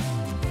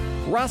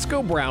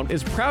 Roscoe Brown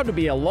is proud to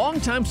be a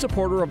longtime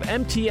supporter of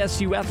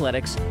MTSU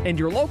Athletics and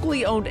your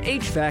locally owned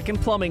HVAC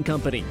and plumbing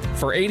company.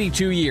 For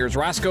 82 years,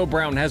 Roscoe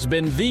Brown has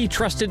been the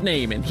trusted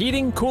name in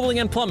heating, cooling,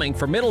 and plumbing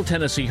for Middle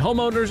Tennessee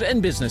homeowners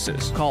and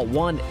businesses. Call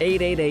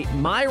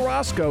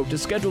 1-888-MY-ROSCOE to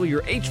schedule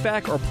your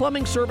HVAC or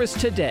plumbing service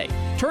today.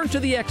 Turn to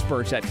the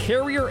experts at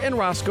Carrier and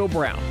Roscoe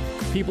Brown.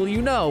 People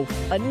you know,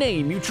 a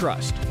name you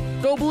trust.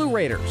 Go Blue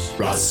Raiders.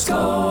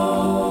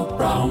 Roscoe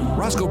Brown.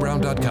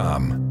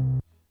 RoscoeBrown.com.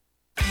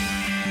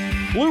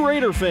 Blue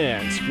Raider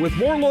fans, with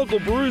more local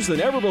brews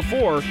than ever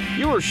before,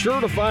 you are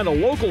sure to find a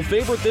local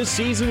favorite this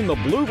season in the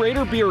Blue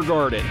Raider Beer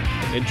Garden.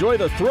 Enjoy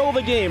the thrill of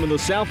the game in the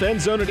south end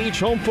zone at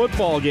each home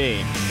football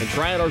game, and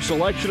try out our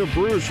selection of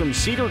brews from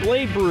Cedar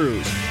Glade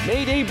Brews,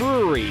 Mayday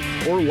Brewery,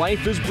 or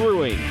Life is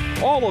Brewing,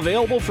 all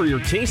available for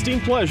your tasting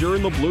pleasure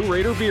in the Blue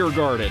Raider Beer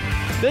Garden.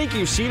 Thank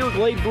you, Cedar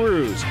Glade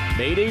Brews,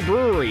 Mayday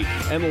Brewery,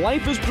 and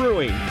Life is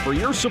Brewing for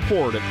your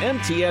support of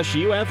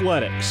MTSU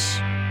Athletics.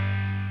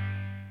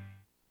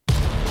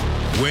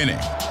 Winning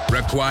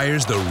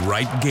requires the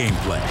right game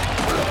plan.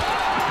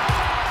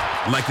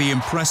 Like the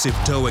impressive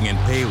towing and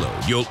payload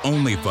you'll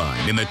only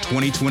find in the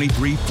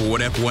 2023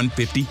 Ford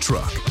F-150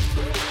 truck.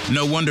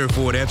 No wonder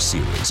Ford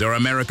F-Series are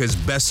America's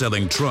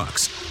best-selling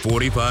trucks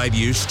 45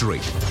 years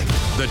straight.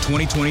 The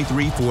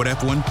 2023 Ford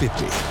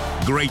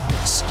F-150.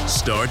 Greatness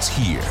starts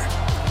here.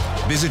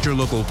 Visit your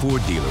local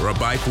Ford dealer or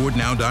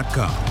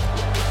buyfordnow.com.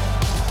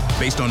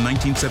 Based on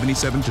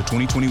 1977 to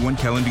 2021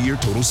 calendar year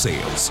total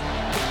sales.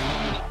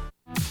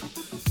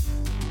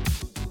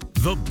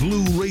 The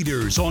Blue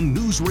Raiders on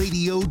News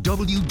Radio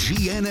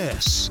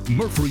WGNS,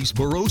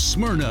 Murfreesboro,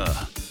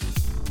 Smyrna.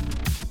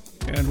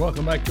 And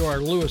welcome back to our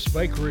Lewis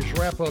Bakery's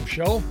Wrap-Up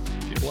Show.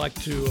 If you'd like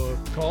to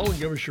call and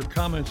give us your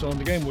comments on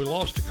the game. We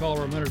lost a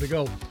caller a minute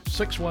ago.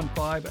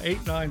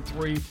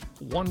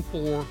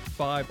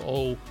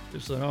 615-893-1450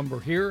 is the number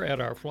here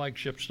at our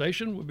flagship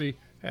station. We'd be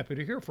happy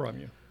to hear from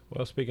you.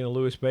 Well, speaking of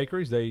Lewis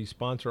Bakeries, they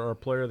sponsor our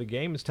player of the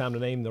game. It's time to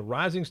name the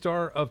rising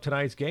star of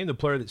tonight's game, the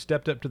player that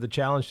stepped up to the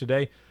challenge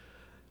today.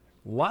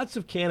 Lots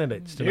of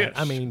candidates tonight. Yes.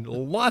 I mean,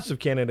 lots of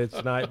candidates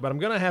tonight, but I'm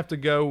going to have to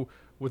go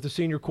with the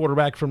senior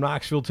quarterback from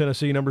Knoxville,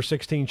 Tennessee, number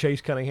 16,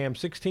 Chase Cunningham,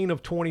 16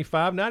 of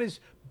 25. Not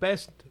his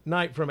best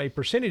night from a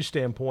percentage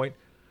standpoint,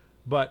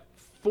 but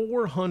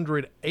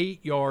 408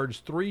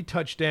 yards, 3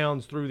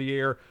 touchdowns through the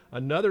air,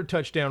 another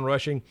touchdown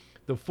rushing.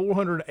 the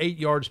 408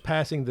 yards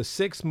passing, the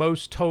 6th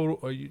most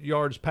total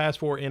yards passed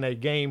for in a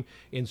game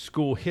in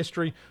school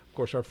history. Of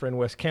course, our friend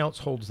Wes Counts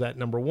holds that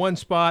number 1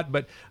 spot,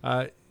 but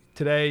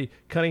today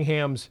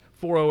Cunningham's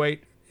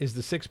 408 is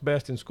the 6th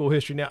best in school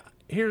history. Now,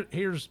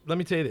 here's let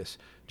me tell you this.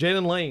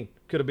 Jalen Lane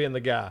could have been the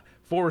guy.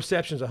 4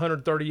 receptions,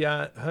 130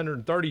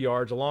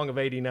 yards, a long of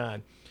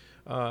 89.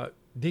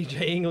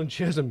 DJ England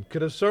Chisholm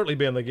could have certainly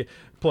been the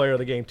player of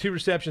the game. 2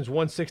 receptions,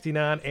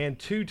 169, and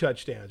 2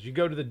 touchdowns. You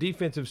go to the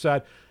defensive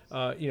side,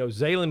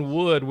 Zaylen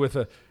Wood with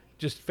a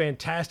just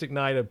fantastic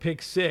night, a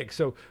pick 6.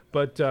 So,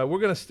 but we're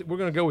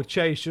gonna go with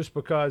Chase just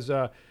because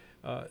the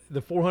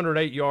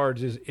 408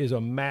 yards is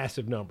a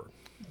massive number.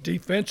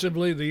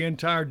 Defensively, the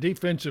entire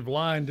defensive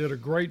line did a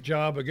great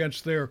job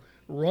against their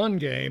run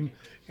game,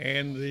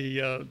 and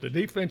the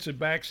defensive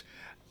backs,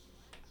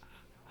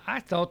 I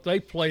thought they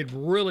played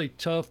really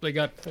tough. They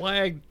got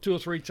flagged 2 or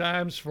 3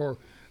 times for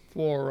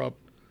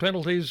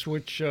penalties,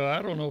 which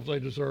I don't know if they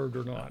deserved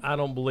or not. I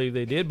don't believe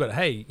they did, but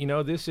hey,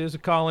 this is a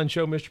call-in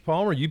show, Mr.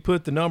 Palmer. You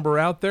put the number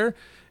out there,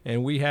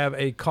 and we have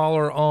a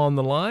caller on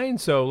the line.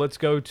 So let's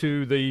go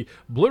to the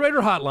Blue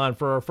Raider hotline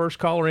for our first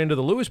caller into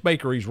the Lewis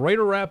Bakery's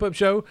Raider Wrap-Up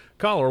Show.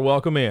 Caller,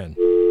 welcome in.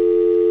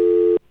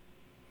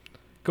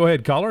 Go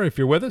ahead, caller, if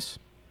you're with us.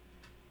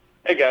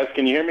 Hey guys,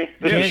 can you hear me?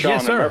 This is Sean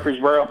yes, in sir.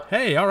 Murfreesboro.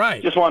 Hey, all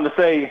right. Just wanted to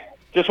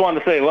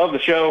say, love the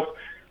show.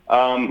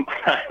 I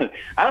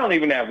don't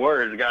even have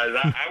words, guys.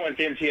 I went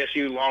to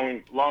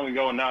MTSU long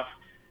ago enough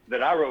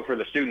that I wrote for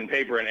the student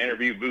paper and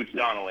interviewed Boots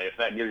Donnelly. If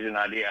that gives you an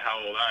idea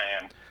how old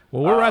I am.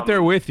 Well, we're right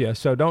there with you,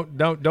 so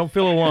don't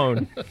feel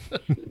alone.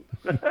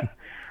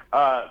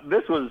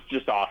 This was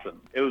just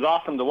awesome. It was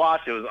awesome to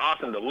watch. It was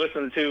awesome to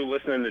listen to.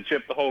 Listening to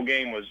Chip the whole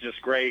game was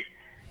just great.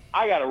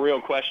 I got a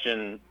real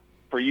question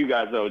for you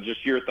guys, though,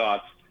 just your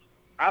thoughts.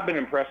 I've been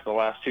impressed the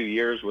last 2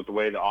 years with the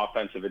way the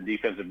offensive and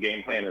defensive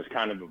game plan has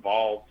kind of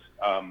evolved.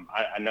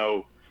 I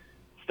know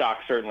Stock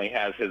certainly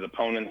has his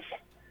opponents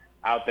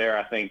out there.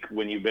 I think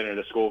when you've been at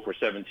a school for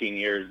 17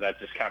 years, that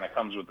just kind of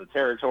comes with the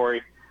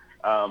territory.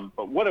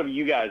 But what have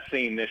you guys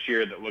seen this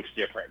year that looks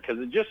different? Because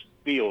it just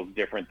feels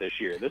different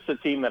this year. This is a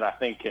team that I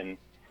think can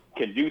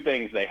do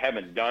things they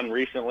haven't done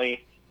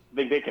recently. I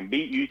think they can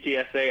beat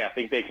UTSA. I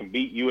think they can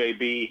beat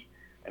UAB.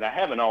 And I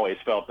haven't always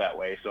felt that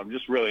way. So I'm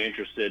just really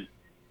interested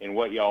in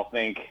what y'all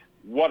think.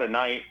 What a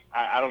night.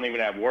 I don't even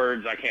have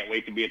words. I can't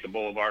wait to be at the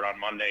Boulevard on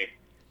Monday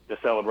to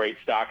celebrate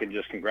Stock and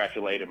just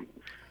congratulate him.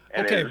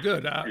 And okay,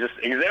 good. Just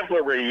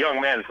exemplary young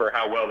men for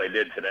how well they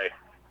did today.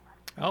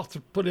 I'll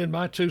put in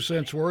my 2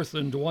 cents worth,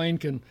 and Dwayne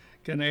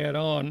can add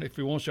on if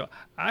he wants to.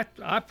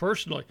 I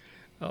personally,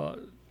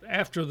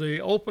 after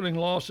the opening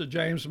loss at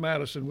James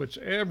Madison, which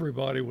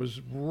everybody was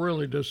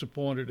really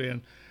disappointed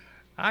in,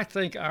 I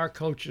think our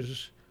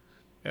coaches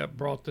have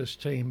brought this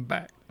team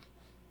back.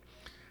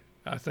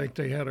 I think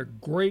they had a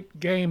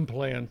great game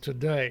plan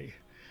today.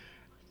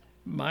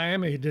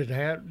 Miami did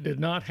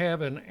not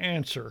have an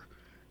answer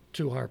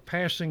to our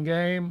passing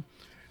game.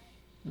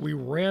 We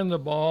ran the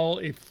ball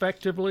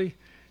effectively,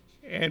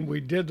 and we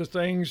did the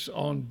things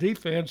on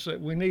defense that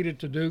we needed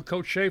to do.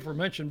 Coach Schaefer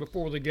mentioned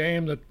before the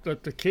game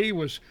that the key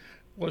was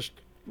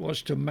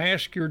to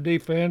mask your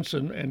defense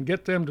and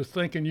get them to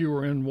thinking you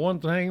were in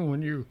one thing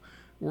when you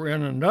were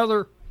in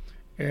another.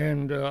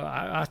 And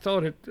I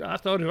thought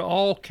it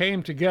all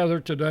came together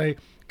today.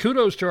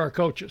 Kudos to our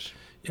coaches.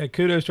 Yeah,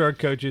 kudos to our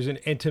coaches.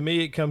 And to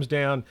me, it comes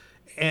down,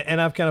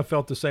 and I've kind of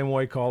felt the same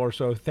way, caller,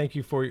 so thank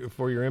you for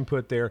your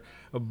input there.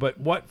 But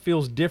what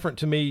feels different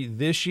to me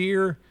this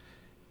year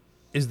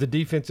is the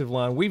defensive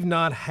line. We've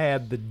not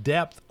had the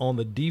depth on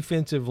the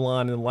defensive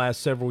line in the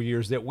last several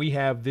years that we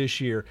have this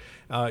year.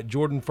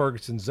 Jordan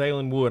Ferguson,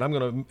 Zaylen Wood. I'm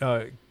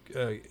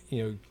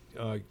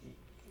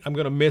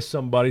going to miss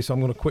somebody, so I'm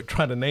going to quit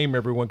trying to name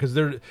everyone because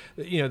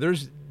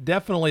there's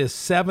definitely a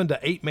 7 to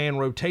 8 man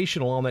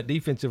rotational on that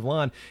defensive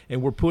line,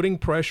 and we're putting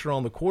pressure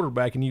on the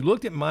quarterback. And you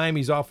looked at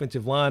Miami's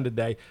offensive line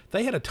today;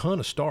 they had a ton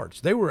of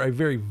starts. They were a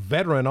very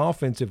veteran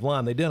offensive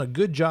line. They did a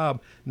good job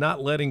not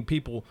letting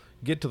people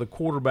get to the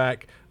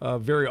quarterback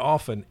very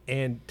often.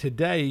 And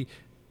today,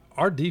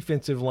 our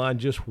defensive line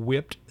just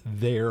whipped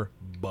their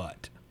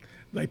butt.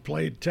 They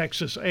played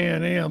Texas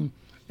A&M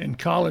in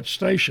College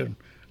Station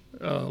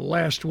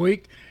last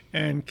week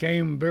and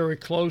came very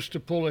close to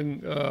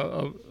pulling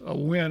a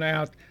win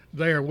out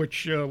there,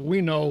 which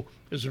we know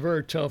is a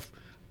very tough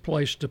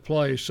place to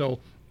play. So,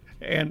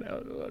 and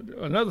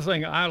another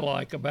thing I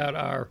like about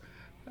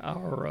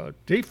our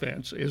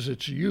defense is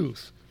its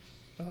youth.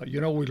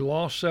 We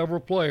lost several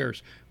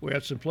players. We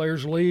had some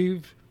players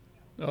leave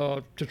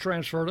to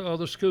transfer to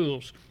other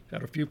schools.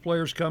 Had a few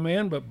players come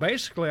in, but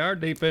basically our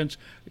defense,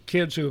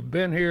 kids who have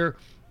been here,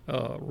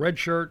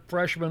 redshirt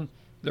freshmen,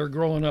 they're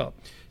growing up.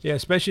 Yeah,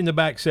 especially in the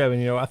back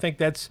seven. I think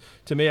that's,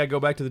 to me, I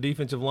go back to the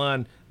defensive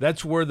line.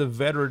 That's where the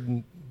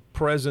veteran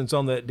presence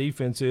on that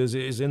defense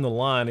is in the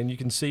line, and you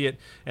can see it,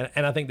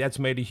 and I think that's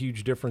made a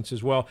huge difference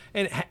as well.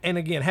 And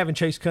again, having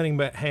Chase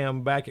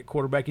Cunningham back at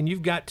quarterback, and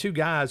you've got two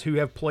guys who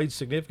have played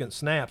significant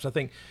snaps. I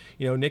think,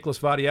 Nicholas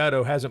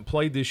Vadiato hasn't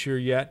played this year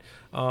yet,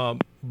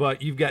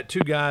 but you've got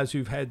two guys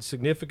who've had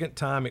significant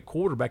time at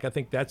quarterback. I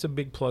think that's a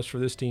big plus for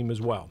this team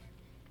as well.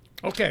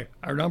 Okay,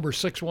 our number is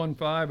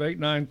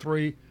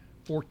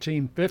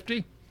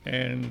 615-893-1450.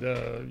 And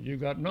you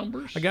got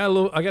numbers? I got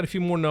a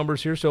few more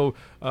numbers here. So,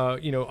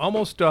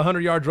 almost 100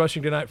 yards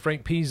rushing tonight.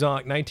 Frank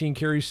Pizant, 19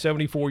 carries,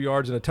 74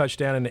 yards, and a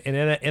touchdown. And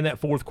in that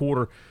fourth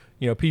quarter,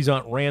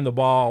 Pizant ran the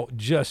ball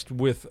just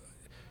with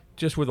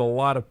a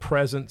lot of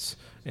presence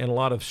and a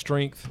lot of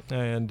strength.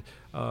 And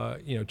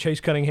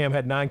Chase Cunningham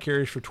had 9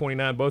 carries for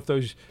 29. Both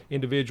those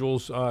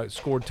individuals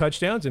scored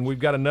touchdowns. And we've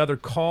got another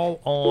call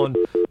on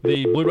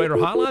the Blue Raider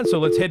hotline. So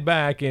let's head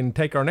back and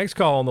take our next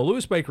call on the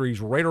Lewis Bakery's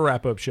Raider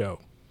Wrap-Up Show.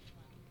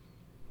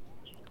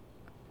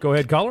 Go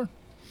ahead, caller.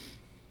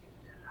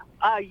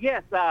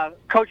 Yes,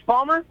 Coach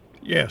Palmer?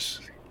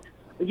 Yes.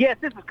 Yes,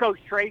 this is Coach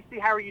Tracy.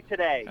 How are you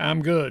today?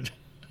 I'm good.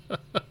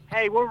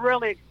 Hey, we're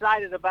really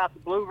excited about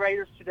the Blue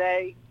Raiders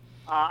today.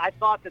 I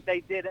thought that they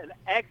did an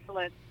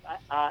excellent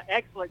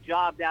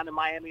job down in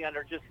Miami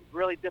under just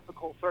really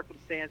difficult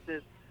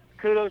circumstances.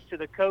 Kudos to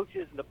the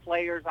coaches and the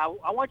players.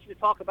 I want you to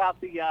talk about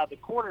the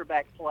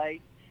quarterback play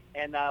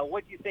and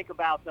what you think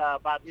about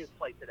his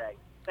play today.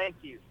 Thank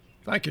you.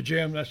 Thank you,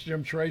 Jim. That's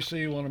Jim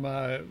Tracy, one of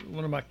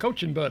my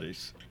coaching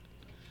buddies.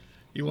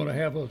 You want to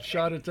have a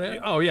shot at that?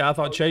 Oh yeah, I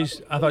thought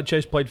Chase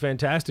played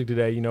fantastic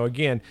today.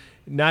 Again,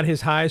 not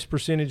his highest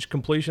percentage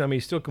completion. I mean,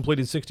 he still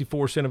completed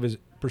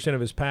 64%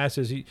 of his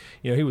passes. He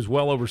was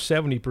well over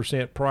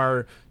 70%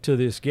 prior to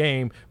this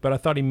game. But I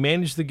thought he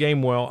managed the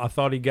game well. I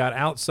thought he got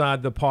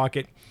outside the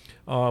pocket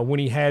when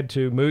he had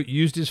to,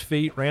 used his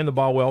feet, ran the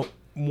ball well.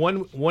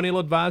 One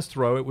ill-advised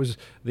throw.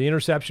 The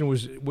interception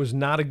was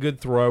not a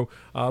good throw.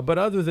 But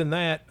other than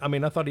that, I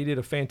mean, I thought he did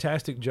a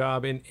fantastic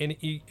job. And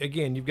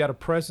again, you've got a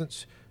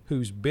presence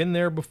who's been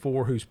there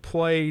before, who's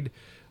played,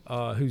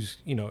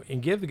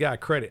 and give the guy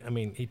credit. I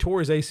mean, he tore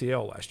his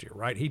ACL last year,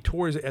 right? He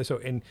tore his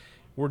ACL, and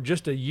we're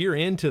just a year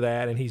into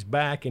that, and he's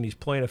back and he's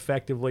playing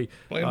effectively.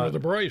 Playing with a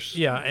brace.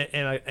 Yeah,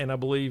 and I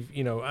believe,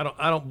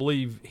 I don't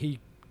believe he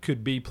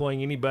could be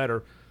playing any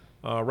better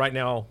right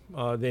now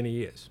than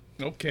he is.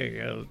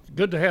 Okay,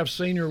 good to have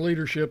senior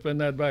leadership in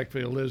that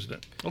backfield, isn't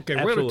it? Okay,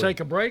 Absolutely. We're going to take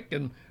a break,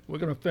 and we're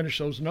going to finish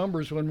those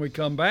numbers when we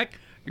come back.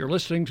 You're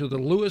listening to the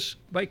Lewis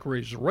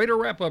Bakery's Raider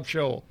Wrap-Up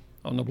Show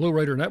on the Blue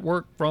Raider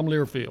Network from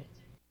Learfield.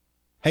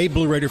 Hey,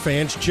 Blue Raider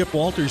fans, Chip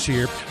Walters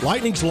here.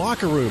 Lightning's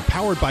Locker Room,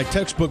 powered by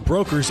Textbook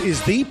Brokers,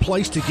 is the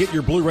place to get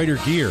your Blue Raider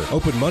gear.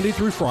 Open Monday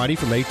through Friday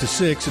from 8 to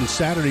 6 and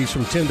Saturdays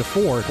from 10 to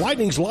 4.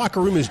 Lightning's Locker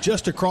Room is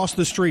just across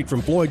the street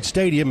from Floyd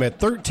Stadium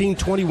at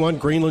 1321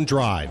 Greenland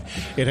Drive.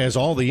 It has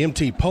all the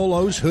MT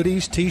polos,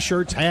 hoodies,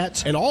 T-shirts,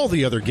 hats, and all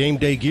the other game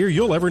day gear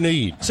you'll ever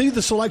need. See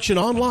the selection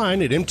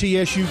online at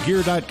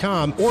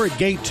mtsugear.com or at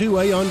Gate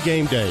 2A on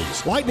game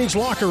days. Lightning's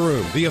Locker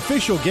Room, the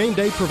official game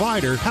day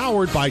provider,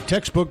 powered by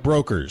Textbook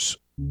Brokers.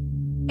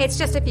 It's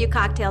just a few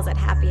cocktails at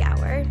happy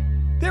hour.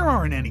 There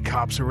aren't any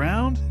cops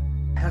around.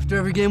 After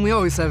every game, we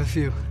always have a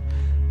few.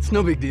 It's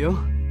no big deal.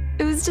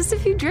 It was just a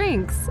few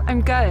drinks.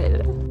 I'm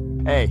good.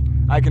 Hey,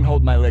 I can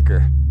hold my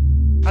liquor.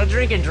 I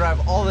drink and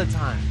drive all the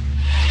time.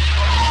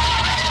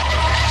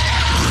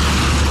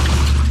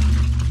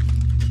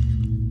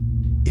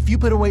 If you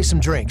put away some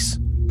drinks,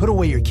 put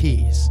away your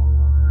keys.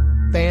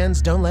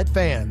 Fans don't let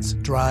fans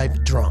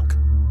drive drunk.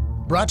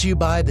 Brought to you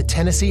by the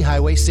Tennessee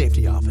Highway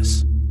Safety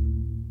Office.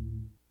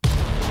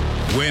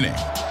 Winning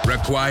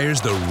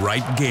requires the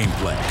right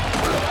gameplay.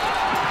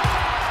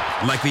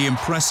 Like the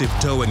impressive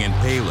towing and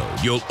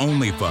payload you'll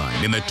only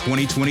find in the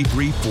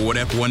 2023 Ford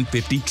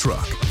F-150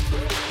 truck.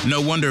 No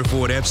wonder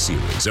Ford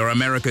F-Series are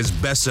America's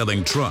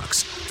best-selling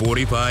trucks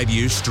 45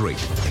 years straight.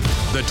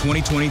 The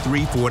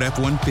 2023 Ford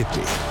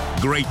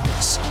F-150.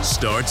 Greatness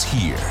starts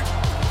here.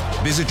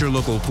 Visit your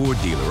local Ford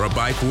dealer or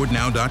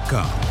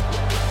buyfordnow.com.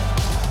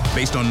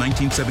 Based on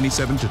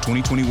 1977 to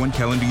 2021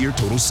 calendar year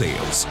total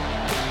sales.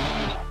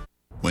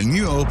 When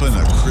you open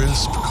a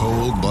crisp,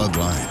 cold Bud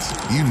Light,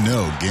 you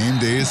know game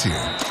day is here.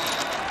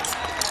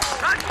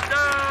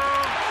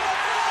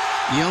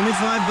 You owe me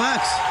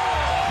 $5.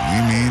 We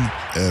mean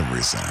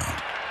every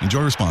sound.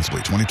 Enjoy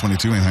responsibly.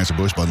 2022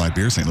 Anheuser-Busch Bud Light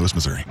Beer, St. Louis,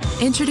 Missouri.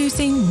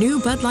 Introducing new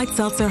Bud Light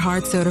Seltzer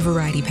Hard Soda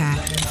Variety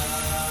Pack.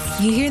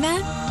 You hear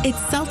that? It's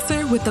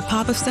seltzer with the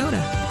pop of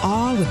soda,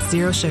 all with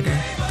zero sugar.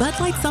 Bud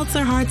Light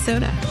Seltzer Hard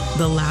Soda,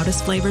 the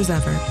loudest flavors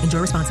ever.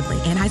 Enjoy responsibly.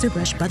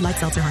 Anheuser-Busch Bud Light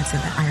Seltzer Hard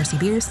Soda, IRC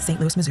Beers, St.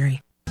 Louis, Missouri.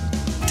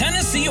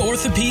 Tennessee Tennessee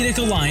Orthopedic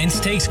Alliance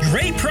takes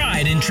great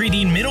pride in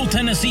treating Middle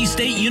Tennessee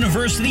State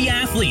University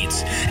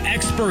athletes.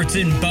 Experts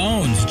in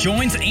bones,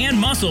 joints, and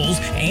muscles,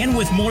 and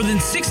with more than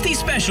 60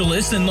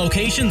 specialists in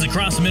locations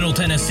across Middle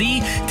Tennessee,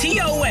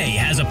 TOA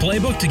has a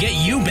playbook to get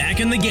you back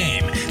in the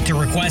game. To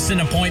request an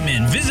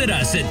appointment, visit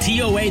us at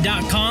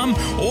TOA.com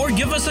or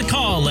give us a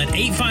call at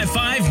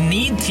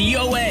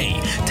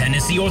 855-NEED-TOA.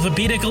 Tennessee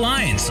Orthopedic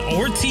Alliance,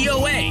 or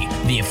TOA,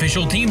 the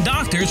official team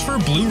doctors for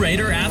Blue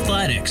Raider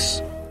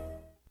Athletics.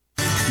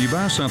 You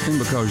buy something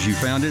because you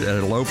found it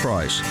at a low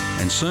price,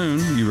 and soon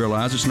you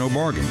realize it's no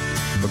bargain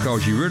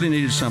because you really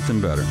needed something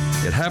better.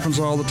 It happens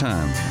all the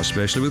time,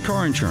 especially with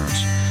car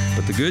insurance.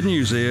 But the good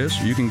news is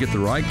you can get the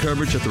right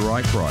coverage at the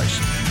right price.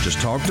 Just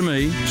talk to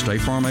me,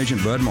 State Farm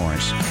Agent Bud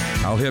Morris.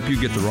 I'll help you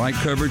get the right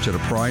coverage at a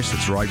price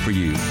that's right for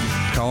you.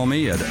 Call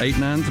me at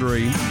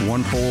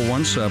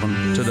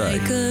 893-1417 today.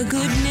 Like a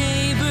good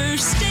neighbor,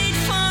 State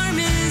Farm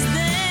is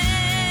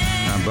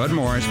there. I'm Bud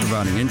Morris,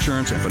 providing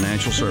insurance and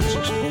financial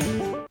services.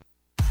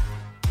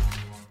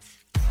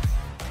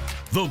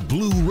 The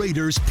Blue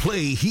Raiders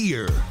play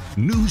here.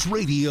 News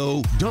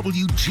Radio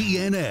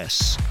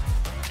WGNS.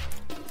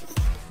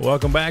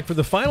 Welcome back for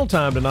the final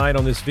time tonight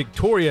on this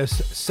victorious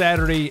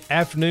Saturday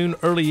afternoon,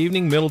 early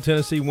evening. Middle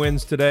Tennessee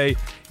wins today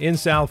in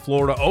South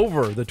Florida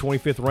over the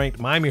 25th ranked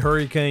Miami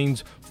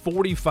Hurricanes,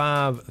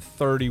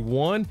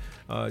 45-31.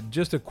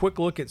 Just a quick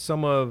look at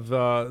some of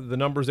the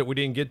numbers that we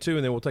didn't get to,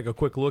 and then we'll take a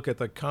quick look at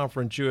the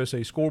Conference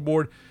USA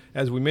scoreboard.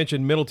 As we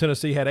mentioned, Middle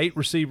Tennessee had 8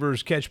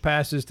 receivers catch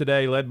passes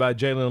today, led by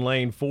Jalen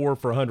Lane, 4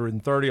 for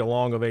 130, a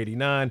long of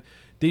 89.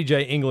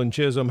 DJ England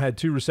Chisholm had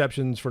 2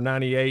 receptions for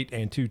 98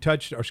 and 2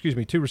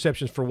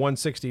 receptions for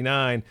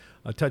 169,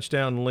 a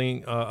touchdown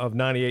length of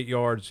 98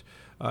 yards,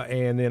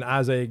 and then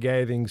Isaiah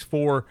Gathings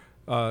 4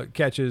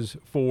 catches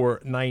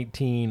for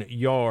 19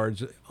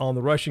 yards. On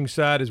the rushing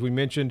side, as we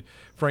mentioned,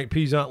 Frank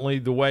Peasant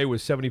lead the way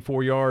with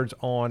 74 yards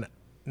on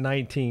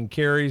 19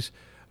 carries.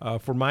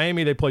 For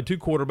Miami, they played 2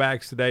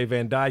 quarterbacks today,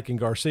 Van Dyke and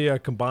Garcia.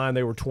 Combined,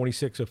 they were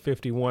 26 of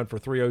 51 for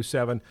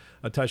 307,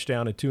 a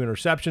touchdown and 2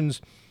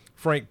 interceptions.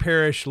 Frank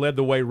Parrish led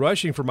the way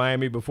rushing for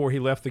Miami before he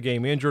left the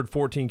game injured,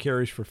 14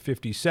 carries for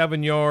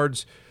 57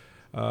 yards.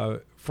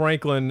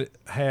 Franklin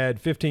had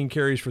 15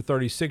 carries for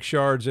 36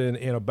 yards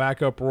in a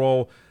backup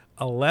role.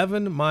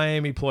 11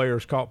 Miami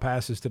players caught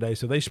passes today,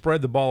 so they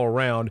spread the ball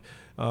around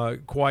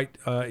quite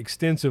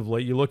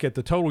extensively. You look at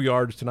the total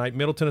yards tonight,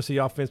 Middle Tennessee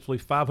offensively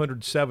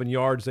 507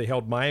 yards. They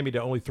held Miami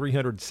to only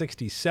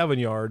 367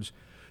 yards.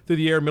 Through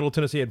the air, Middle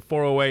Tennessee had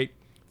 408,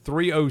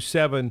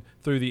 307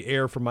 through the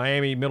air for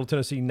Miami. Middle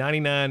Tennessee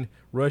 99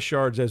 rush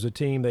yards as a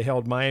team. They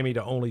held Miami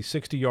to only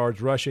 60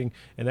 yards rushing,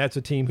 and that's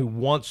a team who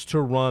wants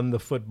to run the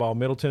football.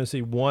 Middle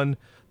Tennessee won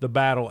the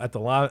battle at the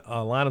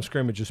line of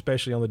scrimmage,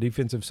 especially on the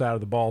defensive side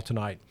of the ball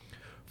tonight.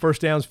 First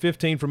downs,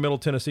 15 for Middle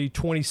Tennessee,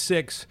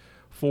 26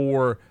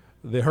 for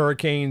the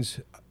Hurricanes.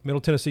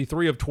 Middle Tennessee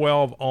 3 of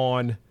 12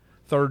 on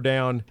third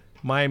down.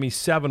 Miami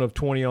 7 of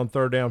 20 on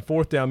third down.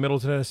 Fourth down, Middle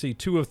Tennessee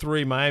 2 of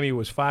 3. Miami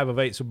was 5 of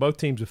 8, so both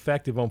teams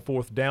effective on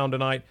fourth down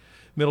tonight.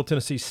 Middle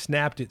Tennessee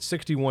snapped it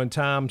 61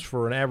 times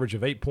for an average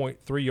of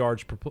 8.3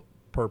 yards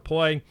per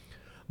play.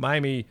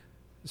 Miami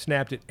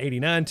snapped it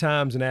 89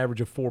 times, an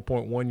average of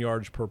 4.1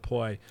 yards per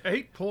play.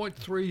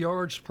 8.3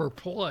 yards per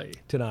play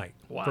tonight.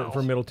 Wow.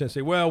 For Middle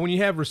Tennessee. Well, when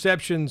you have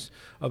receptions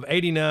of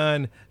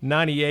 89,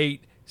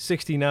 98,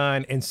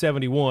 69, and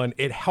 71,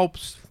 it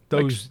helps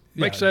those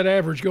makes that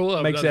average go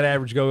up. Makes that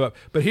average go up.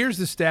 But here's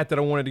the stat that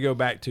I wanted to go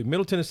back to.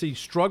 Middle Tennessee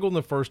struggled in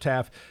the first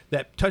half.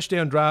 That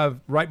touchdown drive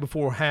right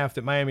before half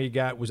that Miami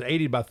got was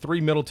aided by 3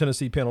 Middle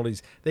Tennessee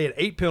penalties. They had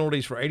 8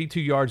 penalties for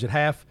 82 yards at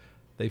half.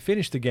 They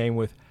finished the game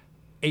with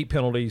 8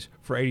 penalties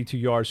for 82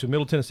 yards. So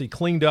Middle Tennessee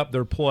cleaned up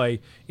their play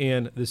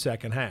in the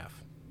second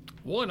half.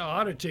 One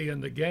oddity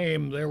in the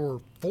game, there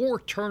were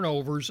 4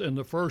 turnovers in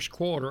the first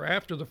quarter.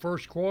 After the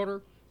first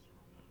quarter,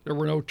 there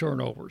were no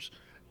turnovers.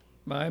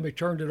 Miami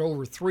turned it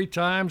over 3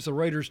 times. The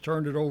Raiders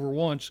turned it over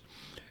once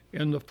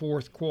in the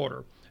fourth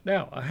quarter.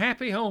 Now, a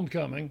happy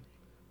homecoming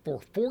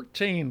for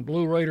 14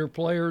 Blue Raider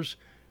players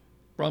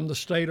from the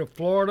state of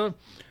Florida,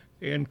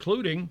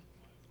 including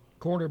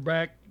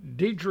cornerback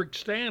Dedrick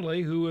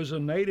Stanley, who is a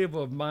native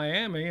of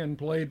Miami and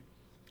played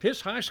his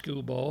high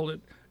school ball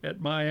at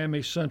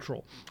Miami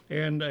Central.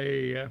 And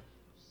a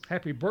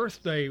happy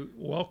birthday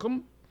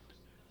welcome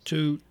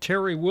to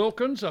Terry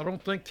Wilkins. I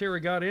don't think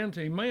Terry got in.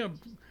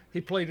 He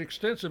played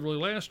extensively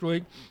last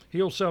week.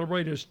 He'll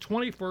celebrate his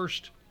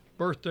 21st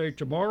birthday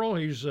tomorrow.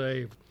 He's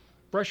a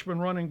freshman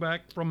running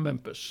back from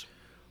Memphis.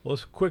 Well,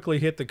 let's quickly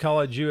hit the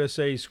College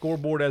USA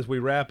scoreboard as we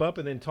wrap up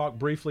and then talk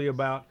briefly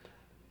about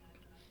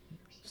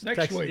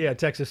next week. Yeah,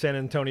 Texas San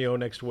Antonio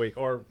next week.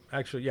 Or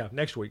actually,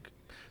 next week.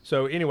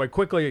 So anyway,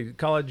 quickly,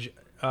 college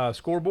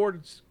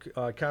scoreboard,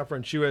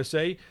 Conference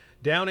USA.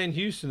 Down in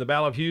Houston, the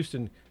Battle of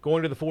Houston,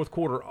 going to the fourth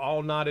quarter,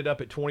 all knotted up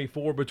at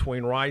 24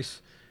 between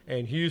Rice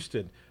and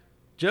Houston.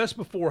 Just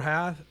before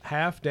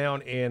half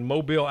down in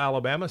Mobile,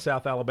 Alabama,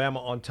 South Alabama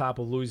on top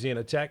of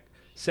Louisiana Tech,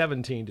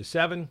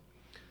 17-7.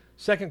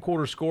 Second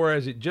quarter score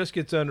as it just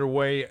gets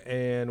underway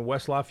in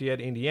West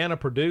Lafayette, Indiana.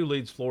 Purdue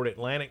leads Florida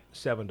Atlantic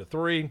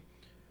 7-3.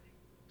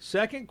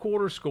 Second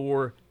quarter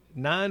score,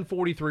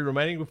 9:43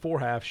 remaining before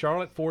half.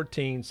 Charlotte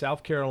 14,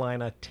 South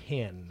Carolina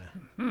 10.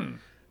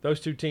 Those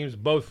two teams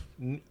both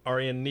are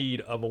in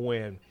need of a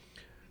win.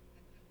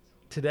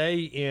 Today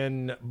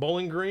in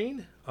Bowling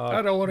Green,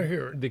 I don't want to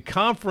hear it. The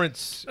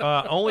conference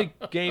only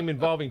game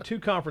involving two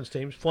conference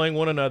teams playing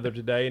one another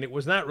today, and it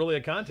was not really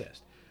a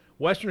contest.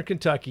 Western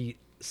Kentucky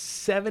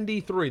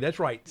 73. That's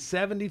right,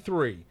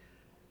 73.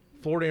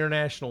 Florida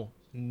International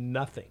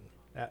nothing.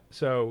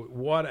 So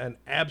what an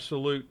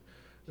absolute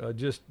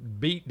just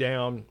beat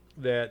down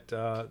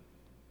that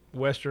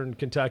Western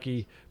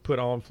Kentucky put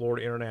on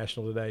Florida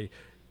International today.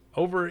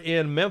 Over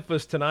in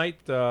Memphis tonight,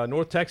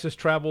 North Texas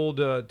traveled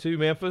to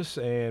Memphis,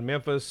 and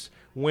Memphis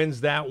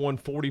wins that one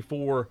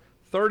 44-34.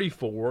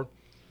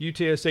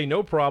 UTSA,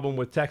 no problem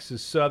with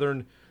Texas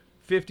Southern,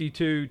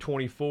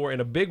 52-24.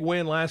 And a big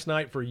win last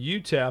night for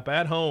UTEP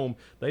at home.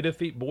 They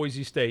defeat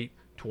Boise State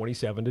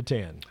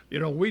 27-10. You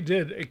know, we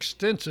did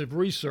extensive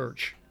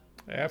research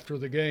after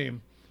the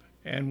game,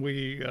 and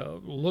we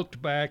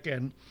looked back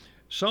and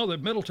saw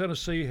that Middle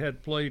Tennessee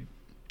had played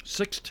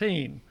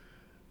 16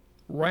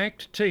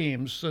 ranked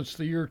teams since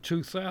the year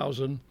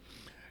 2000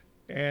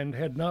 and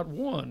had not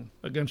won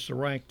against a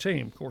ranked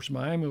team. Of course,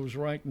 Miami was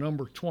ranked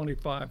number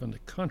 25 in the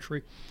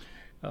country.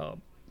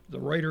 The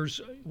Raiders,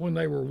 when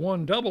they were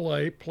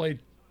 1AA, played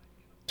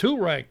two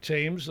ranked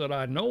teams that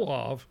I know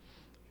of.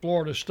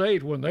 Florida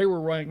State, when they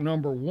were ranked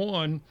number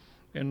 1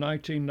 in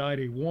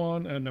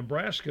 1991, and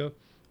Nebraska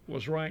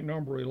was ranked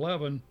number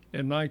 11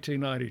 in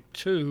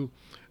 1992,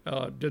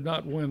 did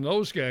not win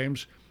those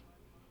games.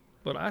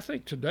 But I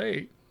think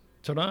tonight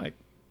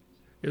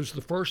is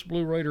the first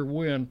Blue Raider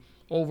win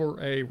over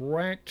a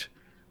ranked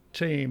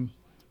team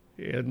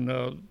in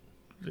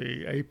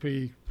the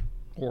AP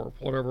or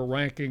whatever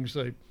rankings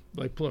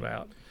they put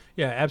out.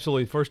 Yeah,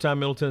 absolutely. First time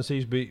Middle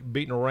Tennessee's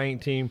beaten a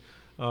ranked team,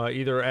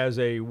 either as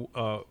a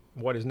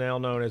what is now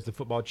known as the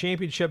Football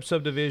Championship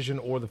subdivision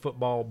or the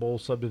Football Bowl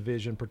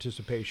subdivision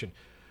participation.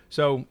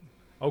 So,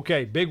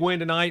 okay, big win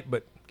tonight,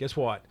 but guess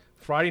what?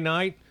 Friday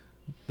night,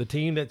 the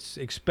team that's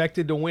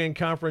expected to win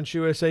Conference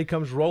USA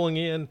comes rolling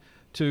in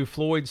to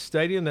Floyd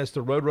Stadium. That's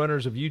the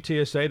Roadrunners of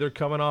UTSA. They're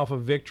coming off a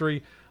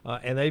victory,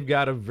 and they've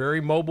got a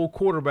very mobile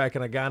quarterback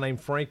and a guy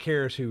named Frank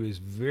Harris who is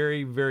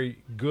very, very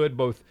good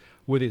both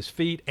with his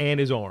feet and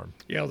his arm.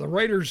 Yeah, the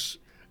Raiders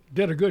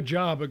did a good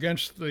job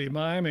against the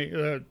Miami,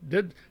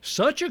 did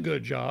such a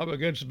good job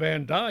against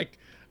Van Dyke,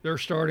 their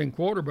starting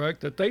quarterback,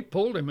 that they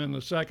pulled him in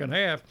the second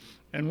half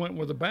and went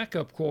with a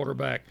backup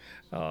quarterback.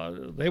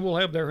 They will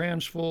have their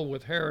hands full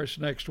with Harris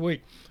next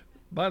week.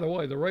 By the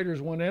way, the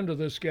Raiders went into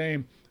this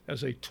game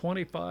as a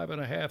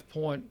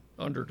 25.5-point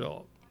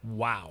underdog.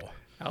 Wow.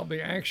 I'll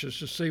be anxious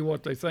to see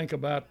what they think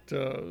about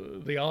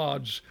the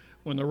odds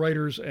when the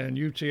Raiders and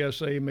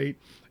UTSA meet.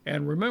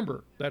 And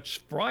remember, that's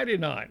Friday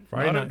night,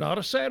 not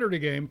a Saturday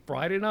game.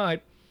 Friday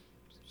night,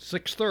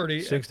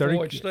 6:30 at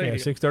Floyd Stadium.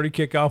 6:30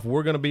 kickoff.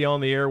 We're going to be on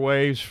the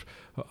airwaves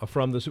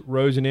from the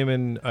Rose and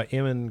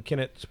Emmon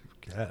Kennett,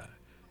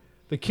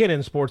 the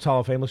Kennan Sports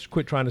Hall of Fame. Let's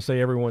quit trying to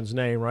say everyone's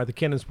name, right? The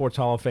Kennan Sports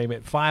Hall of Fame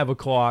at 5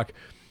 o'clock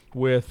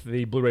with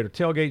the Blue Raider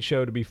Tailgate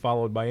Show to be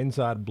followed by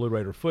Inside Blue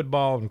Raider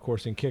Football, and, of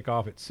course, in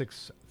kickoff at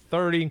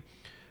 6:30.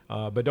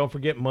 But don't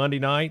forget Monday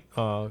night,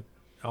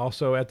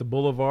 also at the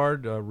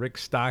Boulevard, Rick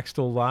Stock's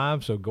still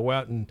live, so go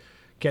out and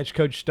catch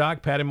Coach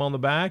Stock, pat him on the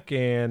back,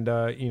 and,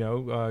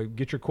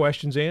 get your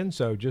questions in.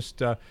 So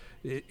just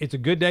it's a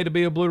good day to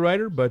be a Blue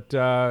Raider, but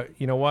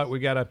you know what? We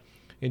got to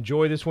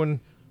enjoy this one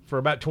for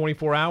about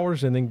 24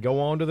 hours and then go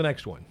on to the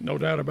next one. No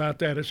doubt about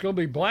that. It's going to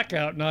be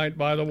blackout night,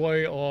 by the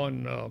way,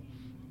 on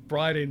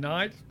Friday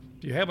night.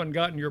 If you haven't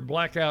gotten your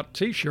blackout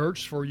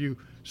T-shirts for you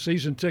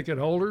season ticket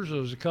holders,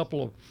 there's a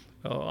couple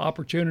of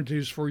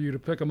opportunities for you to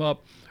pick them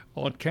up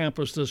on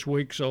campus this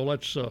week. So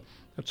let's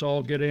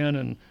all get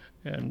in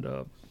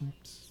and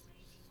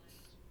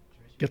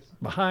get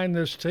behind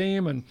this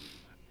team. And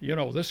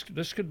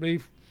this could be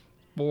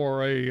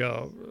for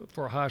a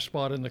high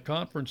spot in the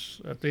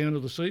conference at the end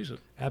of the season.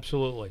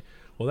 Absolutely.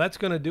 Well, that's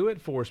going to do it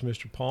for us,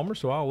 Mr. Palmer.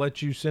 So I'll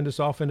let you send us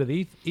off into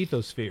the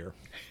ethosphere.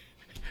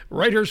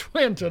 Raiders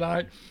win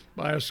tonight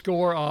by a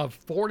score of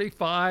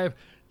 45-31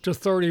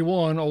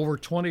 over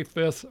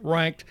 25th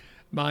ranked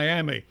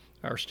Miami.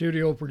 Our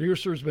studio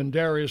producer has been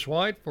Darius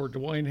White. For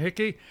Dwayne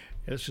Hickey,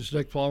 this is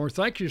Dick Palmer.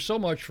 Thank you so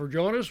much for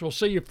joining us. We'll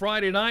see you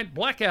Friday night,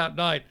 blackout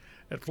night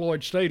at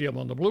Floyd Stadium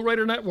on the Blue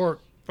Raider Network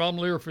from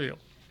Learfield.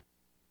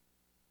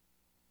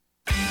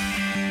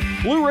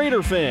 Blue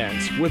Raider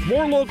fans, with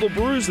more local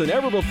brews than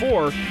ever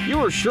before, you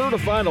are sure to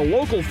find a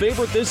local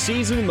favorite this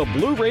season in the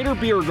Blue Raider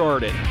Beer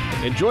Garden.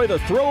 Enjoy the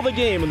thrill of the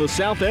game in the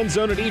south end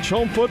zone at each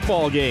home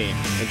football game,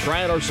 and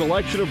try out our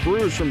selection of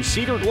brews from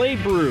Cedar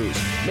Glade Brews,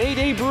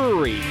 Mayday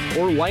Brewery,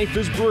 or Life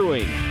is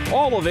Brewing,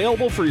 all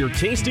available for your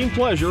tasting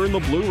pleasure in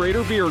the Blue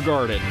Raider Beer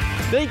Garden.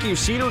 Thank you,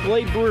 Cedar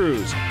Glade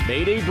Brews,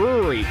 Mayday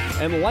Brewery,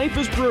 and Life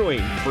is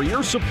Brewing for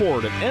your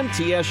support of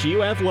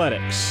MTSU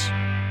Athletics.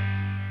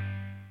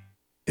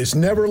 It's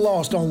never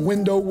lost on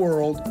Window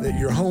World that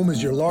your home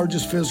is your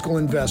largest physical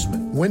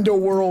investment. Window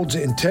World's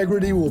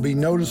integrity will be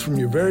noticed from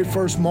your very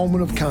first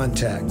moment of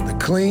contact. The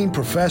clean,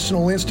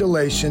 professional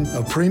installation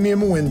of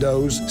premium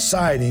windows,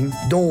 siding,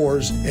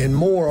 doors, and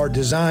more are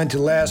designed to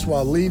last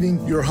while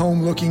leaving your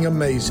home looking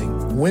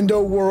amazing.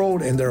 Window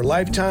World and their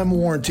lifetime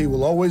warranty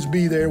will always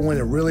be there when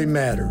it really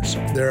matters.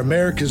 They're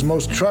America's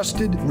most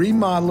trusted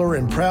remodeler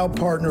and proud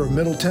partner of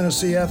Middle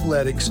Tennessee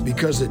Athletics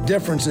because the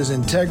difference is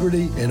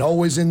integrity and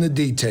always in the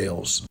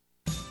details.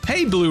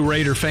 Hey Blue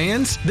Raider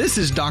fans, this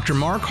is Dr.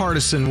 Mark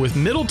Hardison with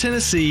Middle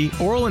Tennessee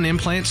Oral and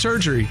Implant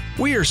Surgery.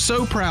 We are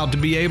so proud to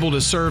be able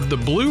to serve the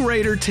Blue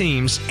Raider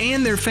teams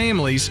and their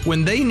families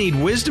when they need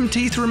wisdom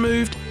teeth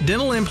removed,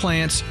 dental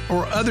implants,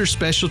 or other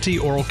specialty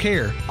oral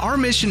care. Our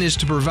mission is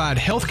to provide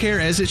health care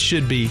as it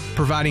should be,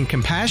 providing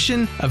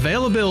compassion,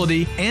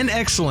 availability, and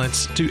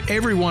excellence to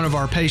every one of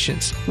our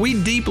patients.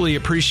 We deeply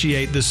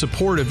appreciate the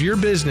support of your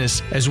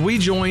business as we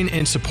join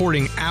in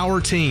supporting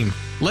our team.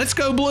 Let's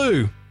go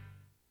Blue!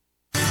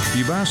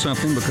 You buy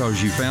something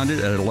because you found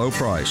it at a low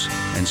price,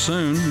 and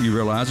soon you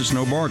realize it's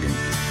no bargain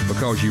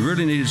because you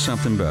really needed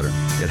something better.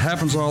 It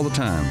happens all the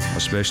time,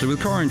 especially with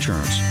car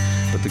insurance.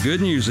 But the good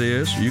news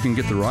is you can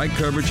get the right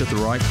coverage at the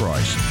right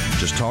price.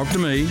 Just talk to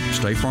me,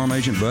 State Farm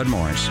Agent Bud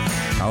Morris.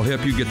 I'll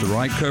help you get the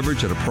right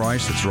coverage at a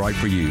price that's right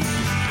for you.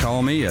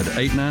 Call me at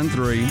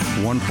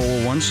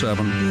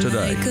 893-1417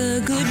 today. Like a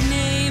good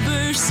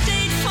neighbor,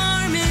 State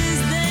Farm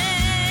is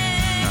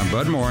there. I'm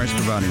Bud Morris,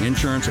 providing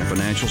insurance and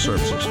financial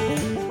services.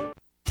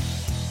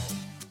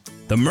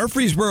 The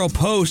Murfreesboro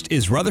Post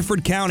is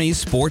Rutherford County's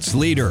sports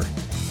leader.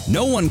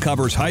 No one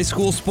covers high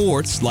school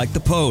sports like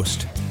the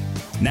Post.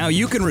 Now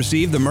you can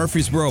receive the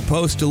Murfreesboro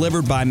Post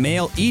delivered by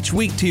mail each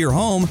week to your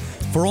home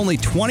for only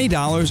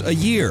 $20 a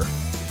year.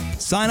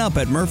 Sign up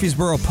at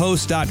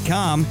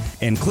murfreesboropost.com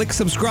and click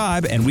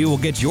subscribe, and we will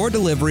get your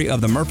delivery of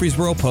the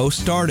Murfreesboro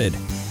Post started.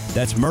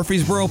 That's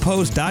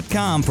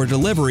murfreesboropost.com for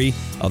delivery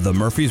of the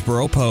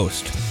Murfreesboro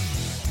Post.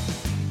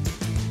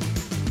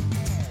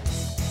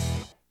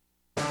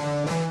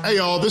 Hey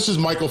y'all, this is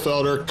Michael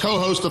Felder,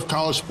 co-host of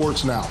College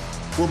Sports Now.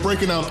 We're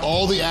breaking down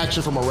all the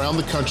action from around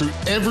the country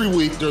every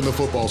week during the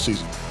football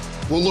season.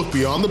 We'll look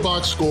beyond the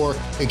box score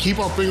and keep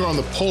our finger on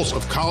the pulse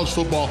of college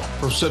football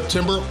from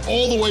September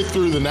all the way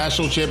through the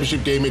national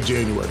championship game in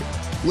January.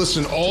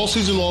 Listen all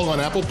season long on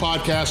Apple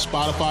Podcasts,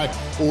 Spotify,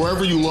 or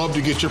wherever you love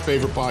to get your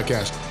favorite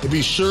podcast. And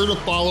be sure to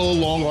follow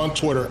along on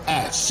Twitter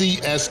at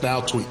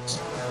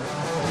CSNowTweets.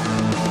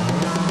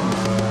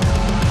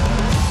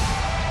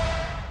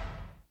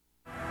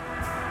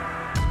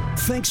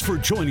 Thanks for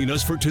joining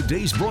us for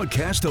today's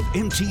broadcast of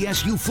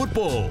MTSU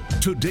Football.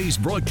 Today's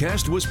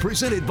broadcast was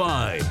presented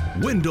by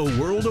Window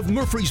World of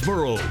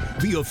Murfreesboro,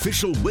 the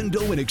official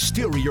window and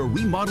exterior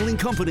remodeling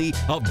company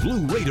of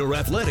Blue Raider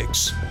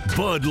Athletics.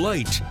 Bud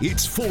Light,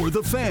 it's for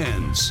the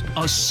fans.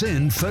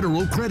 Ascend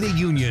Federal Credit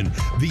Union,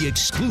 the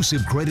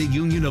exclusive credit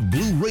union of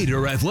Blue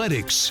Raider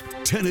Athletics.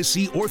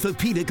 Tennessee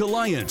Orthopedic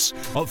Alliance,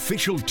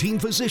 official team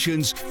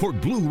physicians for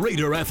Blue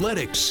Raider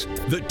Athletics.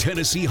 The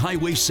Tennessee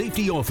Highway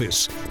Safety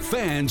Office,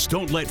 fans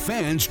don't let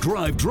fans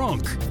drive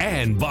drunk.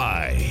 And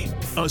by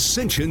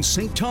Ascension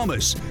St.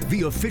 Thomas,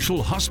 the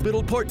official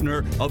hospital partner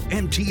of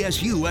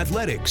MTSU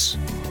Athletics.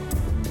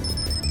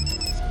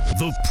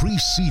 The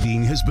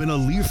preceding has been a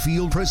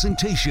Learfield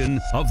presentation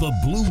of the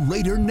Blue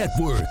Raider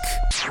Network.